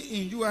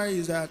policy in UI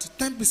is that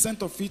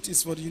 10% of it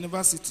is for the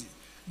university.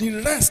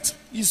 The rest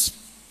is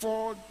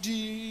for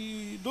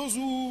those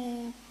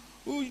who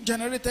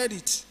generated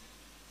it.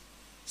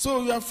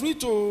 So you are free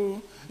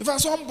to, if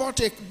someone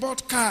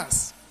bought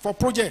cars for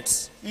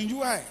projects in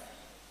UI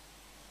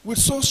with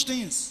such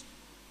things.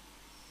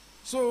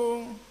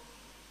 So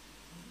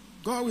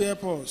God will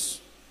help us.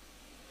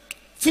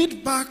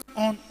 Feedback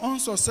on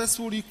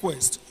unsuccessful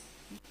request.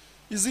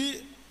 You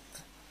see,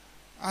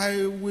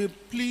 I will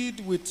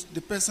plead with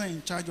the person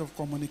in charge of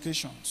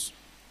communications.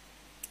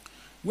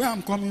 Where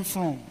I'm coming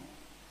from,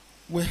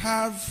 we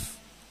have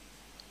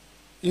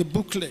a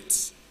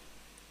booklet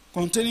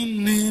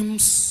containing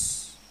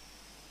names,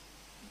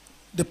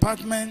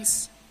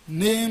 departments,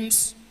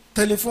 names,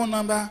 telephone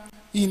number,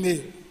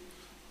 email.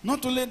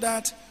 Not only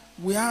that,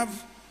 we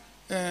have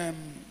an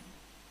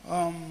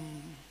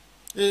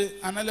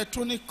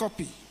electronic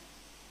copy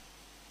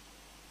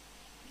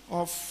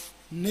of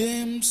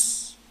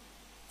names,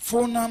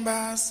 phone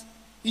numbers,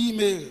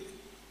 email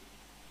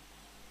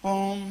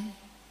on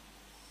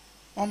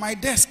my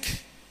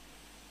desk,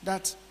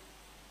 that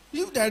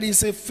if there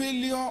is a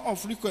failure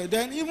of request,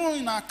 then even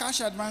in our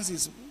cash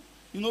advances,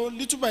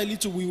 little by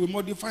little we will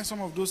modify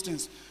some of those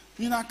things.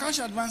 In our cash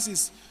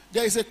advances,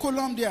 there is a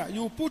column there.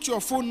 You put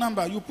your phone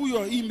number, you put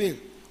your email.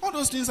 All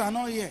those things are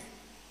not here.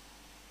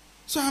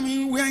 So,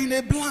 we are in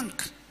a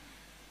blank.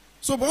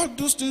 So, all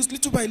those things,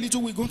 little by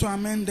little, we're going to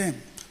amend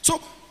them. So,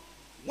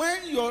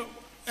 when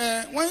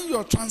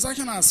your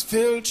transaction has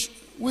failed,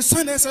 we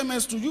send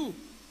SMS to you.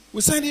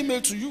 We send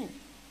email to you.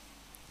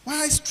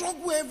 Well, I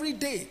struggle every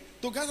day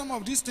to get some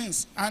of these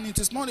things, and it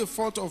is not a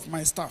fault of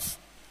my staff,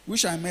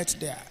 which I met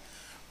there.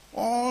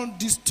 All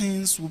these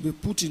things will be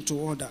put into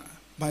order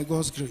by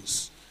God's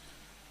grace.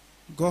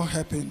 God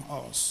helping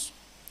us.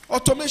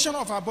 Automation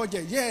of our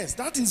budget. Yes,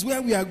 that is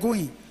where we are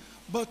going.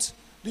 But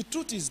the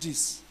truth is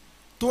this.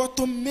 To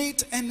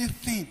automate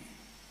anything,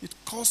 it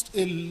costs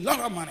a lot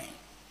of money.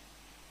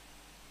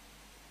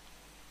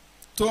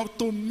 To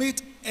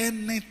automate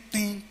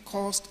anything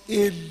costs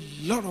a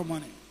lot of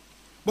money.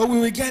 But we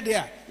will get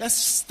there. Let's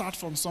start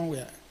from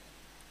somewhere.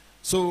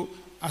 So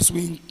as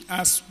we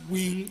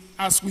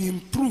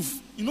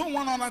improve,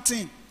 one other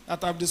thing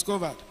that I've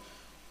discovered,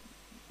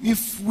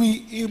 if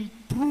we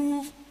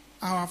improve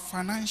our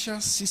financial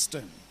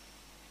system,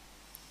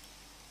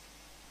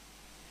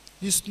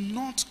 it's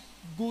not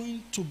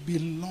going to be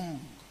long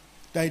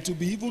that it will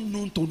be even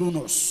known to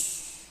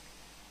donors.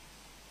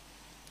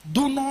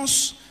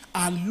 Donors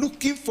are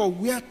looking for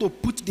where to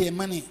put their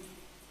money.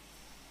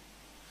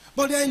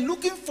 But they are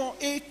looking for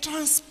a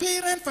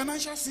transparent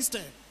financial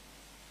system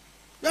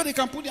where they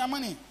can put their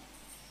money.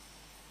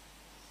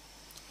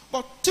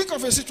 But think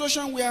of a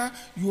situation where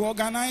you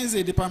organize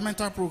a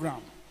departmental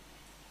program.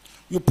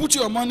 You put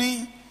your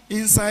money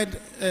inside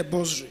a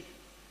bursary.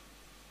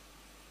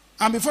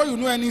 And before you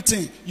know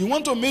anything, you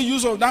want to make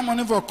use of that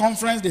money for a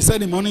conference, they say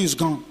the money is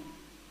gone.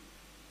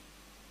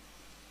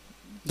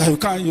 That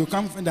you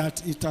can't find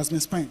that it has been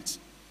spent.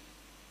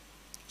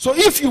 So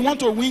if you want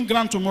to win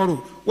grant tomorrow,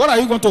 what are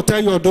you going to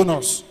tell your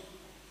donors?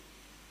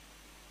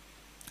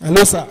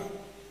 Hello, sir.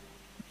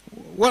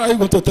 What are you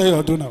going to tell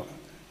your donor?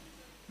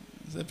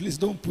 Say, please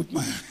don't put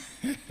my...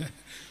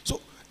 So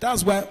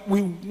that's why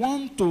we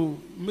want to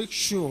make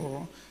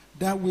sure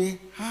that we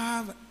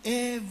have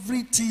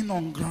everything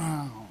on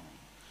ground.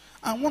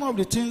 And one of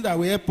the things that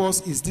will help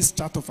us is this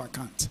chart of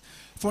account.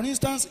 For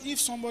instance,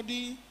 if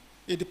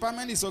a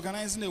department is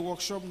organizing a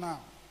workshop now,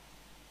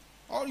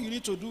 all you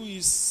need to do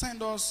is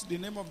send us the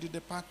name of the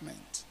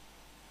department,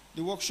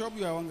 the workshop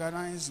you are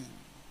organizing,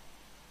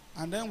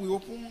 and then we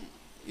open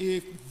a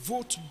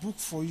vote book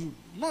for you.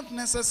 Not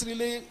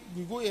necessarily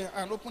we go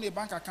and open a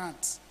bank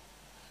account.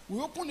 We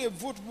open a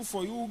vote book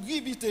for you, we'll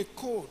give it a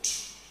code.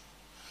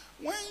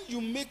 When you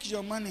make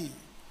your money,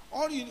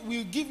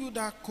 we'll give you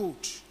that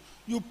code.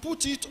 You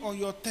put it on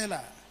your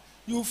teller.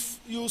 You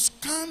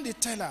scan the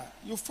teller.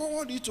 You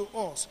forward it to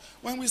us.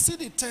 When we see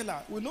the teller,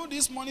 we know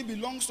this money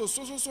belongs to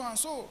so, and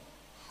so.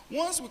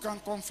 Once we can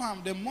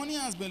confirm the money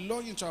has been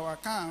logged into our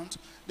account,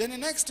 then the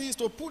next thing is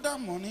to put that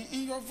money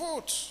in your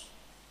vote.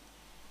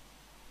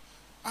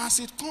 As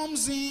it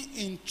comes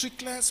in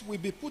tricklets, we'll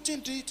be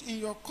putting it in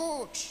your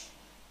code.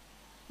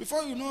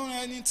 Before you know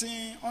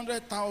anything,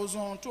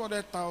 100,000,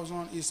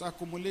 200,000 is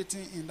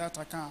accumulating in that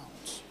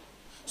account.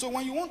 So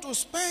when you want to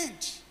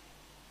spend,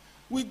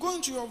 we go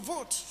into your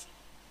vote.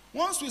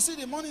 Once we see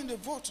the money in the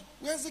vote,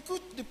 we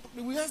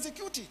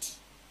execute it.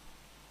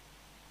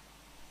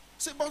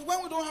 See, but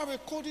when we don't have a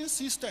coding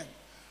system,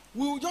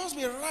 we will just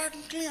be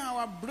rattling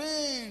our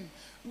brain.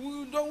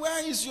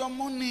 Where is your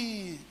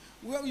money?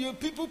 Well, your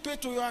people pay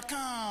to your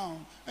account.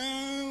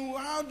 And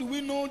how do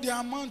we know the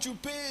amount you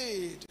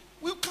paid?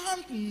 We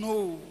can't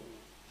know.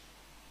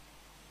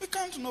 We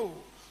can't know.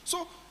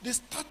 So the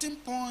starting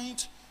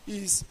point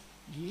is,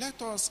 let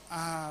us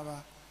have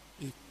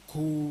a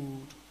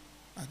code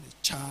and a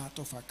chart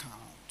of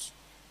account.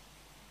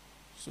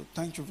 So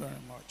thank you very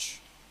much.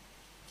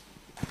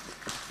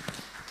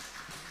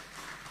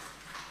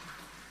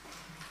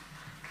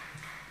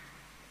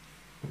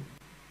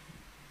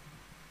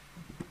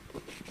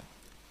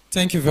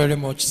 Thank you very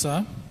much,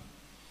 sir.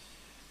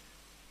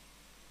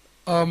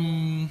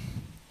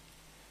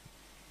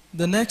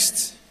 The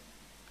next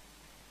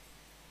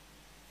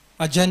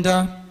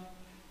agenda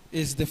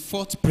is the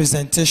fourth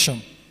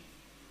presentation,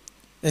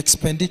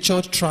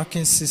 Expenditure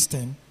Tracking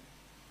System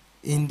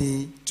in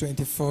the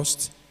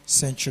 21st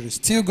Century.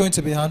 Still going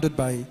to be handled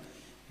by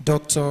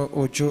Dr.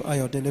 Ojo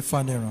Ayodele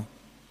Fanera.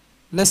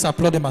 Let's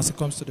applaud him as he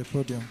comes to the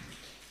podium.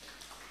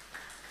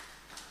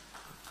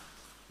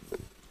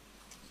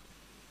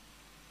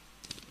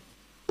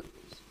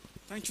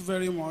 Thank you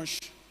very much.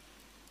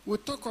 We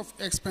talk of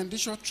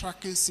expenditure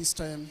tracking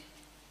system,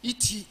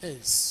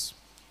 ETS,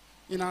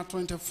 in our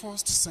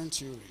 21st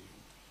century.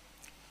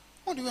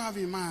 What do we have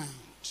in mind?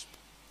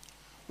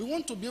 We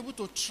want to be able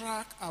to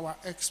track our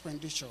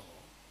expenditure.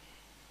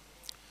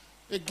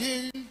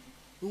 Again,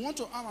 we want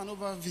to have an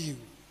overview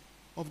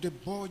of the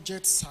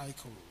budget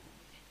cycle.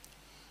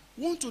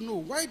 We want to know,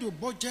 why do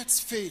budgets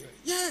fail?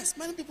 Yes,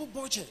 many people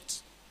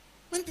budget.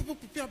 Many people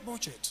prepare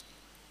budget.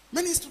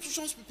 Many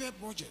institutions prepare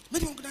budget.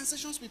 Many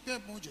organizations prepare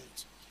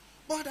budget.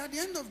 But at the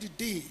end of the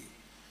day,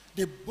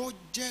 the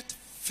budget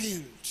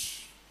failed.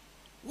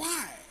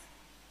 Why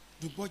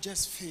do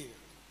budgets fail?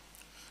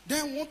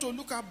 Then we want to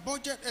look at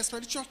budget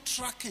expenditure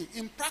tracking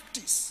in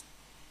practice.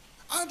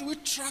 How do we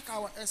track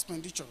our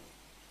expenditure?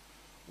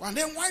 And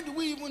then why do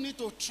we even need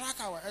to track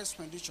our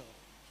expenditure?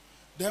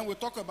 Then we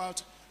talk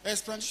about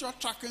expenditure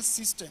tracking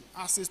system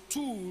as a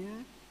tool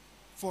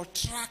for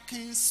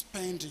tracking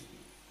spending.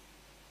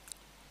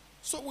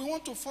 So we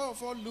want to first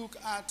of all look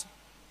at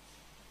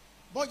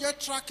budget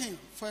tracking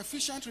for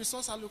efficient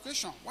resource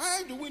allocation.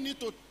 Why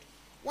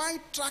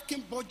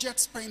tracking budget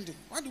spending?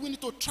 Why do we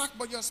need to track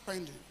budget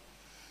spending?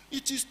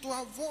 It is to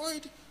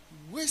avoid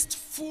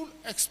wasteful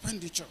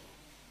expenditure.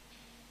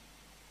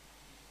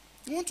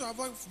 We want to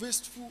avoid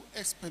wasteful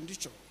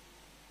expenditure.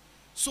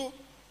 So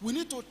we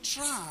need to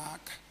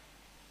track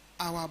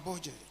our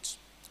budget.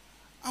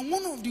 And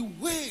one of the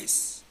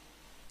ways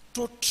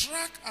to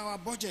track our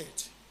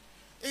budget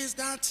is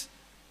that,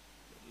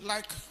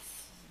 like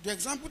the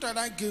example that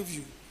I gave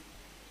you,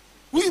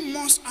 we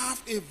must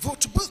have a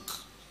vote book.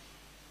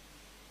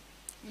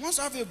 We must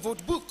have a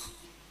vote book.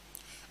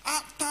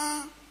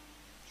 After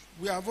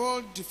we have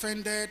all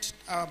defended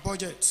our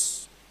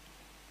budgets,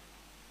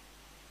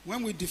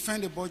 when we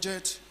defend a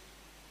budget,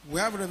 we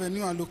have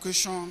revenue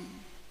allocation,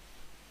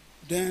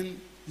 then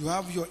you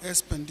have your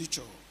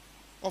expenditure.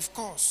 Of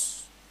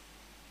course,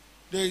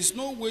 there is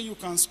no way you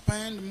can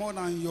spend more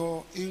than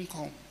your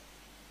income.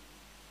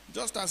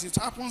 Just as it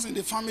happens in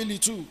the family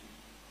too.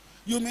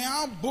 You may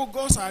have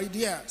bogus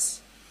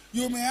ideas.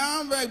 You may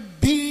have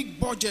big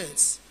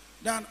budgets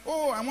that,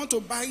 oh, I want to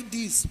buy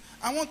this.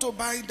 I want to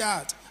buy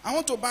that. I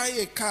want to buy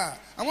a car.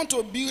 I want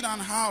to build an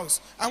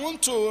house. I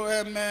want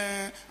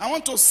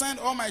to send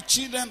all my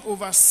children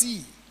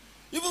overseas.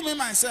 Even me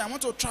myself, I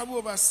want to travel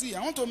overseas. I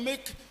want to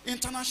make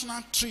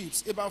international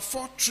trips, about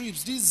 4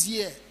 trips this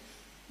year.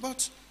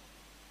 But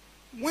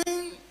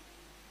when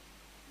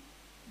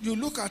you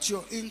look at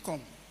your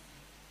income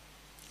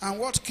and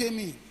what came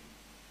in,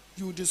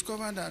 you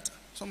discover that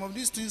some of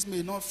these things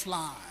may not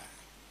fly.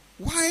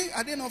 Why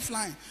are they not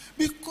flying?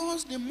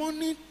 Because the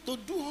money to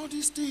do all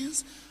these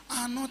things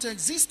are not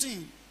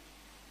existing.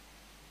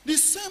 The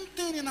same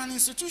thing in an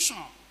institution.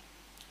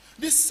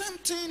 The same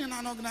thing in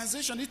an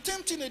organization. The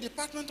same thing in a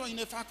department or in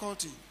a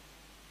faculty.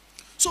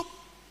 So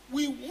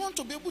we want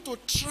to be able to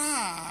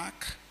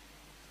track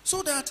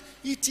so that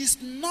it is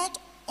not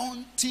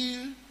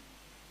until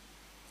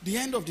the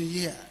end of the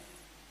year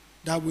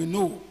that we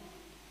know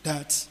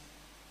that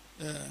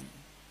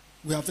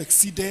we have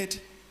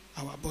exceeded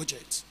our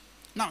budget.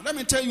 Now, let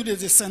me tell you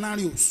the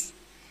scenarios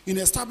in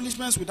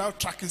establishments without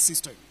tracking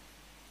system.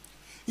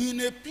 In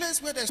a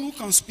place where there's who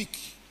can speak,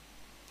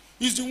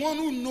 is the one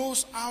who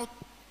knows how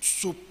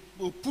to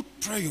put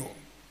pressure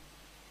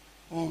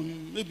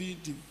on maybe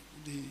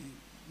the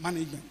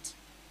management.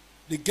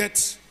 They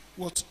get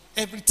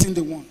everything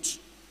they want.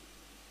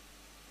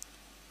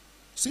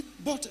 See,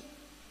 but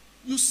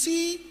you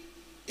see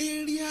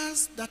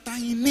areas that are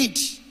in need,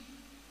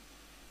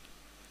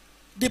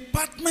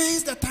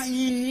 departments that are in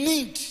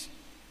need.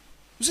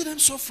 You see them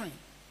suffering.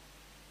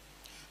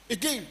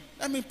 Again,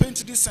 let me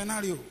paint this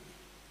scenario.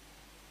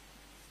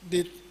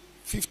 The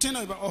 15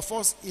 of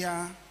us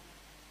here,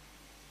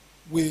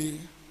 we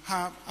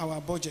have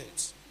our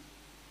budget.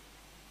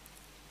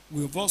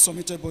 We've all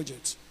submitted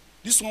budget.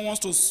 This one wants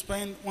to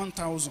spend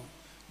 1,000,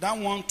 that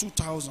one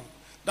 2,000,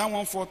 that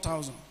one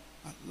 4,000,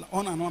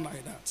 on and on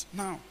like that.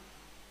 Now,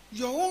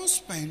 your own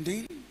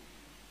spending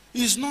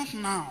is not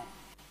now.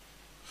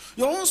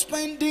 Your own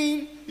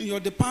spending in your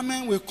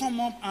department will come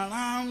up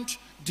around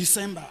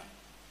December.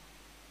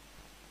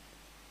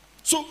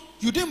 So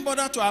you didn't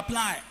bother to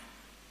apply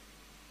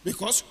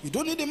because you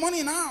don't need the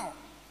money now.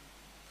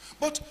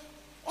 But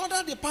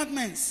other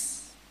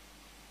departments,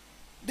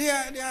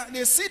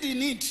 they see the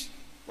need,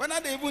 whether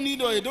they even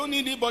need or they don't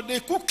need it, but they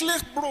quickly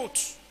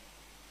brought.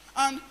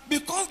 And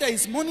because there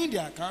is money in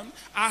their account,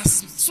 as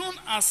soon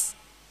as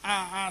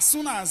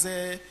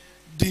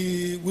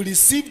we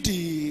receive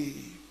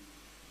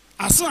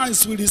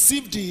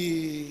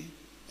the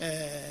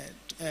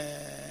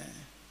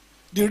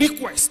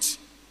request,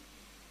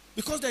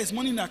 because there is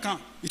money in the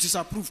account, it is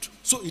approved,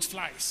 so it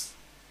flies.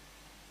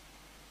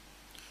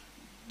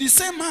 The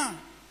same man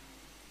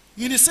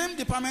in the same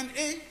department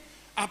A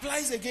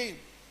applies again.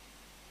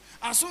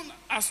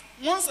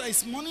 Once there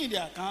is money in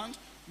the account,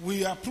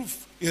 we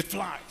approve, it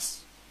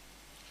flies.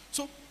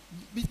 So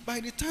by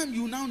the time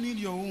you now need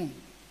your own,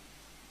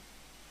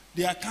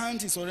 the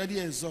account is already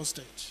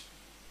exhausted.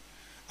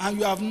 And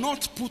you have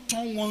not put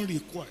on one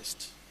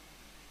request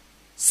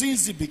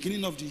since the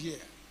beginning of the year.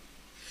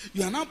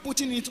 You are now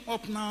putting it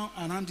up now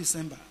around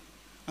December.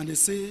 And they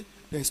say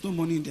there is no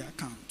money in the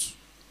account.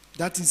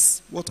 That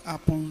is what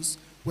happens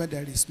where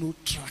there is no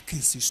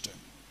tracking system.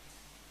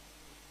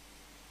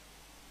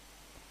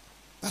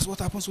 That's what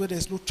happens where there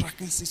is no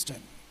tracking system.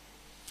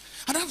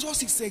 And that's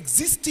what is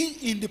existing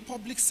in the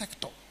public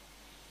sector.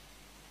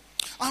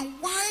 And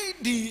why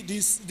the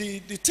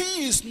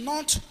thing is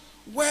not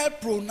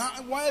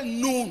well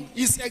known,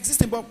 is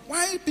existing, but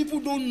why people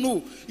don't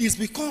know is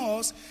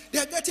because they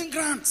are getting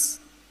grants.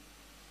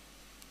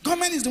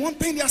 Government is the one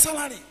paying their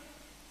salary.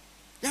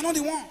 They are not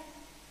the one.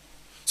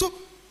 So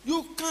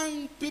you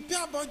can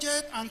prepare a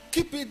budget and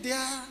keep it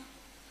there.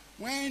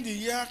 When the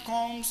year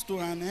comes to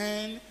an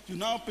end, you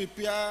now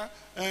prepare,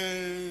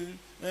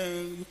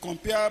 you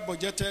compare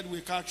budgeted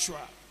with actual,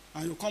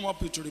 and you come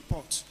up with a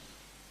report.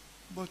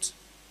 But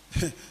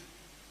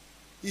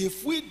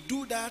if we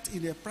do that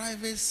in the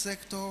private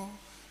sector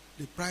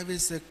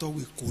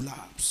will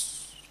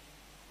collapse.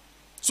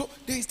 So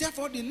there is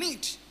therefore the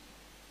need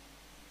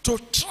to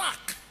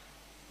track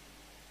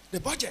the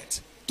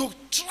budget, to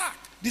track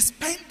the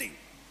spending,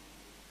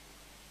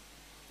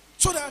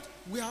 so that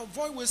we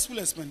avoid wasteful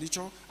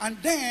expenditure, and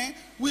then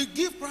we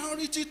give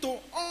priority to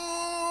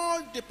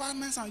all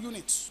departments and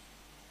units.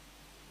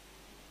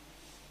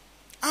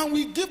 And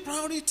we give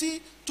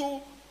priority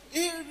to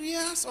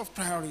areas of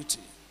priority.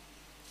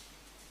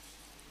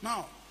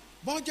 Now,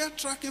 budget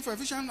tracking for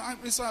efficient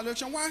resource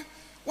allocation.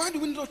 Why do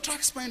we need to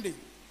track spending?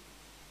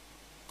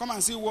 Come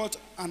and see what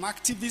an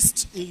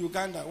activist in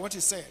Uganda, what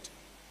he said.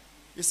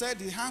 He said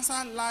the answer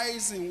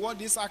lies in what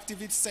this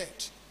activist said.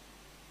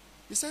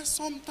 He said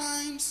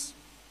sometimes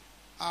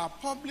our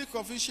public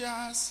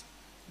officials,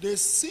 they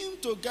seem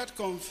to get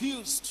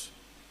confused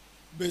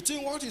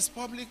between what is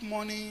public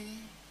money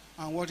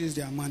and what is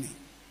their money.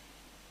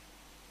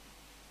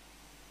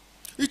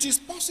 It is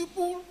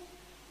possible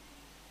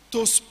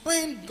to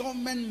spend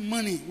government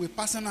money with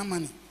personal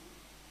money.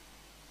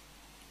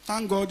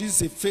 Thank God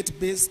this is a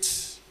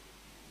faith-based,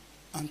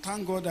 and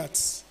thank God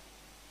that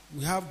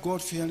we have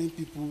God-fearing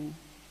people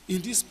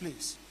in this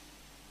place.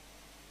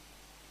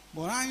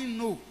 But I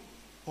know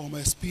from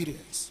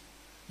experience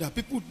that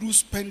people do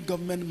spend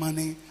government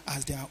money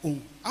as their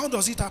own. How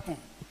does it happen?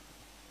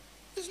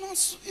 It's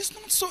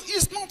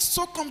not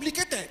so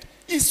complicated.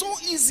 It's so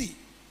easy.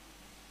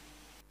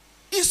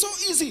 It's so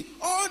easy.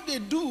 All they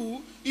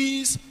do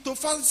is to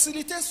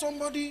facilitate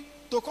somebody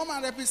to come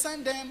and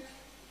represent them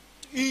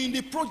in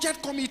the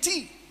project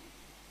committee.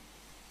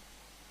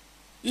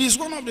 He's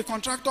one of the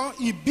contractors.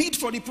 He bid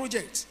for the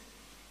project.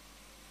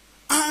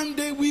 And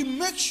they will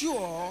make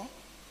sure,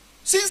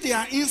 since they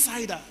are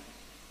insider,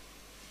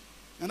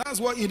 and that's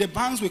what in the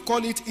banks we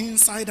call it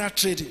insider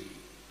trading.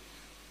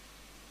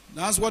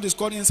 That's what is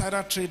called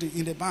insider trading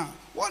in the bank.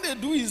 What they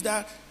do is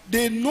that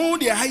they know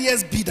the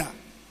highest bidder.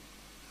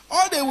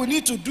 All they will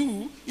need to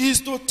do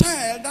is to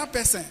tell that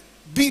person,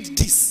 bid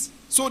this.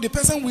 So the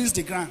person wins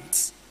the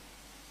grant.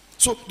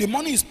 So the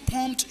money is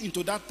pumped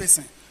into that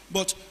person.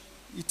 But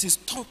it is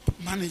top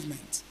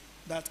management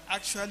that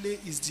actually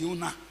is the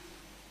owner.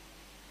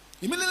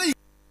 Immediately,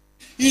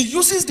 he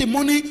uses the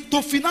money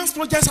to finance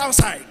projects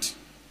outside.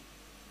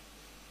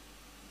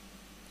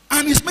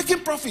 And he's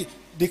making profit.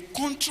 The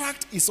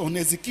contract is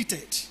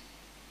unexecuted.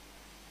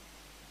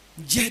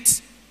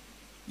 Yet,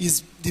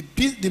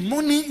 the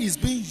money is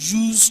being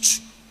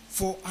used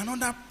for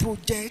another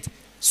project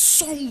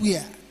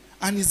somewhere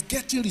and is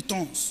getting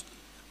returns.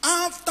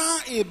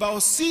 After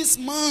about 6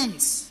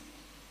 months,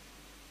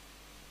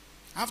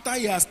 after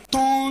he has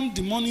turned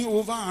the money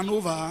over and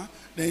over,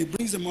 then he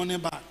brings the money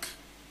back.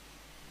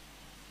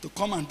 to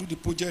come and do the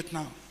project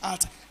now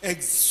at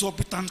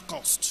exorbitant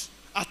cost,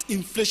 at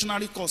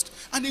inflationary cost.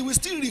 And they will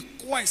still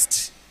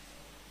request.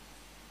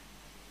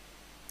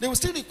 They will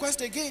still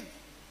request again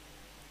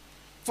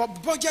for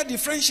budget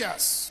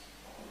differentials.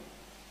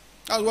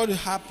 That's what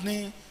is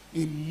happening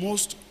in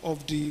most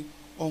of the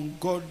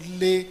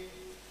ungodly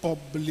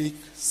public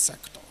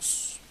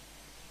sectors.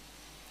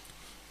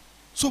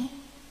 So,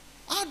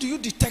 how do you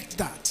detect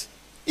that?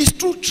 It's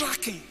through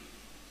tracking.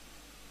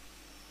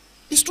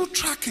 It's through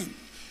tracking.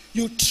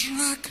 You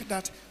track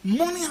that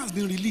money has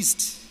been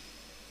released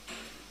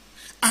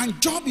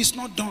and job is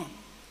not done.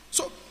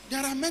 So,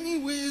 there are many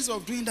ways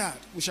of doing that.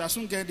 We shall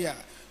soon get there.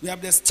 We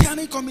have the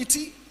steering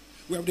committee.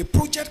 We have the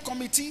project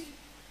committee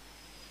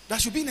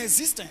that should be in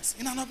existence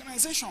in an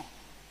organization.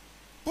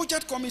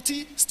 Project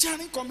committee,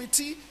 steering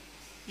committee,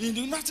 in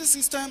the university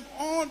system,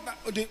 all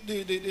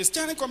the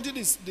steering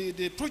committee,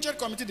 the project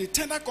committee, the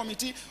tender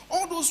committee,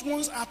 all those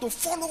ones are to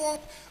follow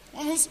up.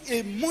 Once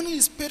a money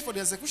is paid for the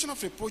execution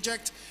of a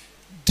project,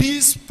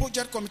 this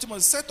project committee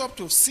must set up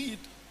to see it.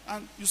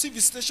 And you see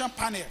visitation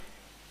panel.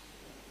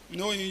 You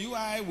know, in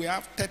UI, we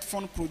have TED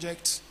fund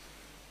projects,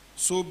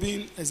 so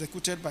being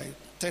executed by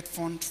TED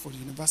fund for the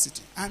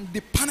university. And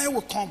the panel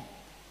will come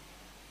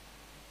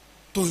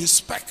to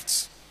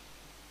inspect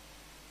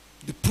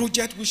the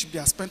project which they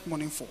have spent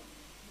money for.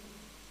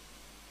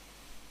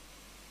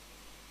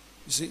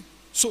 You see?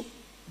 So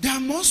there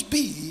must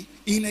be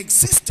in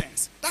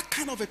existence that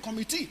kind of a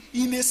committee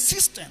in a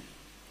system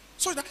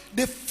so that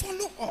they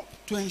follow up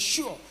to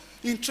ensure.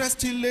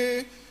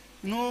 Interestingly,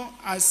 you know,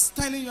 as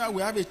telling you,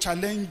 we have a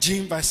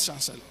challenging vice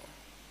chancellor.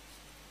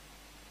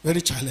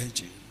 Very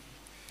challenging.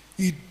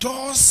 He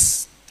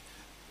does,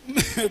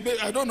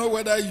 I don't know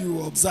whether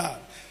you observe.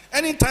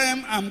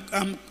 Anytime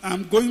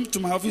I'm going to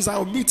my office,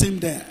 I'll meet him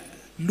there.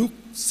 Look,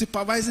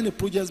 supervising the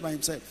projects by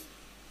himself.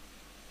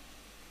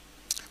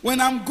 When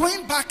I'm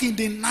going back in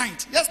the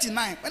night, yesterday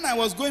night, when I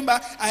was going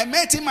back, I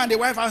met him and the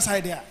wife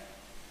outside there.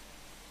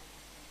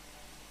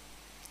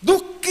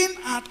 Looking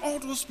at all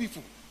those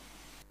people.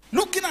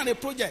 Looking at the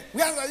project.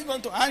 Where are you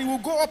going to? And he will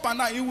go up and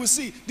down. You will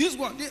see. This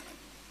one.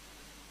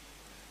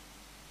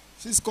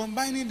 She's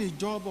combining the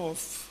job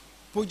of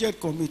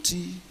project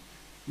committee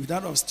with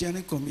that of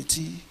steering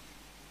committee.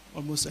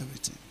 Almost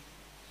everything.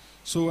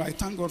 So I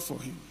thank God for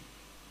him.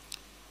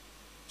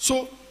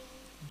 So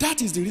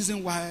that is the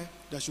reason why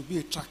there should be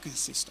a tracking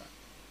system.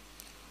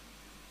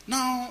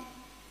 Now,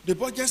 the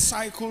budget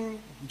cycle,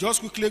 just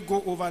quickly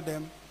go over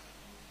them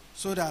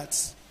so that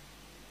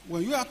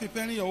when you are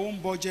preparing your own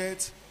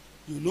budget,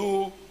 you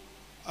know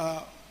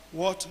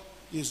what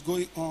is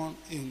going on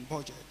in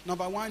budget.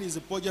 Number one is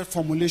the budget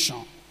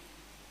formulation.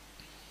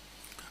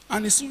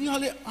 And it's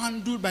usually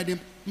handled by the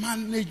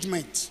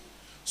management.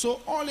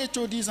 So all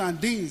HODs and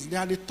deans, they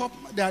are the top,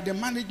 they are the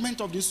management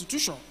of the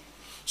institution.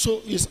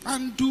 So it's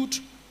handled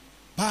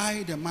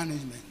by the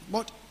management.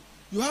 But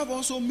you have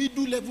also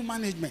middle level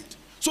management.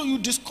 So you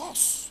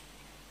discuss.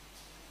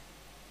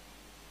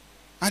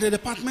 At the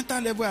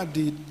departmental level, at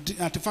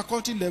the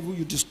faculty level,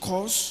 you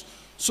discuss.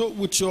 So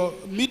with your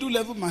middle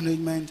level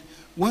management,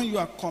 when you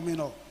are coming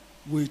up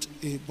with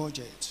a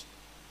budget.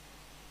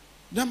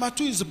 Number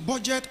two is the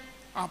budget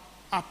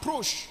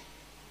approach.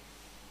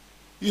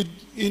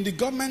 In the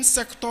government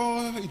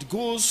sector, it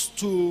goes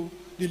to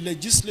the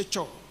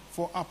legislature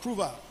for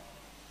approval.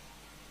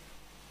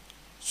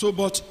 So,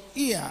 but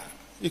here,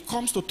 it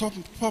comes to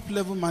top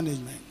level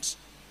management.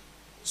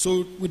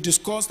 So we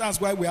discussed, that's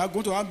why we are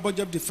going to have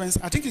budget defense.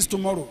 I think it's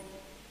tomorrow.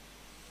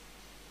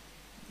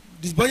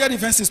 The budget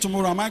defense is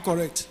tomorrow, am I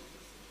correct?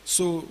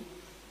 So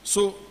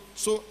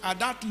at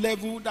that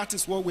level, that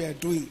is what we are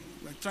doing.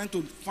 We're trying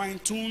to fine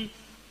tune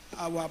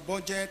our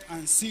budget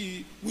and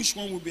see which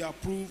one will be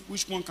approved,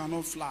 which one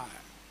cannot fly.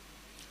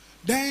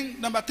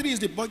 Then number three is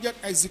the budget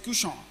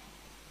execution.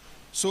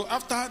 So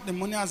after the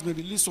money has been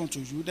released onto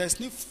you, there's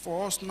need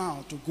for us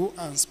now to go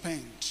and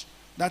spend.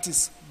 That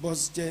is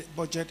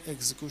budget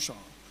execution.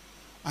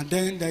 And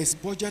then there is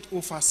budget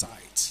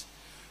oversight.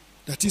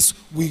 That is,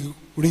 we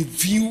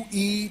review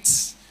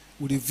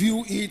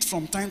it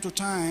from time to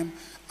time.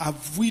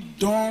 Have we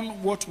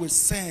done what we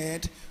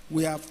said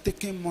we have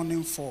taken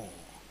money for?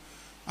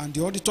 And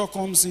the auditor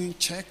comes in,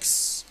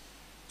 checks.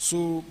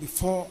 So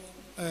before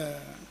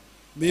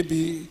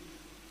maybe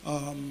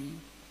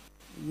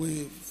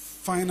we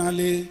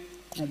finally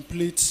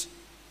complete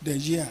the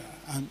year,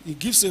 and he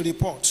gives a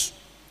report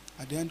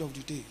at the end of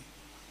the day.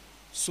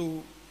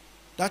 So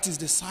that is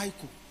the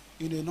cycle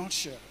in a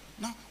nutshell.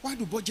 Now, why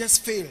do budgets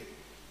fail?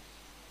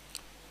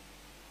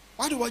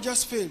 Why do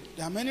budgets fail?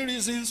 There are many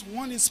reasons.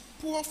 One is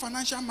poor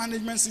financial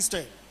management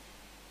system.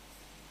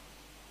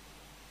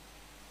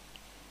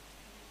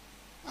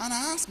 And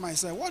I ask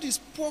myself, what is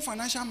poor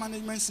financial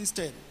management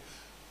system?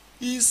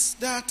 Is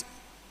that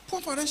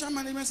poor financial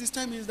management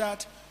system is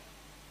that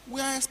we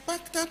are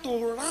expected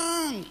to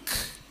rank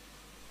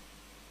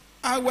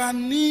our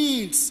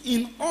needs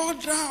in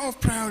order of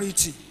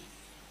priority.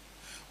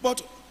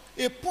 But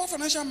a poor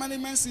financial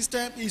management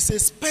system is a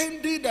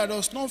spending that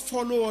does not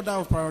follow order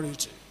of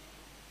priority.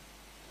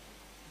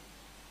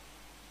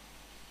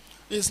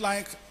 It's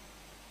like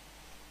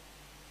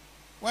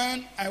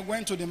when I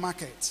went to the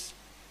market,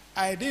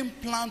 I didn't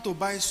plan to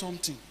buy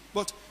something,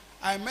 but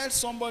I met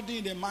somebody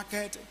in the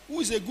market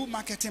who is a good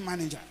marketing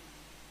manager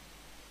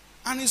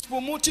and is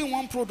promoting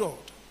one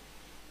product.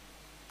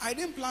 I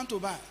didn't plan to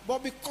buy,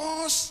 but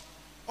because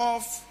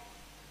of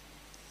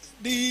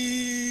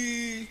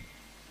the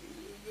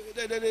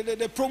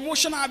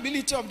promotional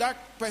ability of that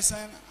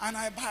person, and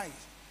I buy.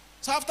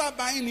 So after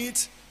buying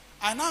it,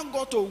 I now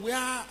got to where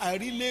I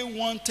really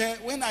wanted,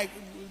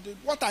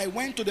 what I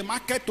went to the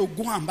market to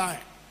go and buy.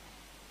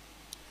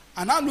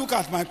 And I look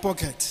at my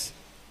pocket.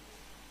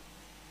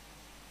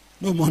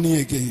 No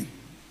money again.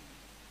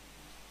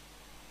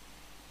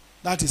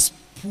 That is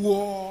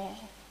poor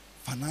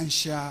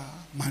financial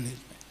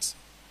management.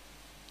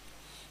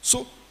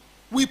 So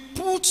we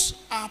put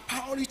our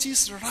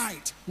priorities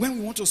right when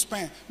we want to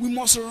spend. We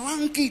must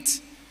rank it.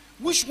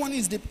 Which one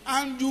is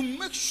and you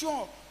make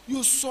sure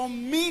you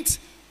submit.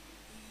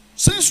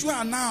 Since you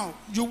are now,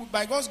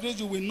 by God's grace,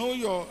 you will know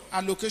your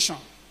allocation.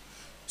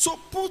 So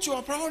put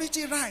your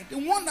priority right. The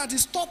one that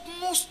is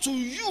topmost to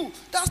you,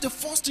 that's the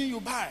first thing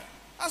you buy.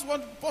 That's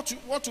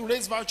what you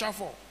raise voucher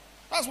for.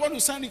 That's what you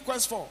send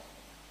request for.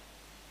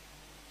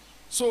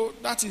 So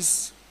that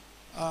is,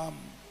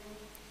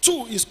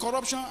 2 is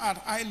corruption at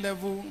high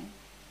level,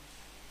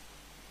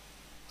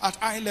 at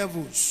high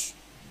levels.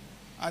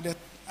 This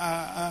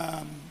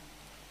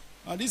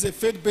is a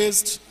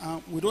faith-based,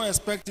 we don't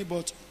expect it,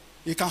 but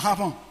it can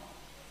happen.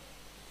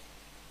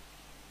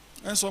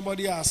 When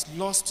somebody has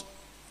lost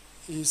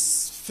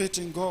his faith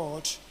in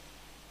God,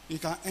 he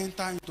can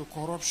enter into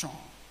corruption.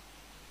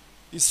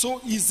 It's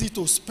so easy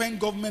to spend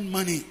government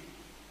money,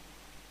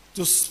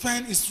 to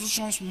spend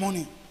institutions'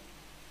 money.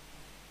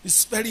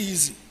 It's very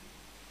easy.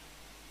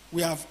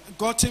 We have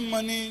gotten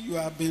money.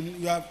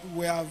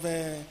 We have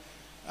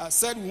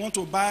said we want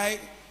to buy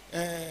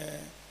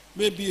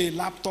maybe a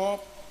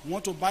laptop. We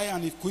want to buy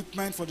an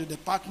equipment for the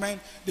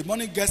department. The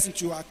money gets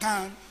into your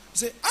account. You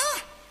say,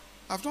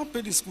 I've not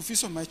paid the school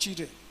fees of my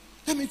children.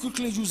 Let me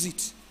quickly use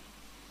it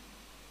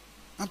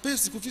and pay the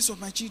school fees of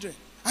my children.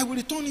 I will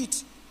return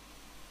it.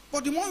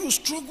 But the more you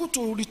struggle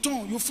to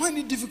return, you find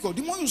it difficult.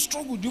 The more you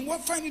struggle, the more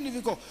you find it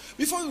difficult.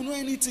 Before you know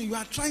anything, you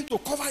are trying to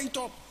cover it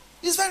up.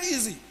 It's very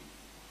easy.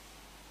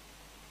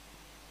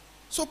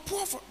 So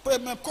poor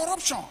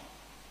corruption,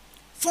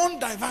 fund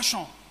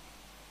diversion.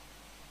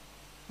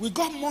 We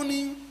got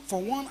money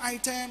for one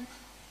item,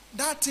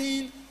 that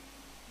thing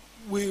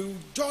will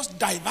just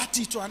divert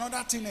it to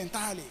another thing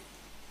entirely.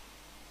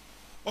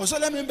 Or so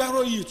let me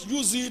borrow it,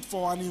 use it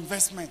for an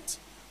investment.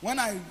 When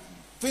I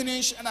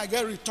finish and I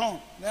get return,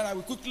 then I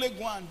will quickly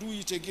go and do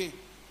it again.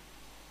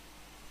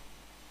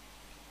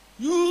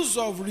 Use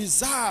of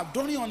reserve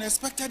during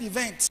unexpected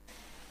events.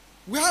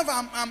 We have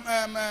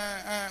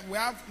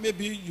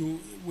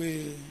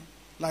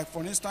like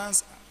for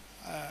instance,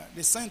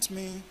 they sent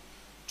me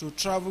to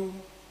travel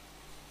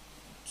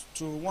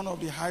to one of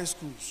the high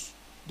schools.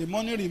 The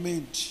money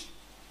remained.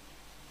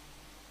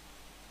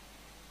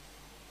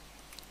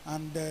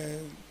 And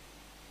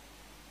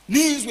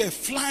knees were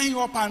flying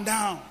up and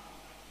down.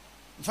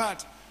 In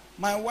fact,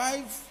 my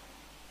wife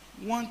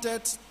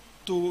wanted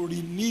to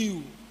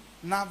renew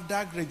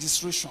NAFDAC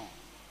registration.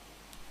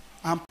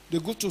 And they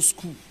go to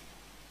school.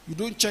 You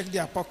don't check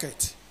their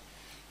pocket.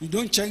 You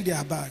don't check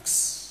their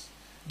bags.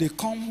 They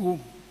come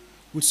home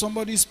with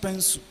somebody's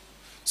pencil,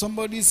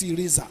 somebody's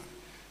eraser.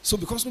 So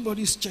because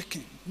nobody is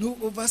checking, no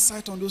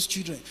oversight on those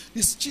children.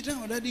 These children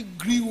already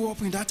grew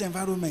up in that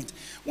environment.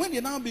 When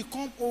they now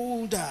become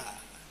older,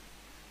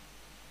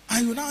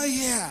 and you now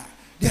hear,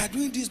 they are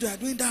doing this, they are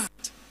doing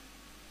that.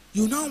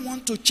 You now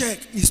want to check,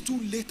 it's too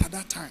late at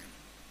that time.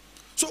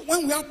 So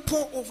when we have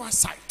poor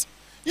oversight,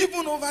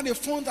 even over the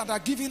funds that are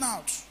given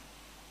out,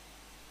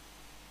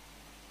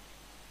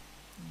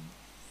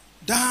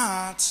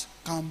 that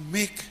can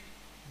make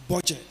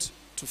budget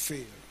to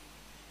fail.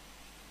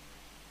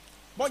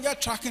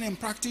 Budget tracking in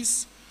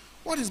practice.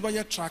 What is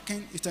budget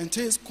tracking? It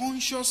entails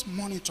conscious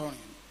monitoring.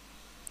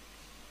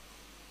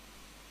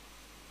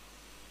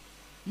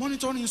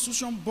 Monitoring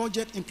institution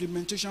budget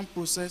implementation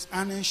process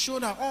and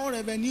ensure that all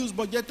revenues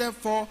budgeted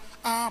for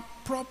are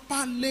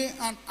properly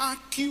and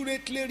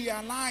accurately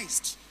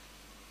realized.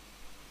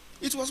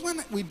 It was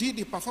when we did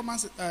the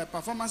performance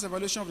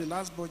evaluation of the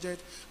last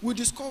budget, we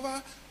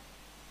discovered,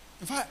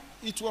 in fact,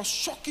 it was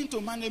shocking to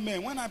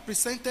management when I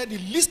presented the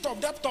list of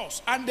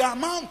debtors and the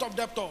amount of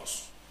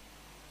debtors.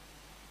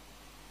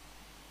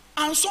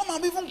 And some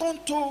have even gone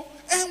to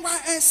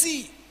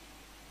NYSC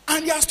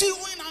and they are still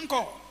owing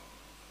anchor.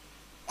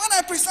 When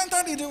I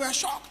presented it, they were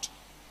shocked.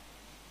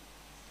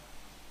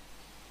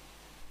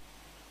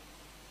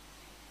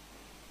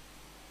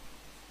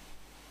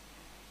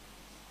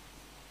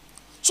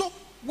 So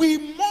we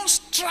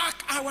must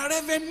track our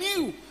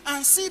revenue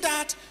and see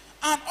that,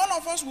 and all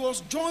of us will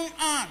join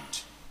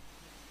hand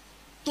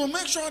to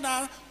make sure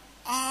that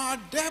our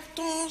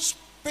debtors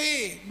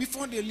pay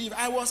before they leave.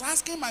 I was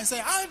asking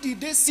myself, how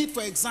did they sit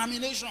for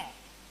examination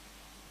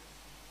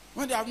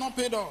when they have not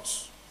paid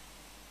us?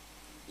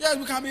 Yes,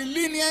 we can be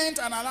lenient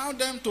and allow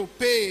them to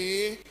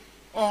pay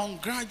on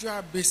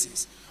gradual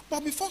basis.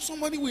 But before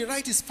somebody will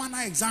write his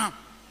final exam,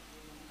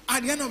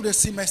 at the end of the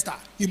semester,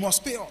 he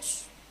must pay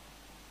us.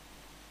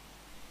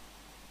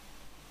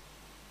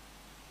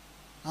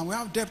 And we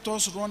have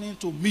debtors running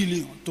to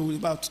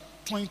about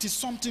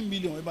 20-something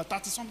million, about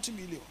 30-something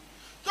million.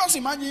 Just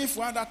imagine if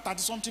we had that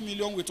 30-something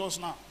million with us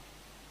now.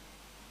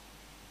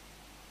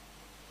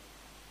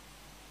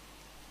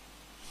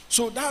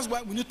 So that's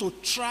why we need to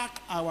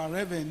track our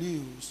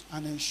revenues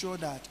and ensure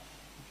that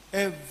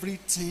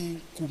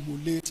everything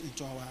cumulates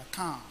into our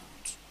account.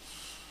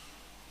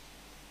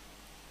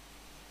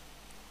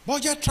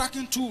 Budget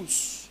tracking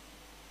tools.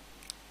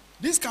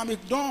 This can be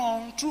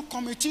done through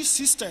committee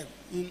system.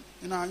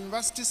 In our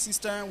university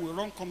system, we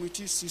run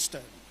committee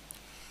system.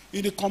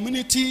 In the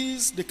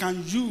communities, they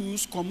can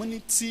use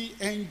community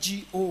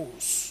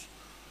NGOs.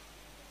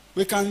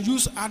 We can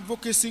use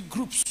advocacy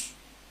groups.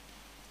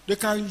 They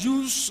can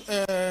use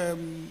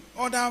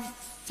other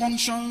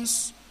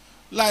functions,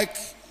 like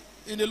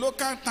in the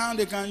local town,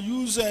 they can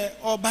use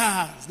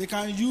obas. They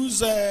can use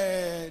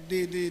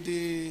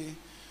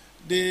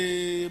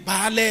the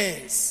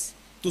ballets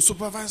to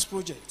supervise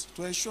projects,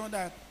 to ensure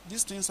that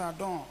these things are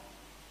done.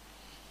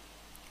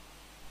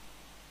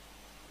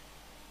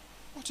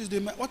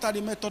 What are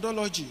the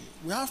methodology?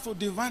 We have to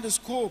define the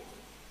scope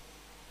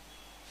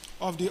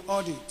of the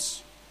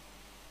audit.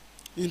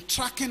 In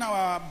tracking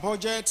our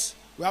budget,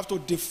 we have to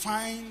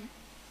define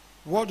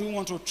what we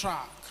want to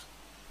track.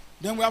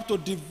 Then we have to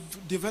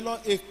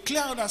develop a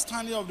clear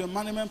understanding of the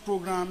management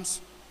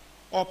programs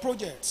or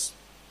projects.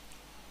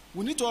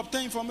 We need to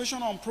obtain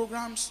information on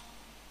programs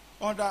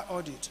under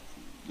audit.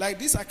 Like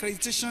this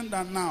accreditation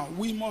that now,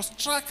 we must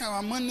track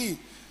our money.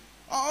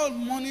 All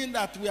money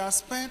that we have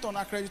spent on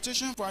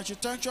accreditation for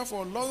architecture,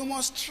 for law, we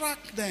must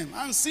track them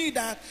and see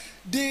that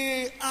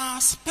they are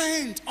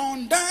spent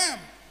on them.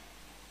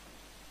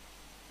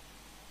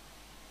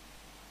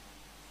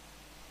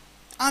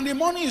 And the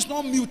money is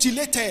not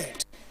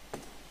mutilated.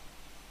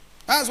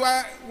 That's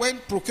why when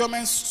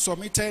procurement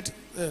submitted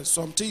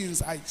some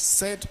things, I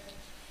said,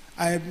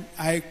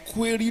 I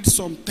queried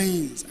some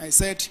things. I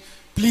said,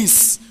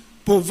 please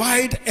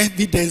provide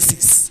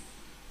evidences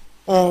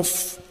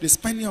of the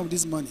spending of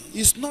this money.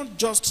 It's not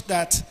just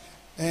that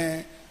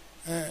I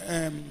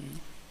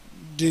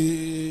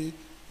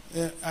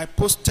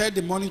posted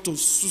the money to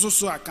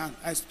so account.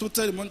 I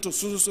posted the money to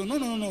so.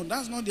 No.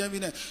 That's not the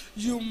evidence.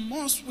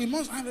 We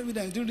must have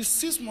evidence. The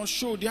receipts must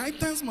show. The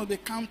items must be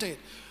counted.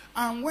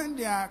 And when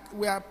we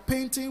are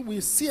painting,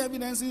 we see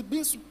evidence. It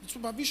be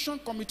supervision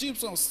committee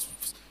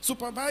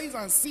supervise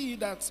and see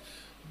that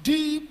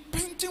the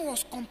painting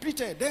was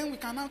completed. Then we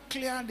can now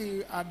clear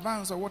the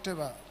advance or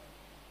whatever.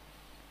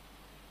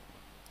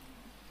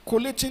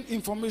 Collating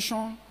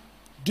information,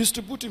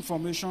 distribute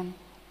information,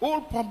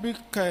 all public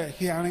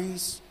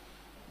hearings.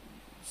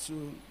 So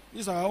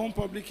this is our own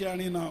public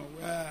hearing now.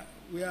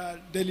 We are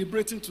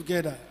deliberating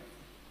together.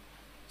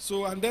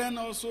 So, and then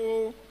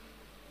also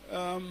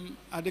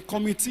at the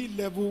committee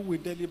level, we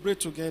deliberate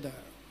together.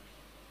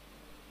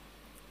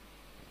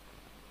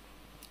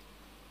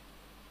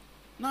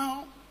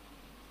 Now,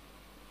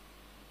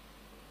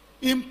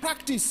 in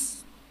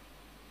practice,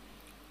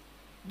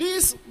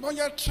 this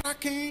budget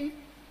tracking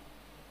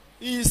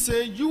is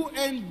a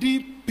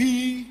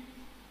UNDP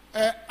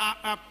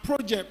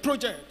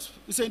project.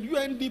 It's a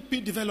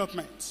UNDP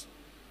development.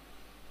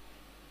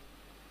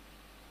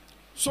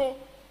 So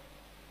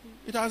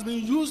it has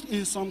been used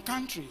in some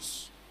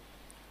countries.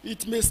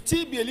 It may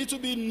still be a little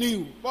bit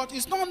new, but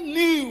it's not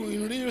new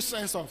in the real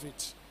sense of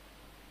it.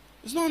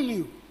 It's not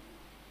new,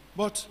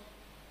 but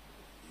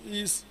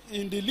is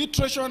in the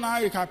literature now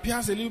it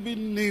appears a little bit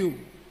new,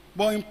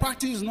 but in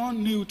practice it's not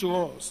new to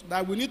us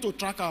that we need to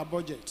track our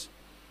budget.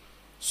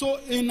 So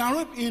in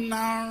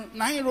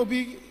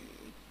Nairobi,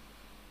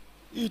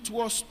 it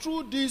was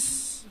through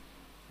this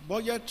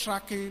budget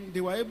tracking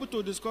they were able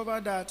to discover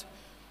that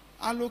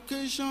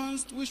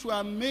allocations which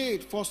were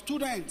made for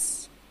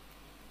students,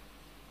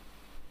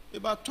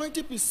 about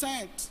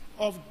 20%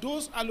 of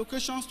those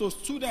allocations to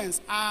students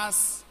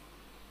as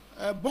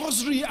a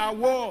Bursary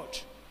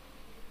award.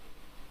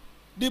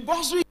 The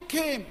Bursary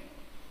came,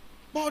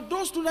 but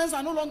those students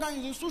are no longer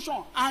in the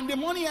institution, and the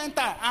money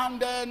entered,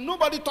 and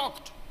nobody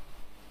talked.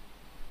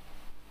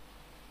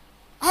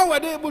 How were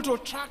they able to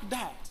track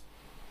that?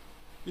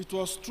 It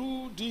was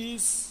through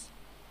this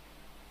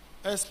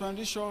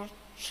expenditure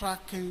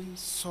tracking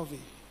survey.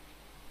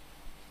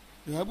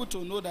 They were able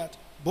to know that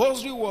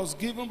Bursary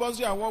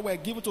award were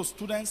given to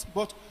students,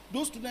 but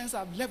those students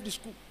have left the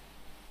school,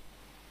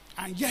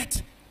 and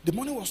yet the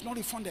money was not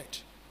refunded.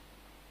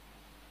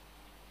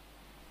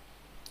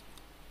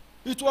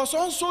 It was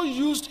also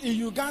used in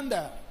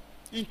Uganda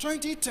in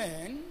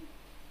 2010,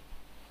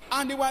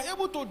 and they were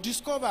able to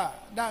discover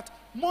that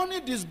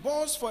money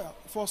disbursed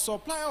for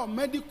supply of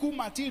medical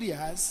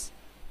materials,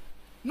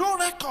 no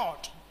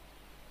record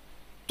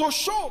to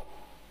show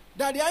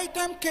that the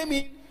item came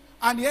in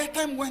and the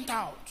item went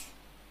out.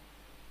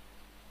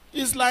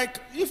 It's like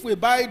if we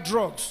buy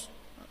drugs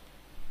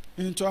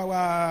into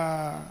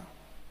our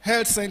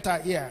health center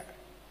here,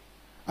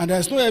 And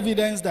there's no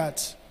evidence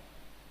that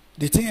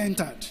the thing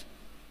entered.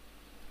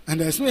 And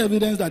there's no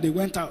evidence that they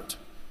went out.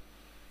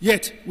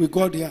 Yet, we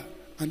got there,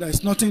 and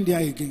there's nothing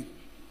there again.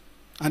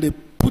 And they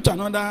put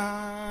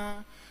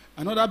another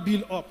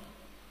bill up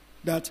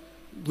that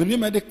we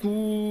need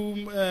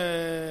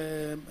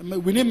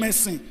we need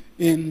medicine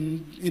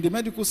in the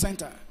medical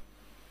center.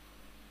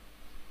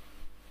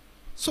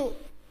 So,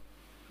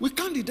 we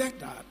can't detect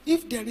that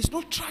if there is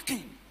no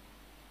tracking.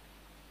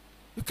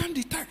 We can't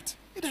detect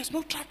if there's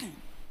no tracking.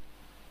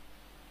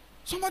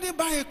 Somebody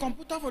buy a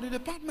computer for the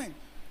department.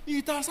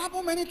 It has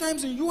happened many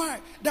times in UI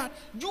that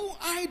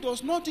UI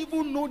does not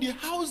even know the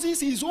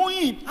houses he's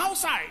owning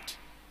outside.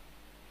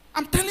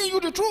 I'm telling you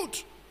the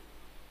truth.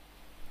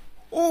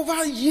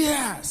 Over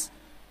years,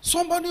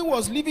 somebody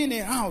was living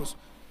in a house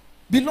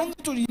belonging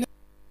to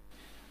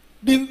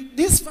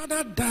this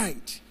father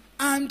died,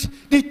 and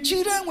the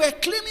children were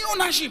claiming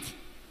ownership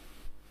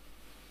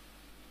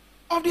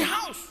of the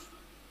house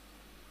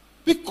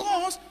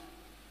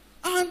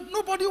and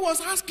nobody was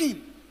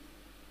asking.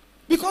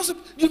 Because the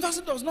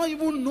university does not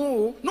even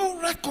know, no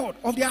record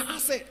of their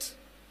asset.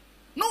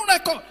 No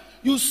record.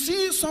 You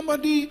see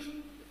somebody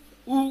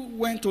who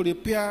went to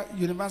repair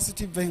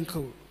university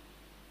vehicle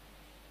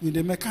in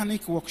the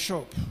mechanic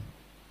workshop.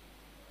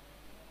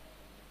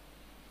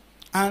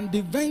 And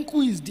the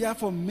vehicle is there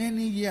for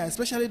many years,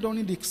 especially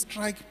during the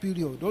strike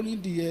period,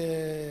 during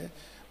the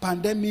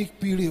pandemic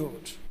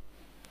period.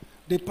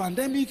 The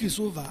pandemic is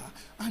over,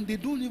 and they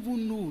don't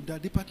even know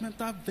that the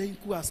departmental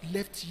vehicle has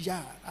left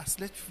yard, has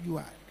left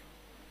UI.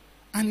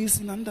 And it's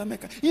in under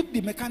mechanic. If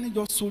the mechanic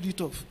just sold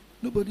it off,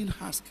 nobody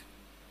asked.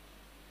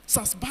 It's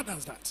as bad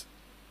as that.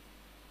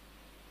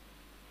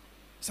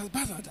 It's as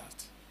bad as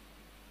that.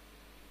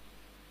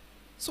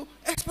 So,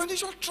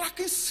 expenditure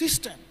tracking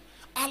system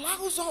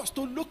allows us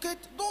to locate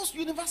those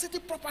university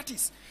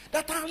properties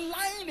that are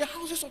lying in the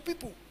houses of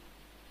people.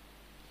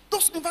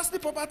 Those university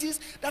properties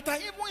that are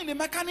even in the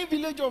mechanic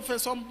village of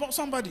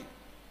somebody.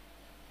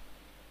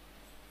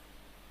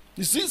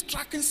 It's this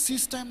tracking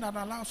system that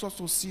allows us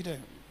to see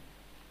them.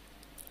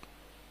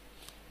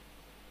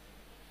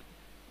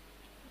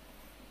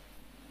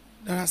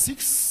 There are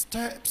 6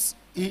 steps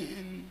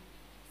in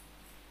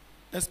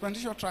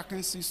expenditure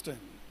tracking system.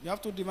 You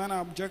have to define an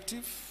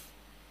objective.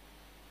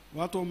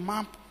 You have to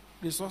map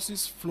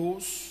resources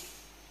flows.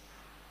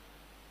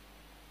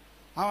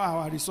 How are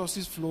our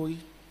resources flowing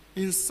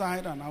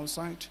inside and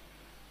outside?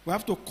 We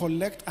have to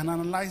collect and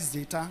analyze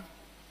data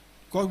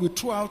because we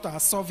threw out our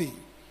survey.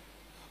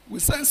 We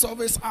send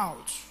surveys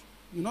out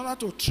in order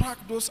to track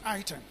those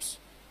items.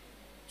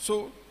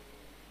 So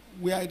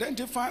we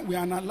identify, we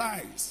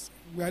analyze.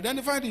 We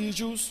identify the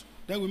issues,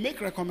 then we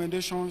make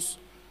recommendations,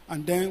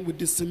 and then we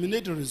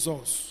disseminate the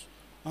results,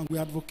 and we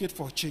advocate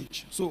for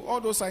change. So all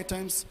those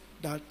items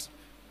that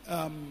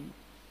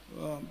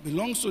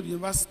belongs to the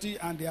university,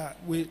 and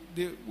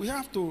we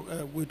have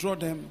to withdraw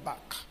them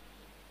back.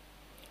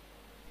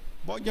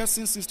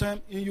 Budgeting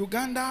system in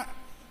Uganda,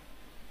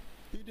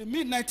 in the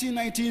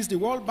mid-1990s, the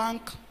World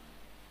Bank,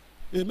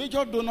 a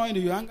major donor in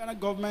the Ugandan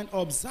government,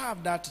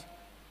 observed that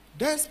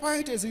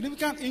despite a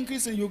significant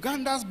increase in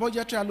Uganda's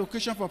budgetary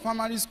allocation for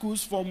primary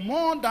schools for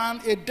more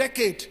than a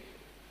decade,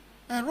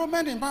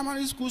 enrollment in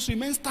primary schools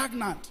remained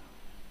stagnant.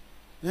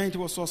 Then it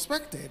was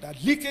suspected that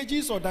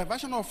leakages or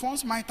diversion of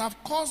funds might have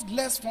caused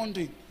less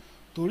funding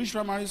to reach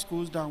primary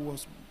schools than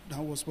was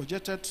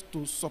budgeted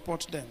to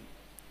support them.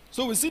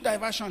 So we see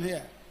diversion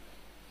here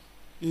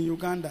in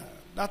Uganda.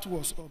 That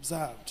was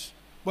observed.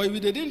 But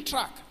if they didn't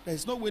track, there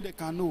is no way they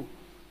can know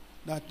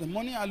that the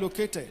money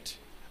allocated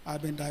has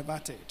been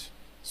diverted.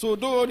 So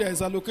though there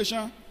is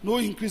allocation, no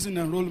increase in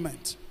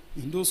enrollment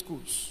in those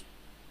schools.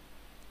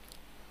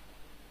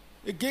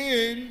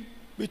 Again,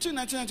 between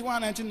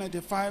 1991 and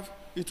 1995,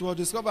 it was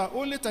discovered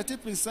only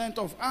 30%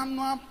 of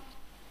annual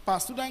per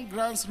student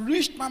grants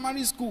reached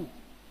primary school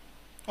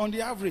on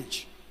the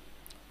average.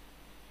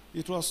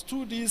 It was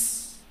through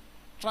this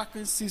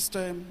tracking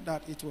system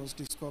that it was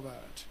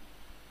discovered.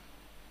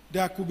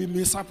 There could be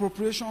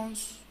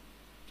misappropriations.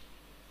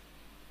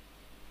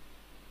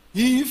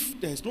 If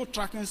there is no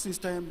tracking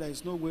system, there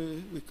is no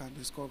way we can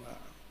discover.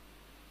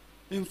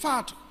 In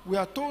fact, we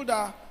are told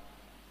that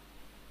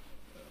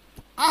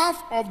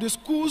half of the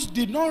schools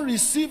did not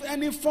receive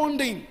any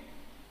funding.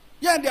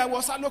 Yet there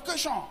was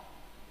allocation.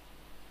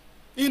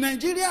 In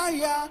Nigeria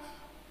here,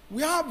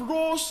 we have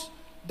roads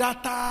that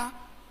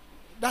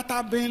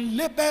have been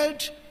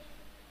labeled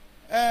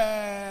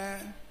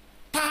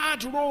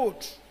tarred road.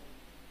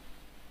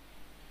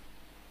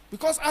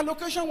 Because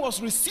allocation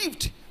was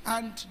received,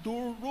 and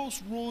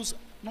those roads,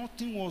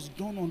 nothing was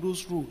done on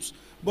those roads.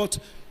 But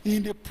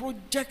in the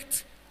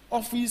project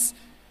office,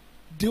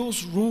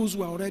 those roads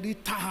were already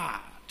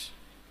tarred.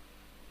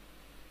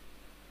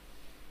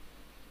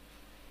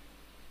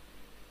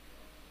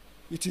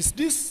 It is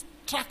this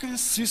tracking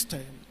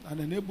system that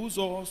enables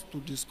us to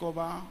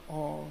discover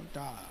all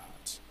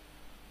that.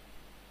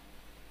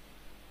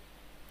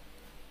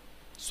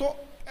 So,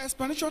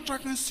 expenditure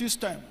tracking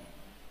system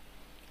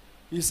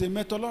is a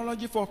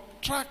methodology for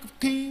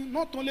tracking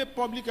not only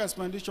public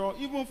expenditure,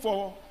 even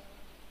for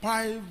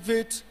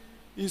private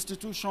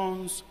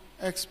institutions'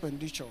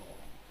 expenditure.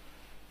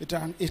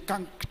 It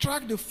can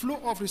track the flow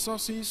of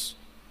resources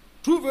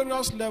through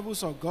various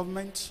levels of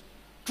government,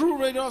 through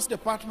various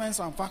departments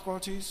and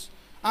faculties,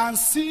 and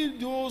see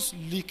those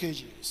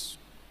leakages.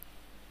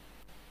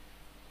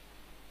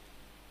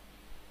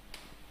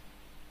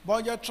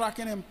 Budget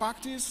tracking in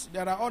practice,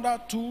 there are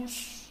other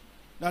tools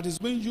that is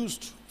being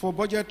used for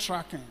budget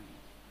tracking.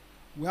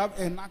 We have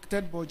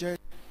enacted budget,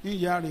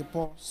 in-year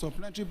report,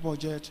 supplementary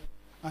budget,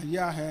 and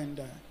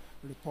year-end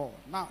report.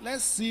 Now,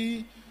 let's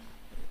see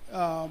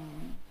a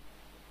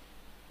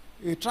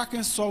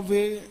tracking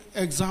survey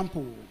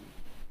example.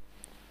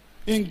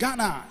 In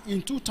Ghana,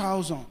 in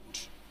 2000,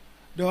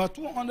 there were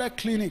 200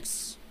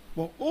 clinics,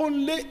 but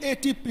only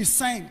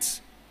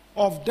 80%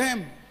 of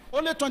them,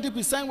 only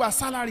 20% were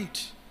salaried.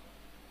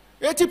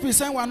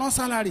 80% were not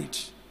salaried.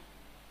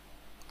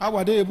 How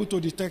were they able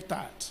to detect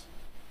that?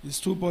 It's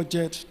through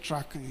budget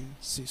tracking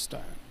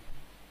system.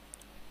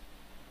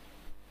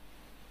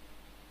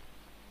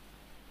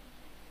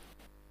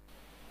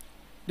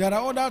 There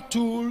are other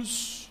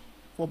tools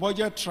for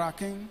budget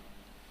tracking.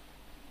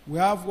 We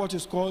have what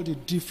is called the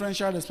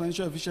differential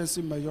expenditure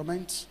efficiency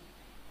measurement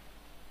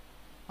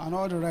and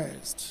all the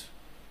rest.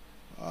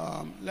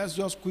 Let's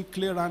just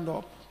quickly round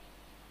up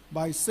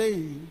by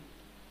saying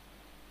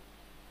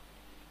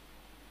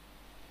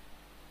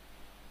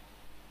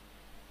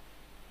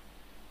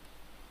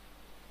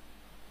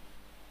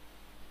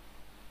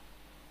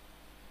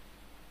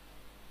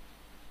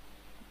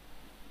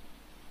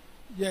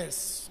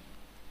yes,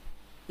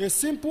 a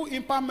simple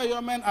impact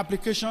measurement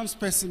application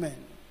specimen.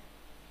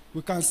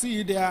 We can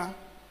see there,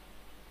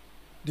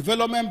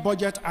 development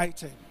budget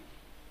item,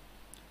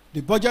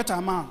 the budget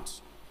amount,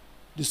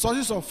 the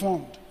sources of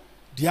fund,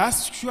 the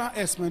actual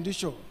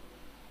expenditure,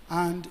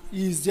 and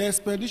is the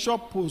expenditure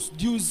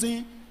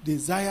producing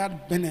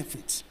desired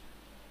benefit.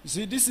 You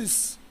see, this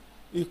is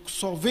a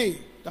survey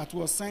that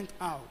was sent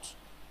out,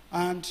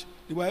 and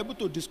they were able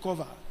to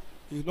discover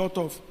a lot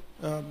of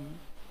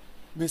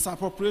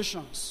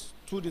misappropriations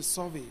through the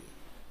survey.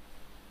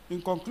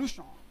 In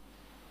conclusion,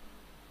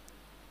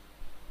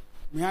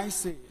 may I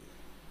say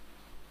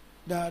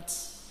that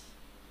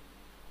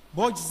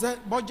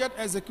budget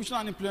execution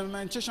and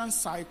implementation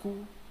cycle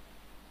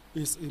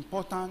is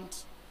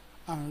important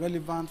and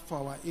relevant for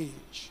our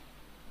age.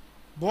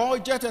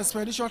 Budget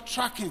expenditure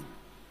tracking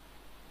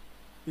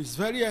is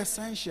very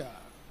essential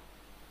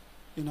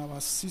in our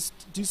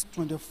this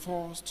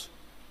 21st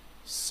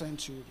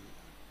century.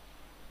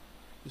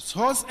 It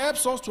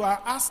helps us to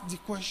ask the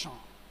question,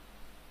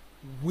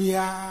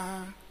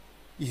 where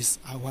is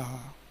our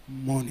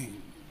money?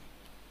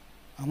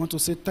 I want to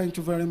say thank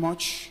you very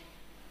much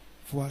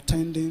for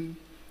attending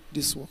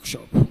this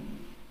workshop.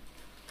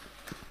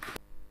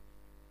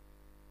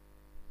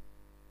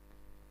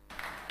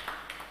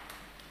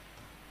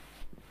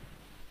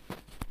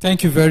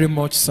 Thank you very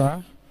much,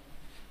 sir,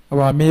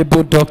 our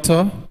amiable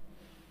doctor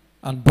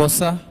and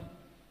bursar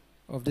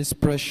of this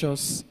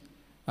precious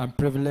and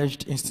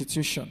privileged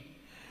institution.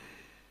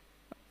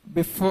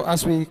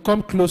 As we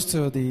come close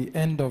to the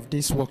end of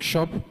this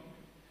workshop,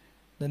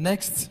 the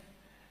next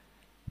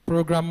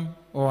program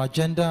or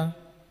agenda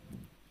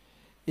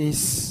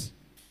is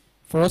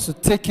for us to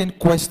take in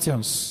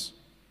questions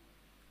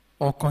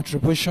or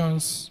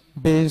contributions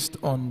based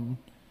on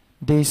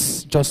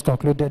this just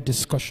concluded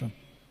discussion.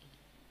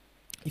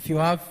 If you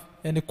have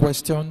any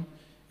question,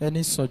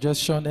 any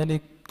suggestion,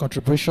 any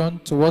contribution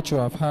to what you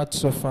have heard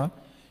so far,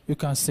 you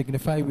can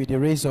signify with a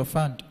raise of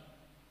hand.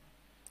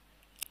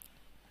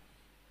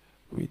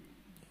 With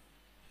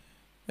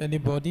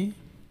anybody?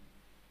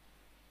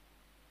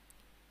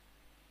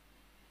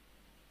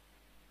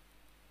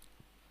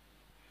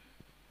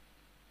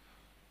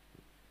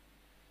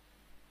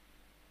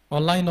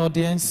 Online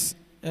audience,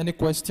 any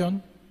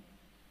question?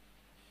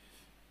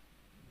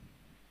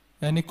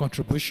 Any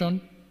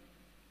contribution?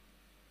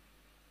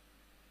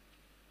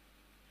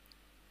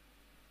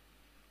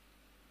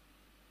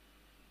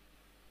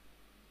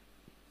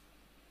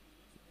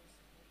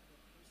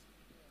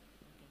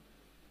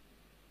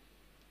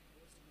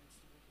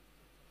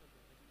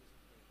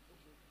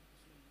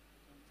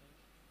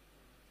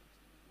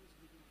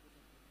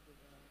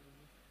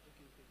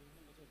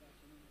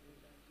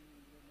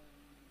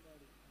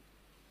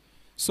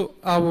 So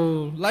I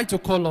would like to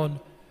call on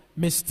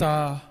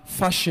Mr.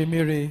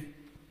 Fashemire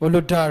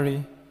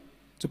Olodari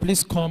to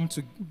please come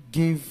to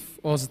give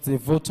us the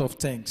vote of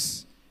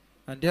thanks.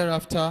 And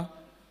thereafter,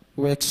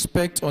 we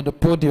expect on the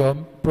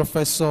podium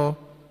Professor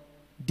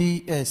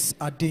D.S.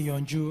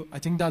 Adeyonju, I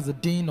think that's the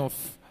Dean of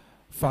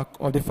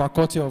the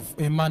Faculty of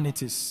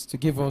Humanities, to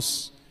give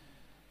us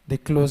the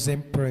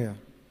closing prayer.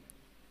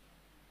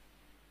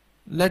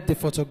 Let the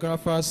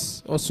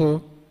photographers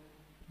also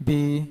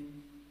be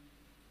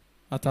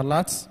at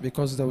alert,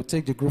 because they will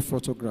take the group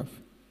photograph.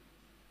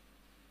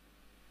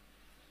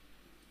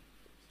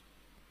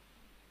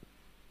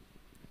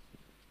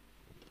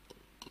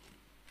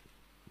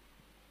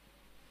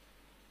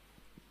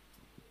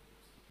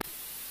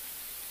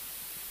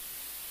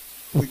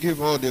 We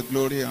give all the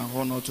glory and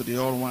honor to the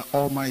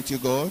Almighty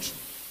God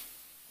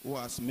who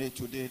has made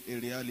today a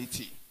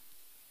reality.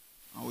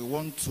 And we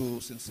want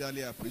to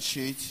sincerely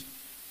appreciate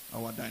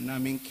our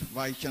dynamic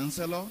Vice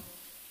Chancellor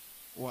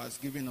who has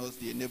given us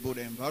the enabled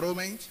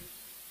environment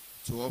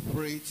to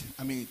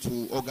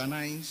to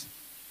organize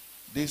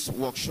this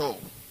workshop.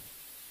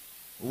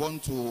 We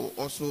want to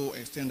also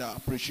extend our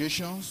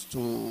appreciations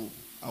to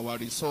our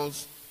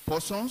resource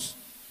persons,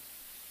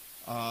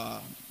 our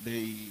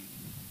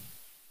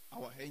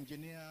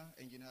engineer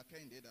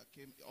Kende that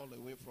came all the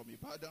way from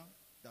Ibadan,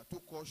 that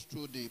took us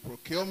through the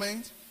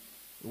procurement.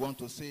 We want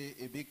to say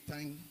a big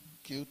thank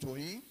you to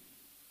him.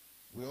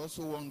 We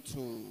also want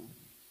to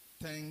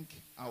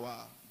thank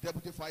our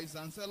Deputy Vice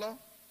Chancellor,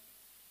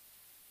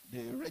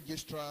 the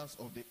registrars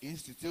of the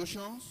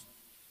institutions,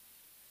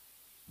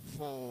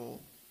 for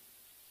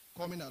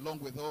coming along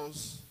with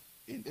us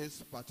in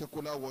this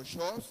particular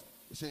workshop.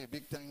 We say a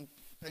big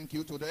thank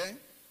you to them.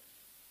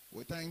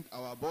 We thank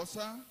our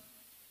bursar,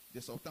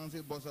 the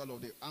substantive bursar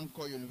of the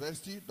Anchor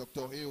University,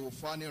 Dr. A.O.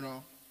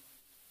 Faniro,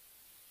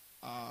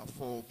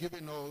 for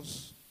giving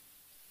us,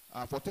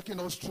 for taking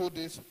us through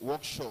these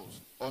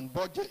workshops on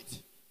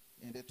budget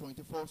in the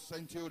 21st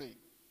century.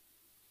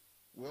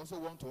 We also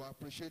want to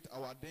appreciate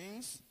our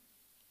deans.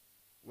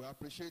 We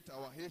appreciate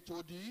our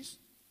HODs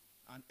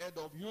and head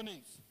of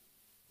units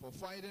for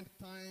finding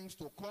times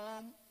to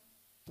come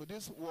to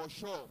this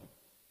workshop.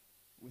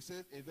 We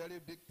say a very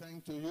big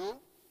thank to you.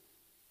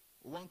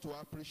 We want to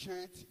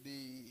appreciate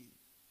the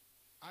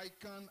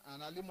ICANN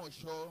and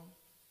Alimosho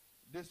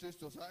District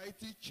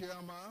Society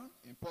Chairman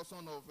in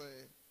person of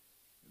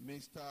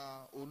Mr.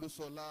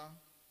 Olusola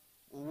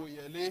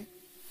Owoyele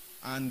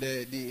and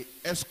the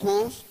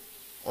ESCOs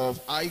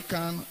of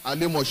ICANN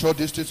Alimosho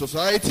District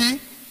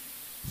Society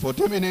for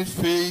 2 minutes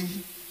fee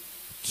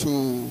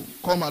to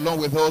come along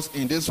with us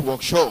in this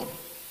workshop.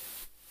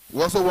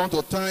 We also want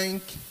to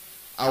thank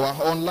our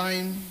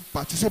online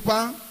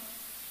participants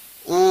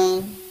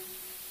who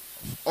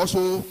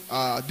also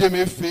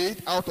deemed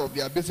fit out of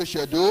their busy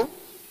schedule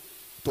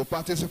to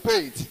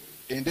participate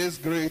in this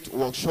great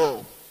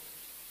workshop.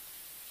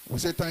 We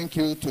say thank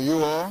you to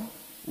you all.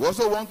 We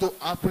also want to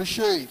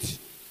appreciate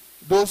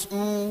those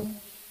who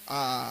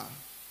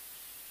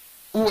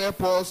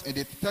help us in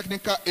the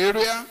technical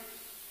area,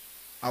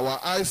 our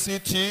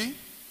ICT,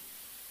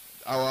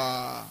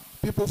 our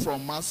people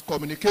from mass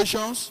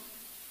communications,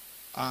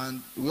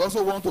 and we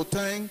also want to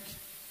thank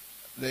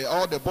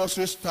all the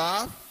Bursary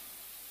staff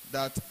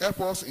that help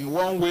us in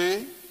one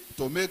way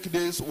to make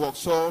this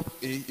workshop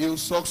a huge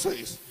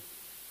success.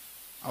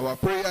 Our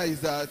prayer is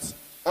that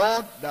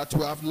all that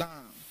we have learned,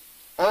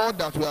 all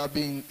that we have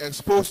been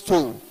exposed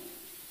to,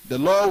 the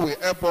Lord will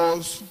help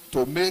us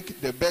to make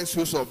the best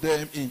use of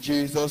them in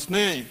Jesus'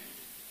 name,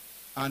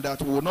 and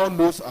that we will not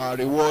lose our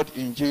reward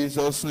in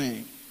Jesus'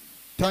 name.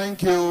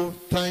 Thank you,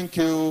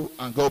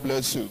 and God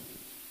bless you.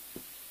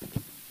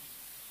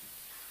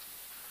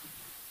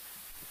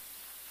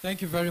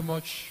 Thank you very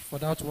much for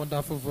that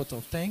wonderful vote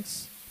of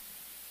thanks.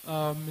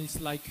 It's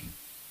like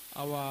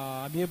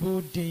our amiable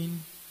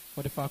dean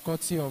for the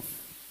Faculty of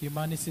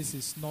Humanities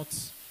is not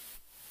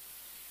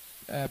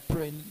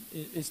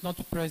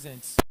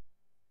present.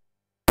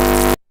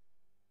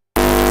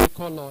 We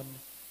call on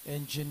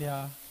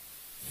Engineer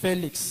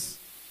Felix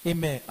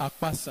Ime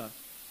Akpasa,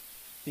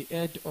 the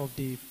head of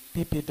the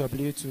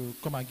PPW, to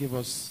come and give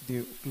us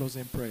the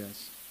closing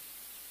prayers.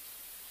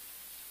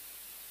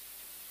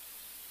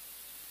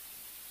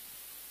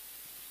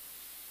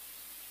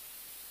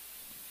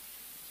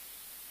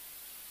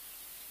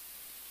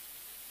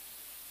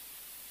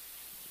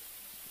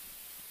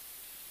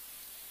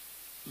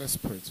 Let's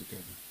pray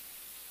together.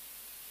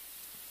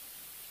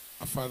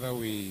 Our Father,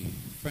 we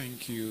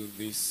thank you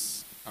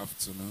this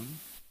afternoon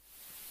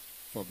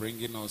for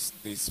bringing us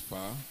this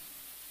far.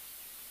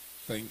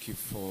 Thank you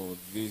for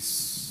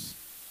this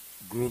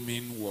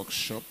grooming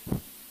workshop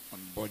on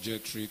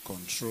budgetary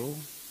control,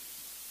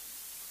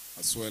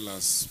 as well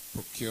as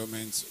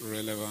procurement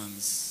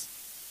relevance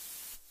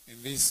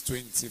in this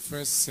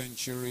 21st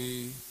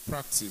century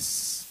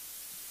practice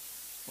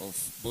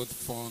of both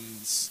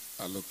funds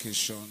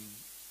allocation,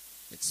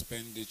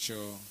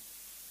 expenditure,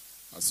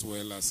 as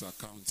well as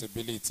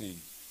accountability.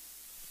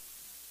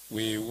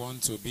 We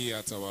want to be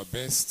at our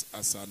best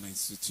as an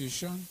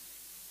institution,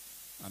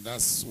 and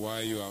that's why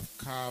you have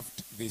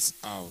carved this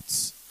out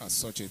at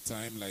such a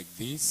time like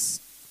this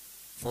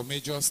for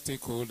major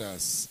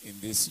stakeholders in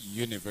this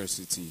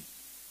university.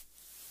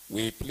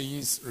 We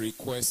please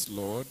request,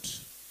 Lord,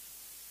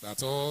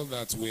 that all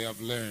that we have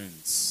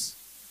learned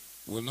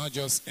will not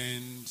just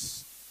end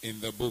in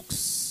the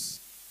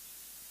books,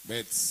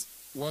 but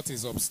what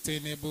is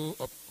obtainable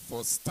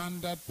for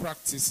standard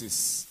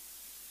practices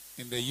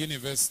in the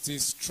university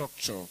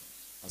structure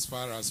as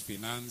far as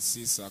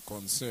finances are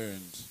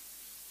concerned.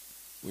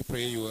 We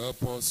pray you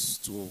help us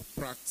to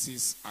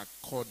practice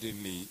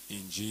accordingly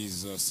in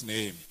Jesus'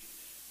 name.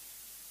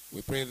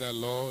 We pray that,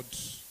 Lord,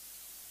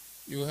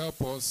 you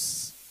help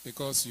us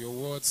because your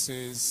word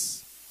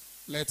says,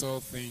 let all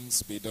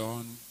things be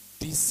done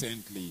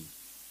decently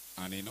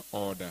and in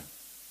order.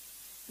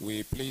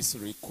 we please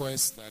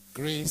request that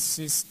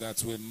graces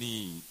that we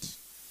need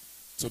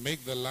to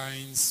make the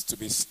lines to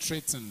be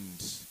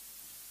straightened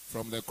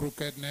from the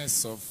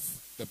crookedness of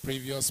the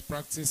previous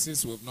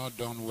practices we've not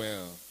done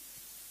well.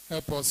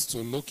 Help us to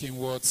look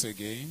inwards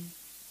again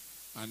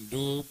and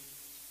do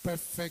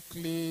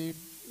perfectly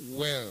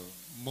well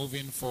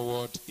moving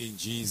forward in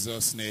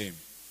Jesus' name.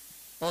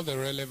 All the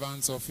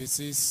relevant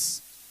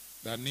offices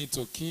that need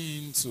to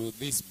key into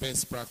these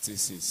best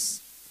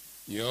practices,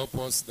 you help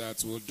us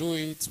that we'll do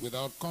it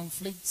without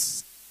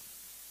conflicts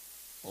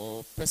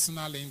or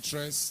personal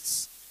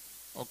interests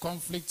or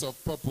conflict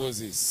of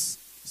purposes,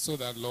 so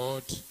that,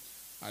 Lord,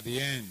 at the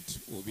end,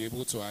 we'll be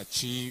able to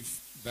achieve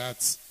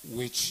that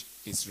which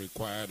is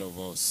required of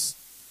us.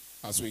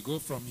 As we go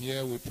from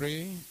here, we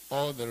pray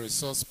all the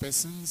resource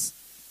persons,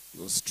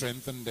 will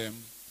strengthen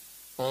them.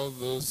 All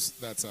those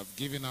that have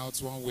given out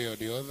one way or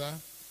the other,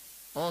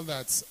 all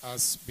that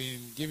has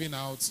been given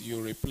out,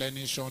 you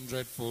replenish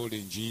 100-fold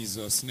in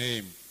Jesus'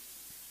 name.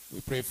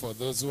 We pray for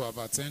those who have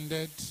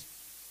attended.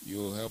 You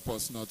will help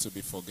us not to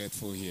be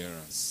forgetful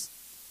hearers.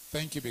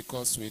 Thank you,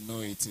 because we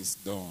know it is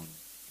done.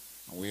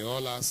 And we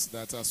all ask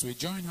that as we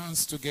join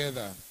hands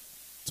together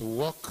to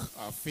walk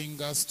our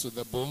fingers to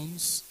the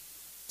bones,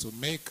 to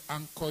make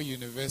Anchor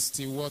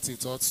University what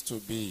it ought to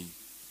be,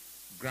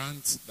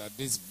 grant that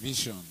this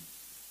vision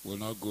will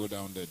not go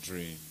down the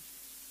drain.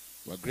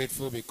 We're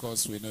grateful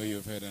because we know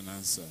you've heard and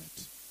answered.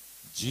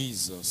 In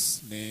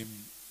Jesus' name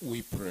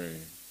we pray.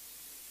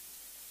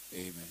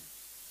 Amen.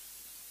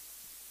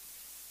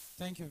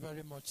 Thank you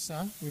very much,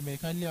 sir. We may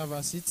kindly have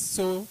a seat.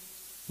 So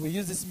we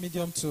use this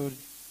medium to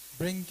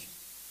bring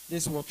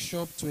this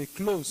workshop to a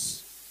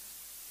close.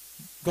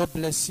 God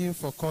bless you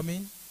for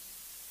coming.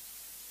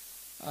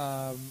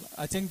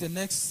 I think the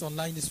next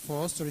online is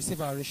for us to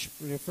receive our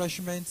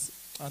refreshments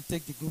and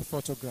take the group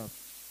photograph.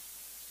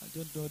 I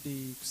don't know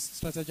the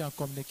strategy and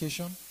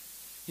communication,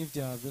 if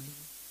they are available.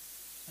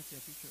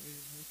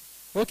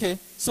 Okay,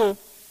 so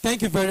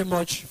thank you very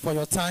much for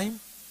your time.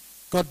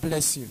 God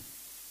bless you.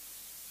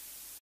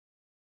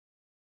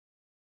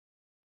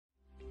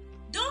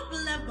 Don't be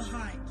left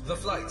behind. The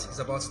flight is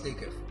about to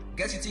take off.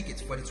 Get your ticket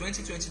for the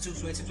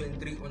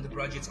 2022-2023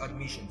 undergraduate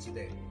admission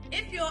today.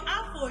 If you're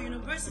out for a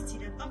university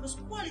that offers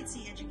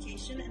quality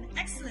education and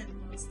excellent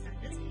living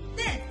standards,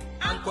 then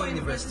Anchor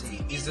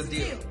University is the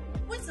deal.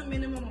 With a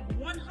minimum of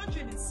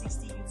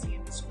 160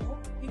 UTM score,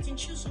 you can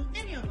choose from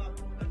any of our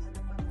programs in the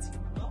Faculty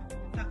of Law,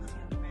 Faculty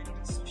of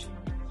Humanities, Social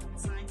and Management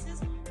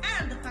Sciences,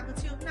 and the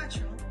Faculty of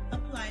Natural,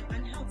 Applied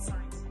and Health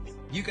Sciences.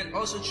 You can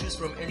also choose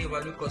from any of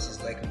our new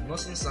courses like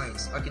Nursing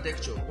Science,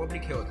 Architecture,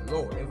 Public Health,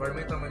 Law,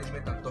 Environmental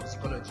Management and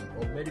Toxicology,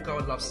 or Medical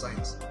Lab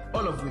Science,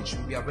 all of which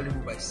will be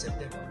available by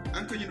September.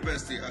 Anchor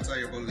University at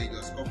Ayabo,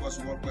 Lagos offers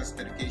world-class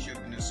education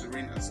in a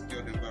serene and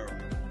secured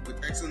environment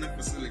with excellent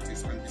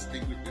facilities and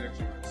distinguished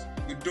lecturers.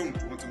 You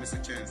don't want to miss a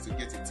chance to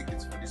get your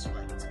tickets for this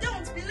flight.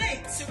 Don't be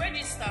late. To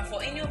register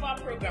for any of our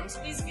programs,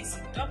 please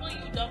visit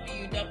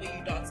www.aul.edu.ag.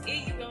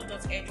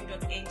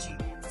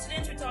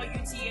 Students without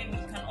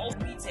UTME can all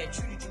be admitted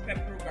through the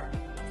prep program.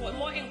 For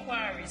more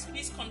inquiries,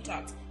 please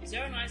contact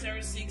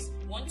 0906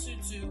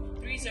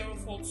 122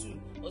 3042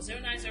 or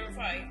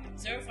 0905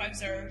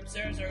 050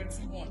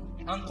 0021.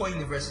 Anchor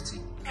University.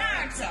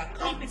 Character,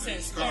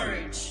 competence,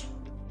 courage.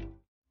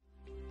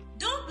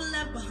 Don't be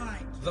left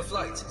behind. The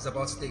flight is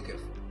about to take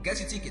off. Get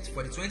your ticket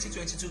for the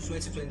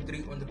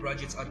 2022-2023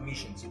 undergraduate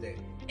admission today.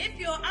 If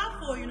you're out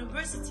for a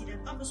university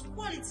that offers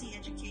quality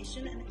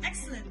education and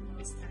excellent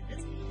living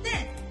standards,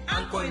 then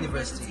Anchor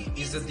University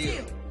is the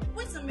deal.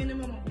 With a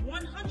minimum of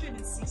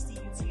 160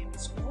 UTM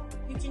score,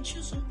 you can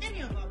choose from any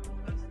of our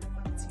programs in the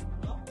Faculty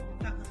of Law,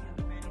 Faculty of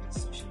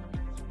Humanities, Social and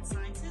Management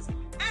Sciences,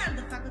 and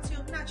the Faculty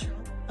of Natural,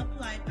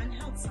 Applied and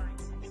Health Sciences.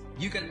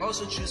 You can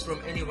also choose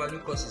from any of our new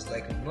courses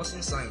like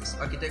Nursing Science,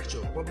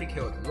 Architecture, Public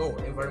Health, Law,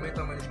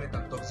 Environmental Management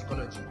and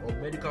Toxicology, or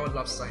Medical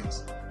Lab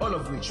Science, all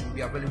of which will be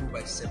available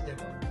by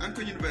September.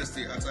 Anchor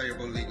University at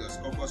Ayabo, Lagos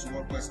offers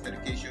world-class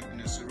education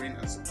in a serene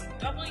and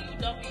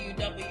www.aul.edu.ag.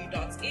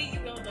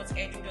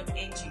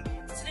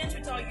 Students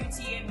without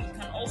UTME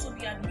can also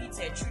be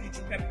admitted through the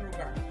prep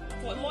program.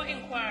 For more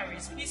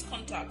inquiries, please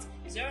contact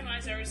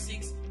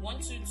 0906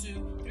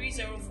 122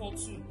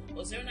 3042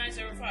 or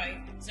 0905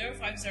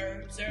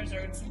 050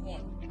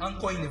 0021.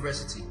 Anchor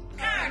University.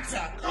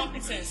 Character,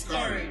 competence,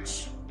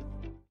 courage.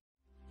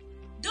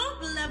 Don't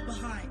be left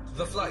behind.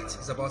 The flight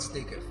is about to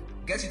take off.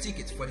 Get your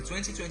ticket for the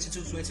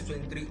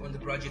 2022-2023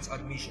 undergraduate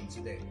admission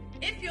today.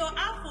 If you're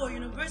out for a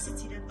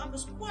university that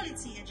offers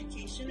quality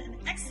education and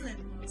excellent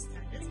living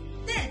standards,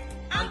 then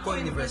Anchor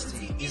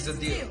University is the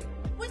deal.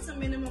 With a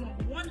minimum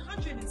of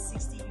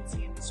 160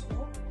 UTM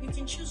score, you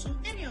can choose from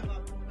any of our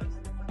programs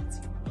in the Faculty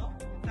of Law,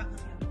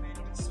 Faculty of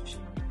Humanities, Social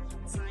and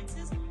Management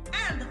Sciences,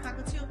 and the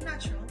Faculty of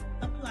Natural,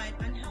 Applied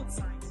and Health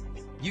Sciences.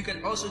 You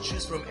can also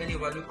choose from any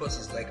of our new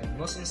courses like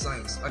Nursing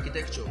Science,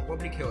 Architecture,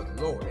 Public Health,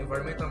 Law,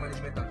 Environmental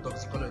Management and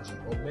Toxicology,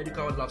 or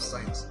Medical Lab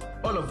Science,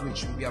 all of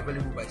which will be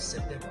available by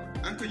September.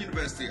 Anchor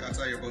University at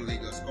Ayabo,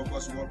 Lagos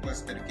offers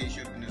world-class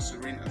education in a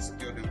serene and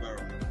secured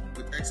environment with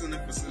with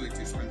excellent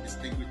facilities and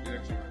distinguished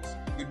lecturers.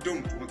 You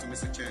don't want to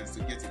miss a chance to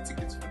get a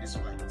ticket for this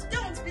flight.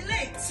 Don't be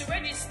late. To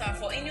register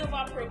for any of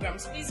our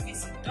programs, please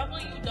visit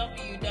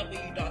www.aul.edu.ng.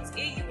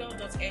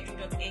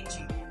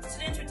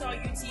 Students without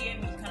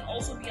UTME can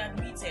also be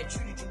admitted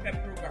through the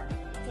prep program.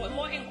 For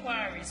more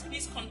inquiries,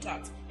 please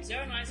contact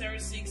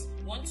 0906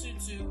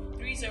 122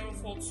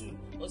 3042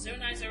 or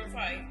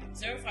 0905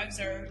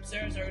 050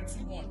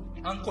 0021.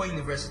 Anchor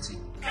University.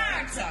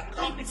 Character,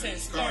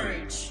 competence,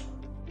 courage.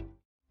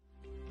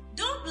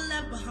 Don't be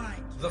left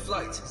behind. The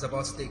flight is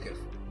about to take off.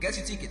 Get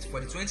your ticket for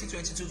the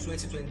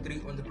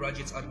 2022-2023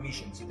 undergraduate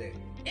admission today.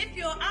 If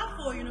you're out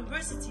for a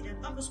university that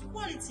offers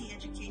quality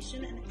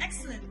education and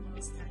excellent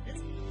living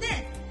standards,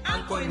 then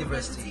Anchor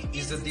University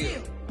is the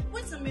deal.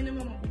 With a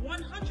minimum of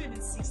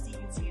 160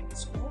 UTME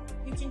score,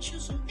 you can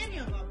choose from any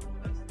of our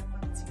programs in the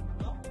Faculty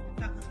of Law,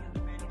 Faculty of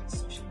Humanities,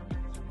 Social and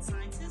Management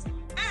Sciences,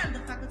 and the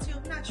Faculty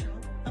of Natural,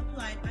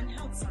 Applied and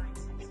Health Sciences.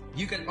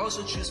 You can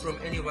also choose from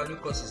any of our new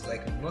courses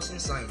like Nursing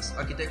Science,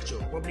 Architecture,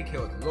 Public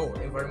Health, Law,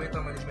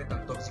 Environmental Management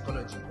and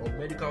Toxicology, or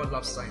Medical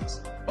Lab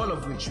Science, all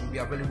of which will be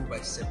available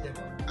by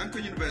September. Anchor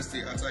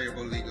University at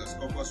Ayabo, Lagos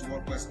offers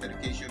world-class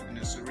education in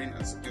a serene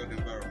and secured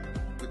environment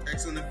with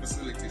excellent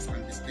facilities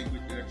and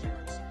distinguished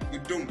lecturers. You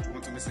don't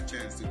want to miss a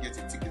chance to get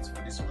a ticket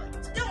for this flight.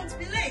 Don't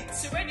be late.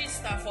 To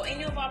register for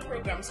any of our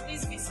programs,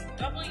 please visit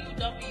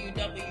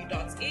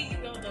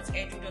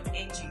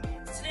www.aul.edu.ng.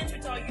 Students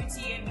without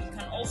UTME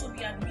can also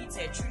be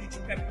admitted through the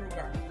prep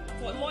program.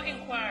 For more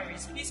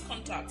inquiries, please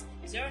contact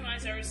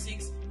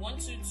 0906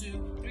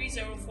 122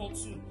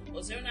 3042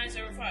 or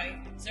 0905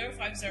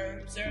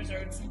 050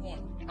 0021.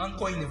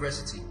 Anchor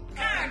University.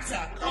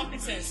 Character,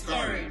 competence,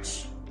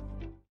 courage.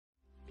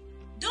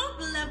 Don't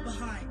be left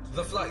behind.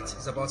 The flight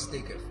is about to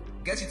take off.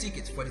 Get your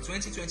ticket for the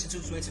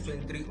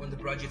 2022-2023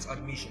 undergraduate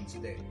admission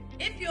today.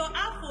 If you're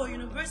out for a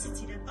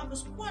university that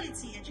offers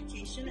quality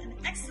education and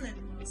excellent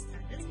living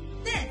standards,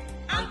 then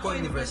Anchor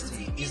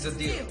University is the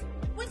deal.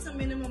 With a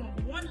minimum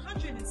of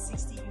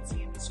 160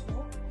 UTME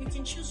score, you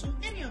can choose from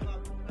any of our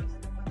programs in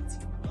the Faculty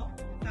of Law,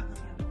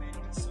 Faculty of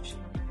Humanities, Social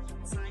and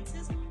Management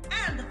Sciences,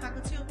 and the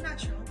Faculty of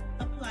Natural,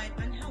 Applied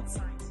and Health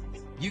Sciences.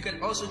 You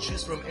can also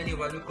choose from any of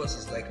our new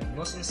courses like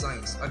Nursing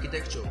Science,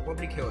 Architecture,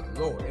 Public Health,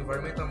 Law,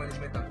 Environmental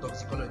Management and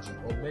Toxicology,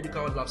 or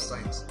Medical Lab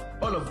Science,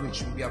 all of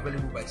which will be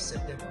available by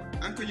September.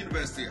 Anchor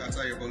University at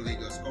Ayabo,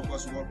 Lagos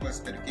offers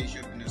world-class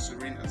education in a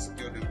serene and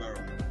secured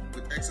environment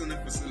with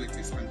excellent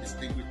facilities and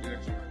distinguished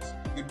lecturers.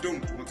 You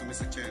don't want to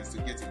miss a chance to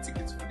get a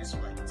ticket for this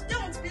flight.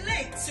 Don't be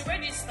late. To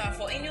register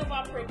for any of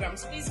our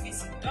programs, please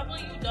visit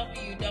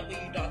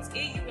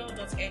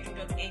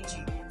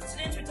www.aul.edu.ng.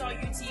 Students without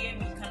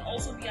UTME can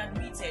also be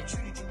admitted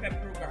through the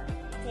prep program.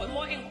 For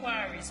more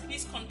inquiries,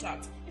 please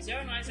contact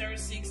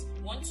 0906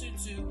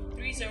 122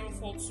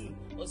 3042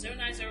 or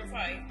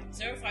 0905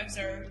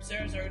 050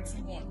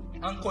 0021.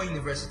 Anchor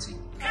University.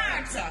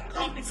 Character,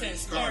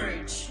 competence,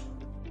 courage.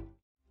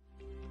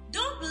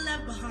 Don't be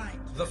left behind.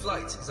 The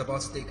flight is about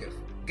to take off.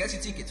 Get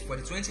your ticket for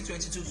the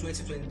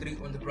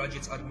 2022-2023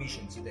 undergraduate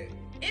admission today.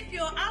 If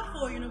you're out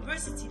for a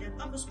university that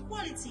offers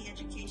quality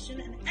education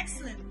and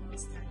excellent living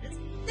standards,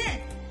 then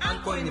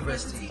Anchor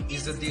University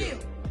is the deal.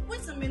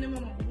 With a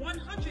minimum of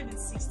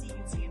 160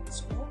 UTME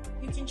score,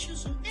 you can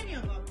choose from any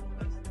of our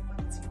programs in the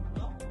Faculty of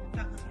Law,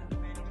 Faculty of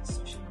Humanities,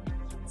 Social and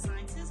Management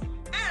Sciences,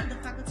 and the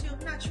Faculty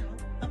of Natural,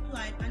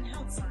 Applied and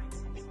Health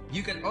Sciences.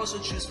 You can also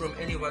choose from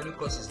any of our new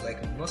courses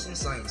like Nursing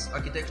Science,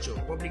 Architecture,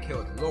 Public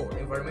Health, Law,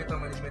 Environmental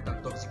Management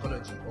and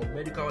Toxicology, or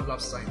Medical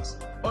Lab Science,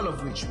 all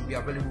of which will be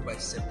available by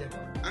September.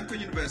 Anchor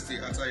University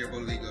at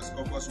Ayabo, Lagos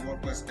offers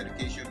world-class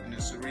education in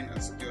a serene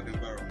and secured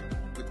environment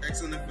with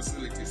excellent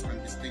facilities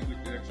and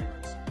distinguished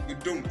lecturers. You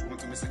don't want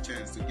to miss a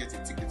chance to get a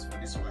ticket for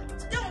this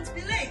flight. Don't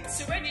be late.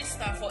 To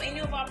register for any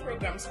of our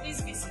programs,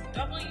 please visit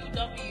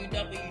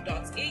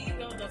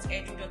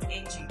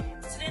www.aul.edu.ng.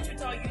 Students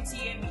without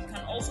UTME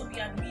can also be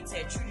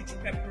admitted through the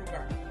prep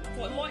program.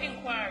 For more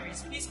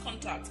inquiries, please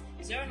contact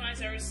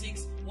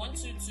 0906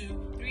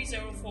 122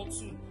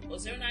 3042 or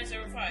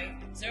 0905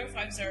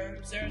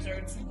 050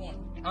 0021.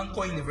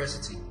 Anchor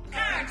University.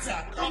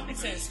 Character,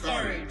 competence,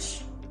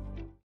 courage.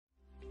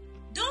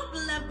 Don't be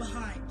left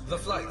behind. The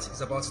flight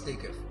is about to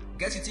take off.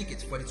 Get your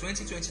ticket for the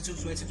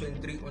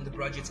 2022-2023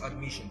 undergraduate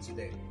admission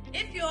today.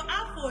 If you're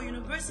out for a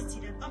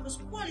university that offers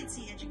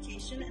quality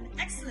education and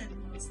excellent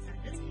living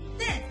standards,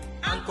 then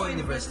Anchor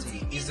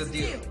University is the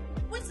deal.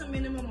 With a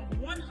minimum of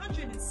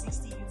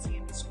 160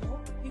 UTME score,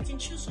 you can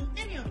choose from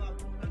any of our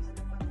programs in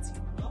the Faculty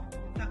of Law,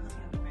 Faculty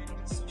of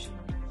Humanities, Social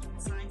and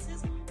Management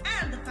Sciences,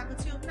 and the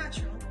Faculty of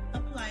Natural,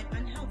 Applied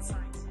and Health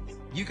Sciences.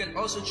 You can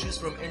also choose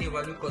from any of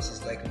our new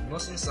courses like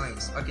Nursing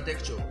Science,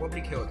 Architecture,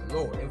 Public Health,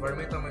 Law,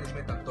 Environmental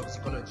Management and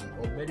Toxicology,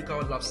 or Medical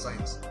Lab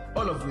Science,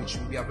 all of which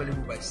will be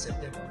available by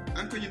September.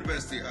 Anchor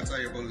University at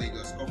Ayabo,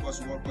 Lagos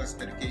offers world-class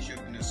education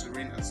in a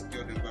serene and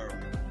secured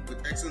environment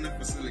with excellent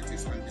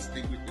facilities and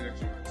distinguished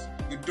lecturers.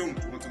 You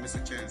don't want to miss a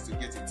chance to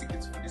get a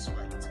ticket for this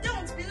flight.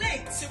 Don't be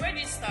late. To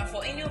register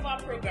for any of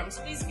our programs,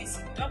 please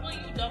visit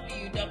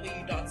www.aul.edu.ng.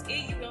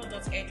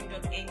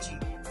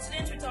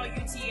 Students without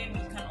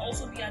UTME can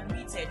also be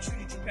admitted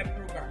through the JUPEP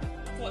program.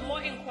 For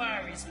more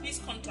inquiries,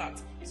 please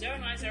contact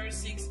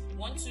 0906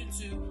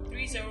 122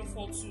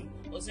 3042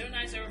 or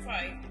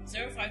 0905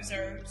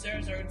 050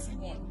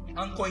 0021.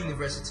 Anchor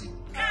University.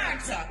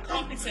 Character,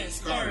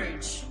 competence,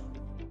 courage.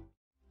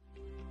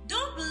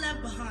 Don't be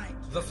left behind.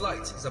 The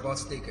flight is about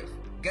to take off.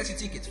 Get your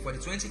ticket for the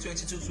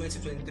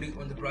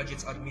 2022-2023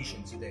 undergraduate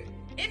admission today.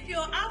 If you're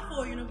out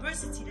for a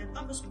university that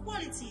offers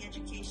quality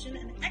education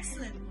and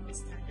excellent living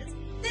standards,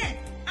 then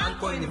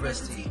Anchor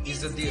University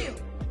is the deal.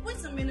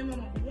 With a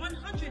minimum of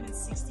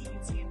 160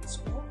 UTME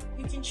score,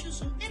 you can choose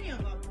from any